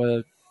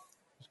so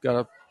he's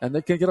got and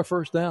they can get a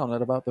first down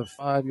at about the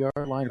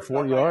 5-yard line,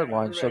 4-yard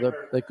line, so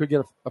they could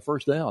get a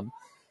first down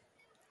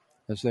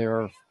as they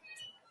are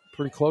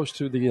pretty close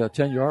to the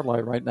 10-yard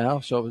line right now.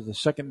 So it was the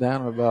second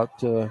down and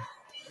about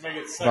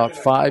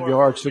 5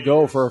 yards to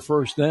go for a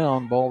first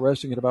down. Ball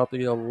resting at about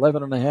the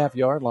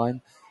 11.5-yard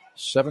line.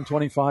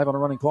 7:25 on a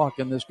running clock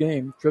in this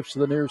game. Trips to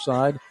the near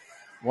side.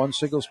 One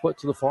single split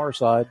to the far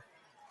side.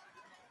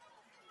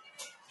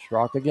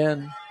 Schrock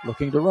again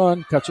looking to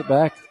run, cuts it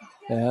back.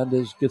 And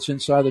gets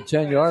inside the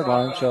 10-yard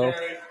line, so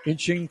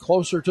inching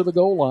closer to the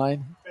goal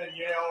line.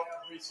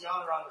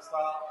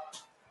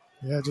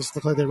 Yeah, it just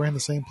looked like they ran the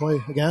same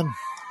play again.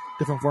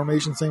 Different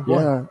formation, same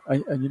play. Yeah,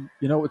 and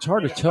it's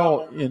hard to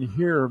tell in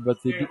here,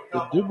 but the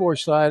DuBois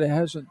side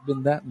hasn't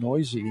been that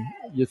noisy.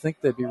 You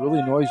think they'd be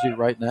really noisy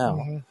right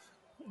now,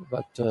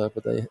 but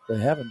they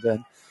haven't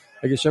been.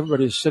 I guess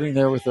everybody's sitting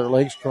there with their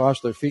legs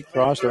crossed, their feet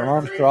crossed, their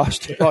arms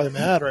crossed. They're probably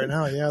mad right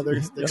now. Yeah, they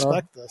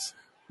expect this.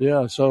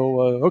 Yeah,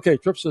 so,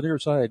 trips to the near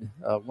side.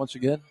 Once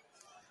again,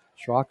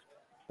 Schrock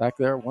back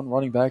there, one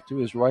running back to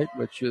his right,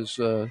 which is,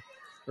 or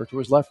to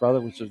his left, rather,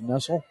 which is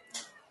Nessel.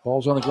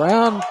 Ball's on the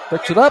ground,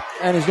 picks it up,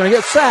 and he's going to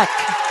get sacked.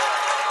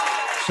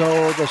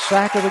 So the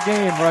sack of the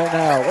game right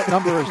now. What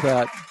number is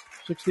that?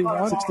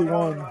 61?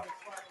 61.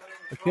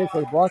 Okay,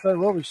 for the Brockway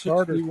Rovers,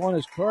 61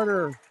 is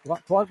Carter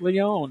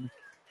Leon.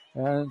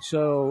 And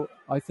so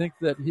I think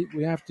that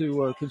we have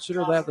to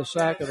consider that the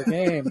sack of the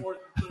game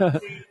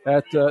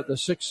at the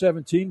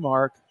 6:17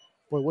 mark.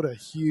 Boy, what a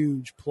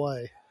huge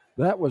play.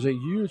 That was a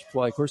huge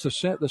play. Of course, the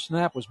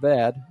snap was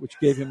bad, which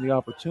gave him the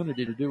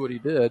opportunity to do what he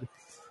did.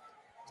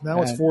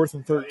 Now it's 4th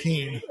and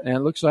 13. And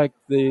it looks like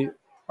they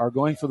are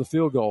going for the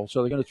field goal.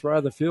 So they're going to try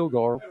the field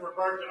goal,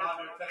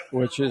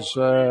 which is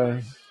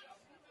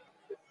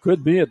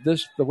could be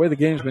the way the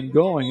game's been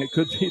going, it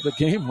could be the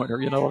game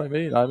winner. You know what I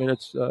mean?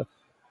 It's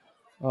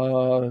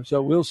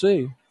so we'll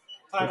see.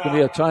 There could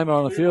be a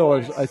timeout on the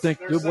field. As I think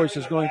DuBois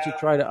is going to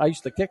try to ice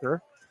the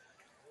kicker.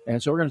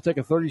 And so we're going to take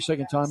a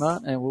 30-second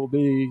timeout, and we'll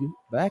be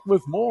back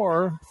with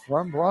more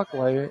from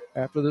Brockway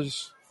after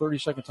this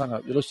 30-second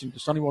timeout. You're listening to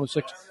Sunny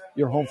 106,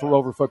 your home for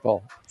Rover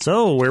football.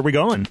 So, where are we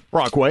going?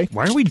 Brockway.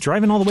 Why are we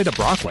driving all the way to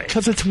Brockway?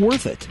 Because it's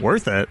worth it.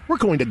 Worth it? We're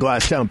going to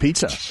Glasstown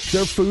Pizza.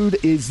 Their food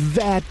is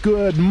that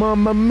good.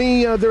 Mamma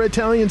mia, their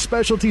Italian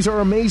specialties are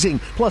amazing.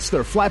 Plus,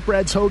 their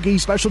flatbreads, hoagie,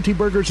 specialty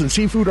burgers, and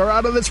seafood are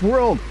out of this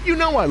world. You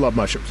know I love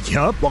mushrooms.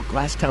 Yup. Well,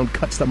 Glasstown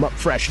cuts them up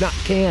fresh, not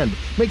canned.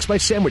 Makes my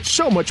sandwich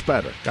so much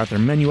better. Got their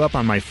menu up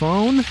on my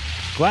phone.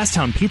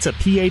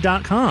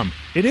 GlasstownPizzaPA.com.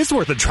 It is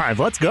worth a drive.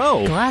 Let's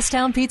go.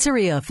 Glasstown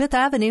Pizzeria, 5th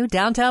Avenue,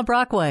 downtown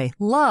Brockway.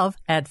 Love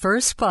at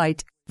first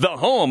bite. The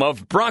home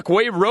of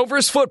Brockway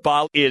Rovers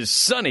football is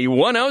Sunny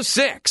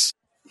 106.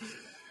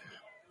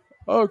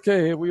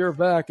 Okay, we are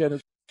back,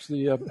 and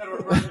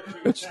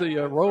it's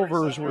the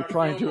Rovers. We're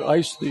trying to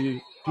ice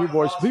the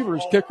DuBois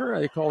Beavers kicker.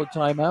 They call a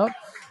timeout,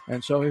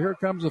 and so here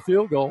comes the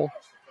field goal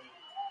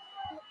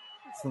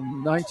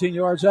from 19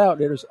 yards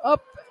out. It is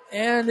up,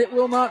 and it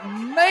will not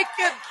make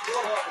it.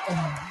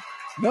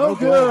 No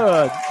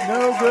good.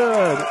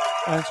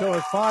 And so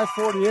at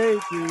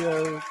 5:48,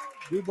 the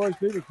DuBois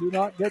Beavers do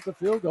not get the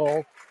field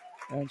goal,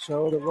 and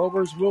so the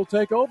Rovers will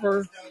take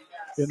over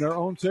in their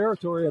own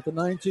territory at the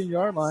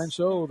 19-yard line.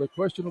 So the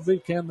question will be,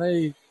 can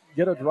they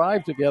get a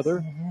drive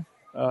together?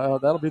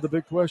 That'll be the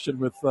big question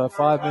with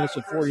 5 minutes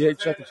and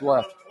 48 seconds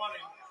left.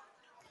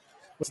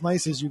 What's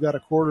nice is you got a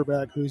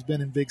quarterback who's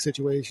been in big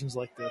situations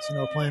like this.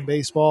 Playing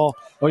baseball.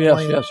 Oh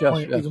yes, yes.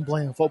 Even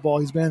playing football,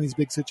 he's been in these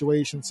big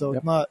situations. So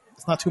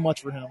it's not too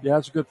much for him. Yeah,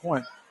 that's a good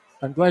point.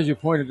 I'm glad you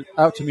pointed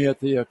out to me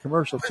at the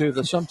commercial too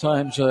that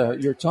sometimes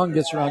your tongue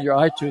gets around your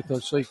eye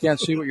tooth, so you can't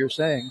see what you're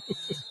saying.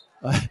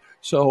 But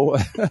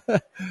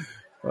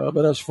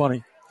that's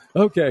funny.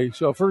 Okay,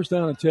 so first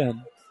down and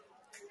 10.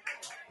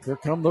 Here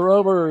come the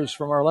Rovers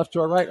from our left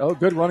to our right. Oh,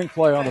 good running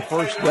play on the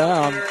first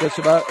down. Gets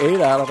about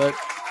 8 out of it.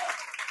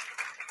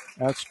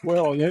 That's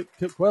Coelho.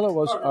 Coelho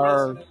was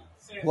our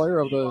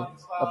player of the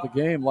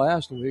game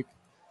last week.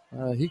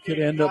 He could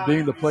end up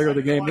being the player of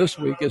the game this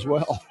week as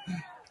well.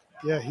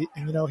 Yeah, he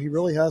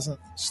really hasn't.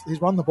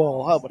 He's run the ball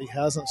a lot, but he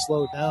hasn't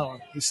slowed down.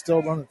 He's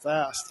still running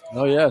fast.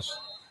 Oh yes,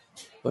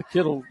 the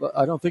kid.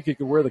 I don't think he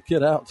could wear the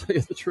kid out. To tell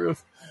you the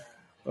truth.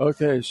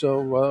 Okay,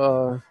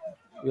 so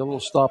a little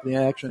stop in the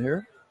action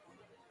here.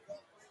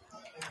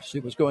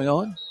 See what's going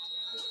on.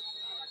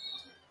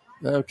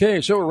 Okay,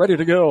 so we're ready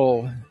to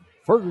go.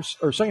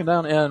 Second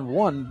down and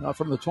 1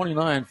 from the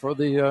 29 for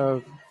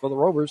the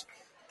Rovers.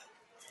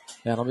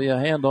 And it'll be a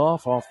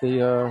handoff off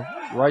the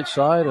right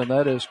side, and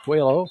that is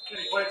Coelho.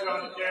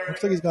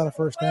 Looks like he's got a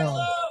first down.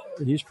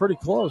 He's pretty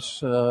close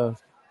to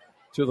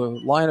the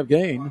line of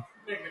gain.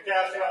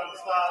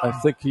 I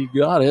think he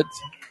got it.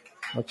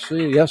 Let's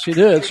see. Yes, he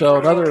did. So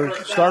another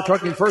Star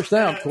Trucking first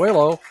down,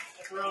 Coelho.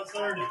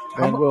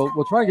 And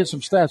we'll try to get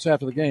some stats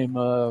after the game.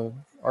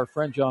 Our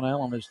friend John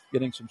Allen is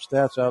getting some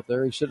stats out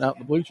there. He's sitting out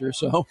in the bleachers,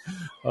 so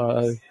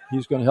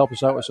he's going to help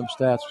us out with some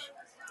stats.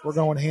 We're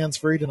going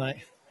hands-free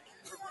tonight.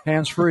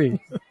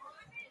 Hands-free.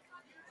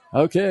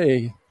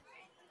 Okay.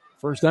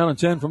 First down and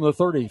 10 from the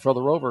 30 for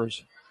the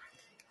Rovers.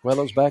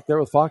 Coelho's back there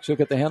with Fox. He'll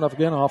get the handoff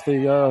again off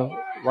the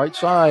right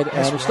side.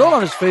 And he's still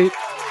on his feet.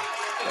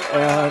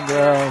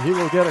 And he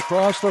will get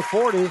across the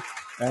 40.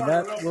 And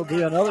that will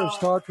be another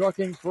Star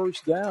Trucking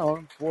first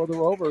down for the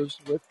Rovers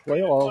with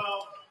Coelho.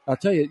 I'll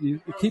tell you,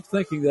 you keep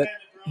thinking that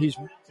he's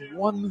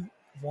one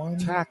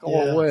tackle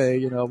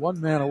away,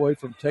 one man away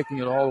from taking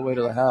it all the way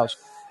to the house.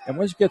 And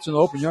once he gets in the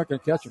open, you're not going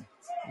to catch him.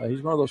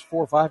 He's one of those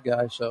 4 or 5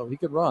 guys, so he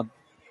could run.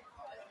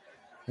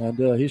 And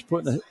he's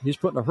putting a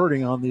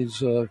hurting on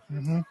these on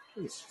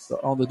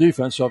the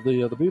defense of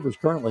the Beavers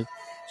currently.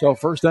 So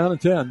first down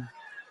and 10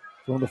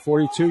 from the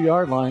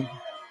 42-yard line.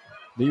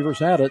 Beavers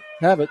have it.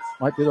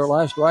 Might be their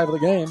last drive of the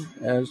game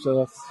as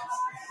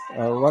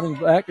running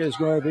back is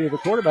going to be the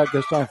quarterback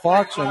this time,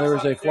 Fox, and there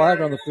is a flag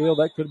on the field.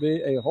 That could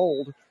be a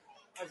hold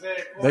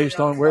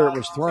based on where it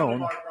was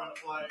thrown.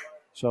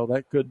 So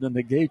that could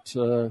negate.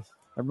 I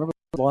remember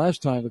the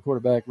last time the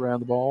quarterback ran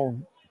the ball,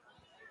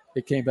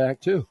 it came back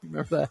too.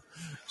 Remember that?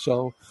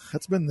 So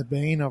that's been the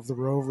bane of the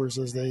Rovers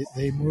is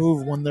they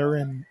move when they're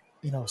in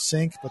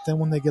sync, but then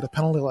when they get a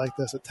penalty like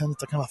this, it tends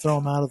to kind of throw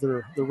them out of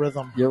their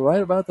rhythm. You're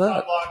right about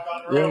that.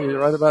 Yeah, you're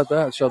right about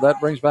that. So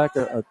that brings back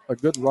a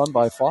good run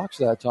by Fox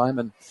that time,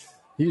 and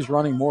he's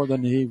running more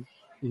than he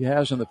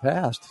has in the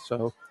past.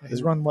 So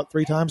he's run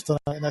 3 times tonight,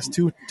 and that's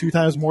two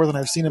times more than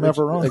I've seen him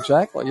ever run.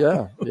 Exactly.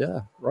 Yeah,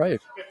 right.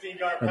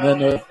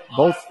 And then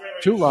both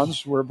 2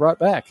 runs were brought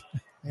back.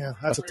 Yeah,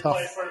 that's a tough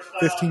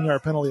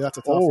 15-yard penalty. That's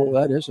a tough one. Oh,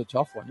 that is a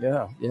tough one.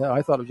 Yeah.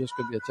 I thought it was just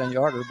going to be a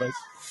 10-yarder, but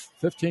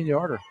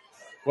 15-yarder.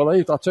 Well,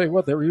 I'll tell you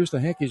what, they were used to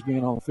Hankies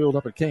being on the field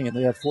up at Kane.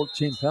 They had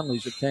 14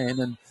 penalties at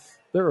Kane, and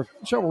there are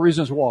several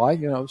reasons why.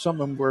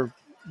 Some of them were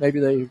maybe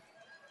they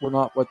were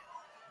not what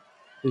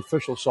the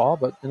officials saw,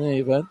 but in any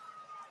event,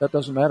 that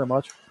doesn't matter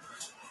much.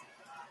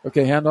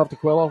 Okay, handoff to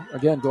Coelho.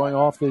 Again, going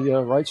off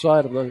the right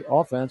side of the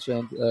offense,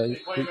 and he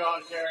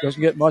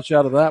doesn't get much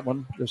out of that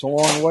one. There's a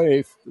long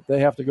way that they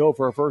have to go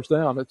for a first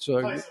down. It's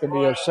going to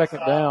be a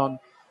second down.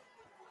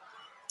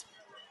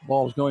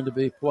 Ball is going to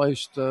be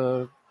placed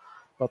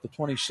about the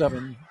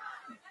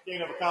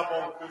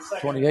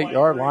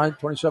 28-yard line,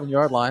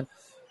 27-yard line.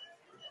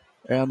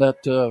 And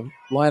that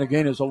line of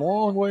gain is a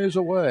long ways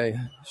away.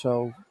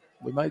 So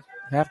we might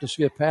have to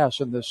see a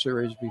pass in this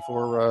series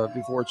before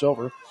it's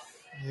over.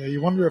 Yeah,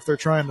 you wonder if they're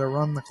trying to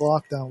run the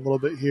clock down a little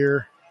bit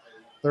here.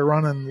 They're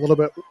running a little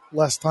bit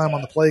less time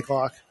on the play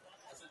clock.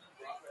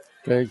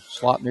 Okay,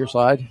 slot near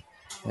side.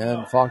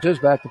 And Fox is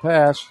back to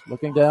pass.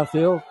 Looking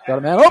downfield. Got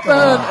a man open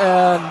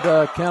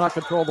and cannot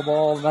control the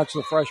ball, and that's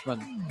the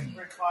freshman.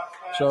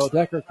 So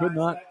Decker could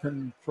not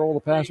control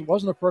the pass. It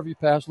wasn't a perfect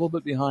pass, a little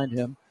bit behind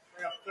him.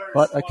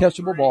 but a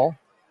catchable ball.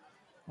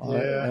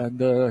 Yeah.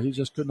 And he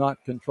just could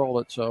not control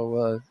it.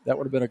 So that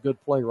would have been a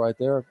good play right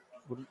there.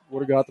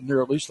 Would have got them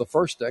near at least the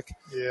first stick,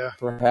 Yeah.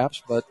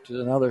 perhaps. But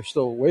now they're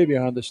still way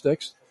behind the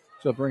sticks.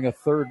 So bring a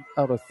third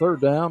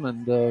down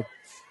and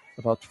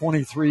about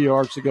 23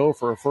 yards to go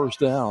for a first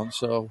down.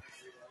 So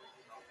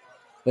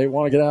they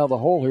want to get out of the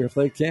hole here if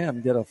they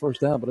can get a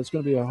first down. But it's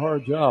going to be a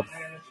hard job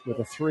with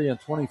a 3 and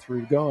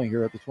 23 going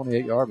here at the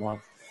 28-yard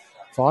line.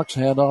 Fox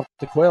handoff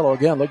to Coelho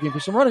again, looking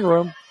for some running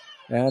room.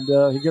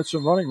 And he gets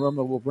some running room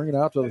that will bring it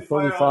out to the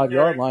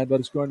 35-yard line, but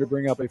it's going to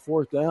bring up a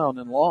fourth down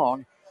and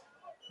long.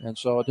 And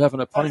so a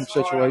definite punting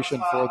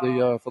situation for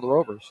the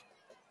Rovers.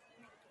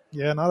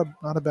 Yeah, not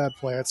a bad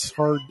play. It's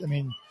hard. I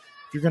mean,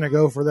 if you're going to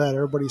go for that,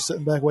 everybody's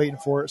sitting back waiting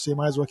for it, so you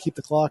might as well keep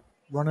the clock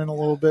running a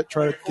little bit,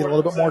 try to get a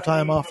little bit more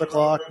time off the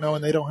clock,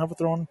 knowing they don't have a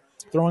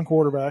throwing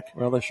quarterback.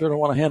 Well, they sure don't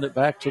want to hand it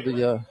back to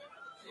the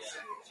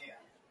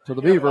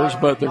Beavers,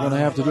 but they're going to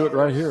have to do it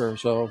right here.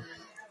 So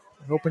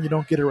I'm hoping you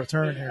don't get a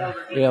return here.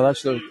 Yeah,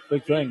 that's the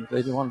big thing.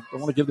 They don't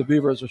want to give the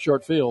Beavers a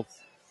short field.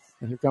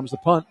 And here comes the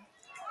punt.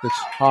 It's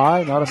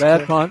high, not a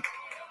bad punt.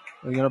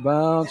 They're going to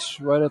bounce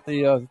right at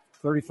the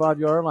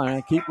 35-yard line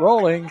and keep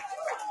rolling.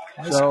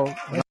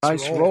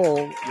 Nice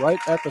roll right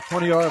at the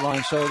 20-yard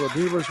line. So the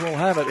Beavers will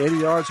have it 80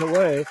 yards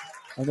away,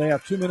 and they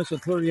have 2 minutes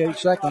and 38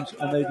 seconds,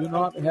 and they do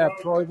not have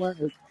Trey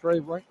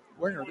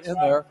Winger in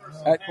there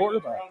at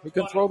quarterback who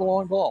can throw the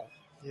long ball.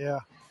 Yeah,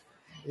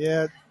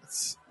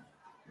 it's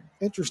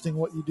interesting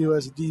what you do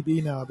as a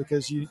DB now,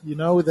 because you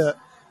know that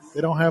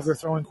they don't have their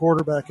throwing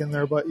quarterback in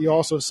there, but you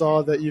also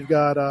saw that you've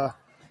got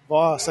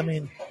Voss. I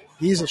mean,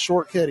 he's a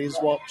short kid. He's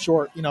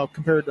short,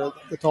 compared to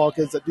the tall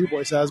kids that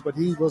DuBois has, but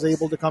he was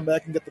able to come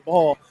back and get the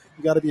ball.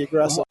 You got to be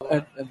aggressive.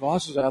 And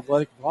Voss is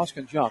athletic. Voss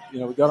can jump. We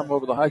got him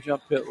over the high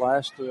jump pit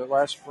last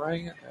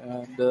spring,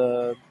 and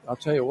I'll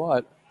tell you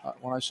what.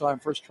 When I saw him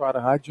first try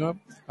to high jump,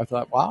 I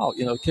thought, wow,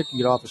 kid can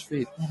get off his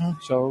feet. Mm-hmm.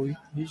 So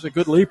he's a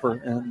good leaper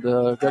and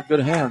got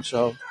good hands.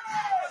 So,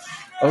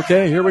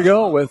 okay, here we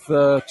go with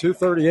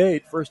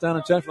 2:38. First down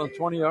and 10 from the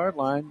 20-yard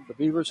line. The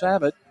Beavers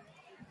have it.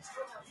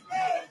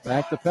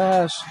 Back to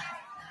pass.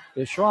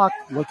 Is Schrock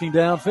looking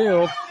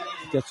downfield.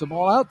 Gets the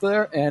ball out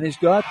there, and he's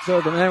got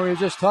the man we were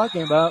just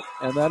talking about,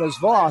 and that is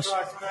Voss.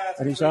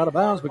 And he's out of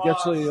bounds, but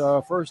gets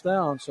the first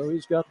down. So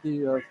he's got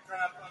the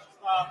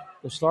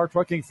star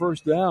trucking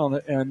first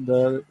down, and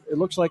it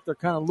looks like they're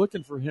kind of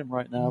looking for him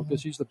right now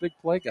because he's the big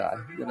play guy.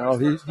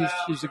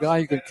 He's the guy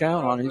you can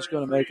count on. He's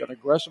going to make an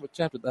aggressive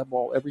attempt at that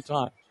ball every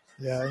time.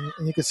 Yeah,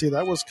 and you can see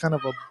that was kind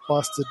of a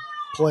busted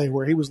play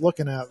where he was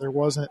looking at. There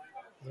wasn't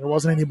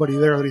anybody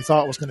there that he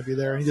thought was going to be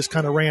there, and he just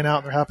kind of ran out,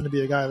 and there happened to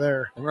be a guy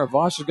there. And remember,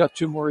 Voss has got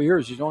 2 more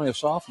years. He's only a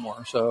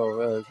sophomore,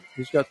 so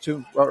he's got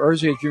 2. Or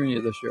is he a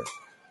junior this year?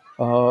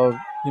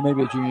 He may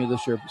be a junior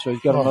this year, so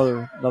he's got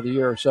another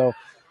year or so.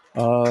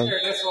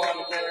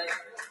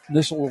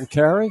 This will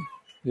carry.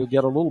 He'll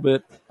get a little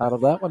bit out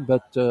of that one,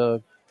 but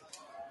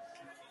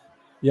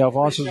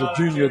Voss is a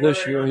junior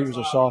this year. He was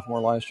a sophomore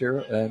last year,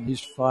 and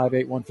he's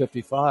 5'8",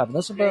 155, and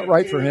that's about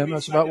right for him.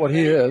 That's about what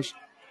he is.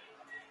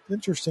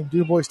 Interesting.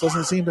 DuBois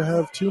doesn't seem to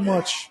have too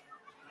much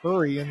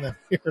hurry in them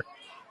here.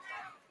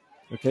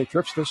 Okay,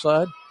 trips this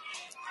side.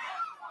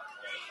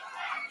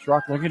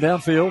 Schrock looking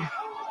downfield,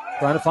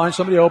 trying to find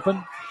somebody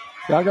open.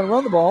 Guy going to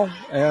run the ball,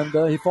 and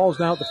he falls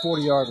down at the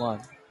 40-yard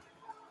line.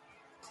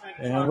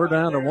 And we're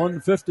down to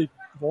 1:51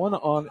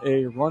 on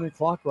a running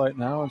clock right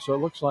now, and so it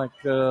looks like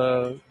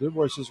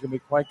DuBois is going to be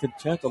quite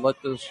content to let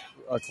this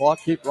clock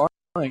keep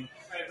running.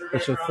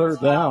 It's a third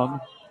down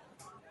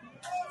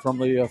from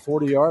the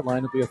 40-yard line.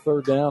 It'll be a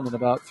third down and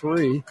about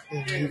 3.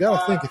 And you got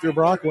to think, if you're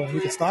Brockway,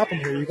 you can stop him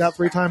here. You got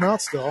 3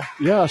 timeouts still.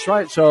 Yeah, that's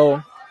right.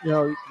 So,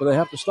 but they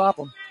have to stop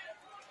him.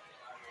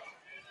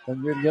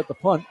 And you're going to get the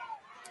punt.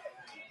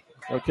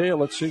 Okay,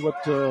 let's see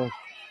what the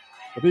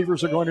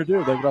Beavers are going to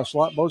do. They've got to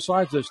slot both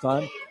sides this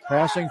time.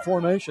 Passing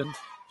formation.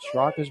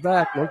 Schrock is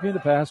back, looking to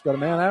pass. Got a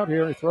man out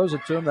here. He throws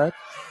it to him. That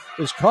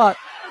is caught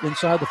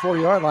inside the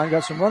 40-yard line.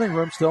 Got some running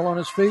room still on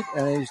his feet,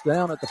 and he's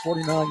down at the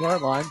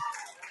 49-yard line.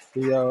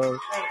 The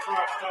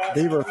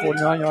Beaver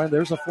 49-yard line.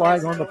 There's a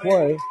flag on the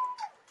play.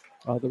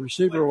 The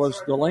receiver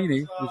was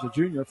Delaney. He's a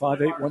junior, 5'8",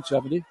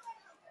 170.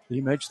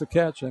 He makes the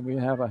catch, and we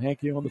have a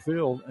hanky on the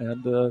field.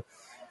 And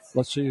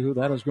let's see who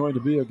that is going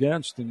to be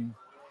against. And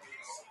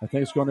I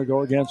think it's going to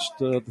go against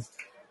the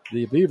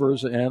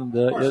Beavers, and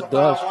it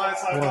does.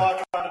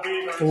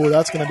 Oh,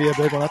 that's going to be a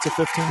big one. That's a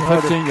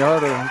 15-yarder.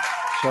 15-yarder.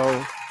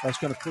 So that's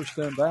going to push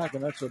them back,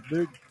 and that's a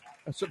big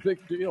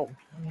deal.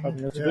 I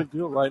mean, that's a big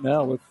deal right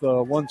now with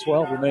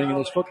 1:12 remaining in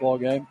this football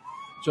game.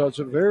 So it's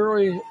a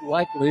very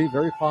likely,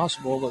 very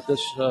possible that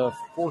this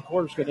fourth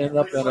quarter is going to end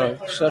up in a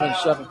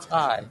 7-7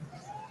 tie.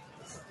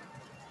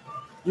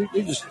 You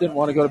just didn't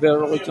want to go to bed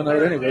early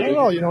tonight anyway.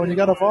 Well, when you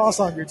got a Voss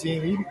on your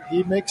team,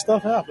 he'd make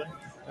stuff happen.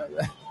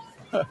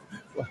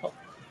 Well,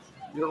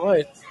 you're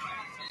right.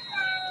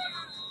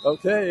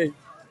 Okay,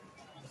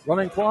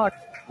 running clock,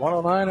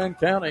 109 and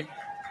counting.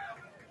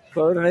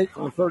 3rd and 8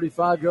 from the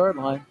 35-yard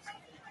line.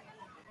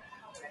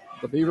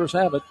 The Beavers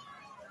have it.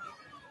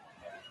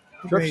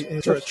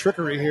 Any sort of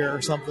trickery here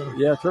or something.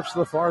 Yeah, trips to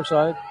the far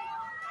side.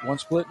 One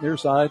split near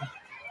side.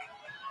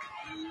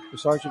 The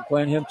Sargent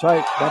playing him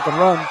tight. Bump and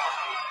run.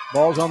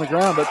 Ball's on the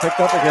ground, but picked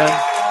up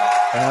again.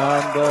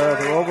 And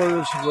the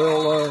Rovers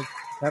will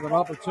have an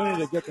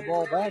opportunity to get the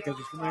ball back as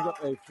it's going to bring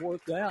up a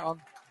 4th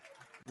down.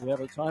 We have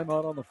a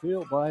timeout on the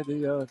field by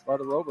the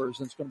Rovers,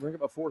 and it's going to bring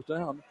up a 4th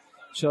down.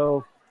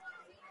 So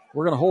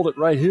we're going to hold it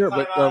right here,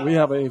 but we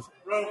have a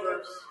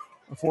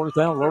 4th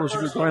down. Rovers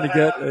are going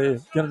to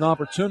get an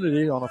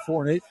opportunity on a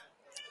 4 and 8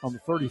 on the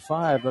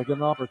 35. They'll get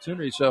an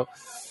opportunity. So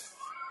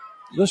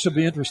this should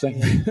be interesting.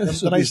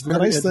 The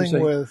nice thing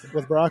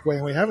with Brockway,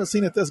 and we haven't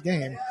seen it this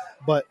game,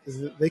 but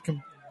they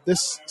can.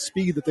 This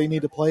speed that they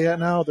need to play at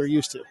now, they're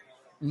used to.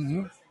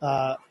 Mm-hmm.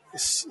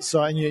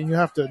 So and you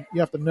have to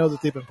know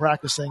that they've been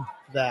practicing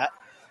that.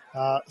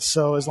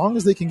 So as long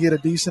as they can get a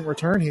decent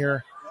return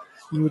here,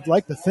 you would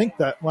like to think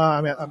that. Well,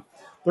 I mean,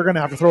 they're going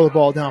to have to throw the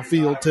ball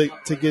downfield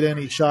to get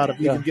any shot of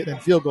even getting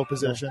in field goal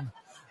position.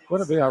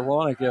 Wouldn't it be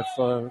ironic if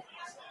the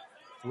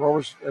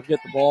Rovers get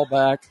the ball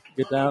back,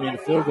 get down in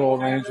the field goal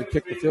range, and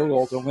kick the field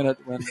goal to win it?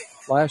 When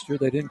last year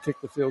they didn't kick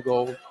the field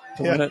goal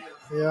to win it.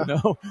 Yeah.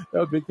 No, that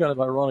would be kind of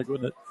ironic,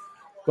 wouldn't it?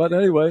 But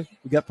anyway,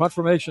 we got punt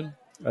formation,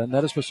 and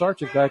that is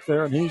Pisarcik back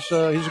there, and he's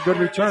a good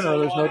returner.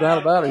 There's no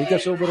doubt about it. He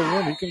gets a little bit of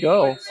room, he can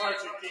go.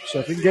 So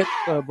if he can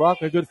get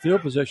Brock a good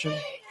field position,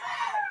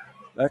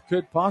 that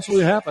could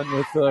possibly happen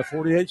with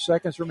 48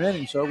 seconds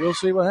remaining. So we'll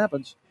see what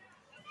happens.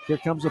 Here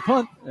comes the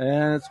punt,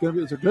 and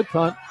it's a good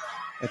punt.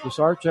 And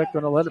Pisarcik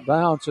going to let it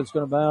bounce. It's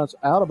going to bounce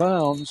out of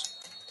bounds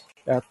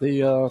at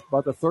the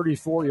about the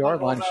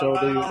 34-yard line. So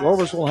the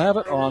Rovers will have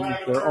it on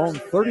their own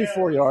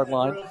 34-yard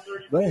line.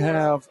 They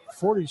have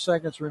 40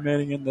 seconds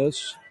remaining in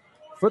this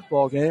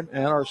football game,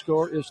 and our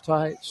score is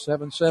tied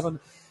 7-7,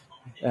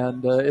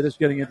 and it is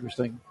getting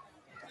interesting.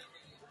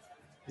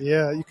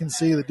 Yeah, you can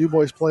see the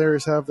DuBois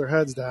players have their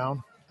heads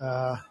down,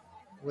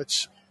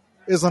 which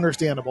is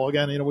understandable.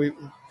 Again,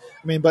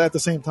 but at the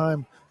same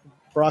time,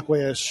 Brockway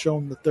has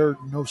shown that they're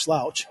no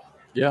slouch.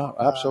 Yeah,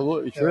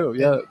 absolutely true.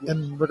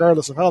 And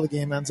regardless of how the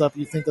game ends up,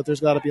 you think that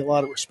there's got to be a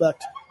lot of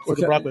respect for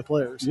the Brockway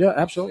players. Yeah,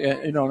 absolutely.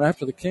 And, and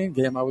after the King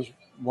game, I was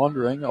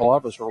wondering, a lot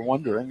of us were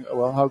wondering,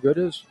 well, how good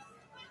is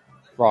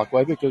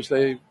Brockway? Because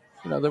they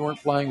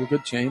weren't playing a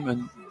good team,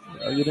 and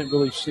you didn't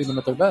really see them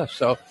at their best.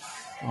 So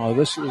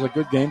this is a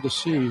good game to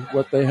see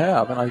what they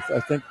have. And I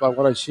think by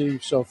what I see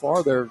so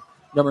far, their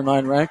number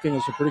 9 ranking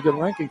is a pretty good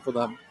ranking for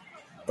them.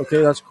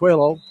 Okay, that's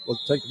Coelho. We'll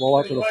take the ball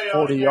out to the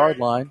 40-yard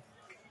line.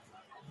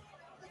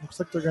 Looks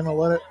like they're going to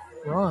let it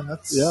run.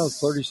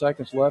 30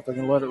 seconds left. They're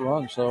going to let it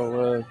run.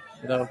 So,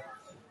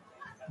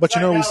 But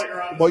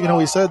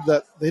we said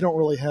that they don't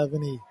really have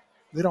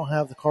they don't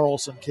have the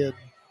Carlson kid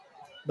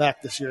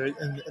back this year.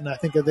 And I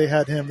think if they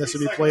had him, this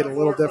would be played a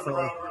little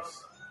differently.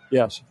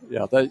 Yes.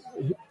 Yeah.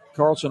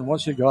 Carlson,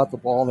 once he got the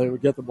ball, they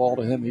would get the ball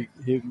to him.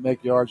 He'd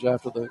make yards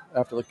after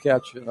the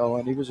catch,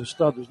 and he was a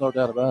stud. There's no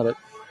doubt about it.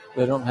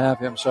 They don't have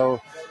him.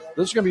 So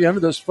this is going to be the end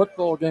of this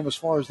football game as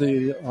far as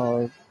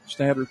the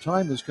standard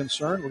time is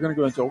concerned. We're going to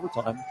go into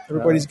overtime.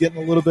 Everybody's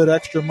getting a little bit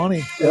extra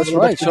money. That's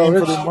right. So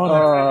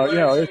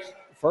it's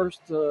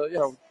first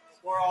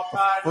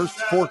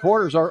 4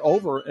 quarters are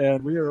over,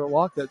 and we are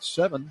locked at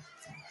 7.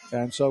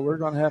 And so we're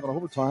going to have an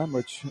overtime,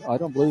 which I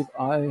don't believe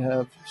I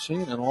have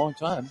seen in a long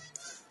time.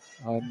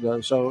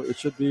 And so it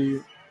should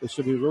be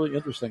really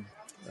interesting.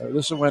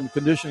 This is when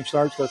conditioning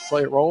starts to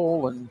play a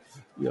role, and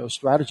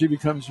strategy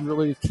becomes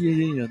really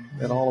key,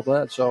 and all of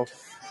that. So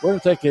we're going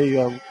to take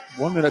a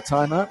 1-minute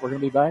timeout. We're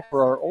going to be back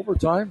for our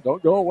overtime.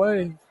 Don't go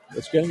away.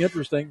 It's getting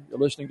interesting. You're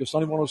listening to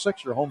Sunny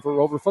 106, your home for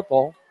Rover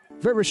football.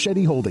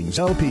 Vericchetti Holdings,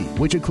 LP,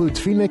 which includes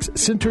Phoenix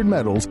Sintered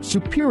Metals,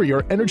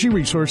 Superior Energy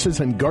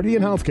Resources, and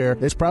Guardian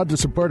Healthcare, is proud to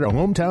support our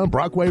hometown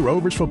Brockway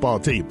Rovers football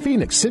team.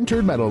 Phoenix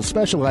Sintered Metals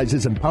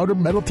specializes in powder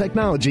metal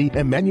technology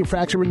and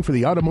manufacturing for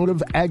the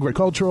automotive,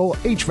 agricultural,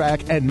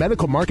 HVAC, and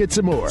medical markets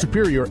and more.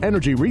 Superior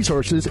Energy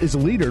Resources is a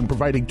leader in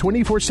providing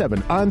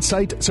 24/7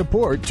 on-site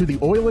support to the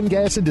oil and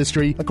gas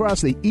industry across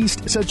the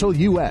East Central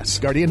U.S.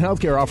 Guardian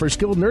Healthcare offers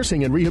skilled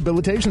nursing and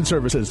rehabilitation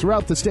services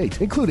throughout the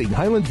state, including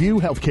Highland View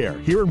Healthcare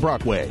here in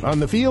Brockway. On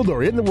the field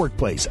or in the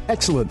workplace,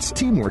 excellence,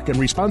 teamwork, and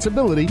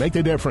responsibility make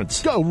the difference.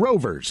 Go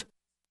Rovers!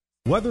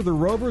 Whether the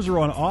Rovers are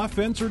on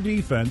offense or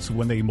defense,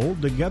 when they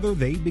mold together,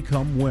 they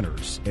become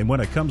winners. And when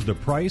it comes to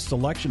price,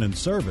 selection, and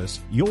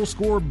service, you'll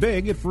score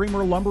big at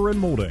Freemer Lumber and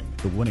Molding,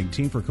 the winning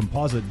team for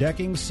composite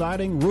decking,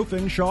 siding,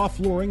 roofing, Shaw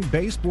flooring,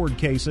 baseboard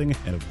casing,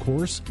 and of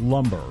course,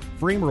 lumber.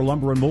 Freemer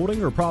Lumber and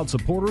Molding are proud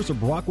supporters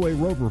of Brockway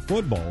Rover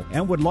football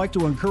and would like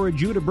to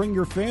encourage you to bring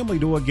your family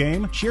to a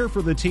game, cheer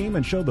for the team,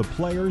 and show the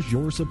players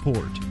your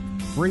support.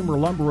 Freemer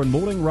Lumber and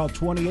Molding, Route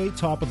 28,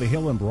 top of the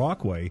hill in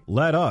Brockway.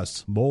 Let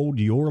us mold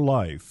your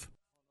life.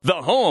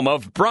 The home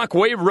of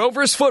Brockway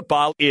Rovers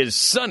football is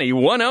Sunny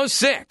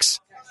 106.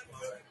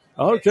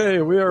 Okay,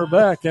 we are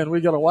back, and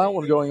we got a wild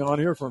one going on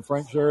here from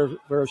Frank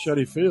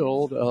Vericchetti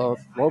Field.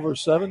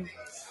 Rovers 7,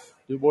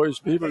 DuBois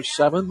Beavers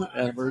 7,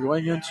 and we're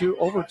going into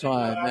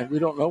overtime. And we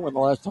don't know when the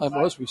last time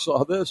was we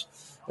saw this.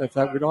 In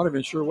fact, we're not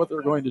even sure what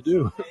they're going to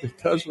do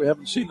because we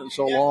haven't seen it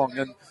so long.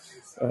 And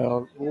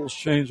rules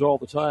change all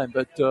the time.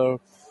 But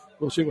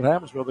we'll see what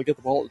happens. Will they get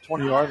the ball at the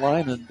 20-yard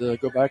line and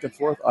go back and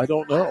forth? I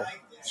don't know.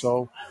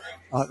 So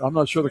I'm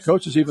not sure the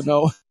coaches even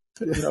know,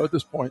 at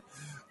this point.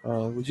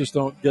 We just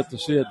don't get to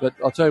see it. But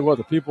I'll tell you what,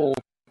 the people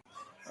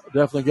are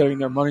definitely getting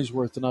their money's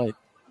worth tonight.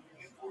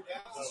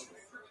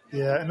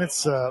 Yeah, and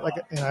it's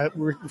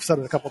we've said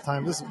it a couple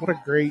times. What a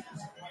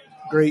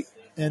great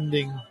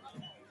ending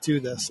to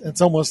this. And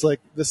it's almost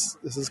like this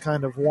is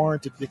kind of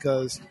warranted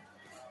because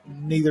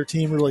neither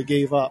team really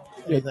gave up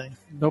anything.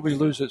 Nobody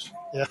loses.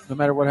 Yeah. No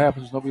matter what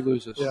happens, nobody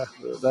loses. Yeah.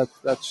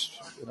 That's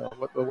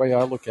the way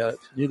I look at it.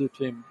 Neither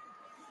team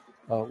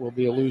will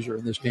be a loser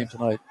in this game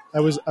tonight.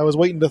 I was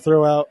waiting to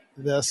throw out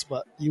this,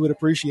 but you would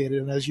appreciate it.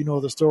 And as you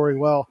know the story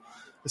well,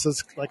 this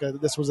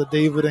was a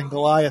David and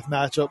Goliath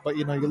matchup. But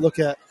you look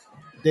at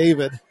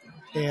David,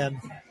 and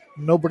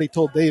nobody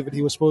told David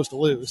he was supposed to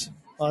lose.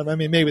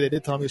 Maybe they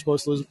did tell him he was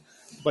supposed to lose,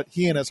 but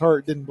he in his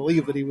heart didn't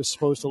believe that he was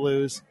supposed to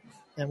lose,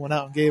 and went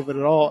out and gave it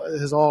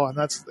his all. And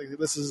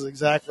this is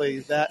exactly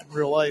that in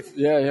real life.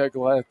 Yeah.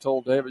 Goliath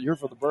told David, "You're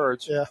for the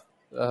birds." Yeah.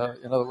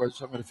 In other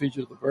words, I'm going to feed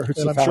you to the birds.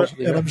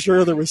 And I'm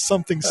sure there was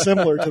something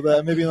similar to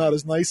that, maybe not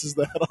as nice as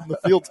that on the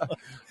field.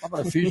 I'm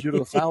going to feed you to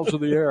the fowls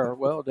of the air.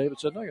 Well, David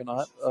said, "No, you're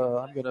not.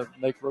 I'm going to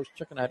make roast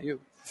chicken out of you."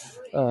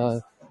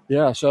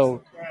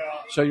 So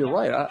you're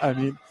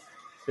right.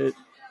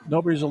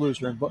 Nobody's a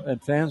loser,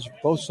 and fans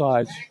both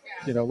sides,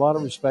 a lot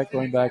of respect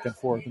going back and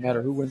forth. No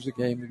matter who wins the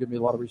game, you give me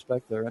a lot of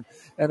respect there.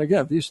 And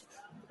again, these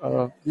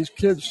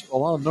kids, a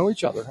lot of them know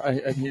each other.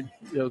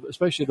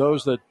 Especially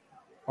those that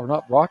are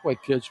not Brockway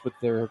kids, but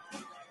they're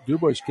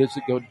DuBois kids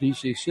that go to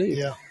DCC.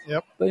 Yeah,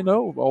 yep. They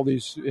know all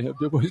these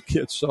DuBois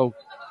kids, so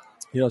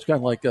it's kind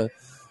of like a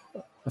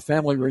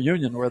family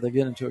reunion where they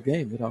get into a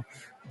game.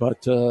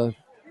 But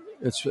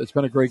it's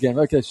been a great game.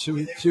 Okay,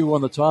 Sue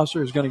on the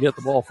tosser is going to get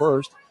the ball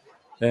first,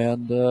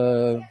 and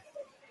there's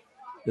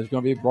going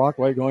to be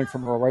Brockway going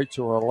from our right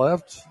to our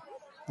left.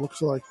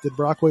 Looks like did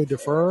Brockway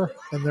defer,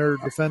 and they're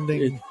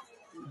defending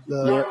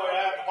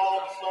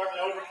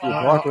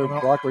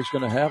Brockway's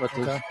going to have it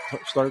to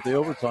start the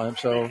overtime.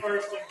 So,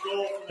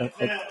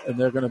 and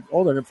they're going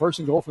to first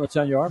and goal from the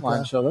 10-yard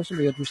line. So that's going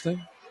to be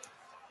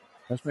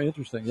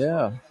interesting.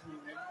 Yeah.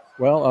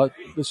 Well,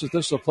 this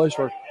is a place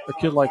where a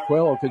kid like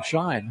Coelho could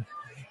shine.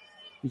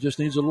 He just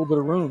needs a little bit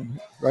of room,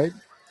 right?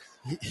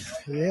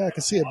 Yeah, I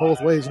can see it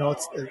both ways.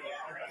 It's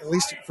at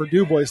least for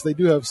DuBois, they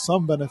do have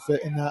some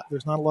benefit in that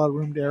there's not a lot of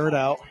room to air it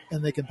out,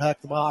 and they can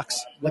pack the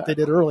box like they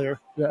did earlier.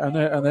 Yeah, and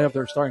they have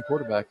their starting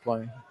quarterback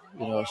playing.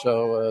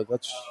 So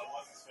that's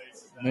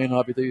may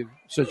not be the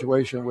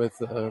situation with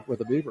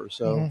the Beavers.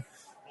 So,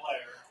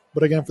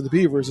 But again, for the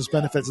Beavers, this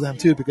benefits them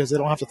too because they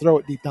don't have to throw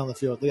it deep down the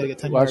field. They got to get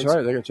 10 yards. That's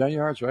right. They got 10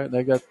 yards, right? And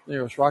they got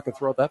Schrock could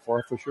throw it that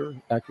far for sure,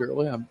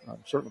 accurately. I'm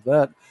certain of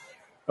that.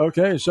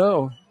 Okay,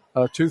 so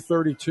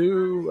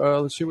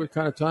 2:32. Let's see what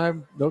kind of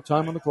time. No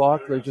time on the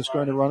clock. They're just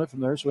going to run it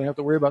from there, so we don't have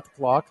to worry about the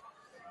clock.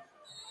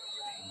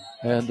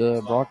 And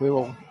Brockway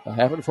will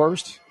have it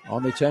first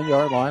on the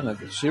 10-yard line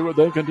and see what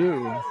they can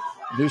do.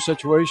 New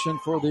situation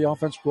for the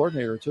offense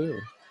coordinator,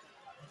 too.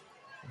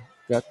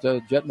 Got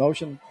jet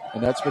motion,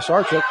 and that's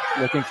Pisarcik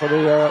looking for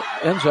the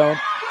end zone.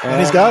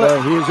 And he's got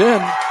it. He's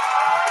in.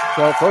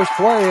 So first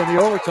play in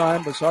the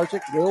overtime,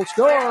 Pisarcik will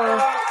score.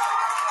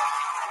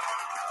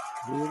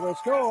 He will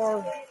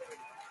score.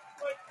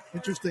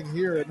 Interesting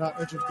here, not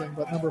interesting,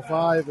 but number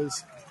 5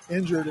 is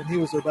injured, and he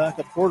was their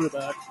backup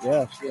quarterback.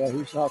 Yes,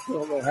 he's not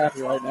feeling real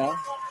happy right now.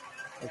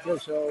 Okay,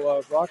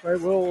 so Brockway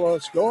will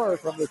score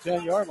from the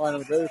 10-yard line on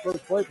the very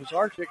first play.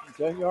 Pisarcik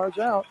 10 yards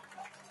out.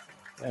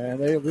 And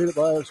they lead it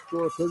by a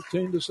score of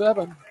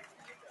 13-7.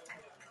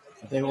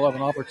 They will have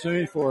an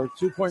opportunity for a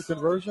 2-point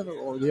conversion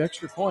or the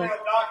extra point.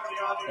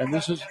 And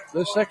this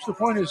extra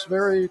point is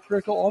very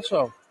critical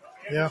also.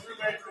 Yeah.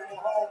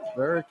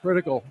 Very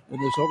critical in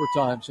this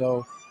overtime.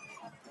 So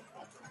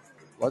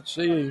let's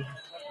see.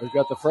 We've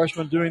got the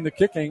freshman doing the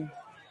kicking.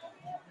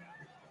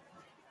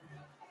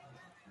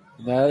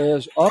 And that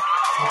is up.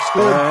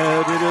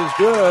 And it is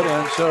good.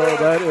 And so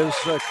that is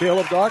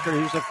Caleb Docker.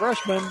 He's a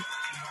freshman.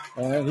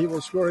 And he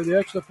will score the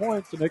extra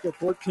point to make it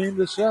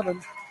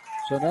 14-7.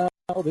 So now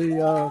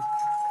the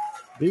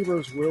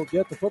Beavers will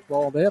get the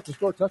football. They have to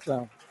score a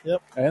touchdown.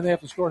 Yep. And they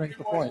have to score an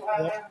extra point.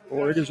 Yep.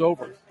 Or it is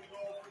over.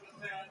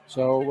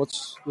 So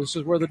this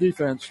is where the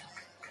defense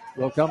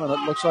will come. And it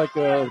looks like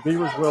the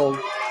Beavers will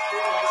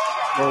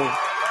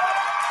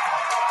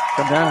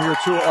come down here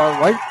to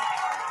our right.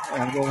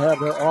 And we'll have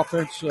their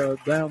offense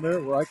down there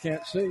where I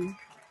can't see.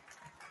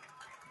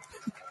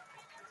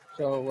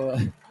 So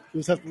you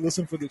just have to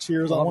listen for the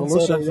cheers on one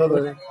side or the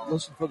other.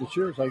 Listen for the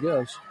cheers, I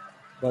guess.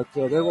 But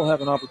they will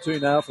have an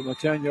opportunity now from the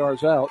 10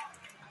 yards out.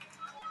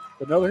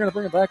 But no, they're going to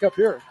bring it back up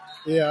here.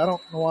 Yeah, I don't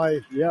know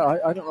why. Yeah,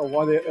 I don't know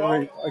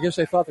why I guess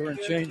they thought they were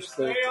going to change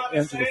the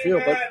ends of the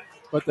field,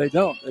 but they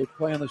don't. They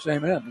play on the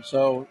same end.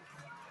 So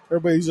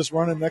everybody's just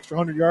running an extra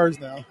 100 yards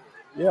now.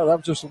 Yeah, that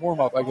was just a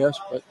warm-up, I guess.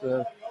 But,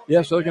 so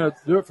they're going to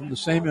do it from the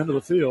same end of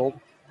the field.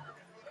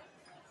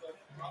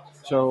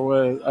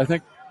 So I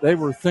think they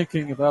were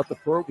thinking about the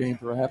pro game,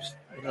 perhaps,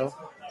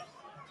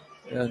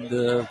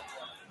 And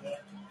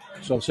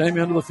so same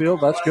end of the field.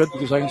 That's good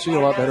because I can see a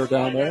lot better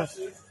down there.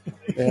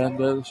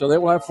 And so they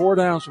will have 4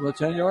 downs from the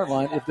 10-yard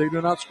line. If they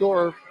do not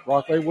score,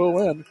 Brockway will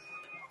win.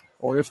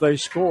 Or if they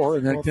score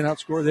and then cannot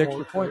score the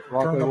extra point,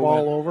 Brockway turn the will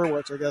ball win. over,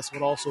 which I guess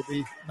would also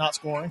be not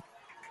scoring.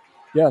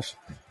 Yes.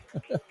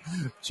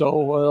 So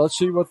let's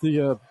see what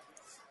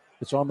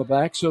it's on the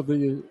backs of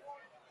the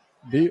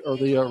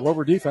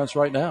Rover defense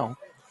right now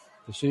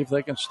to see if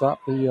they can stop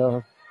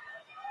the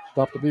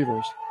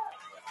Beavers.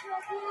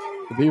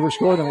 The Beavers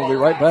scored, and we'll be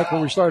right back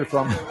where we started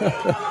from.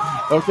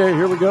 Okay,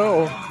 here we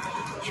go.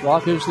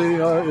 Schrock is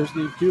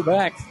the Q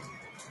back,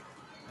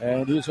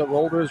 and he's a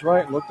roll to his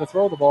right and look to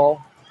throw the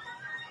ball,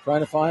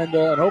 trying to find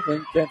an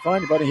opening. Can't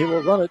find anybody. He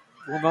will run it.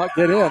 Will not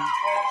get in.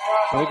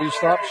 Maybe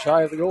stopped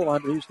shy of the goal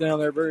line, but he's down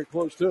there very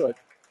close to it.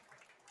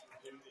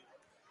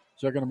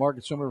 So they're going to mark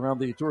it somewhere around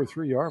the 2 or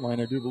 3 yard line,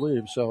 I do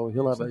believe. So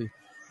he'll have a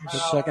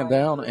second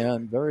down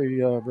and very,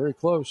 very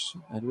close.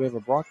 And we have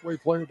a Brockway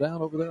player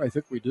down over there. I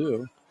think we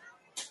do.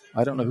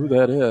 I don't know who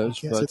that is,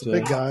 but it's a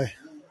big guy.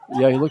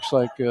 Yeah, he looks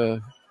like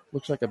a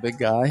big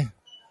guy.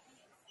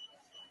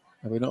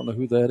 And we don't know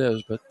who that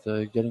is, but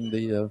getting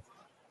the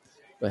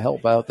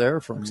help out there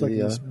from looks like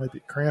he might be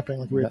cramping,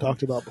 like we had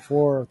talked about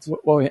before.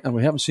 Well, and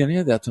we haven't seen any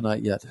of that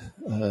tonight yet.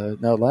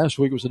 Now, last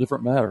week was a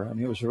different matter. I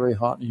mean, it was very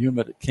hot and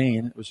humid at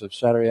Kane. It was a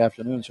Saturday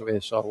afternoon, so we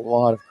saw a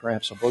lot of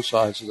cramps on both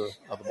sides of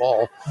the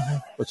ball. Mm-hmm.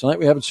 But tonight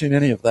we haven't seen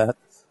any of that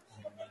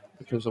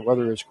because the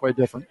weather is quite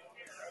different.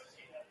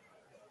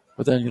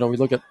 But then, we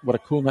look at what a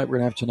cool night we're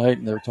going to have tonight,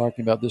 and they're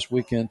talking about this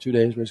weekend, 2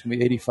 days, where it's going to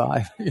be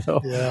 85,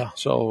 Yeah.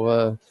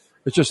 So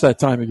it's just that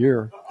time of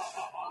year.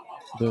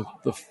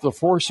 The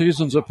 4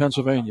 seasons of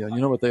Pennsylvania,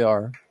 you know what they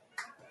are.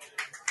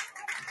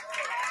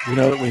 You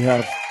know that we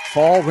have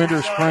fall,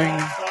 winter,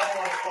 spring,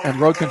 and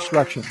road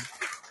construction.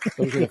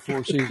 Those are the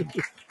 4 seasons.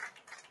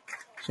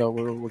 So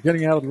we're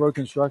getting out of the road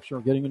construction.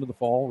 We're getting into the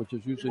fall, which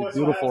is usually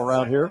beautiful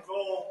around here.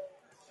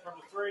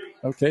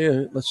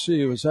 Okay, let's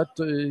see. Was that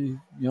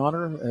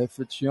Yonner? If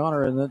it's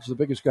Yonner, and that's the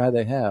biggest guy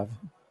they have.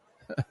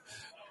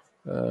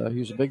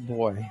 He's a big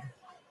boy.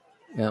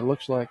 And it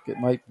looks like it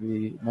might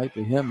be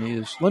him. He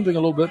is limping a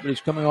little bit, but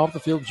he's coming off the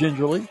field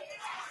gingerly.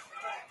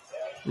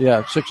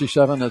 Yeah,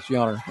 67, that's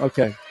Yonner.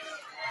 Okay.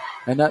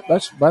 And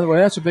that's, by the way,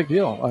 that's a big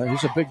deal.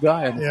 He's a big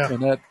guy in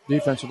that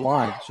defensive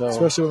line. So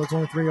especially when there's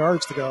only 3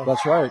 yards to go.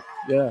 That's right.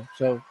 Yeah.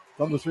 So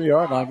from the 3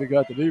 yard line, we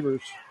got the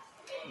Beavers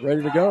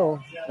ready to go.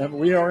 And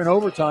we are in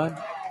overtime.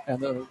 And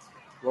the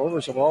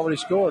Rovers have already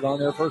scored on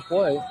their first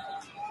play.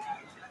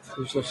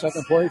 This is the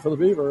second play for the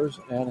Beavers.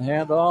 And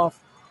handoff.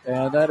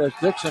 And that is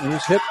Dixon.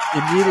 He's hit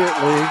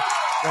immediately.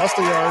 Lost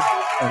a yard.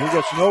 And he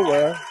gets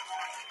nowhere.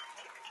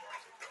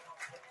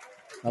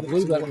 I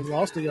believe that was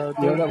lost a yard.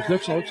 Yeah, that was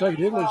Dixon. Looks like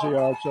he did lose a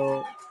yard.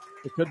 So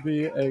it could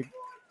be a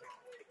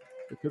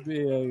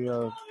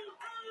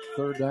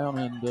third down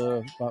and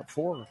about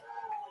 4.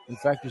 In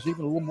fact, it's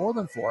even a little more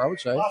than 4, I would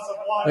say.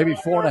 Maybe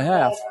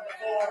 4.5.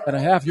 And a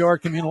half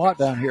yard can mean a lot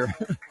down here.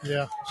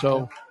 Yeah.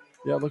 So,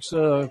 it looks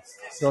so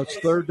it's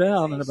third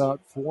down and about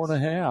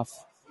 4.5.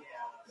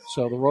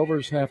 So the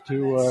Rovers have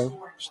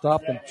to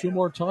stop them 2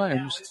 more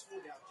times.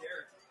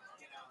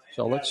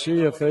 So let's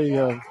see if they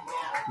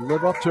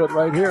live up to it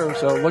right here.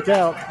 So look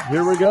out.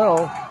 Here we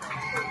go.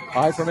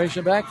 High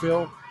formation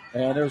backfield.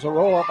 And there's a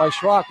roll-up by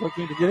Schrock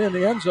looking to get in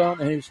the end zone.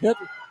 And he's hit.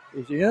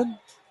 Is he in?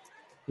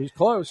 He's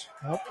close.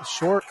 Nope,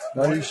 short.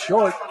 No, he's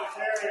short.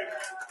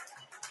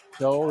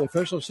 So the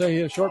officials say he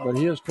is short, but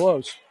he is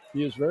close.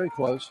 He is very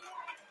close.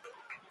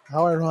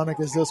 How ironic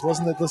is this?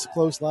 Wasn't it this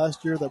close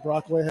last year that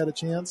Brockway had a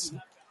chance?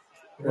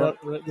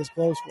 This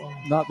close? Well,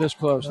 not this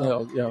close,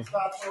 no. Yeah.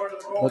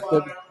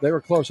 But they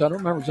were close. I don't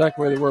remember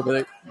exactly where they were, but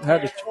they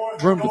had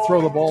room to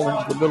throw the ball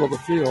into the middle of the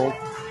field.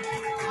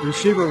 The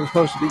receiver was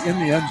supposed to be in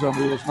the end zone,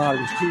 but he was not.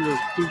 He was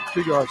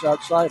two yards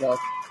outside of.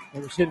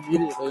 It was hit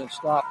immediately and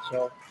stopped.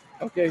 So,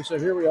 okay, so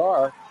here we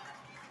are.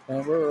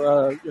 And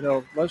we're,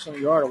 less than a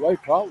yard away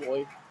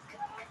probably.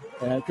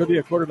 And it could be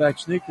a quarterback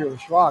sneak here with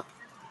Schrock.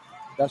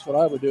 That's what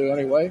I would do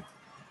anyway.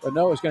 But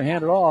no, he's going to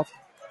hand it off.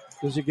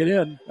 Does he get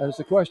in? That is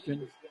the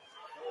question.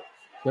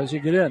 Does he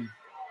get in?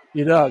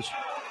 He does.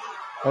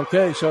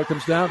 Okay, so it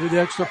comes down to the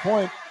extra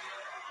point.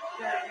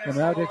 And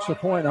now the extra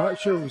point. I'm not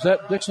sure. Was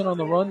that Dixon on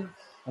the run?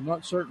 I'm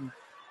not certain.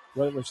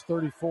 Whether it was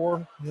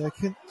 34. Yeah, I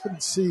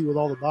couldn't see with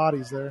all the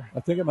bodies there. I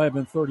think it might have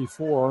been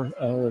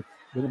 34.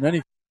 But in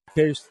any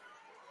case,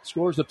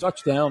 scores a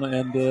touchdown,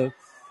 and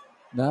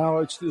now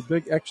it's the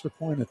big extra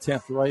point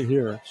attempt right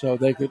here. So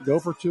they could go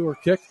for 2 or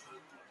kick,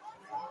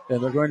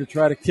 and they're going to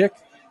try to kick.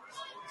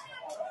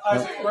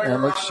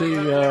 And let's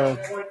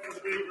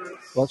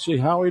see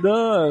how he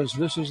does.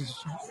 This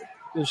is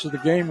the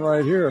game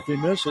right here. If he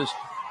misses,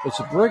 it's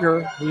a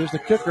Brigger. He is the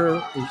kicker.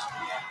 He's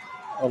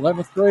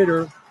 11th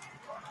grader.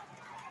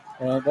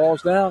 And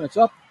ball's down. It's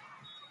up.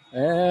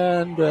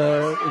 And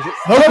is it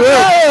no good?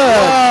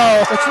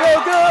 Wow. It's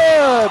no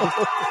good.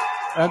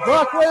 And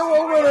Brockway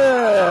will win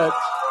it.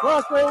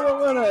 Brockway will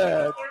win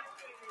it.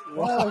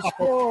 A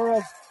score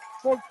of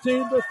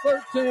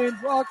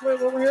 14-13. Brockway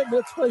will win it.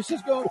 This place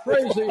is going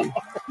crazy.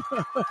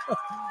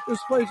 This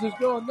place is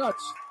going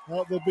nuts.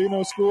 Well, there'll be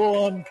no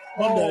school on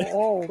Monday.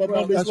 But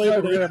well, Monday's that's Labor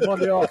right. Day. We have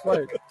Monday off,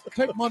 right.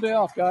 Take Monday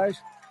off,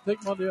 guys.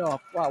 Take Monday off.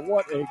 Wow,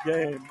 what a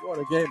game. What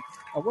a game.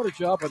 What a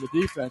job by the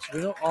defense. We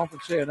don't often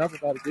say enough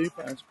about the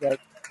defense, but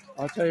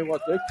I'll tell you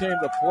what, they came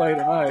to play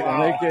tonight,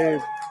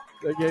 and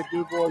they gave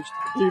DuBois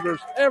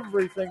Beavers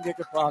everything they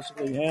could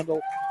possibly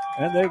handle,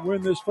 and they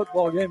win this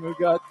football game. We've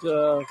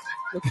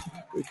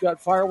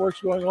got fireworks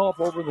going off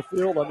over in the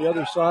field on the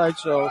other side,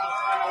 so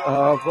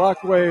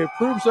Brockway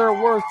proves their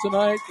worth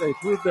tonight. They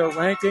proved their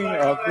ranking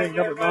of being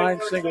number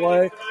 9 single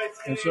A.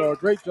 And so a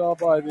great job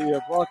by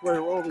the Brockway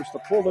Rovers to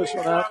pull this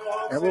one out.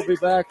 And we'll be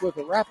back with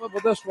a wrap-up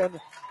of this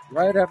one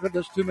right after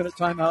this 2-minute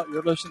timeout.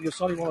 You're listening to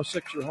Sunny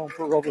 106, your home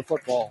for Rover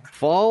football.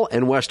 Fall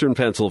in Western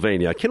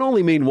Pennsylvania can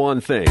only mean one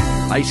thing: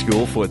 high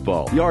school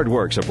football.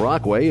 Yardworks of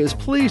Brockway is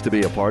pleased to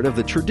be a part of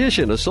the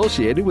tradition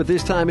associated with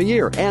this time of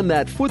year. And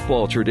that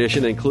football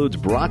tradition includes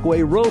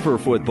Brockway Rover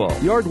football.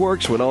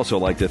 Yardworks would also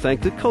like to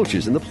thank the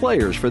coaches and the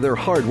players for their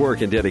hard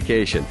work and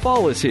dedication.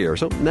 Fall is here,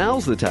 so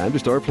now's the time to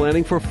start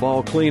planning for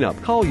fall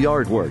cleanup. Call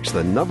Yardworks,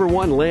 the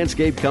 #1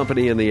 landscape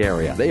company in the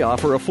area. They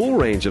offer a full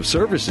range of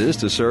services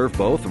to serve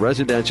both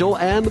residential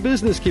and the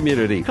business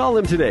community. Call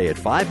them today at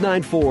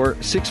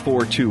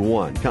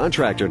 594-6421.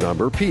 Contractor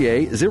number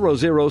PA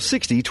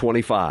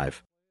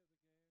 006025.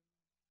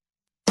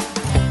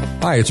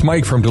 Hi, it's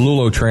Mike from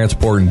DeLulo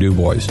Transport in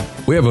DuBois.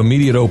 We have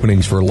immediate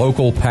openings for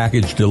local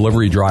package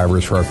delivery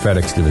drivers for our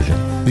FedEx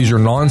division. These are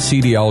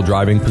non-CDL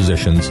driving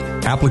positions.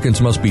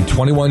 Applicants must be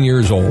 21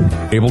 years old,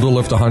 able to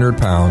lift 100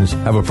 pounds,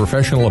 have a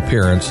professional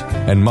appearance,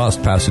 and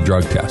must pass a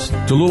drug test.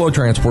 DeLulo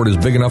Transport is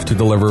big enough to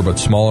deliver but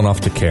small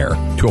enough to care.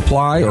 To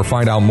apply or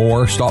find out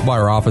more, stop by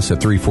our office at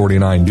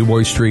 349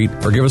 DuBois Street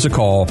or give us a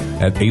call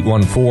at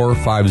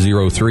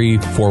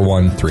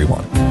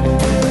 814-503-4131.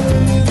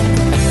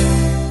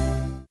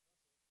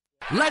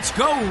 Let's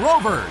go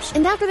Rovers!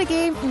 And after the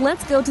game,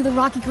 let's go to the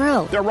Rocky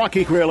Grill. The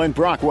Rocky Grill in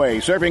Brockway,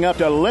 serving up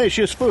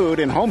delicious food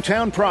and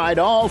hometown pride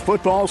all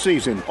football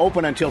season.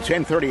 Open until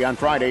 10:30 on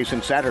Fridays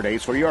and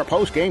Saturdays for your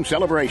post-game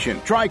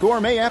celebration. Try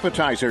gourmet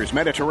appetizers,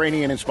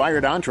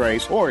 Mediterranean-inspired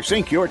entrees, or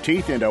sink your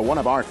teeth into one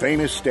of our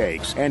famous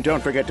steaks. And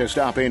don't forget to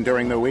stop in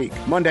during the week.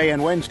 Monday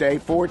and Wednesday,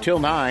 4 till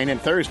 9,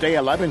 and Thursday,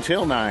 11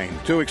 till 9.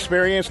 To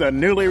experience the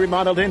newly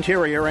remodeled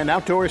interior and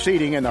outdoor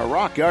seating in the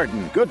Rock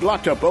Garden. Good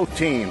luck to both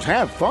teams.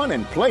 Have fun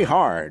and play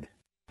hard.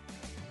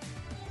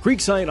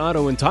 Creekside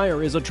Auto and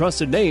Tire is a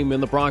trusted name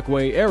in the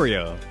Brockway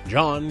area.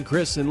 John,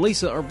 Chris, and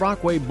Lisa are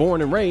Brockway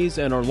born and raised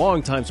and are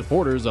longtime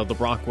supporters of the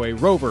Brockway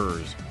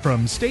Rovers.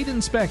 From state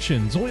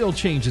inspections, oil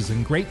changes,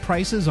 and great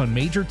prices on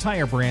major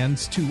tire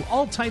brands to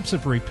all types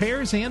of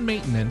repairs and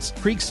maintenance,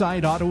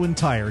 Creekside Auto and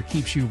Tire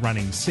keeps you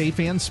running safe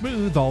and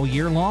smooth all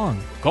year long.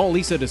 Call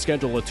Lisa to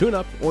schedule a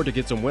tune-up or to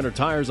get some winter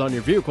tires on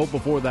your vehicle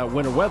before that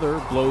winter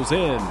weather blows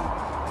in.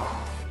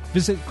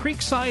 Visit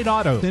Creekside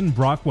Auto in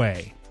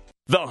Brockway.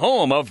 The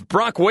home of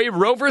Brockway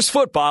Rovers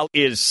football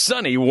is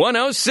Sunny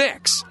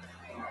 106.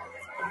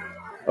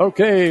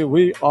 Okay,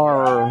 we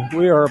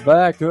are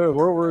back.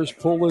 Rovers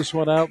pull this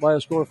one out by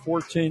a score of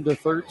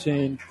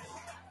 14-13.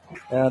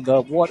 And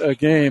what a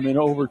game in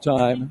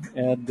overtime.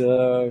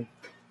 And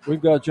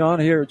we've got John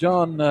here.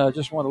 John,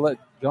 just want to let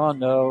John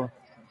know,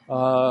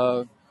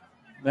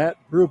 Matt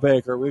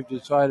Brubaker, we've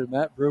decided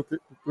Matt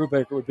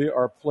Brubaker would be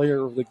our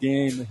player of the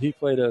game. He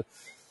played a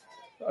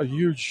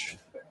huge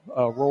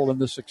role in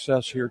the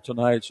success here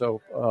tonight.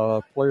 So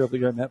player of the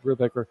game, Matt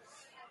Brubaker.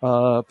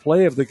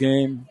 Play of the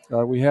game,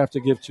 we have to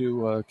give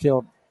to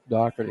Caleb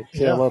Doherty.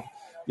 Caleb,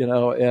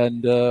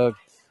 and I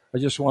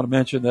just want to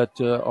mention that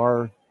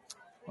our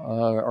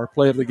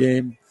play of the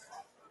game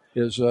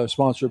is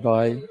sponsored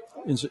by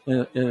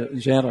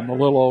Zana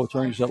Malillo,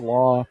 attorneys at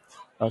law,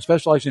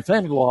 specializing in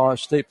family law,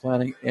 estate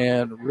planning,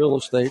 and real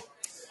estate.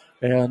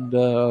 And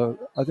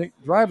I think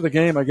drive of the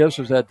game, I guess,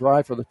 is that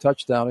drive for the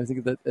touchdown. I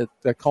think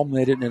that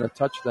culminated in a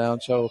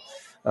touchdown. So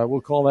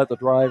we'll call that the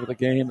drive of the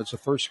game. It's the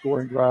first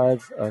scoring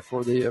drive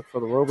for the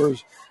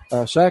Rovers.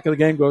 Sack of the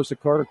game goes to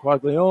Carter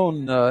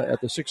Quaglione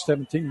at the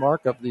 6:17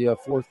 mark of the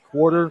fourth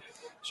quarter.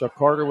 So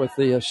Carter with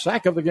the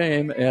sack of the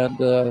game, and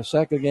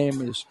sack of the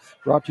game is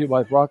brought to you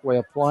by Brockway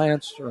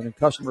Appliance, earning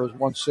customers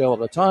one sale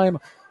at a time,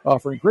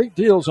 offering great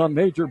deals on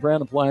major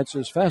brand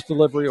appliances, fast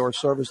delivery, or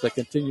service that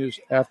continues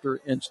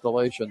after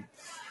installation.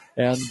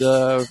 And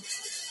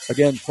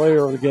again,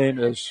 player of the game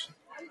is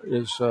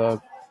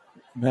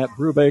Matt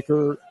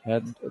Brubaker,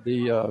 and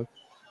the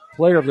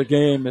player of the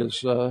game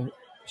is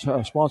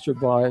sponsored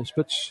by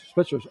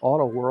Spitzer's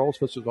Auto World.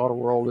 Spitzer's Auto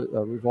World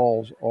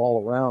revolves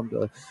all around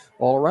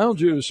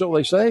you, so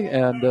they say.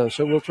 And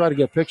so we'll try to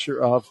get a picture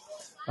of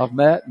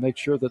Matt, make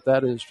sure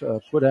that is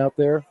put out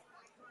there.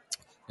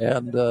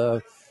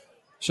 And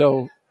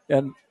so,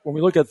 and when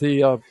we look at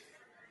the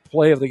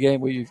play of the game,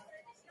 we,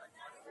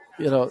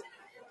 to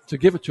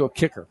give it to a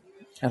kicker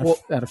and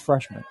a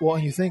freshman. Well,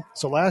 and you think,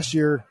 so last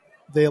year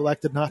they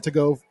elected not to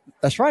go.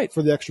 That's right.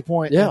 For the extra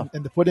point. Yeah.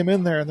 And to put him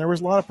in there, and there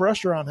was a lot of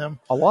pressure on him.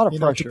 A lot of To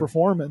pressure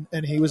perform,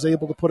 and he was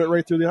able to put it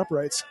right through the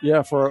uprights.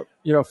 Yeah, for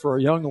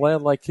a young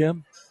lad like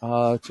him,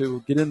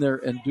 to get in there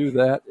and do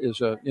that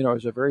is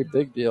a very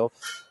big deal.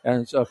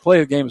 And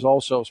Play of the Game is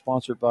also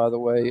sponsored, by the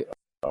way,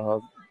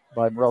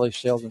 by Morelli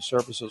Sales and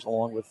Services,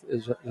 along with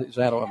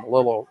Zano and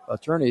Malillo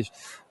attorneys.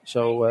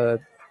 So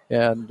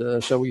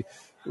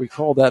we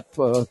call that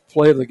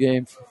Play of the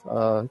Game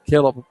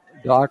Caleb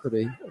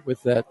Doherty,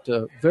 with that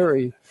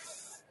very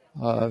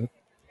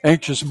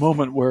anxious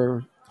moment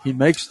where he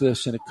makes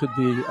this, and it could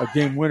be a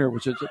game winner,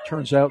 which it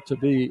turns out to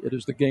be. It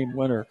is the game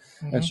winner,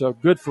 and so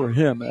good for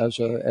him as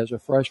a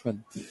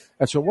freshman.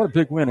 And so what a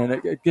big win, and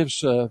it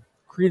gives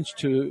credence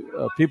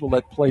to people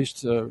that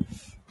placed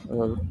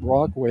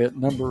Brockway at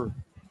number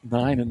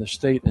 9 in the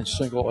state in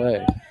single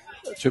A,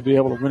 to be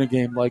able to win a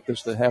game like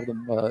this, to have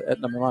them at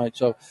number 9.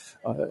 So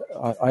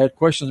I had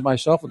questions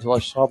myself until I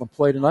saw them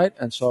play tonight,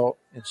 and so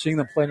in seeing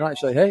them play tonight, I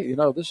say, hey,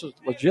 this is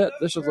legit.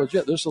 This is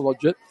legit. This is a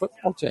legit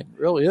football team. It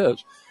really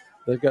is.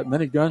 They've got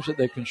many guns that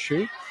they can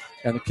shoot,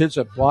 and the kids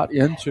have bought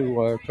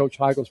into Coach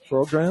Heigl's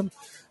program,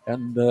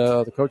 and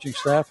the coaching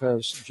staff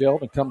has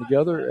gelled and come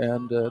together,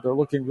 and they're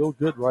looking real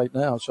good right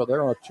now. So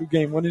they're on a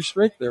 2-game winning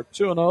streak. They're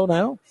 2-0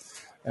 now,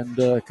 and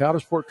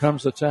Coudersport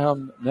comes to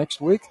town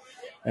next week,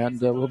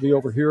 and we'll be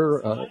over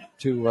here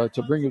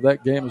to bring you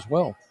that game as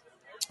well.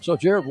 So,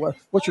 Jared,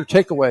 what's your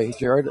takeaway,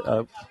 Jared,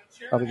 of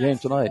the game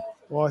tonight?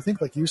 Well, I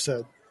think, like you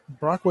said,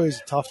 Brockway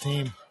is a tough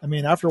team. I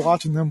mean, after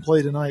watching them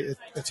play tonight,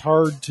 it's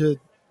hard to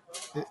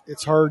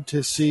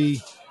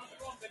see,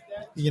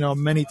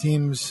 many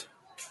teams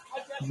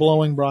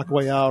blowing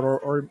Brockway out,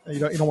 or you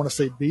don't want to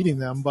say beating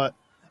them, but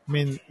I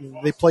mean,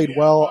 they played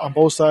well on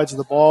both sides of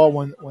the ball.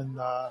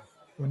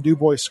 When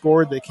DuBois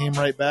scored, they came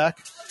right back,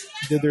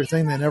 did their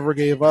thing. They never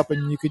gave up,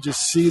 and you could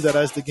just see that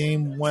as the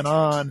game went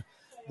on,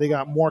 they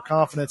got more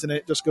confidence, and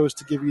it just goes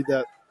to give you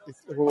that.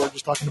 What we were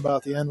just talking about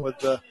at the end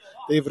with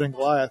David and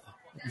Goliath.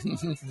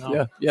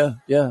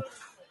 Yeah.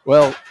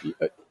 Well,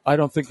 I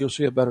don't think you'll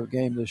see a better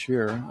game this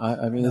year.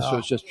 I mean, this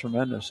was just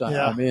tremendous.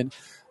 I mean,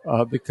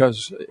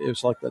 because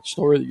it's like that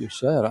story that you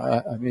said.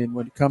 I mean,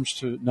 when it comes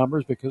to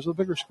numbers, because of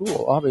the bigger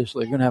school,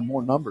 obviously you're going to have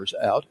more numbers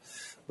out,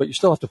 but you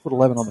still have to put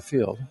 11 on the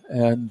field.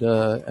 And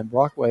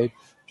Brockway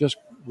just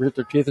grit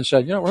their teeth and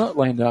said, we're not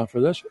laying down for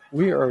this.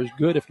 We are as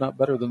good, if not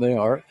better than they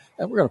are,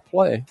 and we're going to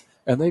play.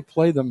 And they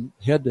play them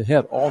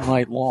head-to-head all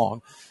night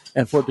long.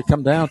 And for it to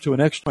come down to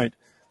an extra point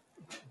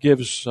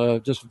gives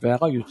just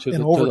value to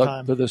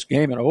this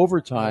game in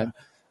overtime.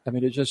 Yeah. I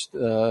mean, it just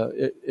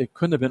it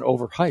couldn't have been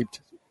overhyped.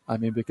 I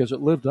mean, because it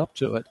lived up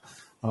to it.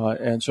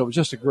 And so it was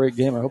just a great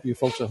game. I hope you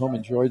folks at home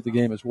enjoyed the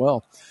game as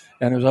well.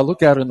 And as I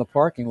look out in the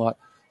parking lot,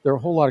 there are a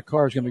whole lot of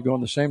cars going to be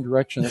going the same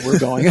direction that we're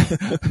going.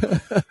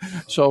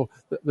 So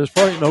there's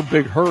probably no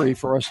big hurry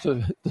for us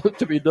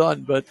to be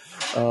done. But,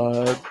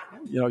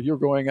 you're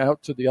going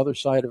out to the other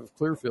side of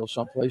Clearfield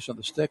someplace in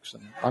the sticks,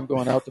 and I'm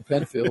going out to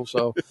Penfield.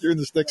 So you're in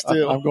the sticks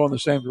too. I'm going the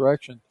same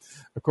direction.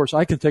 Of course,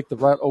 I can take the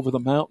route over the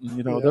mountain.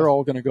 They're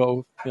all going to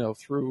go,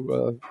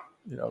 through,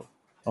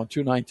 on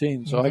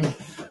 219. So I can,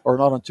 or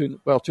not on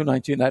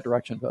 219 that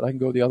direction, but I can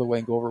go the other way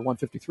and go over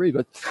 153.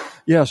 But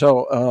yeah,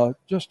 so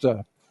just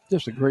a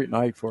great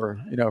night for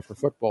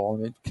football.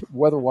 I mean,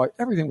 weather-wise,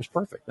 everything was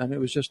perfect. I mean, it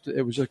was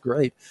just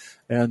great.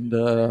 And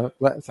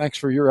thanks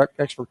for your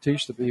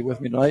expertise to be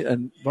with me tonight.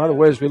 And by the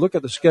way, as we look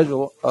at the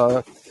schedule,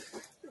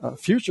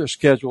 future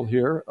schedule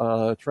here,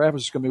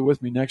 Travis is going to be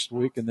with me next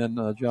week, and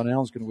then John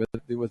Allen's going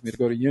to be with me to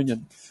go to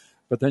Union.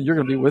 But then you're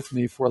going to be with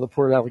me for the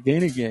Port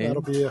Allegheny game.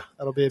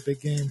 That'll be a big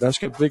game.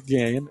 That's a big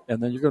game.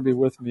 And then you're going to be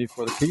with me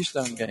for the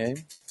Keystone game,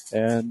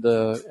 and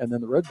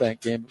then the Red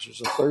Bank game, which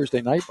is a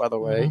Thursday night, by the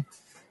way. Mm-hmm.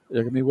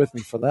 They're going to be with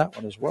me for that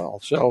one as well.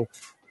 So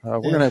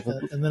we're going to have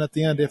and then at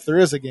the end, if there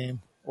is a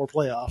game or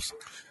playoffs.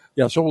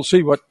 Yeah, so we'll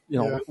see what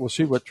we'll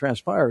see what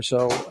transpires.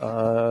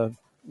 So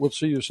we'll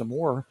see you some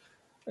more.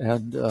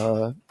 And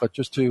but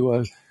just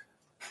to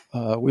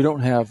we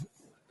don't have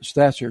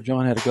stats here.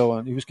 John had to go,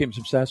 and he was giving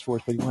some stats for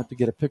us, but he wanted to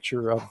get a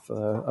picture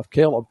of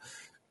Caleb,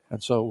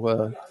 and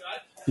so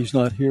he's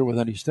not here with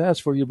any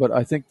stats for you. But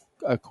I think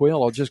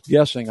Coelho, just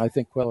guessing, I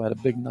think Coelho had a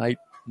big night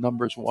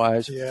numbers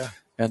wise,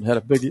 and had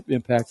a big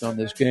impact on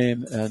this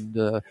game,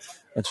 and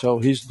so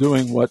he's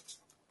doing what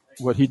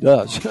he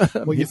does.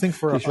 Well, you think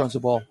for he runs the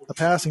ball. A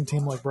passing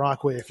team like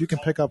Brockway, if you can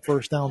pick up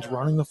first downs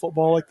running the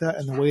football like that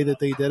and the way that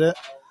they did it,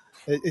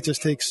 it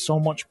just takes so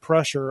much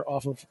pressure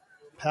off of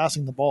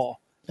passing the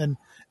ball. And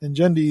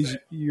Gendy's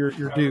your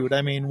dude.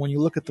 I mean, when you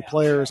look at the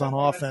players on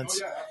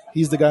offense,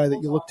 he's the guy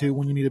that you look to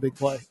when you need a big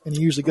play, and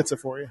he usually gets it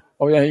for you.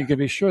 Oh, yeah, you can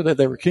be sure that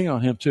they were keen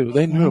on him, too.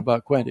 They knew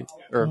about Quendy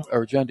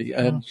or Gendy,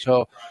 and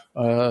so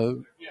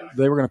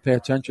they were going to pay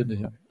attention to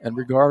him. And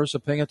regardless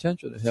of paying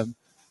attention to him,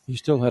 he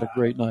still had a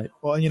great night.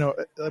 Well,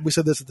 we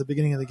said this at the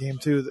beginning of the game,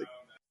 too, that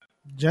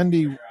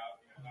Gendy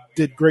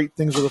did great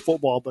things with the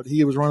football, but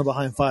he was running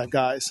behind 5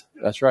 guys.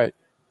 That's right.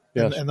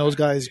 Yes. And those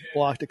guys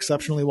blocked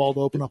exceptionally well to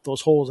open up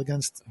those holes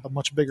against a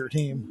much bigger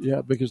team.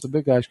 Yeah, because the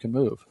big guys can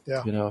move.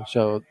 Yeah.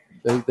 So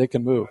they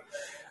can move.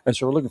 And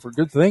so we're looking for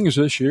good things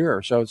this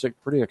year. So it's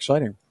pretty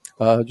exciting.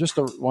 Just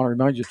want to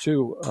remind you,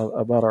 too,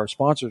 about our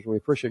sponsors. We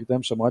appreciate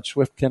them so much.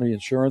 Swift Kennedy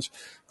Insurance,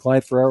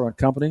 Clyde Ferrero and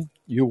Company,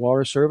 U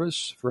Water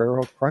Service,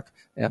 Ferrero, Kruk,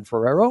 and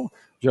Ferrero,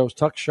 Joe's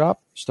Tuck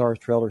Shop, Stars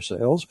Trailer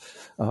Sales,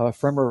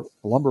 Fremer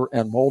Lumber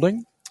and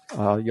Molding,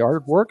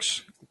 Yard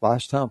Works,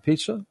 Glasstown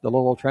Pizza,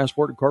 DeLillo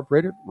Transport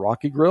Incorporated,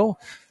 Rocky Grill,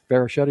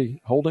 Baraschetti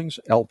Holdings,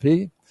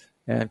 LP,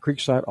 and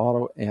Creekside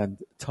Auto and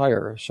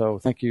Tire. So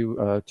thank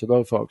you to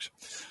those folks.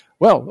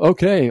 Well,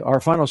 okay, our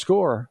final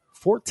score,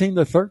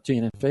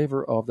 14-13 in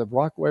favor of the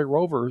Brockway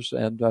Rovers.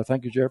 And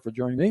thank you, Jared, for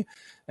joining me.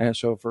 And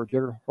so for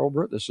Jared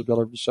Holbert, this is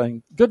Bill Edwards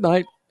saying good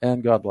night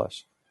and God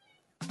bless.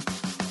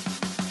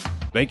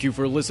 Thank you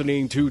for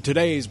listening to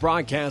today's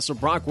broadcast of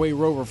Brockway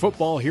Rover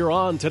football here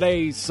on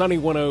today's Sunny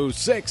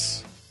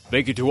 106.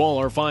 Thank you to all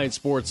our fine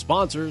sports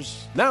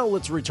sponsors. Now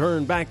let's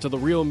return back to the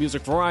real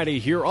music variety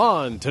here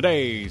on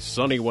today's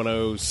Sunny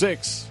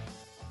 106.